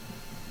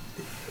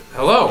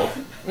 "Hello."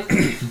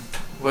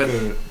 What?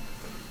 Good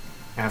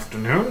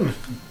afternoon.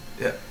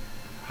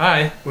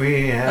 Hi.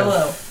 We have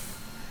Hello.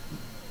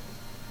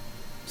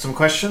 some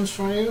questions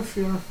for you if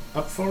you're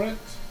up for it.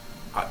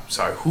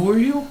 Sorry. Who are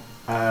you?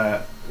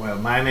 Well,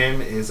 my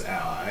name is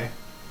Ally.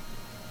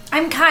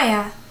 I'm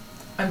Kaya.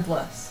 I'm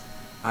blessed.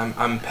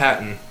 I'm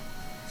Patton.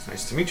 It's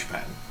nice to meet you,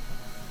 Patton.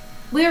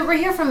 We're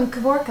here from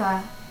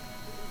Kavorka.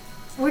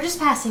 We're just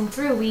passing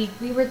through. We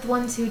were the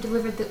ones who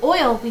delivered the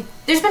oil.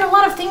 There's been a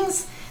lot of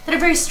things that are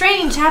very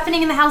strange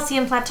happening in the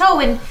Halcyon Plateau,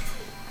 and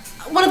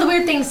one of the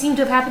weird things seemed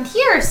to have happened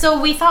here.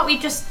 So we thought we'd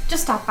just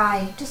stop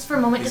by, just for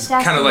a moment, He's just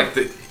ask. kind of you like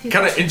a few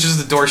kind of questions.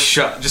 inches the door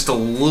shut just a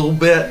little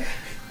bit.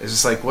 It's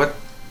just like what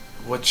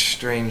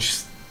strange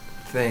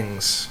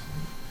things.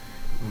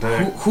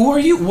 Who are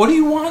you? What do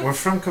you want? We're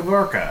from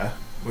Kavorka.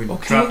 We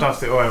Okay. dropped off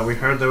the oil. We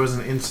heard there was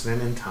an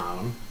incident in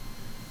town.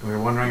 And we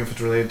were wondering if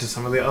it's related to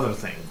some of the other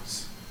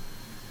things.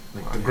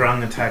 Like the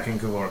Grung attacking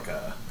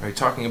Kavorka. Are you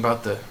talking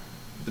about the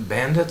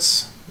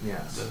bandits?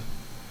 Yes.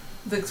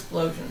 The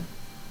explosion.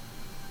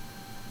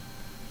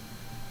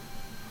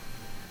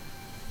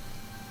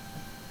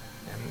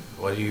 And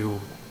what do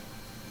you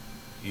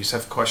just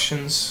have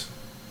questions?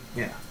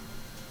 Yeah.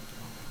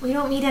 We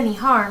don't need any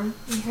harm.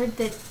 We heard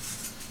that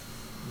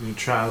Your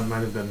child might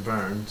have been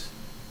burned.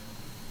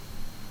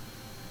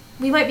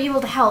 we might be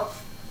able to help.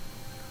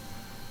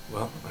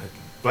 Well,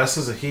 Bless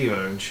is a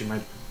healer, and she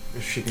might,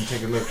 if she can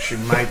take a look, she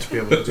might be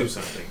able to do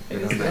something.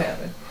 It is gonna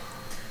happen.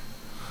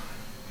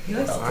 He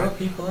likes I'll to throw throw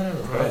people in a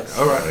bus.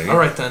 all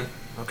right then.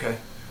 Okay.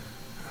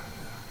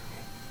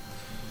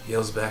 He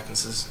yells back and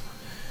says,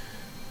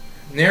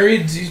 "Neri,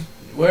 do you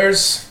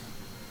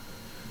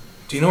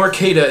know where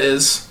Kata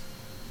is?"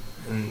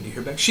 And you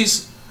hear back, I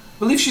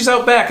believe she's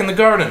out back in the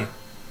garden.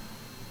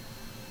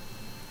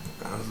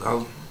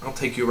 I'll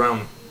take you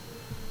around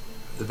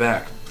the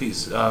back,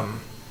 please.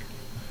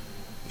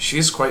 She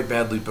is quite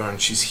badly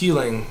burned. She's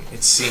healing,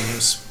 it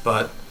seems,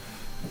 but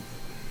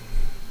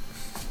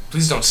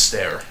please don't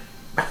stare.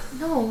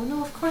 No,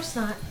 of course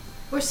not.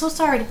 We're so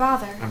sorry to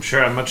bother. I'm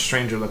sure I'm much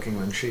stranger looking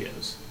than she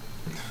is.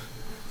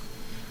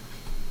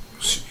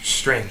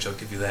 Strange, I'll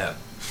give you that.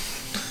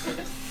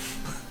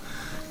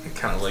 It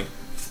kind of like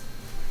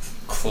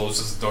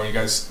closes the door. You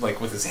guys,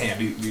 like with his hand,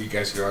 you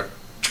guys hear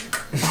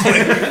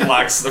like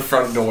locks the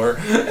front door.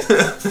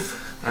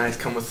 All right,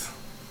 come with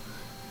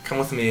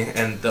me.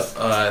 And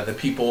the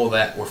people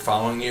that were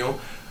following you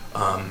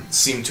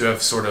seem to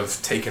have sort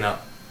of taken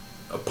up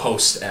a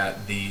post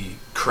at the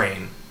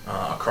crane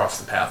across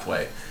the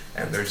pathway,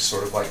 and they're just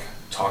sort of like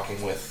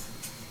talking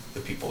with the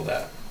people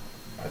that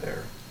are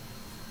there.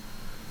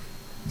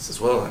 He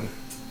says, well, and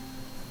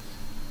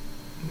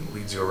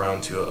leads you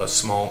around to a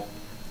small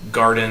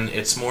garden.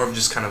 It's more of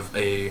just kind of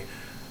a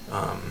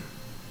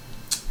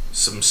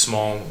some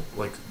small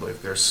like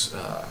there's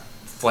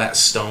flat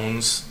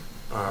stones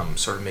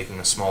sort of making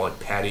a small like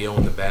patio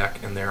in the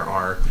back, and there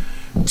are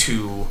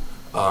two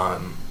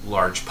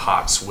large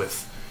pots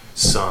with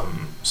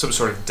some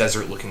sort of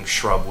desert looking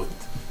shrub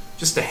with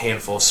just a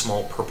handful of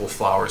small purple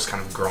flowers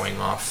kind of growing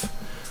off,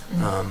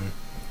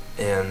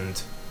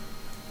 and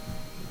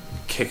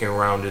kicking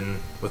around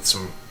with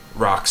some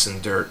rocks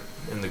and dirt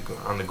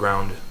on the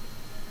ground.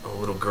 A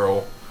little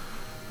girl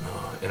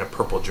in a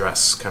purple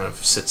dress kind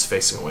of sits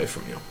facing away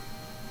from you.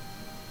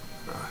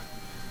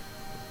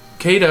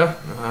 Kata,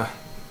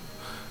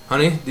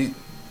 honey,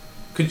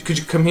 could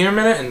you come here a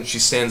minute? And she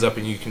stands up,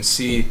 and you can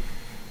see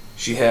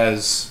she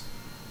has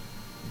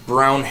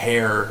brown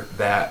hair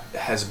that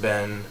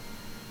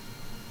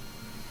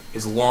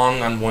is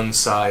long on one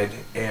side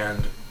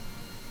and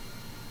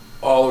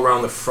all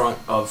around the front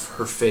of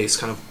her face,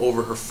 kind of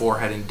over her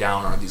forehead and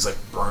down, are these like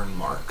burn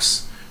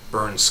marks,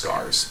 burn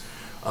scars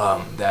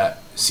that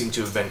seem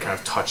to have been kind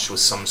of touched with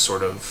some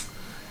sort of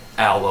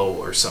aloe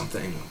or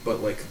something.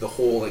 But like the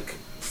whole like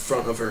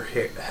front of her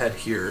head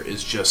here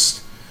is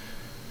just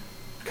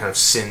kind of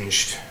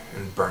singed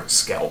and burnt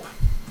scalp.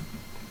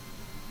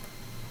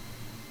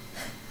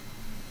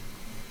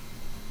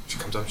 She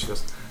comes up and she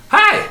goes,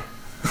 "Hi!"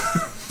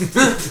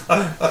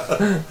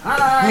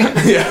 Hi.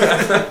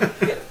 Yeah.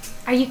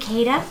 Are you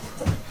Kata?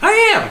 I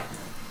am.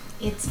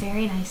 It's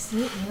very nice to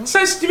meet you. It's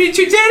nice to meet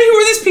you, Daddy. Who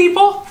are these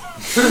people?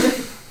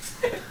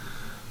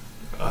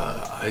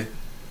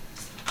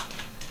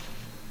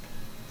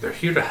 They're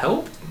here to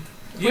help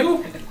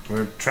you.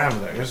 We're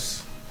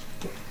travelers.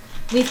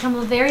 We've come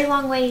a very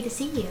long way to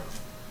see you.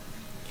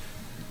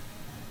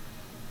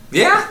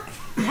 Yeah,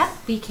 Yep,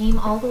 we came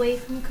all the way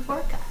from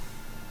Kavorka.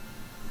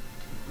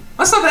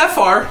 that's not that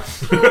far.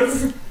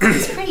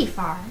 It's pretty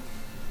far.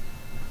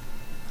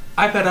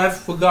 I bet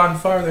I've gone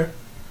farther.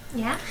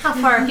 Yeah? How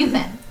far have you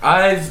been?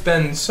 I've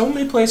been so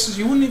many places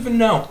you wouldn't even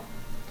know.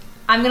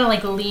 I'm gonna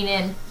like lean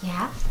in.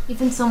 Yeah? You've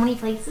been so many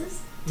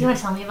places? Do you want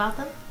to tell me about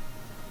them?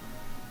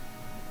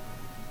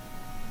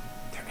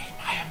 They're in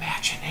my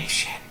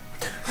imagination.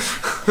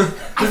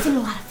 I've been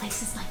a lot of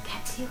places like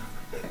that too.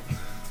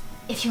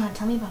 If you want to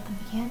tell me about them,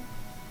 you can.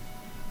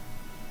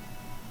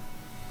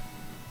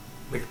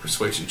 Make a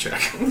persuasion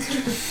check.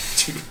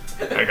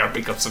 I gotta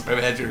pick up some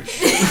imaginary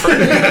shit.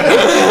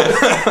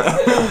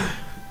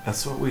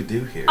 That's what we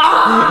do here.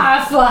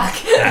 Ah, fuck!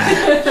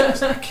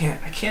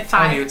 I can't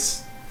tell you.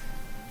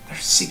 They're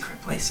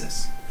secret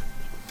places.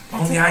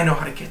 Only I know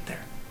how to get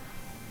there.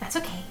 That's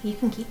okay. You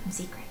can keep them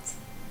secrets.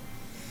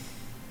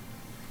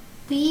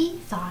 We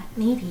thought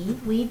maybe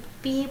we'd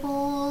be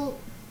able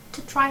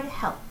to try to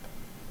help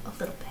a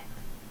little bit.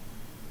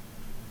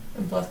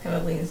 And Bless kind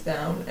of leans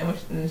down, and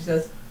when she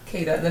says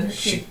Kata, and then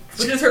she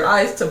switches her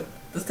eyes to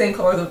the same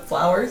color as the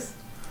flowers.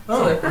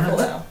 So they're purple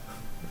now.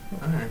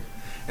 Alright.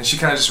 And she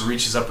kind of just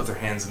reaches up with her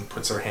hands and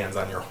puts her hands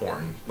on your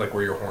horn, like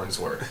where your horns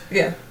were.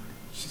 Yeah.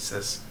 She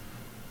says,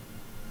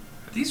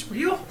 "Are these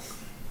real?"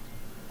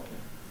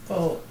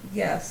 Well,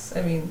 yes.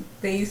 I mean,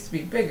 they used to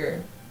be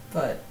bigger,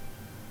 but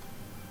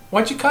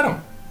Why'd you cut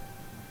them?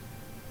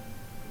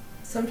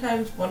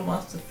 sometimes one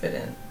wants to fit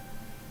in.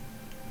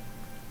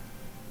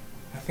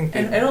 I think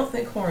And I don't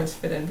think horns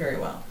fit in very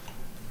well.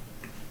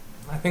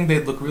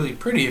 they'd look really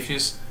pretty if you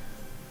just...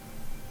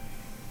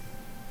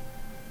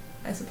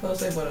 I suppose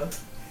they would have,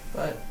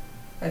 but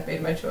I've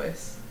made my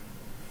choice.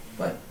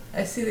 But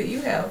I see that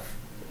you have.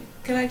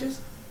 Can I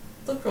just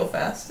look real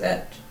fast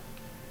at...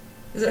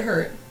 Does it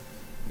hurt?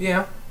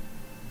 Yeah.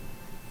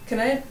 Can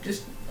I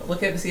just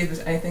look at it to see if there's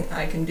anything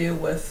I can do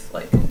with,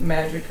 like,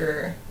 magic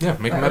or... Yeah,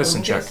 make a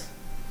medicine check.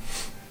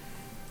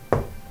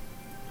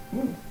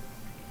 Ooh.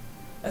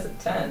 That's a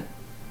 10.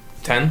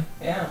 10?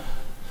 Yeah.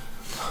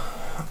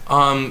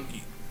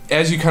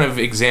 As you kind of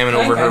examine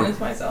Can over I her... guidance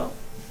myself?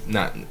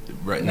 Not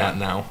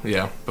now.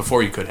 Yeah,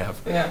 before you could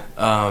have. Yeah.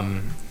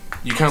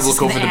 You kind of I was look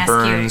just over gonna the ask you.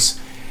 burns.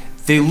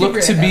 They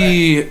look to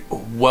be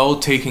well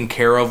taken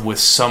care of with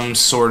some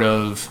sort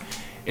of...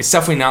 It's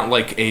definitely not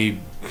like a,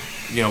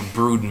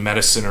 brewed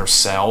medicine or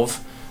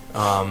salve.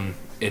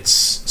 It's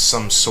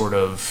some sort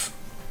of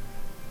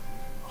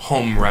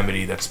home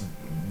remedy that's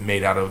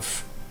made out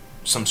of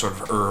some sort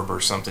of herb or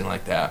something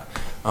like that.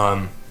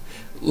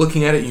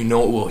 Looking at it, you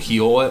know it will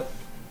heal it.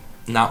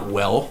 Not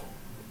well.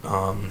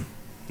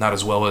 Not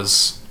as well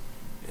as,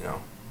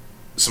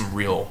 some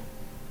real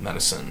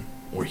medicine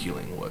or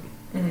healing would.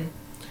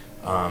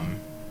 Mm-hmm.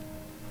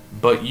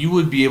 But you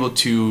would be able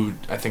to,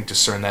 I think,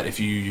 discern that if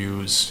you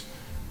used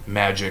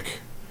magic.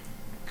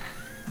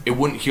 It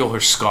wouldn't heal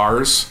her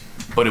scars,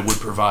 but it would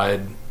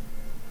provide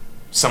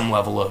some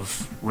level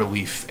of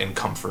relief and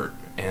comfort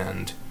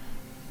and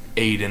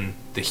aid in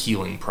the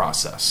healing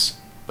process,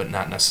 but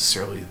not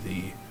necessarily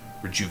the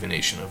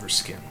rejuvenation of her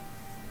skin.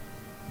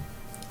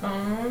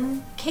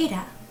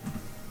 Kata,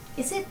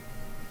 is it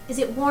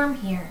warm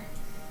here?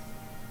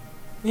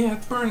 Yeah,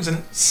 it burns and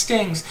it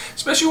stings,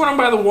 especially when I'm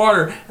by the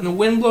water and the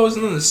wind blows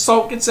and then the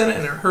salt gets in it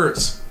and it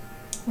hurts.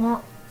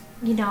 Well,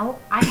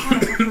 I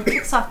have a couple of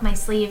tricks off my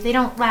sleeve. They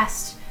don't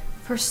last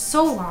for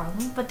so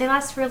long, but they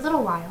last for a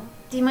little while.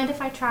 Do you mind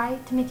if I try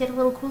to make it a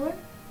little cooler?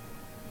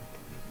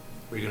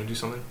 Were you gonna do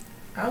something?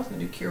 I was going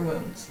to do cure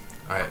wounds.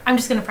 Alright. I'm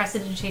just gonna press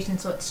prestidigitation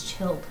so it's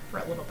chilled for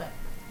a little bit.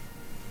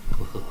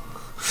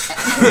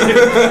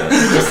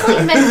 Just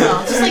like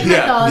menthol,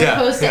 as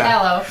opposed to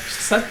aloe.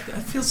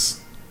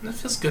 That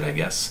feels good, I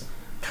guess.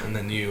 And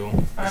then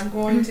you... I'm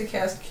going to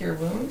cast cure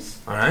wounds.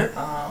 Alright.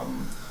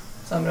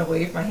 So I'm going to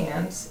wave my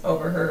hands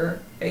over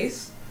her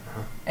face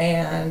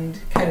and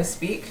kind of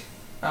speak.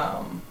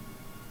 So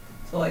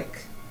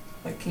like,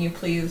 can you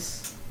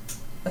please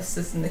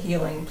assist in the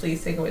healing?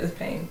 Please take away this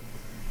pain.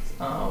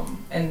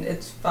 And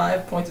it's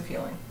 5 points of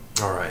healing.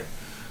 Alright.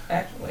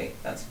 Actually,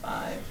 wait, that's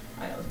 5.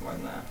 I know it's more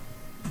than that.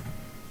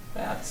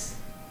 That's...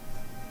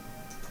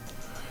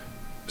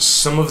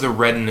 Some of the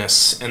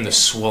redness and the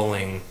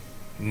swelling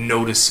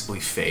noticeably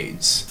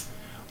fades.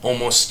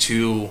 almost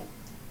to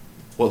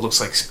what looks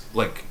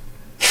like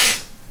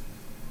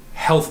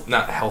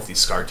not healthy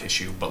scar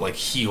tissue, but like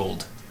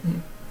healed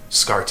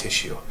scar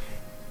tissue.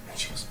 And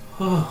she goes,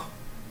 "Oh,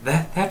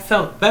 that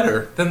felt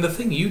better than the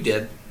thing you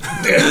did."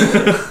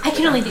 I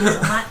can only do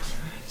so much.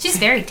 She's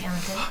very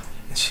talented.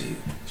 And she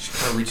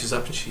kind of reaches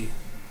up and she...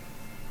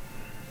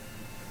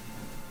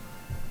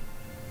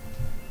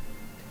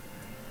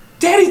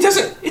 Daddy,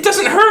 it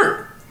doesn't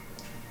hurt!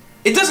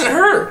 It doesn't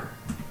hurt!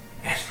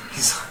 And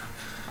he's like,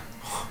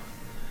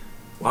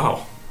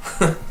 wow.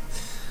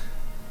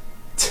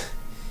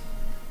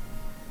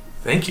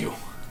 Thank you.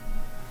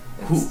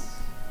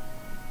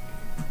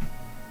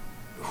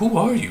 Who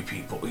are you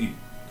people? You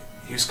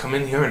just come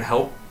in here and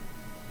help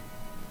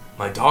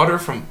my daughter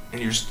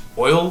and you just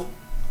oil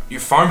your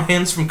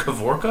farmhands from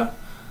Kavorka?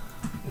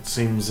 It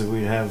seems that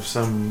we have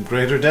some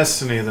greater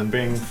destiny than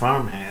being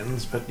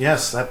farmhands, but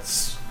yes,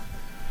 that's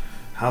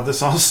how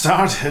this all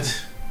started.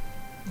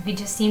 We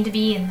just seem to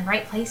be in the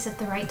right place at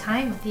the right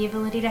time with the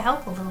ability to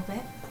help a little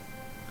bit.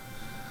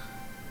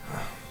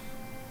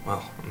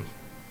 Well, I'm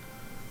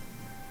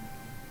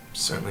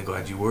certainly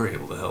glad you were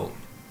able to help.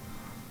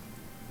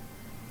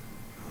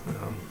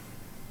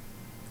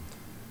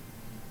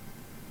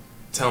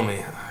 Tell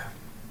me,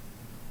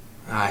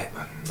 I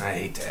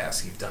hate to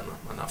ask, you've done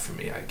enough for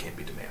me, I can't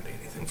be demanding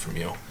anything from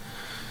you.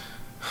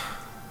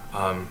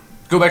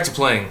 Go back to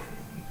playing,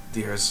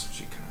 dear, as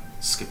she kind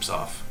of skips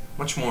off.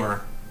 Much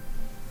more,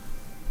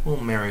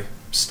 little merry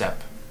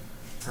step.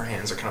 Her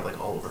hands are kind of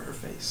like all over her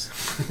face.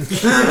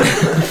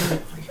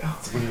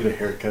 When you get a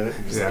haircut,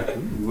 yeah.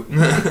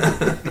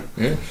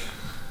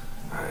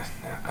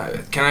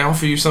 Can I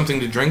offer you something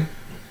to drink,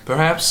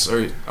 perhaps?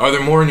 Or are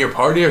there more in your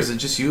party, or is it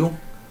just you?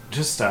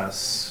 Just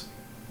us.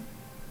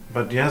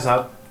 But yes,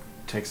 I'll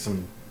take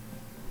some.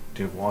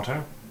 Do you have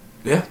water?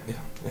 Yeah,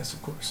 yes,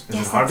 of course. Is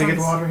it hard to get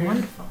water here?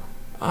 Wonderful.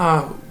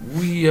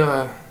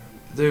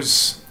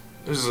 There's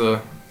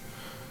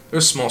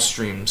small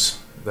streams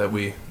that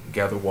we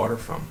gather water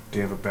from. Do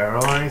you have a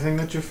barrel or anything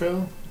that you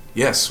fill?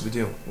 Yes, we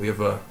do. We have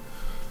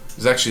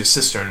there's actually a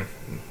cistern,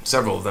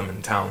 several of them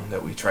in town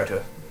that we try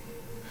to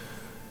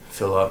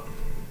fill up.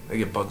 They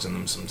get bugs in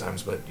them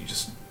sometimes, but you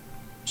just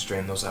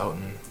strain those out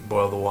and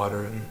boil the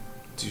water, and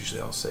it's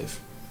usually all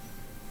safe.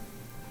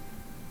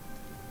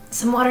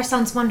 Some water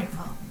sounds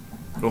wonderful.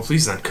 Well,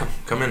 please then,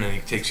 come in, and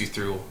he takes you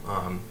through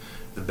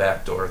the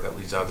back door that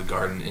leads out of the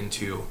garden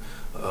into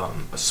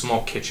a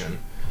small kitchen,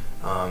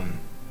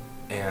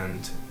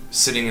 and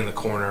sitting in the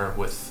corner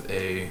with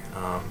a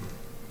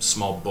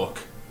small book.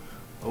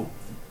 Oh,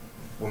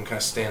 one kind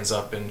of stands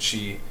up, and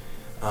she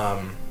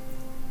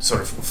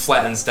sort of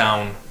flattens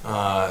down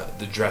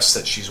the dress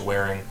that she's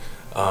wearing.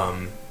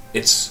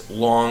 It's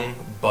long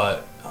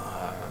but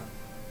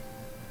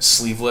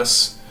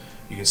sleeveless.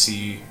 You can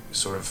see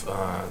sort of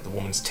the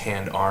woman's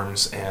tanned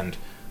arms and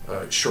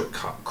a short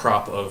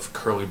crop of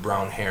curly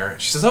brown hair.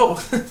 She says,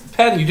 "Oh,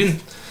 Patton, you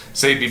didn't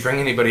say you'd be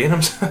bringing anybody in.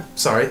 I'm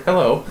sorry.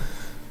 Hello."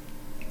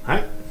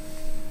 Hi.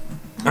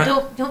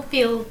 Don't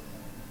feel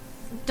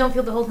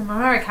beholden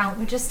on our account.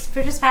 We're just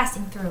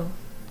passing through.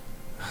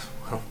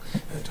 Well,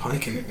 honey,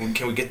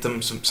 can we get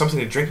them something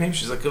to drink? Maybe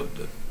she's like,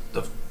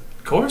 of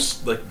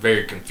course. Like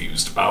very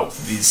confused about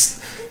this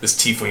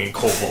tiefling and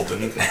kobold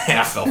and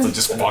half elf that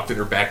just walked in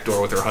her back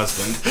door with her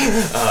husband.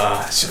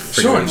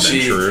 Sure, and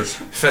she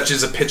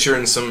fetches a pitcher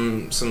and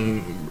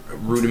some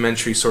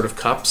rudimentary sort of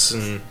cups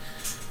and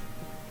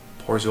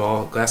pours you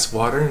all a glass of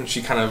water. And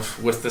she kind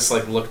of, with this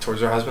like look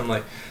towards her husband,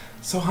 like,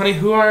 "So, honey,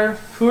 who are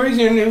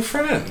your new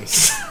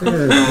friends?"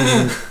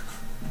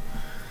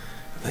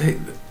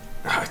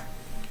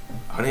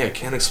 Honey, I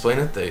can't explain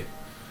it.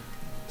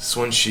 This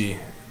one, she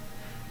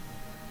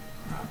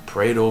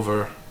prayed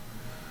over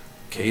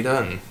Kada,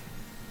 and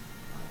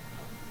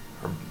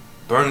her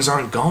burns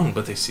aren't gone,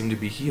 but they seem to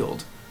be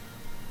healed.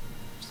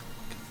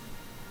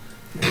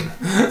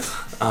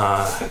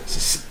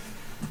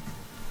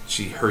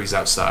 She hurries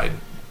outside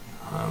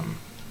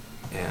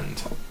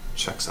and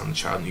checks on the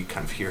child, and you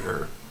kind of hear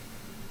her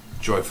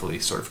joyfully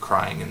sort of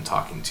crying and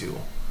talking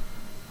to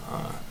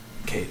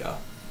Kada.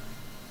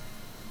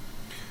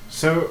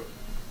 So,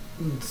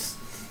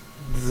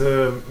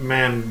 the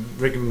man,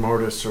 Rigor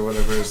Mortis, or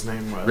whatever his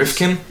name was.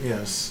 Rifkin?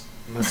 Yes,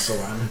 that's the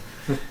one.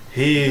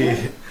 He...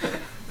 a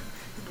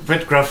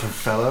bit gruff of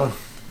fellow.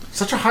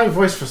 Such a high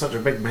voice for such a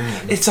big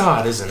man. It's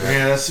odd, isn't it?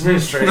 Yeah, that's very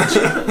strange.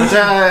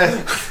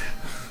 But,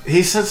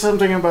 he said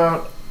something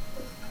about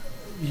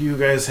you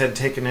guys had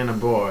taken in a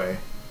boy.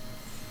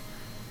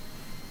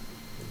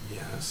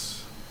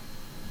 Yes.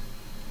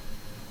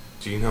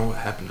 Do you know what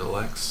happened to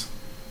Lex?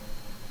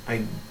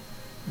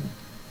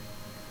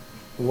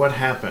 What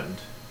happened?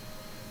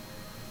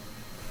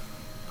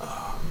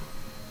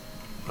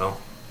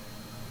 Well,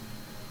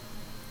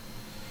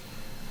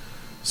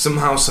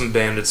 somehow some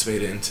bandits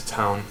made it into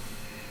town.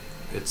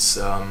 It's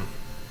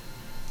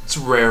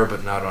rare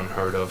but not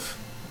unheard of.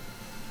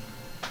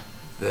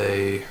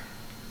 They,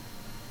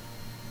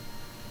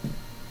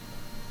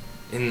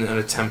 in an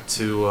attempt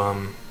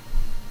to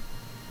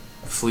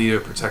flee or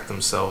protect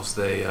themselves,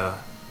 they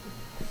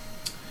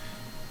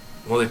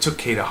Well, they took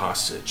Kata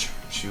hostage.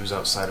 She was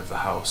outside of the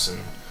house,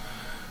 and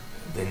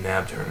they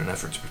nabbed her in an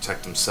effort to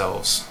protect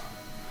themselves.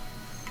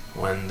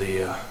 When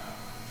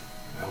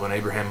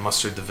Abraham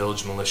mustered the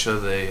village militia,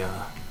 they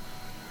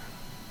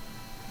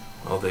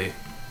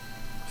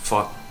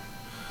fought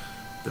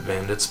the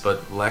bandits,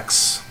 but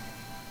Lex...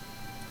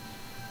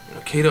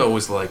 Kata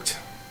always liked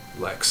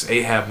Lex.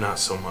 Ahab, not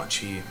so much.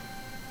 He's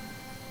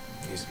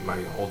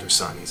my older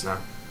son. He's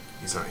not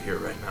here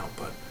right now,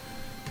 but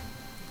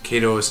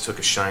Kata always took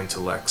a shine to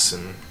Lex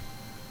and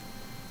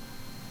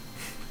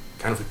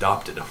kind of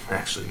adopted him,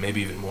 actually,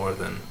 maybe even more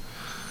than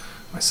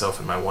myself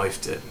and my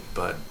wife did.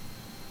 But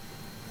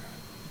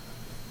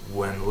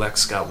when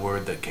Lex got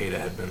word that Kata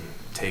had been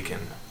taken,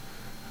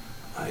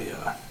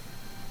 I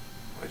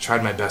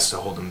tried my best to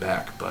hold him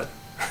back, but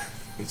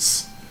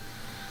he's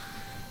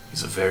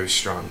a very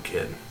strong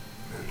kid,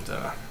 and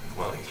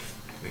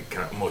he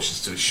kind of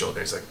motions to his shoulder.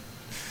 He's like,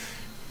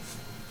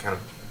 kind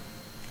of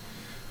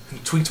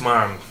tweaked my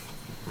arm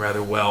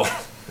rather well,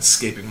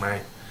 escaping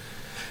my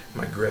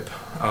grip.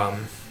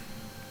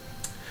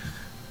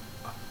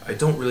 I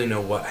don't really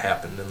know what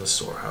happened in the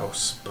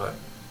storehouse, but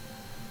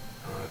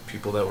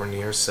people that were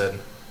near said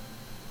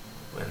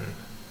when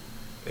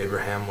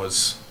Abraham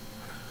was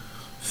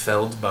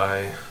felled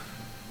by...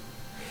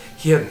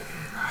 He had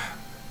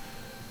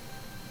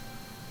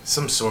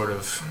some sort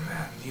of...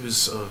 He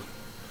was a,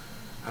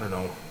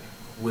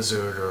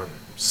 wizard or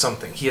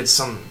something. He had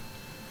some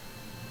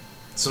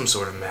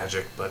sort of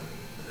magic, but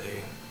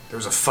there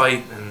was a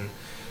fight, and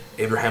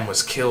Abraham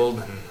was killed,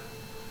 and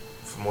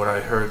from what I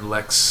heard,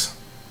 Lex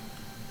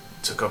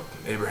took up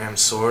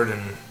Abraham's sword,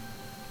 and,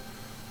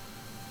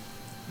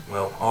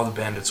 well, all the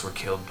bandits were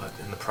killed, but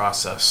in the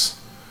process,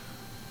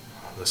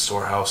 the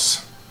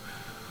storehouse,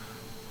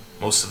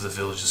 most of the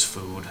village's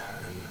food,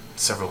 and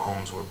several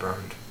homes were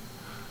burned.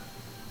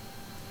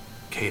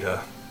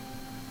 Kata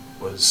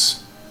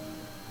was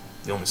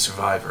the only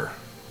survivor,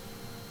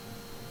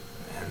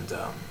 and,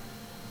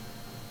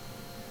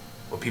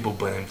 people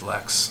blamed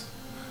Lex.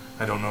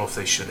 I don't know if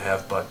they should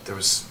have, but there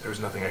was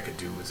nothing I could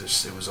do with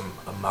this. It was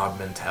a mob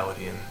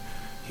mentality, and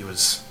he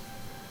was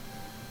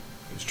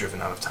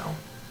driven out of town.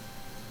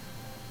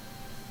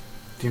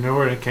 Do you know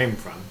where it came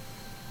from?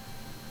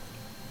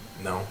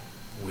 No,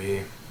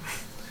 we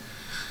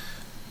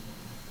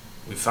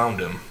found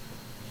him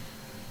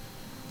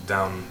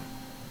down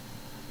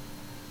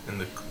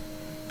in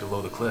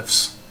below the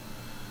cliffs.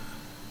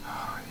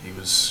 He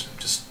was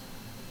just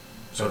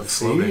sort of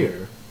floating.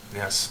 Or?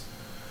 Yes,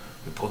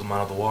 we pulled him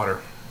out of the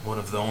water. One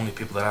of the only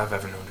people that I've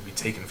ever known to be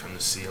taken from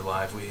the sea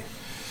alive. We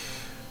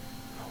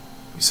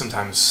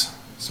sometimes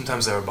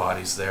there are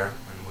bodies there,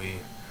 and we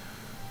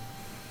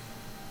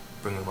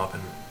bring them up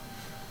and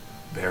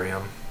bury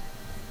them.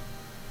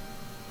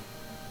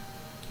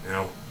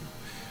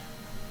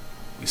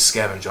 We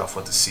scavenge off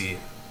what the sea,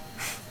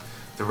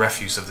 the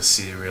refuse of the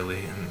sea,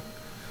 really. And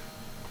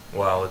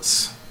while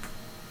it's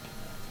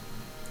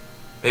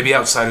maybe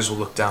outsiders will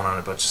look down on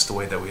it, but just the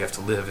way that we have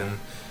to live. And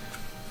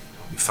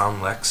we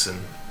found Lex,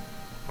 and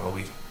well,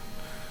 we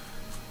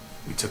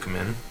took him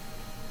in.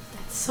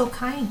 That's so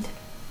kind.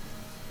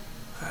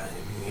 I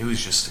mean, he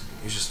was just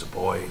a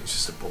boy. He was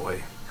just a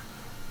boy,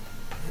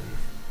 and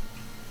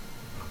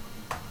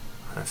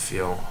I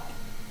feel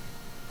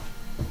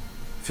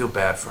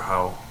bad for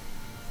how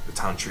the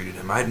town treated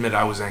him. I admit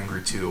I was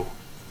angry too.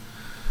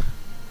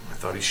 I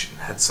thought he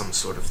had some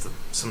sort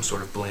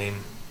of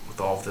blame with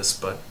all of this.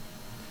 But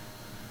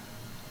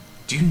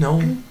do you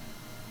know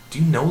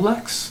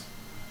Lex?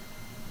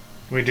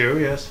 We do,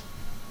 yes.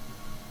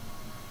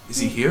 Is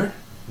he here?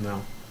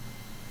 No.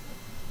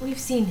 We've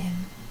seen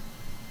him.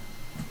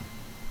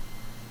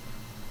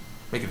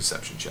 Make a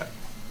deception check.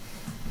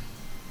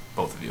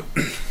 Both of you.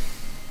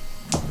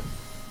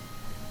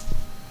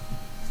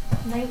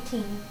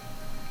 19.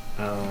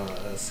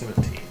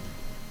 17.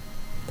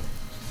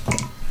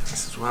 I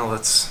said, well,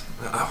 that's...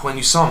 when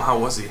you saw him, how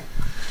was he?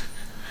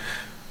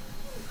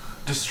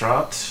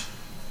 Distraught.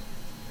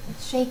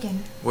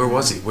 Shaken. Where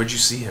was he? Where'd you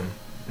see him?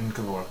 In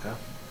Kalorka.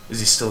 Is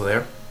he still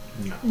there?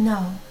 No.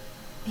 No.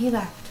 He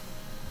left.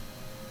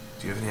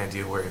 Do you have any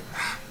idea where...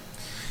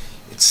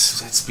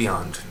 It's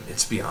beyond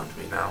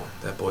me now.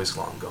 That boy's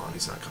long gone.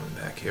 He's not coming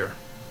back here.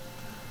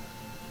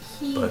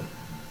 But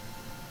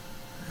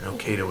I know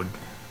Kata would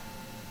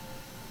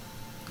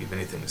give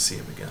anything to see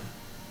him again.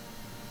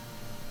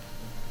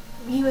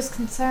 He was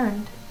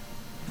concerned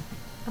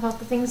about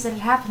the things that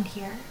had happened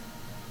here.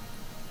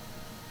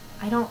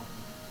 I don't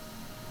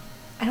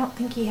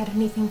think he had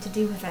anything to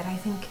do with it. I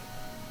think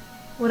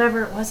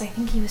whatever it was, I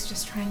think he was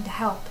just trying to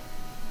help.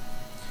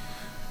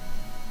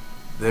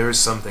 There is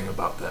something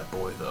about that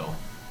boy, though.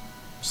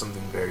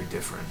 Something very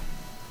different.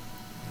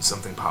 And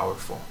something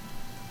powerful.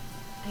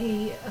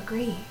 I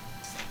agree.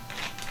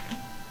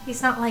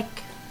 He's not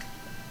like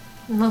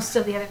most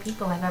of the other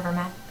people I've ever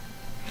met.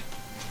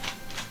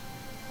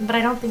 But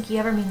I don't think he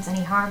ever means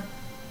any harm.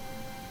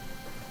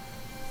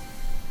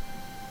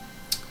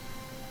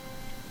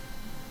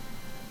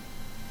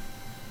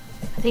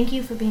 Thank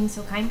you for being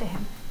so kind to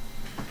him.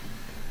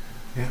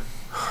 Yeah.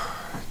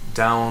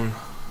 down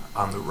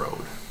on the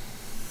road.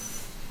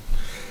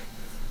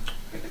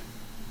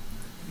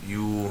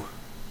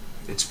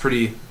 It's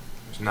pretty,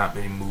 there's not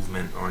many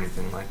movement or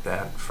anything like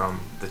that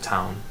from the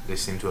town. They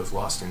seem to have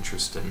lost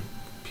interest in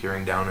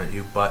peering down at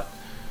you, but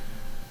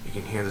you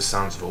can hear the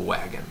sounds of a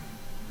wagon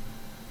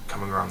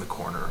coming around the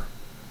corner,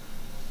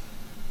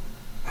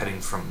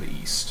 heading from the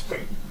east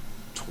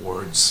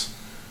towards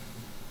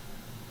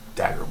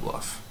Dagger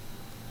Bluff.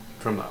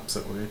 From the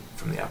opposite way.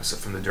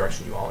 From the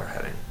direction you all are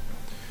heading.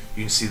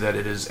 You can see that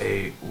it is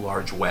a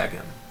large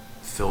wagon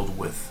filled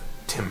with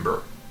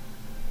timber.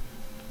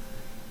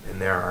 And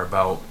there are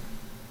about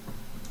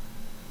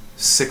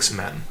 6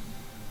 men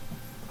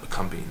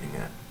accompanying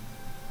it.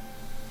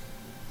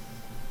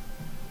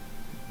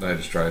 I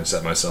just try and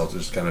set myself to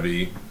just kind of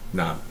be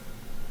not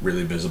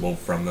really visible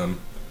from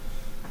them.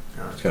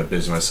 Just kind of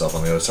busy myself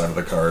on the other side of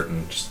the cart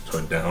and just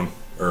hood down.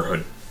 Or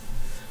hood,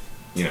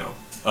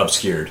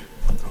 obscured.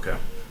 Okay.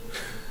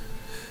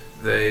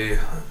 They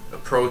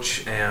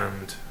approach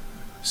and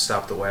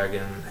stop the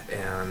wagon,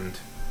 and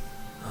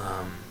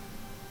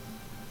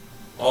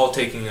all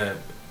taking an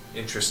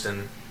interest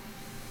in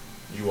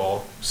you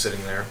all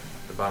sitting there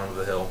at the bottom of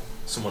the hill,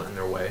 somewhat in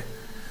their way,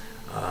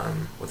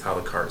 with how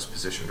the cart is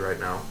positioned right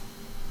now.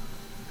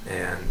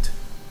 And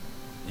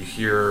you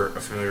hear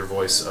a familiar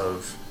voice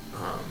of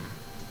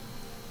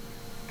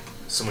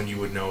someone you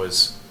would know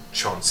as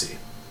Chauncey.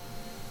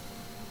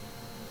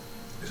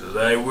 He says,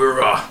 "Hey,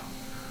 we're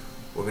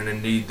gonna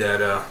need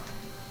that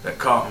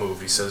cart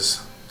move," he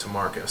says to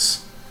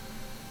Marcus.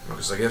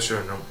 Marcus is like, "Yeah,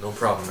 sure, no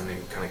problem." And he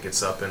kind of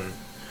gets up, and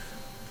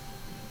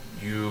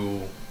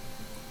you,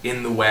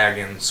 in the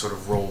wagon, sort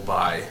of roll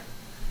by,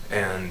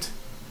 and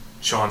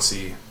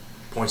Chauncey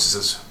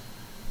points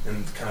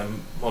and kind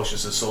of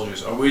motions to the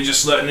soldiers. "Are we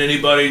just letting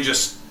anybody,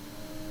 just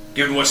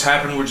given what's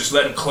happened, we're just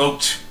letting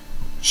cloaked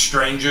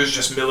strangers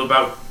just mill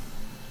about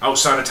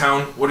outside of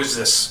town? What is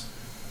this?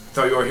 I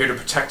thought you were here to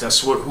protect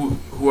us.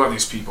 Who are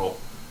these people?"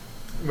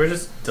 We're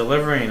just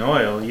delivering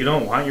oil. You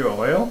don't want your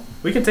oil?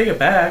 We can take it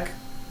back.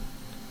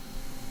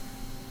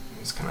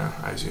 He's kind of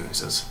eyes you and he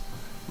says,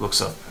 looks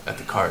up at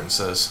the cart and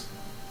says,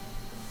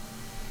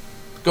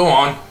 "Go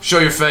on, show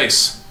your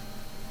face."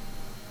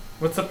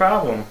 What's the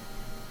problem?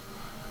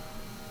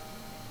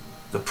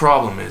 "The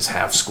problem is,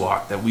 Half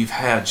Squawk, that we've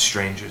had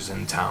strangers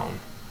in town.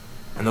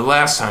 And the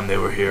last time they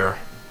were here,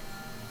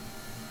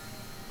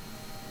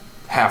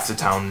 half the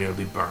town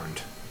nearly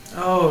burned."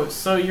 Oh,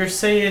 so you're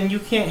saying you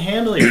can't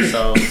handle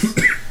yourselves?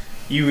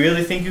 You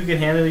really think you can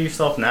handle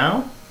yourself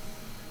now?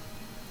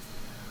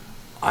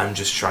 "I'm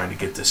just trying to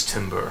get this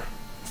timber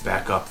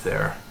back up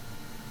there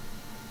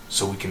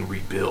so we can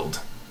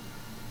rebuild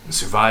and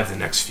survive the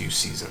next few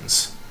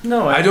seasons.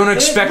 No, I don't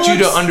expect you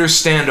to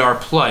understand our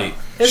plight,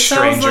 it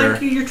stranger.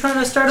 Sounds like you're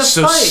trying to start a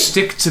So fight.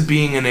 stick to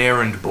being an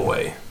errand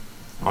boy,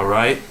 all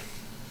right?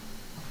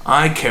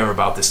 I care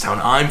about this town.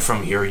 I'm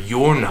from here.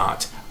 You're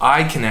not.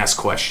 I can ask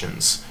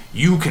questions.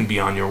 You can be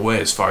on your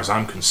way as far as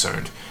I'm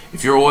concerned.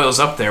 If your oil's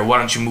up there, why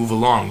don't you move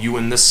along? You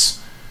and this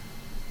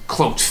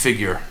cloaked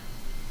figure."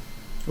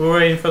 We're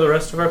waiting for the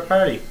rest of our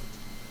party.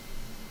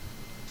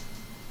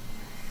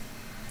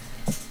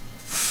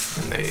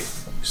 And they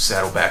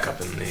saddle back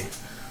up in the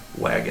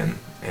wagon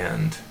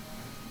and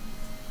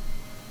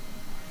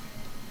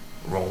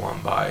roll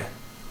on by.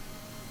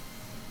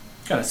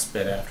 Kind of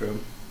spit after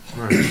him.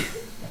 Right.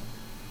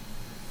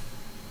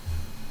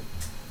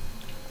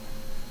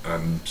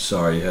 I'm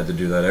sorry you had to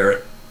do that,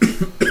 Eric.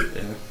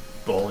 Yeah.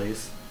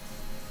 Bullies.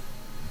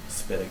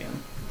 Spit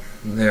again.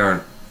 They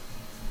aren't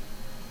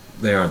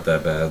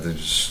that bad.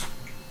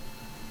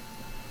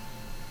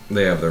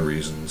 They have their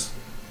reasons.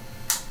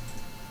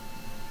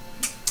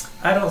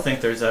 I don't think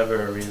there's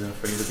ever a reason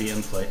for you to be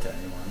impolite to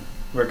anyone,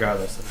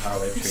 regardless of how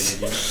they've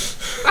treated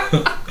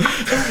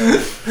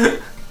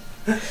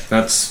you.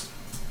 That's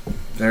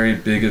very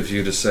big of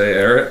you to say,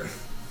 Eric.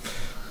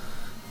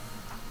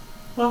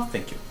 Well,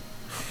 thank you.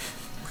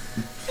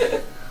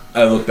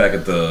 I look back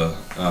at the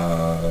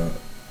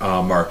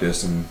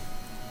Marcus, and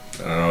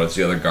I don't know, it's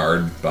the other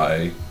guard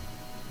by,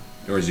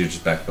 or is he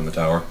just back up in the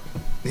tower?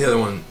 The other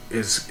one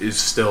is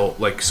still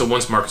like, so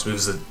once Marcus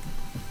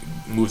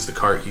moves the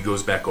cart, he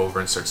goes back over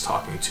and starts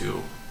talking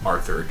to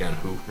Arthur again,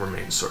 who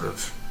remains sort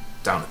of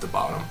down at the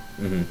bottom.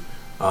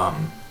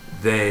 Mm-hmm.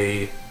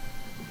 They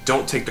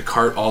don't take the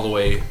cart all the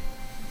way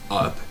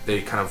up.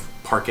 They kind of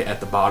park it at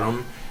the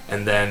bottom,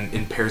 and then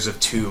in pairs of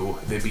 2,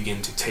 they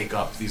begin to take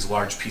up these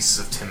large pieces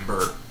of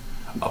timber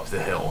up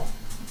the hill,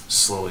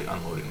 slowly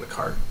unloading the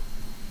cart.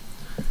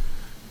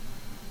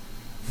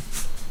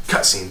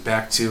 Cutscene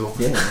back to...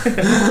 Yeah.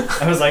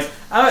 I was like,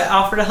 I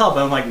offered to help,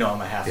 but I'm like, no,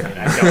 I'm a halfling.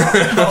 Yeah. I don't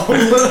offer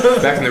to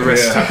help. Back in the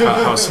rich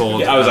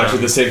household. Yeah, I was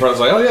actually the same part. I was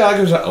like, oh yeah, I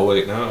can just... Oh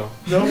wait, no.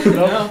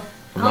 No.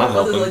 I'm not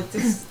helping. Like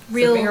this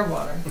Real- beer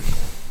water.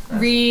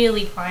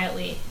 Really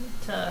quietly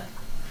to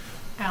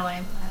Ally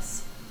and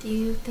Bless. Do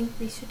you think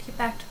we should get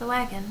back to the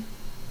wagon?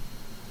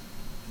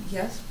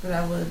 Yes, but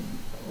I would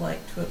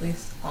like to at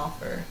least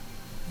offer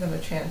them a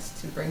chance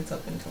to bring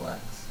something to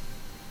Lex.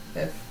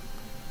 If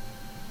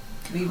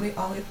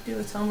all we have to do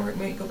is tell them we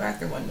may go back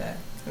there one day.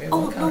 We have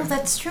Oh one no, car.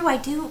 that's true. I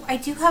do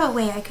have a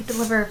way I could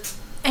deliver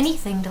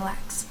anything to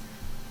Lex.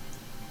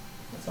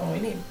 That's all we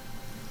need.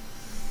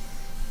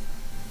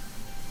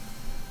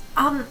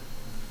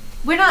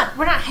 We're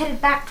not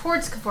headed back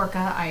towards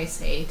Kavorka, I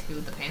say to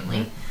the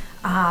family.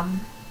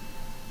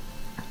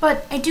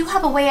 But I do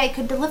have a way I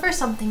could deliver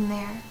something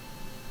there.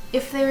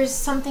 If there's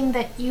something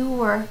that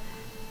you or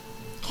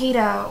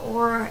Kata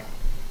or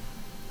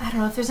I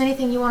don't know, if there's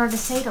anything you wanted to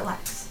say to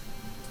Lex.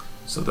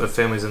 So the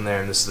family's in there,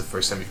 and this is the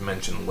first time you've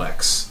mentioned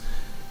Lex.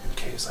 And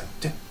Kay's like,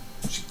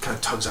 she kind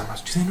of tugs on her.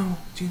 Do they know?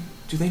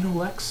 Do they know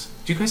Lex?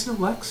 Do you guys know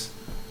Lex?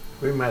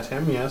 We met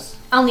him, yes.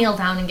 I'll kneel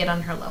down and get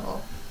on her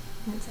level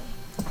and say,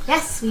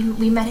 yes,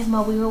 we met him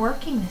while we were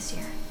working this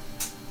year.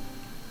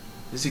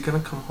 Is he gonna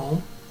come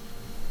home?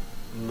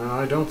 No,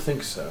 I don't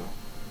think so.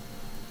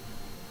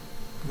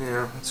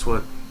 Yeah, that's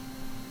what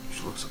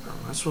she looks like.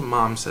 That's what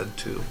Mom said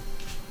too.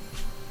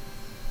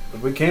 But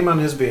we came on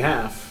his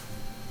behalf.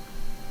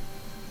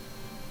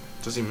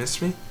 Does he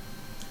miss me?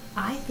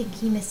 I think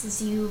he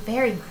misses you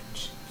very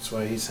much. That's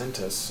why he sent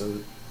us, so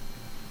that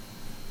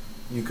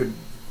you could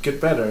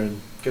get better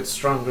and get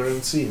stronger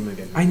and see him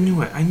again. I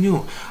knew it. I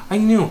knew.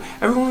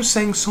 Everyone was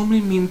saying so many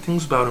mean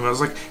things about him. I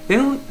was like, they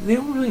don't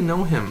really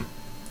know him.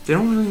 They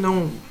don't really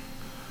know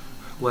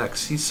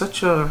Lex. He's so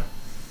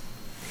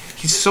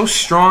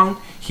strong.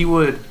 He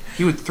would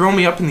throw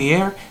me up in the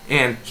air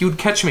and he would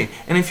catch me.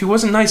 And if he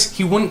wasn't nice,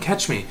 he wouldn't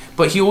catch me.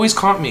 But he always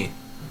caught me.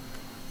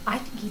 I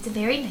think he's a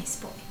very nice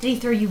boy. Did he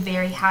throw you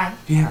very high?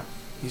 Yeah,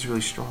 he's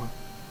really strong.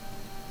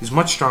 He's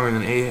much stronger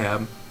than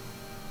Ahab.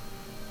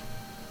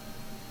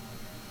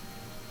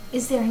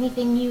 Is there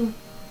anything you'd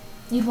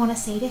want to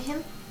say to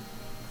him?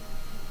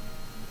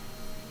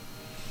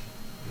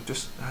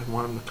 I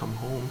want him to come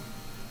home.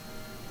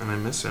 And I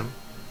miss him.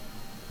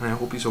 And I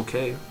hope he's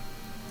okay.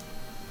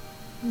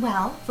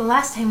 Well, the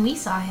last time we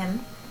saw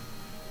him,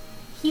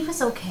 he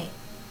was okay.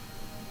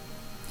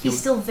 He's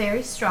still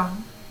very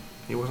strong.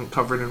 He wasn't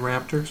covered in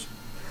raptors?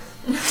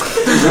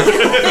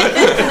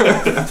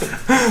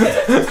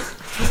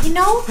 You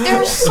know, there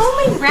are so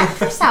many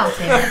raptors out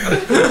there.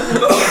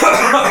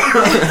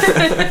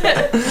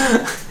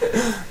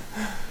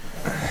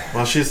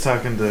 While she's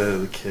talking to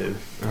the kid,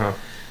 Uh-huh.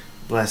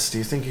 Bless, do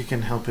you think you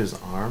can help his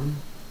arm?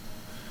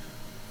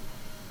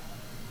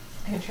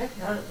 I can check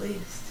it out at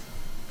least.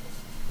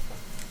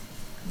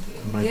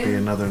 Might be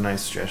another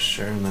nice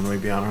gesture, and then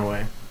we'd be on our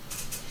way.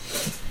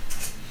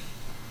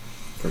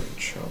 Freaking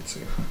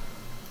Chelsea.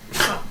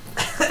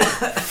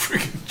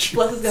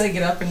 Bless is gonna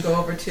get up and go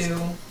over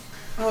to.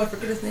 Oh, I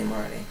forget his name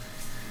already.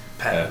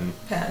 Patton.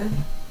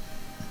 Patton.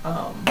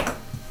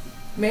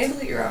 May I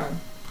look at your arm?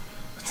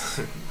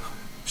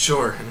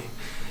 Sure. And he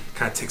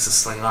kind of takes the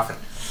sling off and...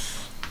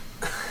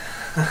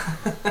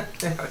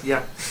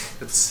 yeah.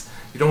 It's...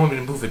 You don't want me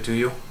to move it, do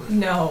you?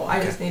 No, I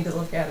Okay. just need to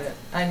look at it.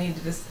 I need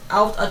to just.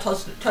 I'll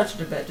touch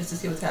it a bit just to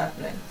see what's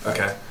happening.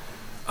 Okay.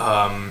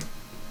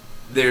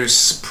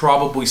 There's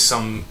probably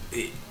some...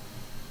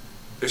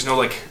 There's no,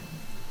 like,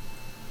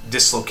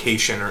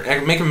 dislocation or...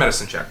 Make a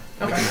medicine check.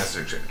 Okay. Make a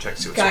medicine check.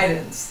 See what's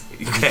Guidance.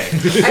 Okay.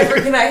 I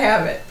freaking I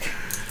have it.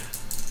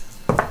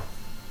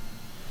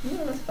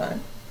 No, that's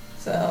fine.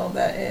 So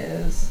that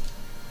is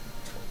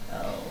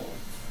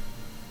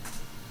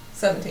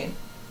 17.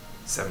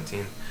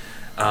 17.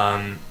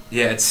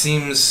 Yeah, it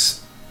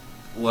seems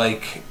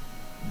like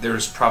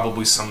there's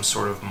probably some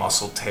sort of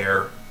muscle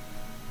tear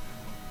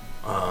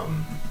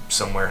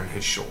somewhere in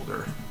his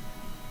shoulder.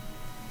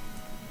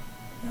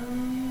 Do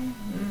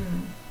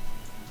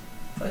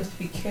I have to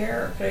be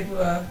care, or could I do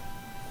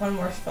one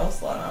more spell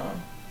slot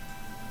on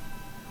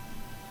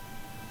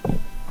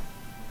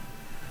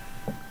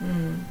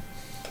him?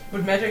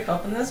 Would magic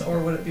help in this, or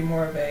would it be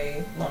more of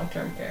a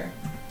long-term care?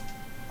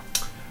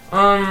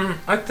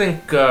 I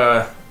think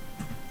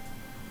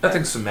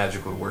some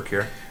magic would work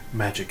here.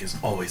 Magic is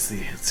always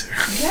the answer.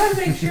 You gotta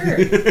make sure.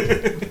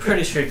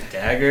 Pretty sure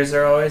daggers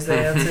are always the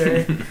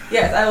answer.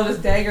 Yes, I will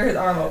just dagger his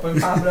arm open,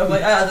 pop it up,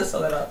 like, I'll just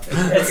sew that up.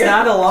 It's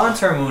not a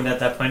long-term wound at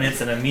that point,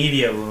 it's an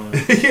immediate wound.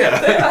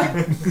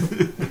 Yeah.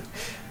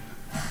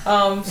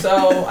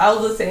 So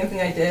I'll do the same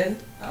thing I did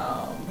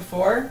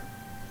before,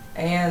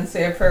 and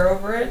say a prayer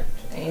over it,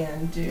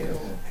 and do...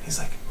 And he's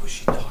like, who's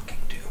she talking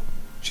to?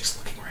 She's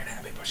looking right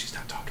at me, but she's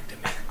not talking to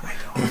me. I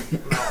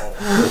don't know.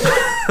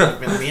 I've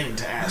been meaning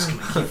to ask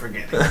and I keep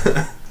forgetting.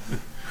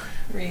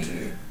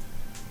 3,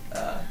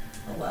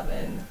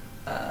 11,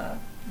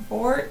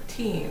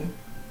 14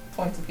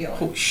 points of healing.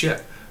 Holy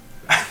shit.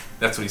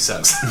 That's what he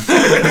says.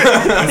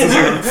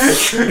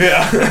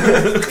 Yeah.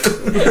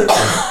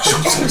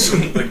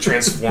 Like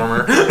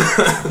Transformer.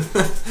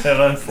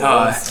 That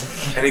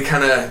unfolds. And he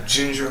kind of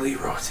gingerly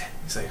wrote it.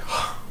 He's like,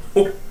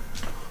 oh,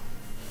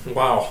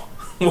 wow.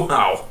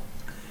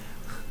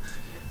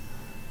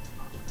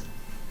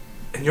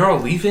 And you're all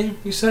leaving,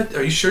 you said?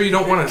 Are you sure you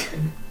don't want to...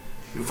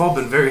 You've all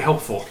been very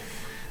helpful.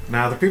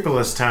 Now, the people of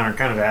this town are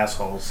kind of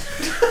assholes.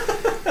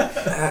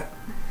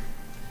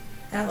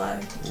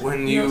 Ally.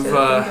 When You you've... don't say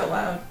the things out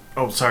loud.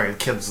 Oh, sorry, the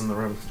kid's in the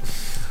room.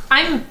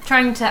 I'm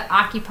trying to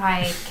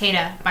occupy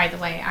Kata, by the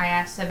way. I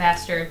asked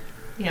Sebastian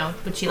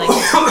but she likes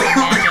to do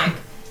magic.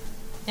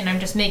 And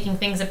I'm just making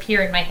things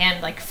appear in my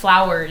hand, like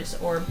flowers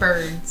or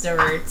birds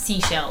or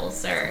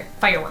seashells or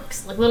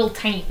fireworks, like little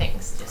tiny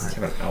things. Just.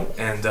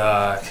 And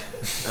or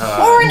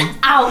an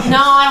owl. No,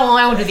 I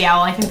won't do the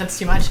owl. I think that's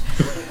too much.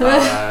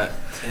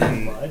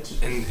 and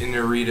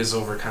Narita's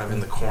over kind of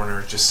in the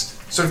corner,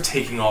 just sort of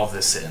taking all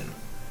this in.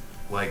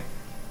 Like,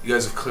 you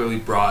guys have clearly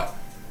brought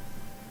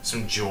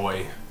some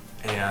joy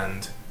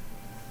and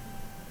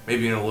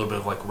maybe a little bit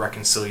of like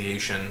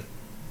reconciliation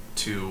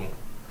to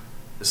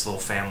this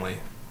little family.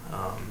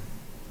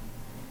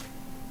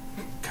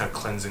 Kind of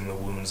cleansing the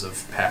wounds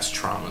of past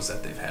traumas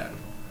that they've had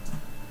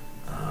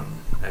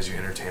as you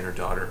entertain her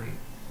daughter and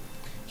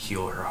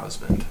heal her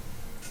husband.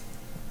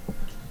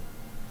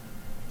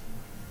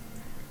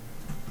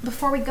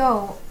 Before we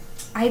go,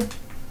 I'd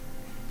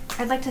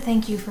like to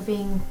thank you for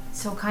being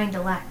so kind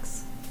to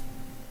Lex.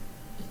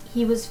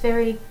 He was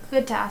very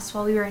good to us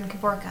while we were in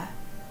Kavorka.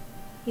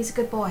 He's a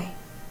good boy.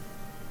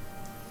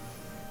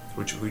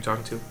 Who are you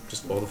talking to?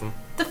 Just both of them?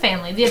 The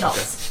family, the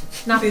adults.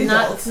 Okay.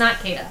 Not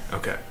Kata.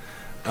 Okay.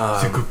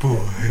 He's a good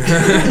boy.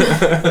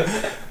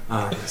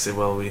 I say,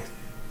 well, we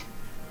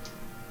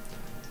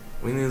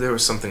knew there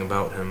was something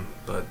about him,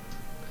 but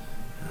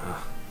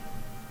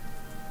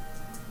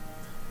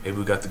maybe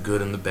we got the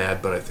good and the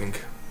bad, but I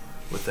think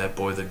with that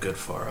boy, the good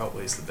far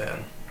outweighs the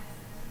bad.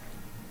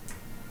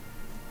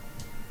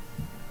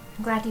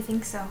 I'm glad you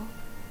think so.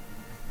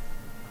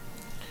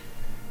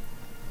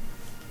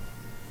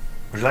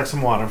 Would you like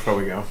some water before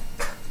we go?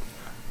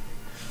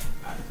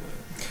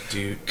 Do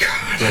you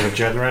have a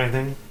jug or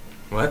anything?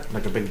 What?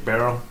 Like a big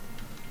barrel?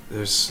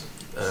 There's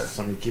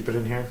something to keep it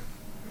in here?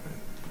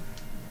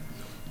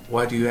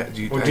 Why do you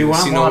Or do you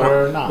want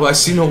water or not? Well, I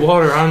see no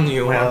water on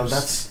you. Well,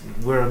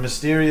 we're a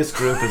mysterious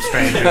group of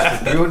strangers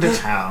that grew into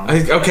town.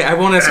 I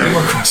won't ask any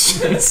more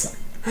questions.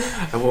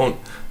 I won't.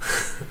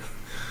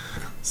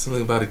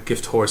 Something about a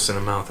gift horse and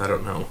a mouth, I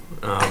don't know.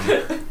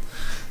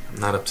 I'm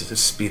not up to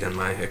speed on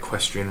my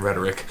equestrian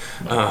rhetoric.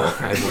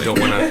 I don't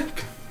want to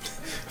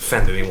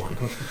offend anyone.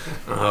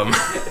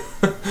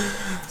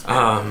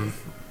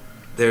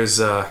 There's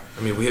a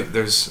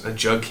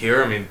jug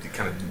here. I mean, it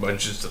kind of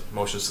motions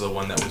to the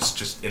one that was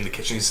just in the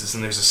kitchen. He says,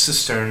 and there's a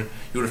cistern.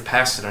 You would have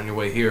passed it on your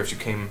way here if you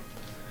came.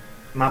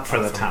 Not for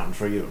the town,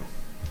 for you.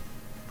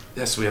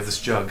 Yes, we have this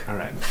jug. All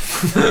right.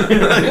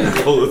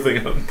 Pull the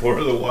thing out and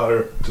pour the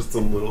water, just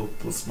the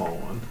small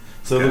one.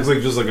 So it looks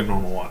like just like a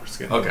normal water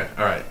skin. Okay,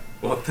 all right.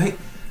 Well,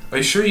 are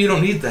you sure you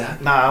don't need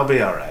that? Nah, I'll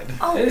be all right.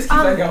 Oh, just keep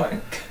on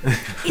going.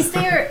 Is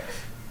there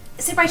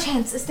by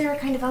chance, is there a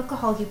kind of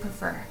alcohol you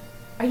prefer?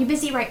 Are you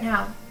busy right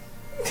now?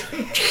 What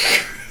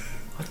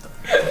the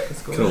fuck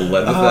is going on? Could have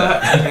led with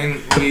that. I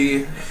mean,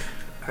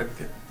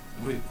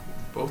 we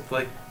both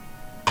like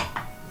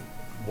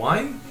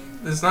wine.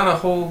 There's not a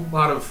whole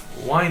lot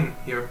of wine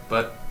here,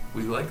 but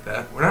we like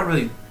that. We're not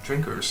really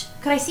drinkers.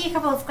 Could I see a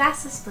couple of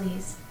glasses,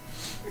 please?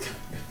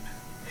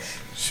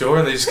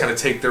 Sure. They just kind of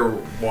take their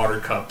water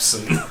cups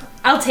and.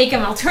 I'll take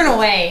them. I'll turn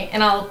away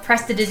and I'll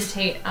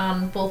prestidigitate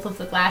on both of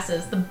the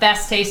glasses. The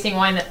best tasting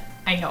wine that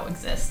I know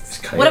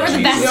exists. Whatever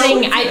the best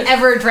thing I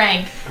ever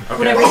drank. Okay.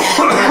 Whatever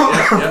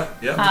that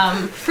is.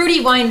 Yeah.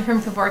 Fruity wine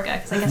from Kavorka,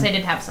 because I guess I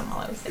did have some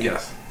while I was there.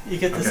 Yes. You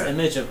get this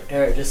image of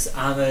Eric just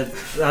on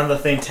the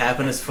thing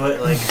tapping his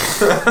foot like.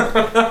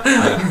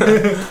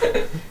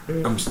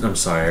 I'm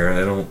sorry, Aaron.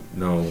 I don't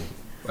know.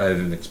 I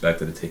didn't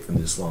expect it to take them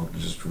this long to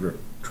just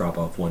drop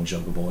off one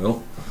jug of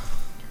oil.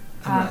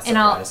 And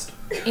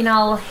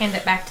I'll hand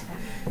it back to them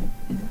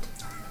and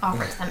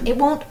offer it to them. It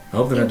won't. I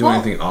hope they're not doing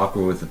anything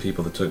awkward with the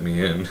people that took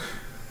me in.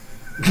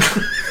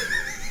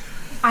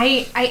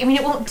 I mean,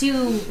 it won't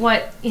do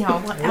what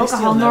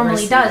alcohol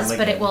normally does,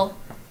 but it'll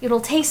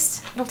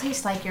taste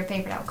like your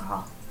favorite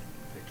alcohol.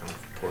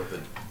 Pour the.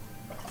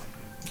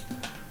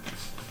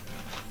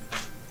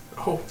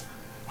 Oh,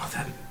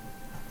 that.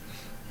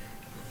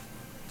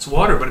 It's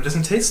water, but it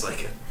doesn't taste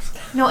like it.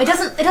 No, it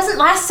doesn't. It doesn't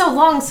last so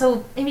long.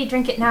 So maybe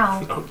drink it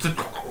now.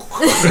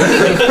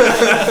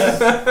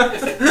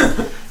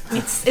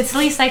 It's the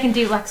least I can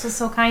do. Lex was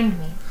so kind to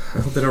me. I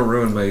hope they don't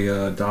ruin my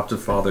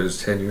adoptive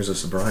father's 10 years of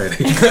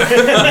sobriety.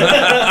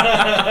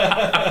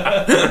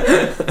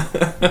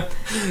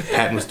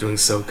 Patton was doing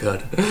so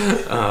good.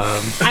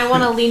 I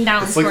want to lean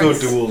down. It's like no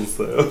duels,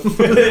 though.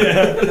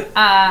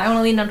 I want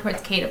to lean down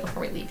towards Kata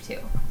before we leave too.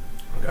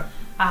 Okay.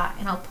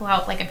 And I'll pull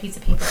out like a piece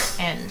of paper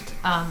and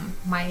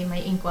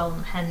my inkwell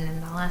and pen,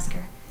 and I'll ask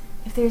her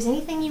if there's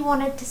anything you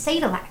wanted to say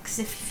to Lex.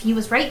 If he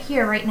was right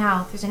here, right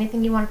now, if there's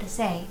anything you wanted to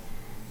say,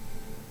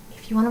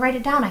 if you want to write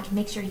it down, I can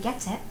make sure he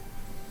gets it.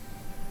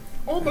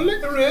 Oh,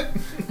 illiterate!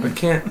 I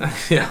can't.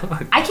 Yeah.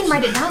 I can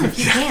write it down if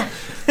you can't.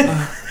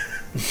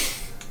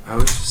 I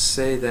would just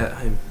say that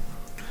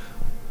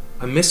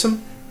I miss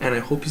him, and I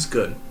hope he's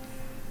good.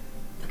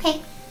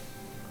 Okay.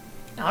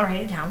 I'll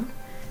write it down.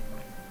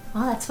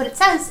 Well, that's what it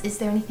says. Is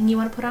there anything you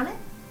want to put on it?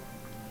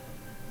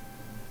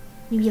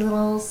 Maybe a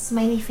little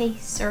smiley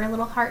face or a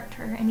little heart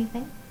or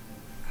anything?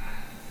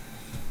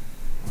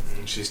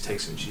 And she just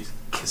takes it and she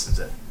kisses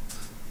it.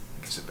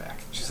 Gives it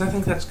back. She says, I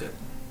think that's good.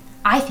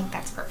 I think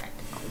that's perfect.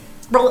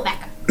 roll it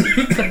back up.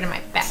 Put it in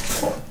my bag.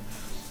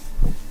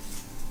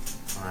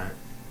 Alright.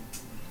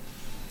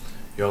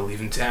 Y'all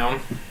leaving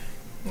town?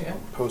 Yeah.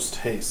 Post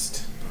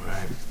haste.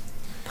 Alright.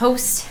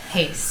 Post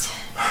haste.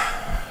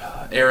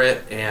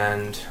 Eret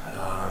and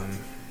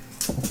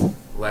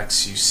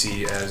Lex, you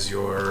see as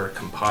your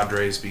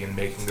compadres begin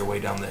making their way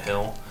down the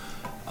hill.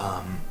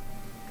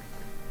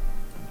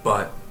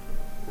 But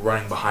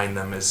running behind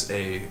them is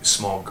a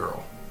small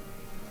girl.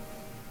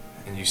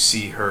 And you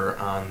see her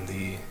on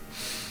the...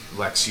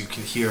 Lex, you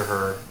can hear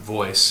her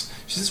voice.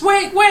 She says,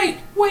 wait,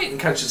 and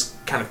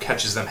kind of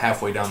catches them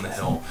halfway down the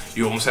hill.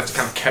 You almost have to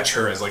kind of catch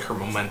her as like her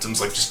momentum's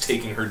like just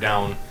taking her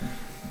down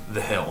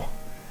the hill.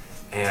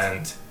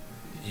 And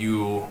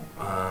you,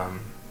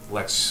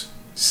 Lex,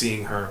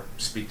 seeing her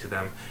speak to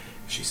them,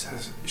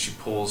 she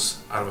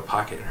pulls out of a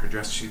pocket in her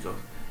dress,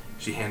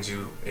 she hands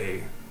you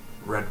a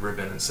red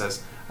ribbon and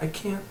says, I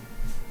can't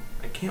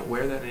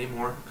wear that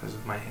anymore because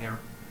of my hair,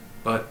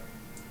 but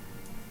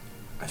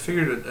I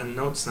figured a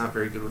note's not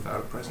very good without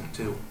a present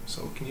too,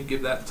 so can you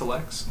give that to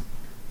Lex?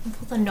 I'll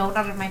pull the note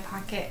out of my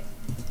pocket.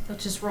 It'll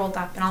just rolled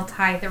up, and I'll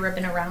tie the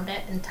ribbon around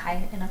it and tie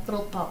it in a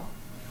little bow.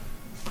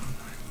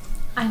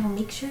 I will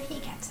make sure he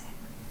gets it.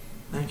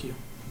 Thank you.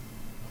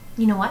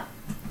 You know what?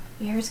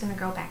 Your hair is going to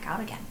grow back out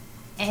again.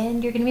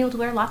 And you're going to be able to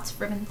wear lots of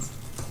ribbons.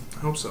 I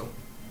hope so.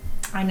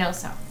 I know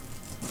so.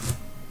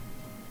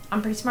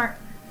 I'm pretty smart.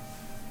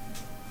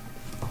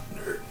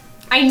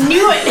 I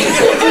knew it!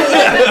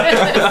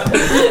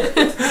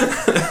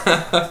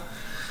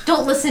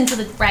 Don't listen to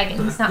the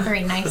dragon. He's not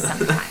very nice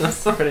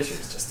sometimes. I'm pretty sure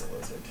he's just a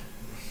lizard.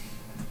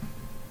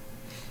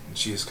 And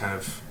she is kind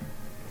of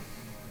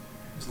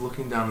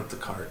looking down at the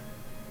cart.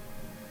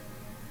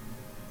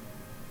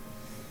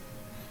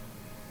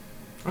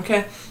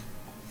 Okay.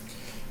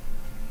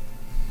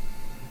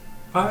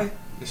 Bye.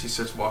 And she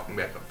starts walking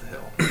back up the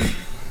hill.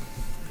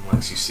 And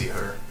once you see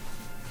her,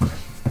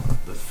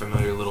 the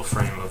familiar little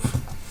frame of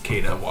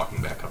Kada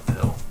walking back up the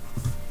hill.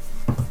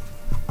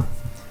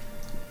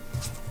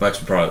 Lex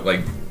would probably,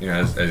 like, you know,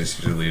 as you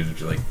see her leave, would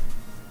be like,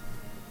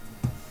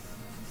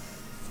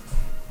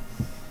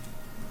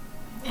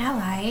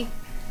 Ally,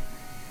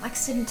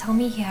 Lex didn't tell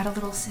me he had a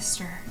little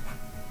sister.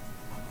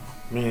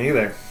 Me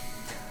neither.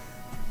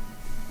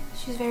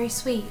 She was very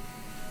sweet.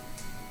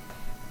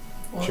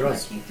 Well, She I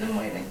was. keep them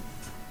waiting.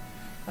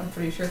 I'm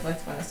pretty sure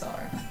Lex might have saw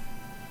her.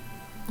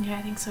 Yeah,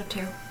 I think so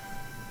too.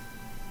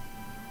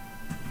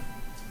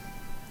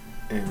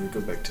 And we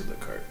go back to the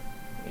cart.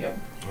 Yep.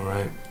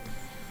 Alright.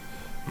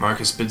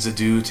 Marcus bids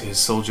adieu to his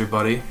soldier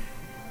buddy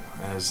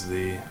as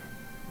the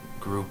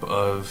group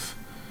of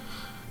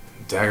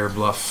Dagger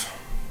Bluff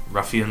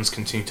ruffians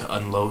continue to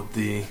unload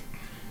the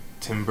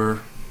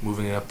timber,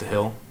 moving it up the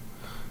hill,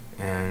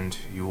 and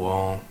you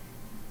all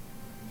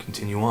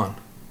continue on.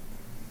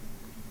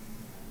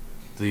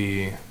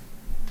 Sorry,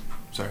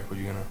 what are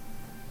you gonna...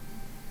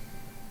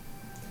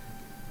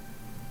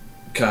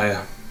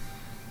 Kaya,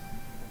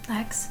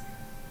 Lex?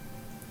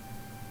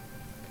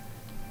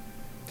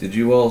 did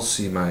you all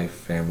see my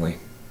family?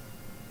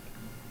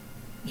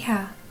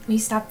 Yeah, we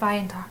stopped by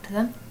and talked to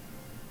them.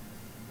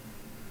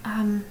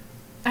 I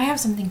have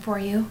something for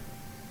you.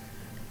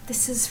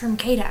 This is from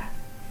Kada.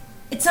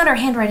 It's not her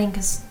handwriting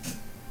because,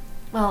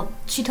 well,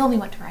 she told me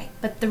what to write,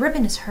 but the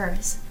ribbon is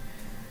hers.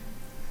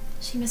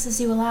 She misses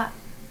you a lot.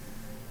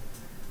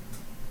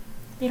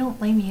 They don't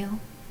blame you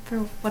for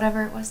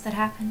whatever it was that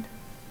happened.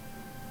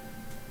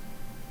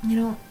 They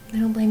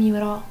don't blame you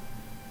at all.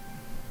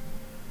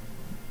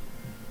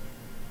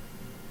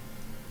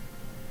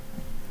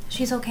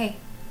 She's okay.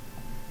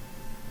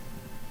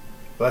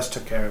 Les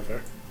took care of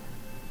her.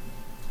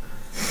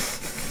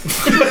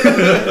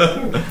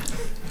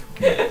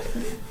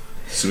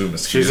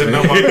 She's in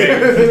no more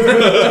pain.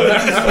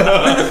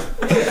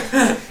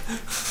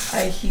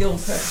 I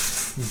healed her.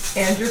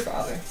 And your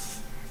father.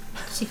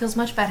 She feels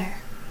much better.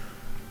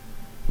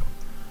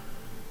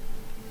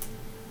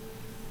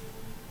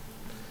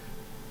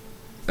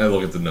 I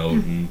look at the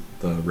note and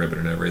the ribbon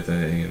and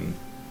everything and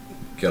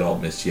get all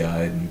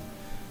misty-eyed. And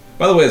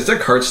by the way, is that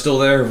cart still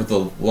there with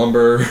the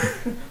lumber?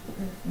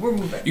 We're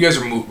moving. You guys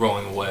are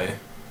rolling away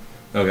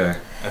Okay.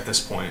 at this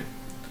point.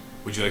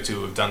 Would you like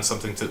to have done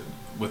something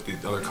with the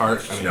other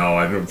cart? I mean, No,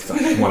 I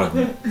don't want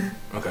to.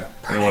 Okay.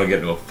 I don't want to get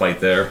into a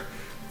fight there.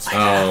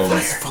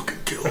 Let's fucking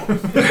kill him.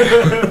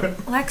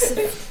 Lex,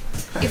 if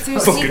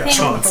there's Fucking anything...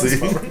 Chauncey.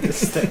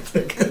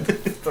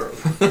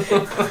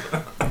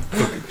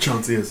 Fucking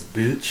Chauncey ass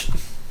bitch.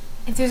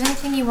 If there's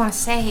anything you want to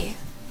say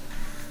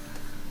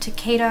to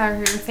Kada or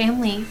your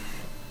family,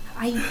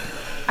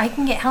 I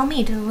can get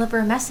Helmi to deliver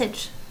a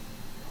message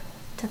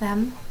to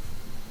them.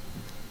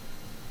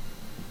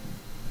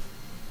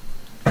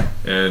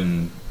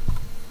 And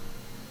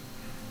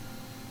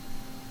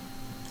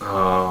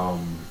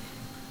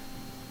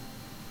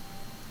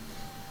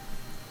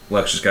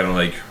Lex just kind of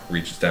like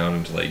reaches down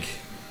into like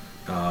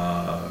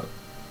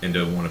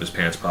into one of his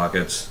pants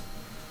pockets.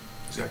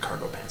 He's got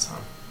cargo pants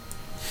on.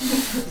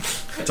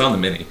 It's on the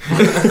mini.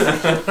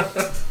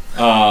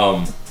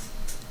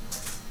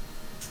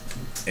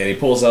 And he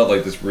pulls out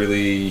like this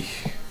really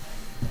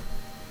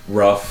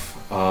rough,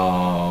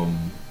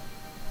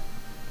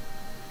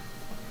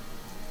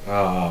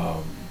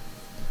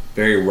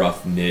 very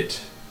rough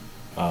knit,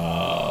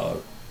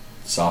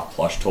 soft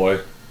plush toy.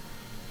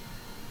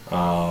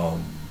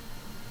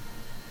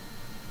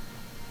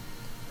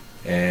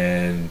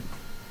 And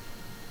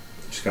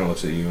she kind of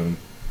looks at you and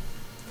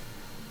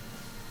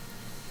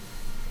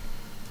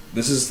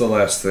this is the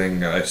last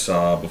thing I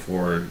saw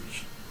before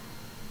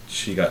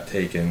she got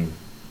taken.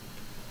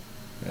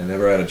 I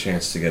never had a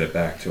chance to get it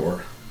back to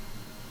her.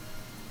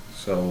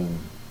 So,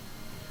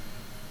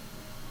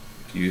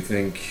 do you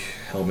think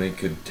Helmi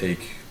could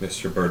take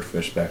Mr.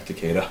 Birdfish back to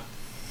Kada?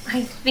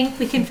 I think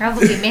we can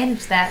probably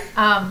manage that.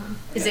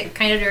 Is it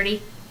kind of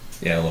dirty?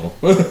 Yeah, a little.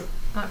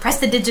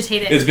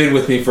 Prestidigitate it. It's been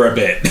with me for a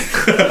bit.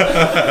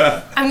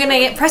 I'm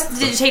gonna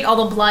prestidigitate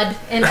all the blood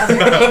and other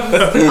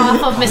things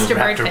off of Mr.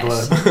 Raptor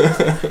Birdfish.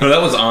 blood. No,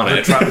 that was on The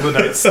it.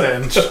 troglodyte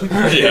stench.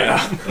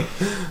 Yeah.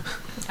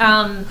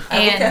 I will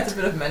And cast a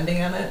bit of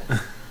mending on it.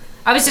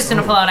 I was just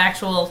gonna pull out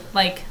actual,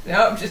 like,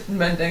 No, I'm just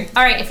mending.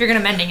 alright, if you're gonna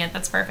mending it,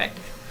 that's perfect.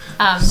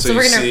 So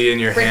we're you gonna see in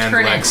your hand,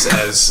 return Lex, it.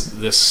 as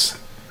this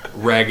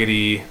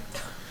raggedy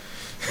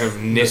kind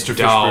of knit Mr.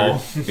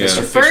 doll, Yeah.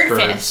 Mr.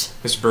 Birdfish.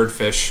 Mr.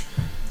 Birdfish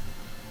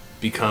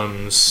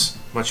becomes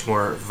much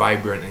more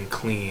vibrant and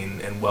clean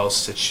and well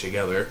stitched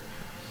together.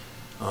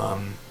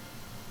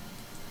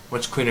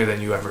 Much cleaner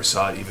than you ever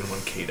saw it, even when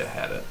Kada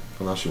had it.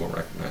 Well, now she won't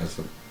recognize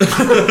it.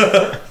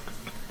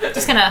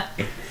 Just gonna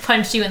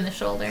punch you in the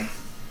shoulder.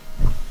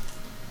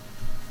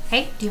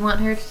 Hey, do you want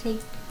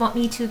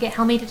me to get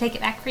Helmi to take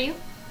it back for you?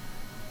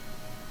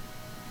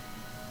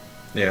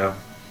 Yeah.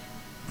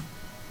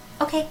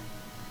 Okay.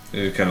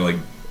 It kind of like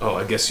Oh,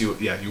 I guess you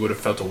would have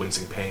felt a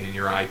wincing pain in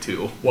your eye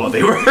too, while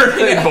they were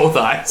in both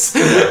eyes.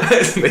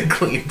 They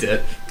cleaned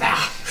it.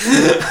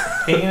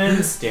 Pain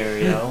in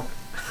stereo.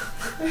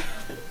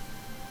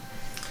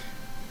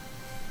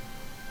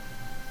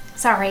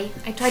 Sorry,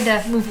 I tried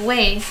to move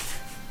away.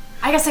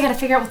 I guess I gotta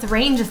figure out what the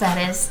range of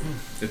that is.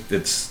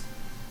 it's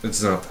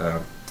not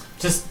that.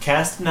 Just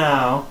cast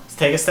now. Let's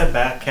take a step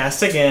back.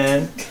 Cast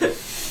again.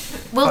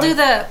 We'll do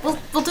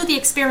the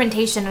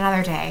experimentation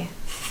another day.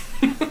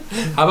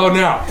 How about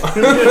now?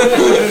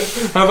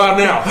 How about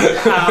now?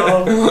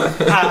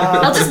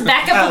 I'll just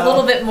back up a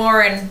little bit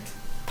more and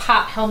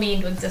pop Helmi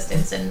into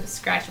existence and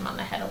scratch him on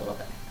the head a little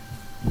bit.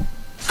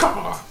 Come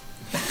on.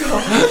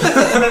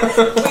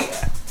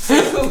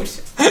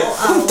 Hoot. All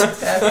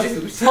owls have to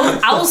hoot. Oh,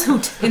 owls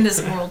hoot in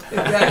this world.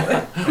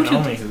 Exactly. An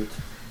only hoot.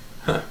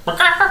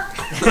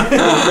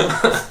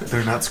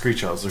 They're not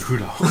screech owls, they're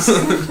hoot owls.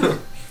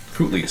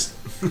 Hootlies.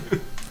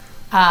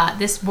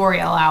 This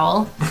boreal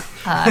owl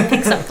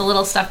picks up the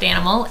little stuffed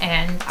animal,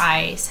 and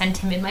I send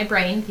him in my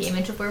brain the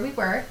image of where we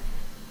were.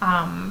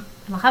 And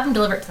I'll have him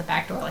deliver it to the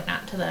back door, like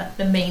not to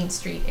the main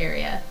street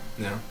area.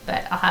 No.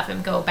 But I'll have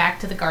him go back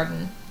to the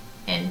garden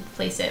and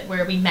place it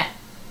where we met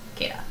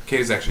Kada.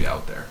 Kata's actually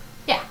out there.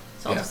 Yeah,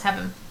 so I'll Yeah. just have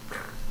him.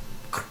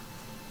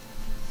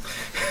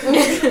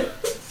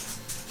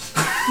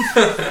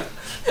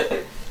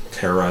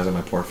 Terrorizing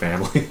my poor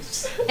family.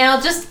 And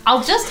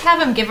I'll just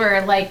have him give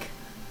her like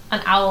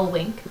an owl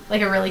wink,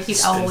 like a really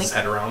cute owl Spins wink. his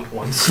head around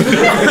once. Not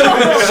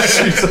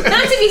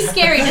to be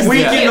scary, just to be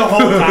Weekend the cute. whole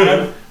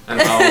time. An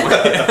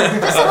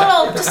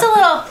owl. Just a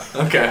little,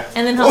 Okay.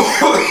 and then he'll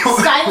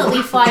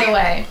silently fly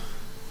away.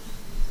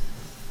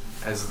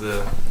 As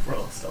the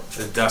Roll stuff.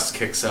 the dust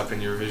kicks up in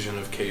your vision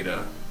of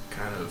Kada,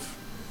 kind of,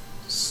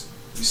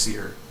 you see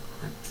her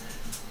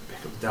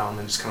pick up down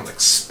and just kind of like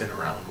spin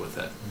around with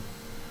it.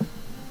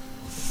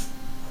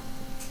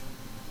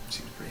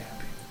 Seems pretty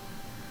happy.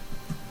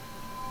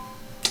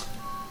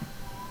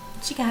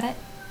 She got it.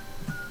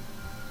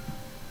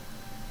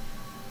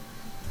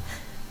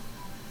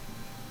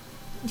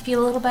 You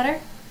feel a little better?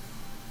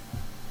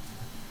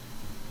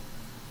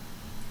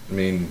 I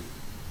mean,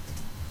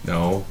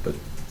 no, but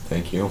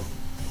thank you.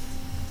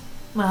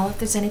 Well, if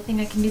there's anything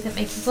I can do that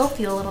makes you both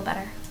feel a little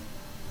better,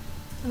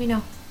 let me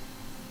know.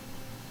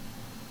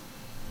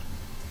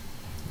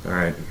 All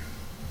right.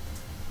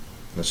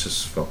 Let's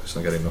just focus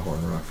on getting the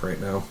Horn Rock for right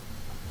now.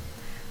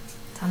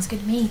 Sounds good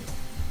to me.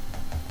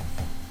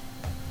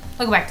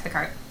 I'll go back to the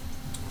cart.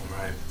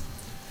 Alright.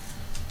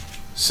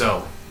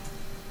 So,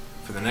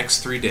 for the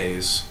next 3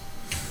 days,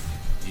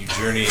 you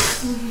journey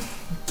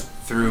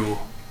through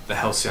the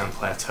Halcyon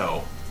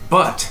Plateau.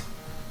 But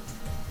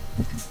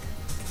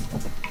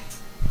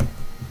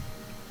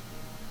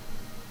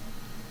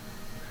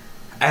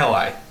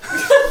Ally.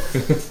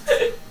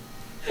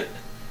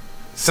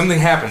 Something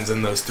happens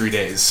in those 3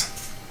 days.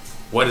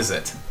 What is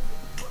it?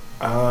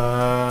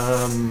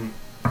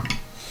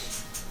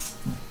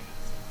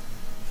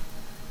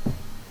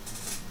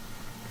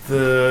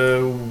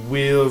 The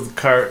wheel of the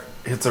cart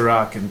hits a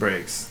rock and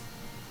breaks.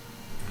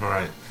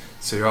 Alright.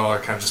 So you all are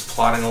kind of just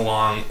plodding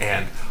along,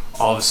 and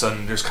all of a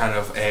sudden there's kind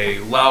of a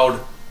loud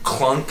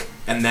clunk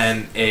and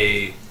then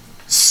a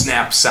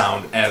snap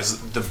sound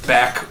as the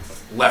back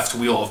left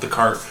wheel of the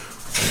cart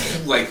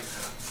like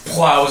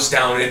plows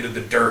down into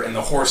the dirt, and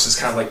the horses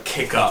kind of like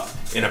kick up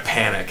in a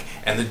panic,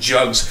 and the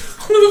jugs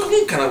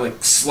kind of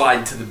like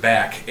slide to the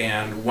back,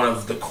 and one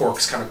of the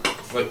corks kind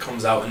of like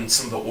comes out, and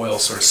some of the oil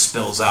sort of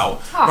spills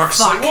out. Oh, Mark's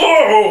fuck. like,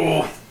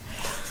 "Whoa!"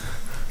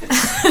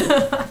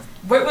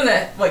 Right when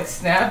that like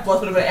snapped,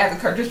 Bless would have been at the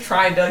car just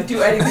trying to like,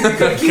 do anything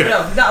to keep it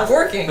up. Not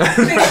working.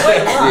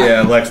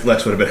 Yeah, Lex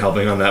would have been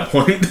helping on that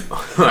point.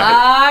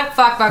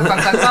 Fuck.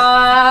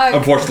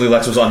 Unfortunately,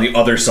 Lex was on the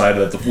other side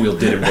that the wheel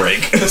didn't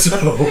break. So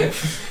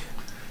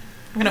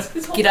I'm gonna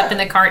get up in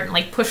the cart and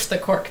like push the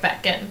cork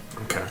back in.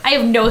 Okay. I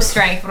have no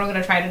strength, but I'm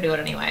gonna try to do it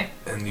anyway.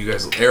 And you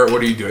guys, Eric,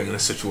 what are you doing in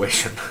this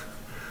situation?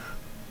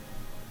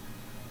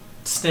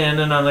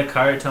 Standing on the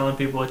cart telling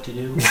people what to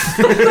do.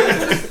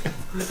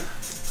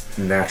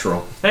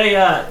 natural. Hey,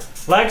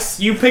 Lex,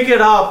 you pick it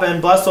up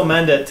and Bless will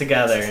mend it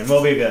together and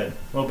we'll be good.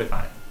 We'll be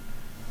fine.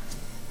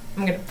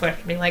 I'm gonna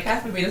push me like.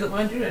 Half of me doesn't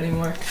want to do it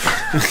anymore.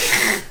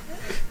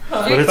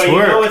 But it's But you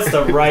work. know it's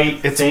the right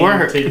It's thing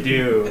work. to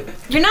do.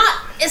 You're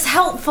not as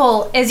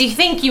helpful as you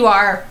think you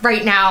are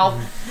right now.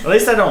 At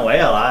least I don't weigh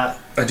a lot.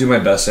 I do my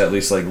best to at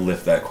least like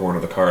lift that corner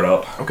of the cart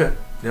up. Okay.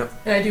 Yep.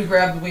 And I do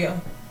grab the wheel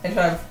and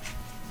try to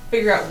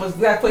figure out what's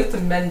that place to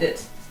mend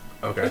it.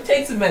 Okay. It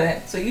takes a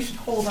minute, so you should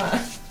hold on.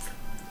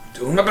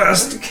 Doing my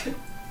best.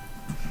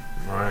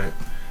 All right.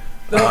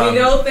 There'll be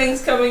no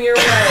things coming your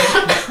way.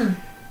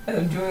 And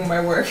I'm doing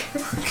my work.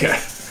 Okay.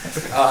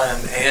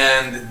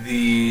 And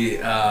the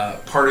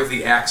part of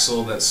the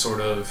axle that sort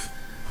of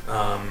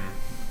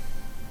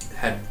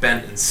had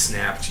bent and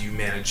snapped, you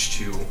managed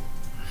to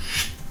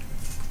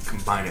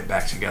combine it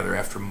back together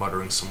after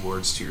muttering some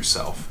words to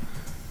yourself.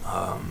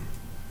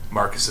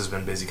 Marcus has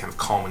been busy kind of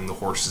calming the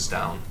horses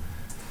down,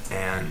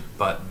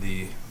 but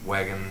the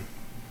wagon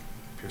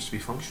appears to be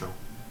functional.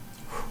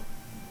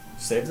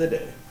 Save the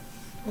day.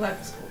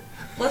 Let's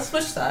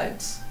switch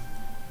sides.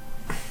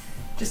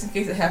 Just in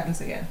case it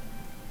happens again.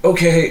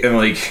 Okay, and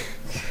like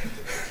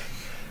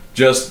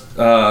just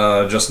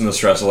in the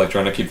stress of like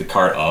trying to keep the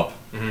cart up.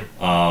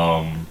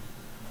 Mm-hmm.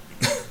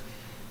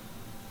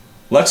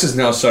 Lex is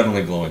now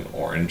suddenly glowing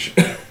orange.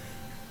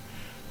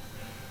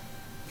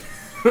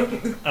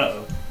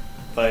 Uh-oh.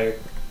 Fire.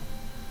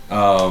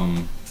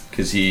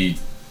 Because he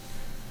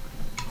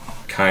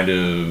kind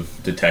of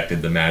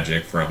detected the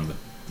magic from the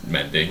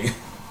mending.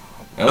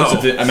 At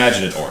least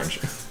imagine it orange.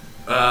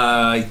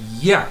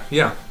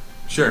 Yeah,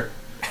 sure.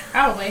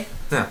 Probably.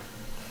 Yeah.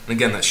 And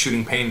again, that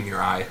shooting pain in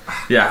your eye.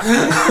 Yeah.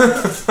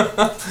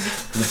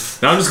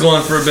 Now I'm just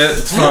glowing for a bit.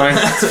 It's fine.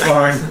 It's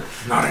fine.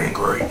 Not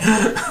angry.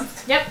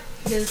 Yep.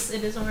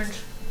 It is orange.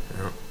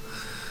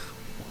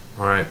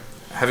 All right.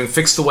 Having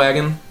fixed the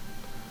wagon,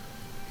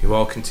 you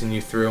all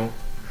continue through.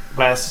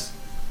 Wes,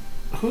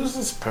 who's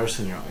this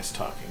person you're always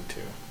talking to?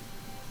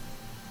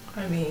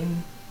 I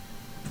mean,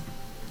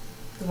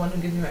 the one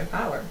who gives me my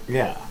power.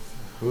 Yeah.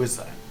 Who is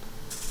that?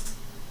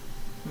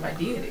 My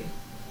deity.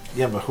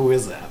 Yeah, but who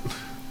is that?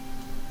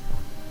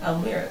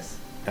 Elmiris.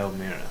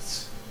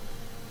 Elmiris.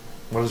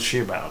 What is she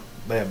about?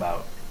 They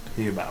about?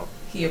 He about?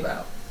 He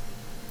about.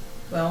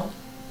 Well,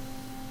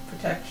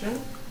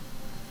 protection.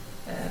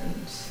 And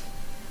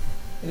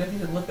I guess you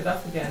should look it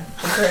up again.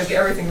 I'm trying to get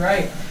everything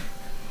right.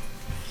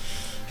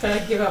 Trying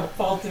to give out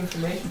false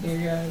information here,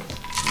 guys.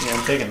 Yeah,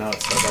 I'm taking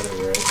notes, so I better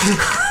be right.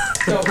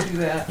 Don't do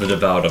that. The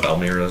devout of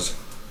Elmira's.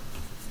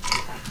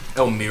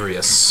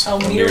 Elmirius.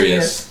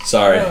 Elmirius.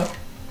 Sorry. Oh.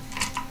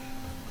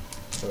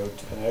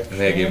 I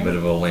think I gave a bit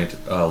of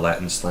a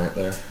Latin slant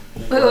there.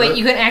 Wait,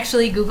 you can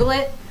actually Google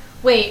it?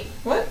 Wait,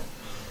 What?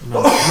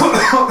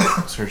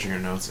 Searching your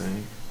notes,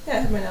 Annie. Yeah, I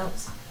have my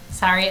notes.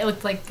 sorry, it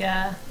looked like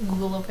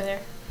Google over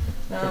there.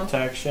 No.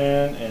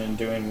 Protection and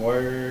doing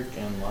work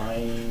and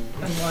lying.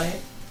 I'm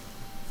light.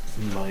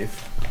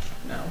 Life.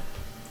 No.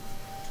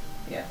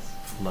 Yes.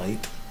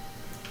 Light.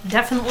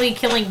 Definitely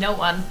killing no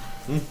one.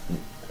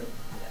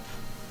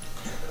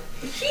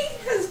 She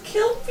has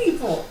killed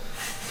people.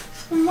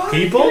 My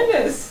People?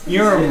 goodness.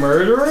 You're a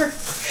murderer?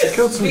 She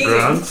killed some Me.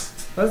 grunts.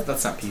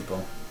 That's not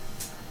people.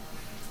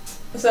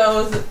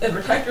 So the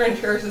protector in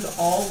church is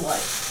all light.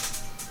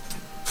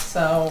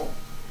 So,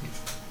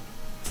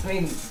 I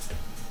mean,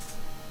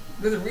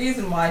 there's a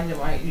reason why I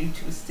want you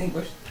to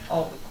extinguish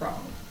all the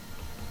crown.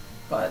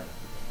 But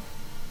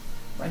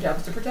my job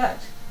is to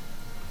protect.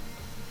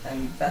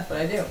 And that's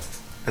what I do.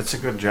 It's a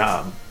good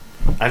job.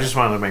 I just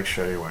wanted to make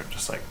sure you weren't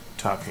just like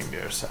talking to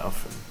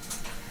yourself.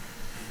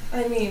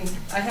 I mean,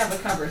 I have a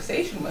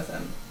conversation with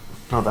him.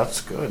 No,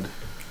 that's good.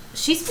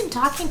 She's been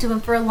talking to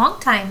him for a long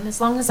time, as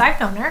long as I've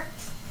known her.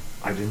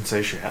 I didn't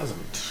say she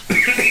hasn't.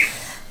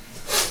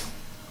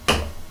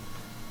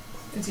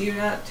 Do you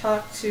not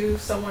talk to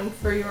someone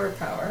for your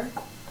power?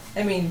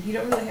 I mean, you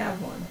don't really have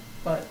one,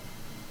 but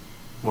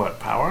What,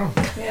 power?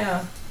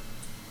 yeah,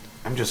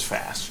 I'm just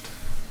fast.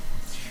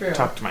 it's true.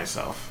 Talk to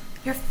myself.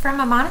 You're from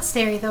a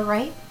monastery, though,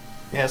 right?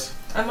 Yes.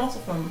 I'm also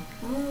from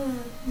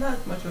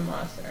not much of a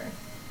monastery,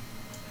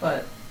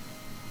 but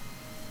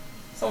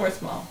somewhere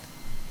small.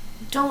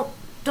 Don't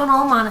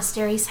all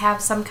monasteries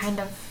have some kind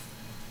of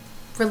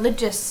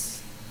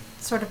religious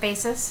sort of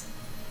basis?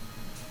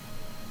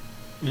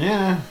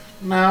 Yeah,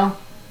 no.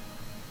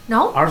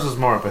 No? Ours is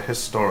more of a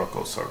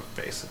historical sort of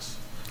basis.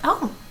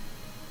 Oh.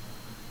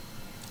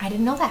 I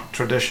didn't know that.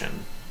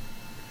 Tradition.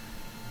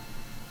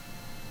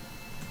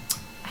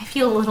 I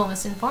feel a little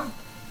misinformed.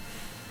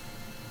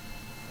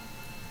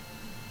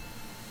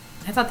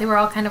 I thought they were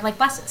all kind of like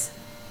buses.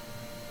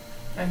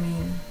 I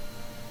mean,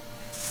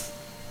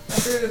 I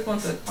figured there's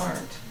ones that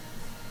aren't,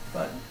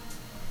 but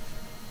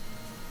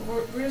we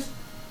were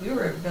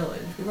a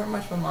village. We weren't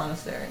much of a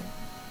monastery.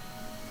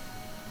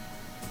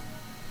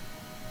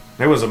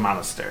 There was a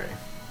monastery.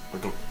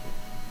 Like a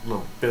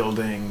little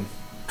building,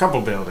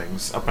 couple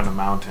buildings up in a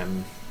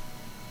mountain.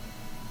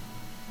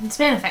 In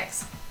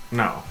Spanifex.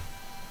 No.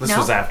 This No?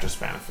 was after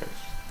Spanifex.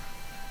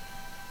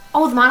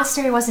 Oh, the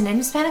monastery wasn't in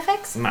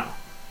Spanifex? No.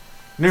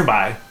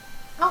 Nearby.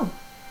 Oh.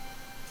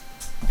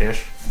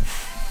 Ish.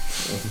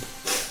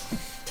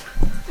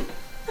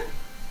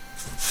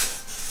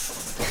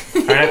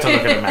 I have to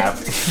look at a map.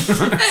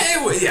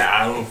 Yeah,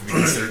 I don't know if we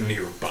consider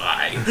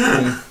nearby.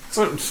 It's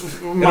a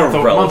In month, a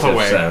month relative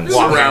away. sense. It's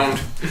around.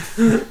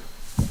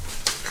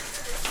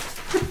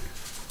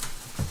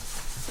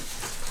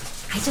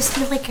 I just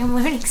feel like I'm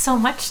learning so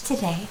much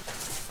today.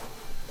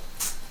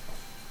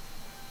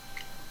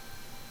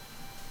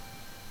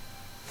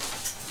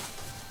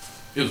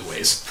 It was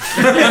ways.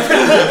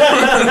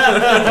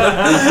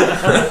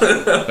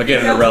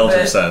 Again, in a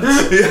relative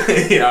sense.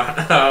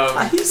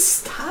 Yeah.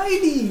 He's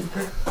tiny.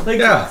 Like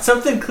Yeah.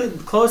 something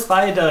close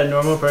by to a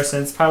normal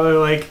person. It's probably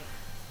like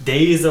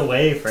days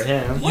away for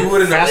him. You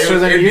wouldn't know. Faster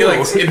than It'd be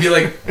you.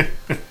 like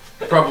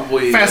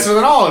probably Faster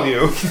than all of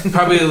you.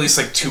 probably at least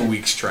like 2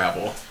 weeks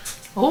travel.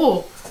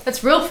 Oh,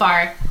 that's real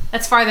far.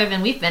 That's farther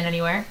than we've been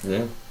anywhere.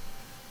 Yeah.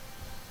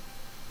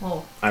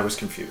 Oh. I was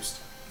confused.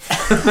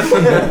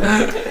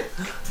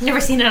 Never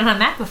seen it on a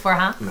map before,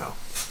 huh? No.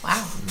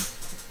 Wow.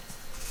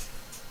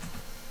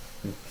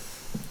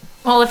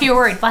 Well, if you're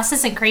worried, Bless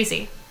isn't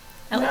crazy.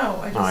 No,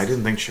 No, I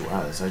didn't think she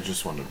was. I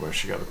just wondered where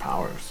she got her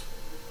powers.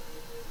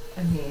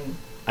 I mean,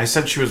 I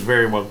said she was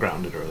very well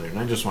grounded earlier, and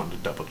I just wanted to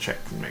double check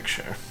and make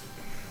sure.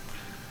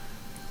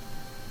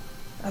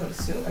 I would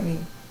assume. I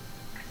mean,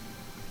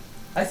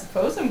 I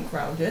suppose I'm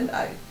grounded.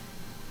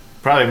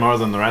 Probably more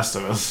than the rest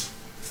of us.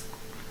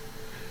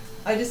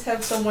 I just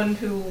have someone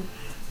who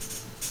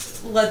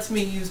lets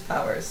me use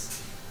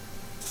powers.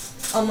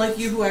 Unlike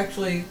you who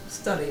actually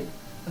studied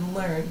and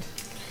learned.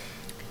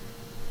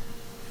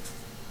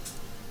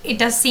 It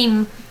does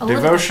seem a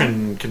little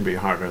Devotion can be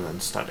harder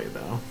than study,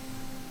 though.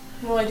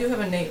 Well, I do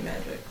have innate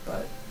magic,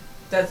 but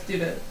that's due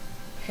to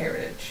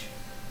heritage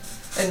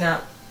and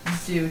not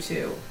due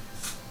to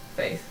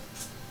faith.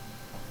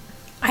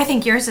 I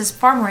think yours is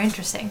far more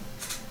interesting.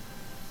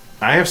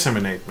 I have some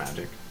innate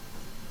magic.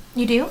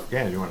 You do?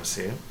 Yeah, you want to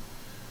see it?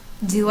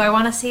 Do I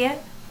want to see it?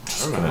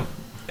 I don't know.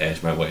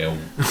 Edge my way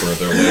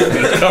further away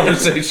from this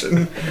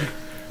conversation.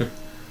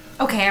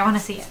 Okay, I want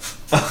to see it.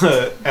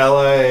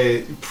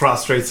 Ally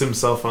prostrates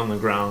himself on the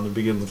ground and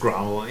begins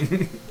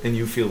groveling, and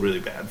you feel really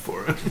bad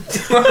for him.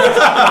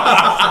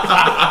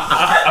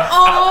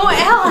 Oh,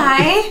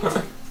 Ally!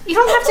 You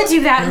don't have to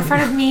do that in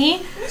front of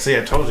me. See,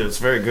 I told you, it's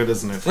very good,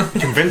 isn't it?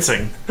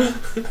 Convincing.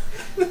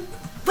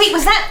 Wait,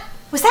 was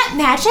that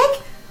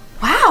magic?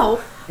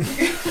 Wow.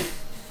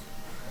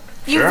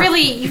 You Sure.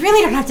 really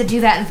don't have to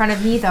do that in front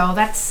of me, though.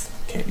 That's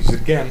Can't use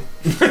it again.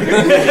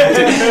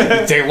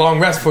 Take a long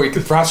rest before you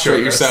can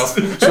prostrate yourself.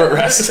 Short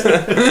rest.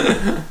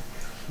 I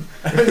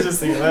was just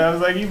thinking that. I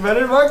was like, you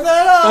better mark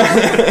that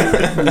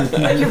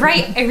up. you're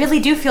right. I really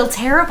do feel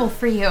terrible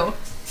for you.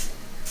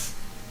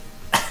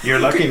 You're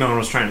lucky no one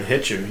was trying to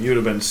hit you. You'd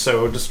have been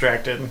so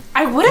distracted.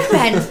 I would have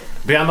been.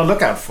 Be on the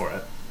lookout for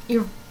it.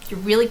 You're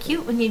really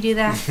cute when you do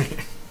that.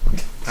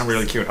 I'm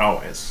really cute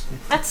always.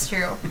 That's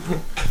true.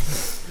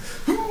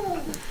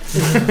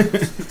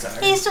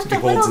 He's just a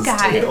little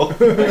guy.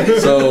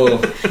 So,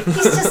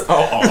 He's just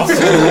Oh, awesome.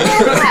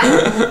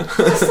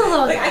 just a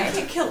little Like, I guy.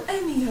 can't kill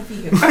any of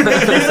you. He's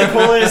like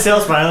pulling his tail,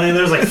 smiling, and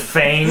there's like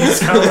fangs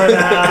coming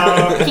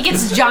out. He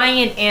gets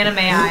giant anime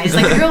eyes,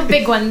 like real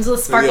big ones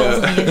with sparkles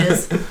in the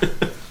edges.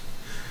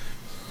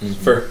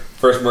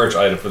 first merch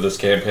item for this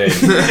campaign.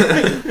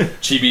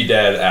 Chibi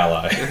Dad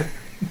Ally.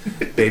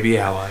 Baby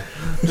ally.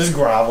 Just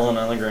groveling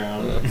on the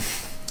ground.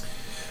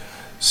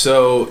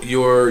 So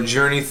your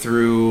journey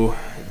through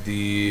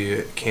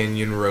the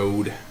canyon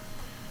road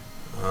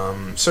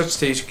starts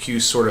to take you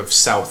sort of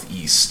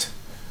southeast.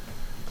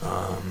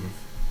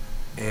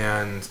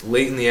 And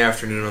late in the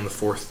afternoon on the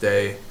fourth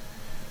day,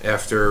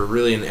 after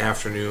really an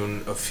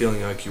afternoon of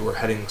feeling like you were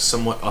heading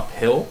somewhat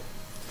uphill,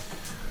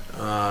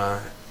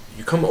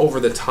 you come over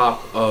the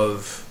top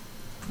of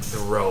the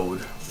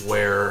road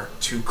where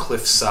two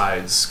cliff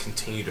sides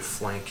continue to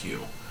flank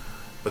you,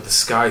 but the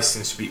sky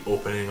seems to be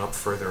opening up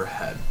further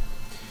ahead.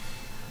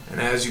 And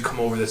as you come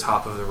over the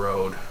top of the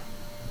road,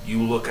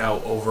 you look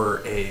out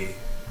over a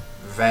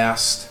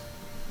vast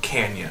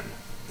canyon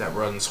that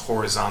runs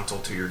horizontal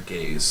to your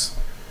gaze,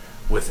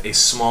 with a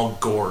small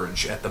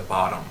gorge at the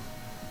bottom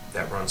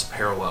that runs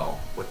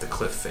parallel with the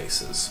cliff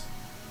faces.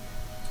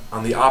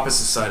 On the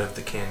opposite side of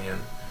the canyon,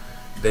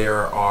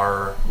 there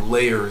are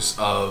layers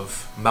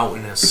of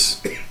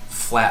mountainous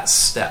flat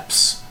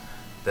steps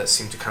that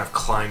seem to kind of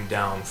climb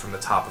down from the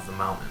top of the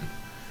mountain.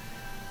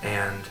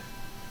 And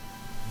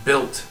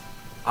built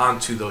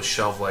onto those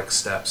shelf-like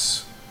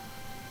steps,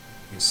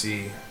 you can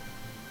see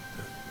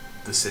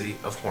the city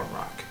of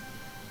Hornrock.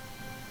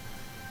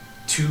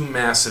 2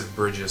 massive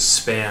bridges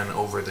span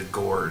over the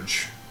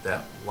gorge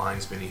that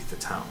lies beneath the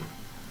town.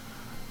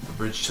 The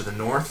bridge to the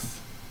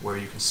north, where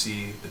you can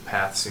see the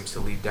path seems to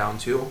lead down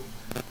to,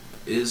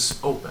 is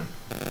open.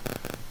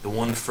 The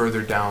one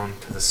further down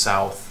to the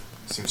south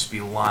seems to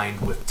be lined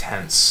with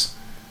tents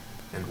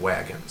and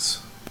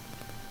wagons.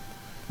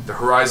 The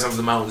horizon of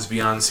the mountains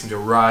beyond seem to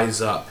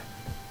rise up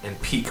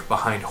and peak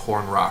behind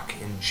Hornrock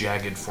in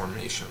jagged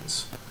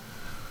formations.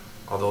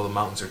 Although the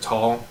mountains are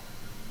tall,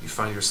 you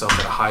find yourself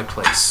at a high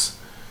place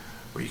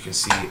where you can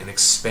see an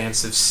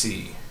expansive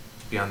sea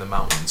beyond the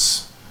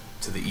mountains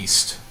to the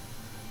east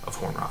of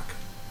Hornrock.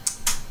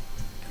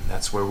 And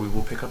that's where we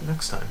will pick up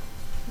next time.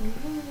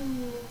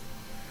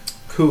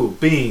 Cool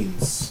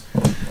beans.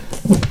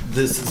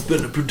 This has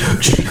been a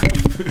production.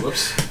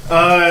 Whoops.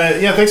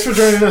 Yeah, thanks for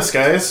joining us,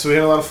 guys. We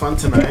had a lot of fun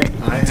tonight.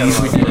 I had a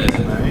lot of fun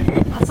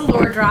tonight. Lots of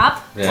lore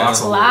drop. Yeah.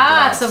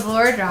 Lots of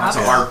lore drop. Lots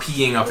of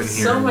RPing up in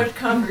here. So much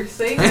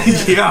conversation.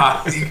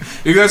 Yeah,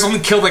 you guys only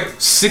killed like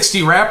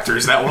 60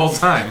 raptors that whole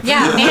time.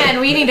 Yeah, man,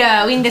 we need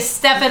to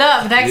step it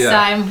up next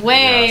time.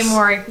 Way Yes.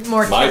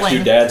 more My killing.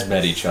 2 dads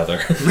met each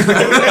other.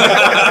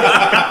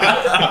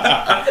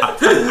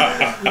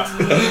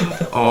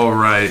 All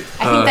right.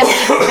 I think that's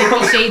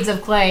 50 Shades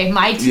of Clay.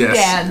 My 2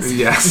 dads.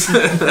 Yes.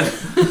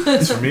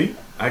 As for me,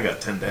 I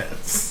got 10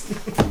 dads.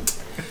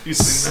 You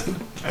seen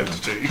that? I have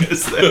to show you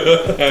guys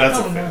that. That's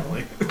a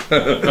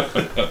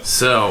family.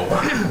 So,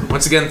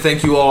 once again,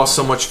 thank you all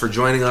so much for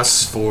joining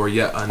us for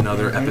yet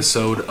another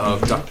episode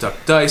of Duck Duck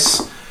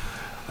Dice.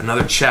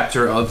 Another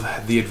chapter of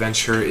the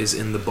adventure is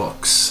in the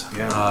books.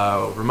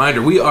 Yeah.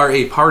 Reminder, we are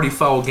a Party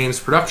Foul Games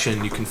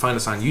production. You can find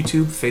us on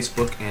YouTube,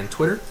 Facebook, and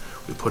Twitter.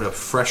 We put up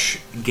fresh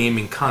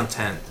gaming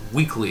content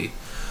weekly.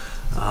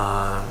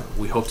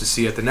 We hope to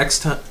see you at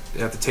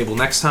the table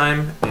next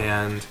time.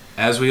 And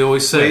as we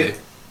always say,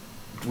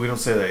 We don't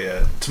say that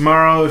yet.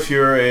 Tomorrow, if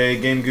you're a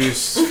Game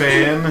Goose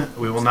fan,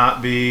 we will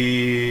not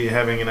be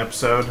having an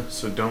episode,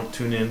 so don't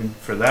tune in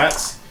for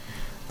that.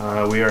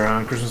 We are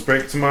on Christmas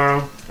break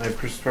tomorrow. I have a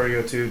Christmas party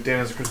to go to. Dan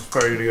has a Christmas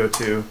party to go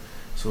to,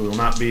 so we will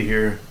not be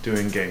here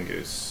doing Game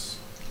Goose.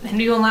 And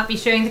we will not be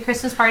sharing the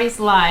Christmas parties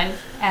live,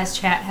 as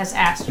chat has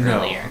asked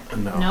earlier.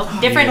 No.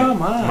 Nope. Different.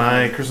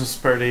 My Christmas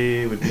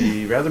party would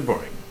be rather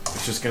boring.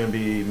 It's just going to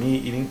be me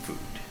eating food.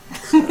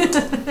 we should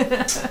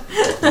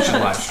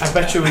live stream. I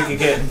bet you we could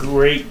get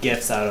great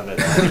gifts out of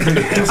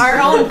it.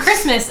 Our own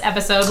Christmas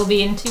episode will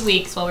be in 2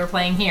 weeks while we're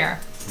playing here.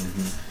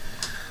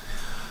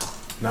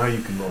 Now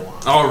you can roll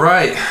on. All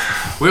right.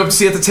 We hope to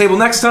see you at the table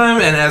next time.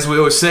 And as we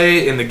always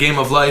say, in the game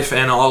of life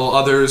and all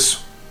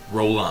others,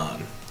 roll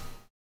on.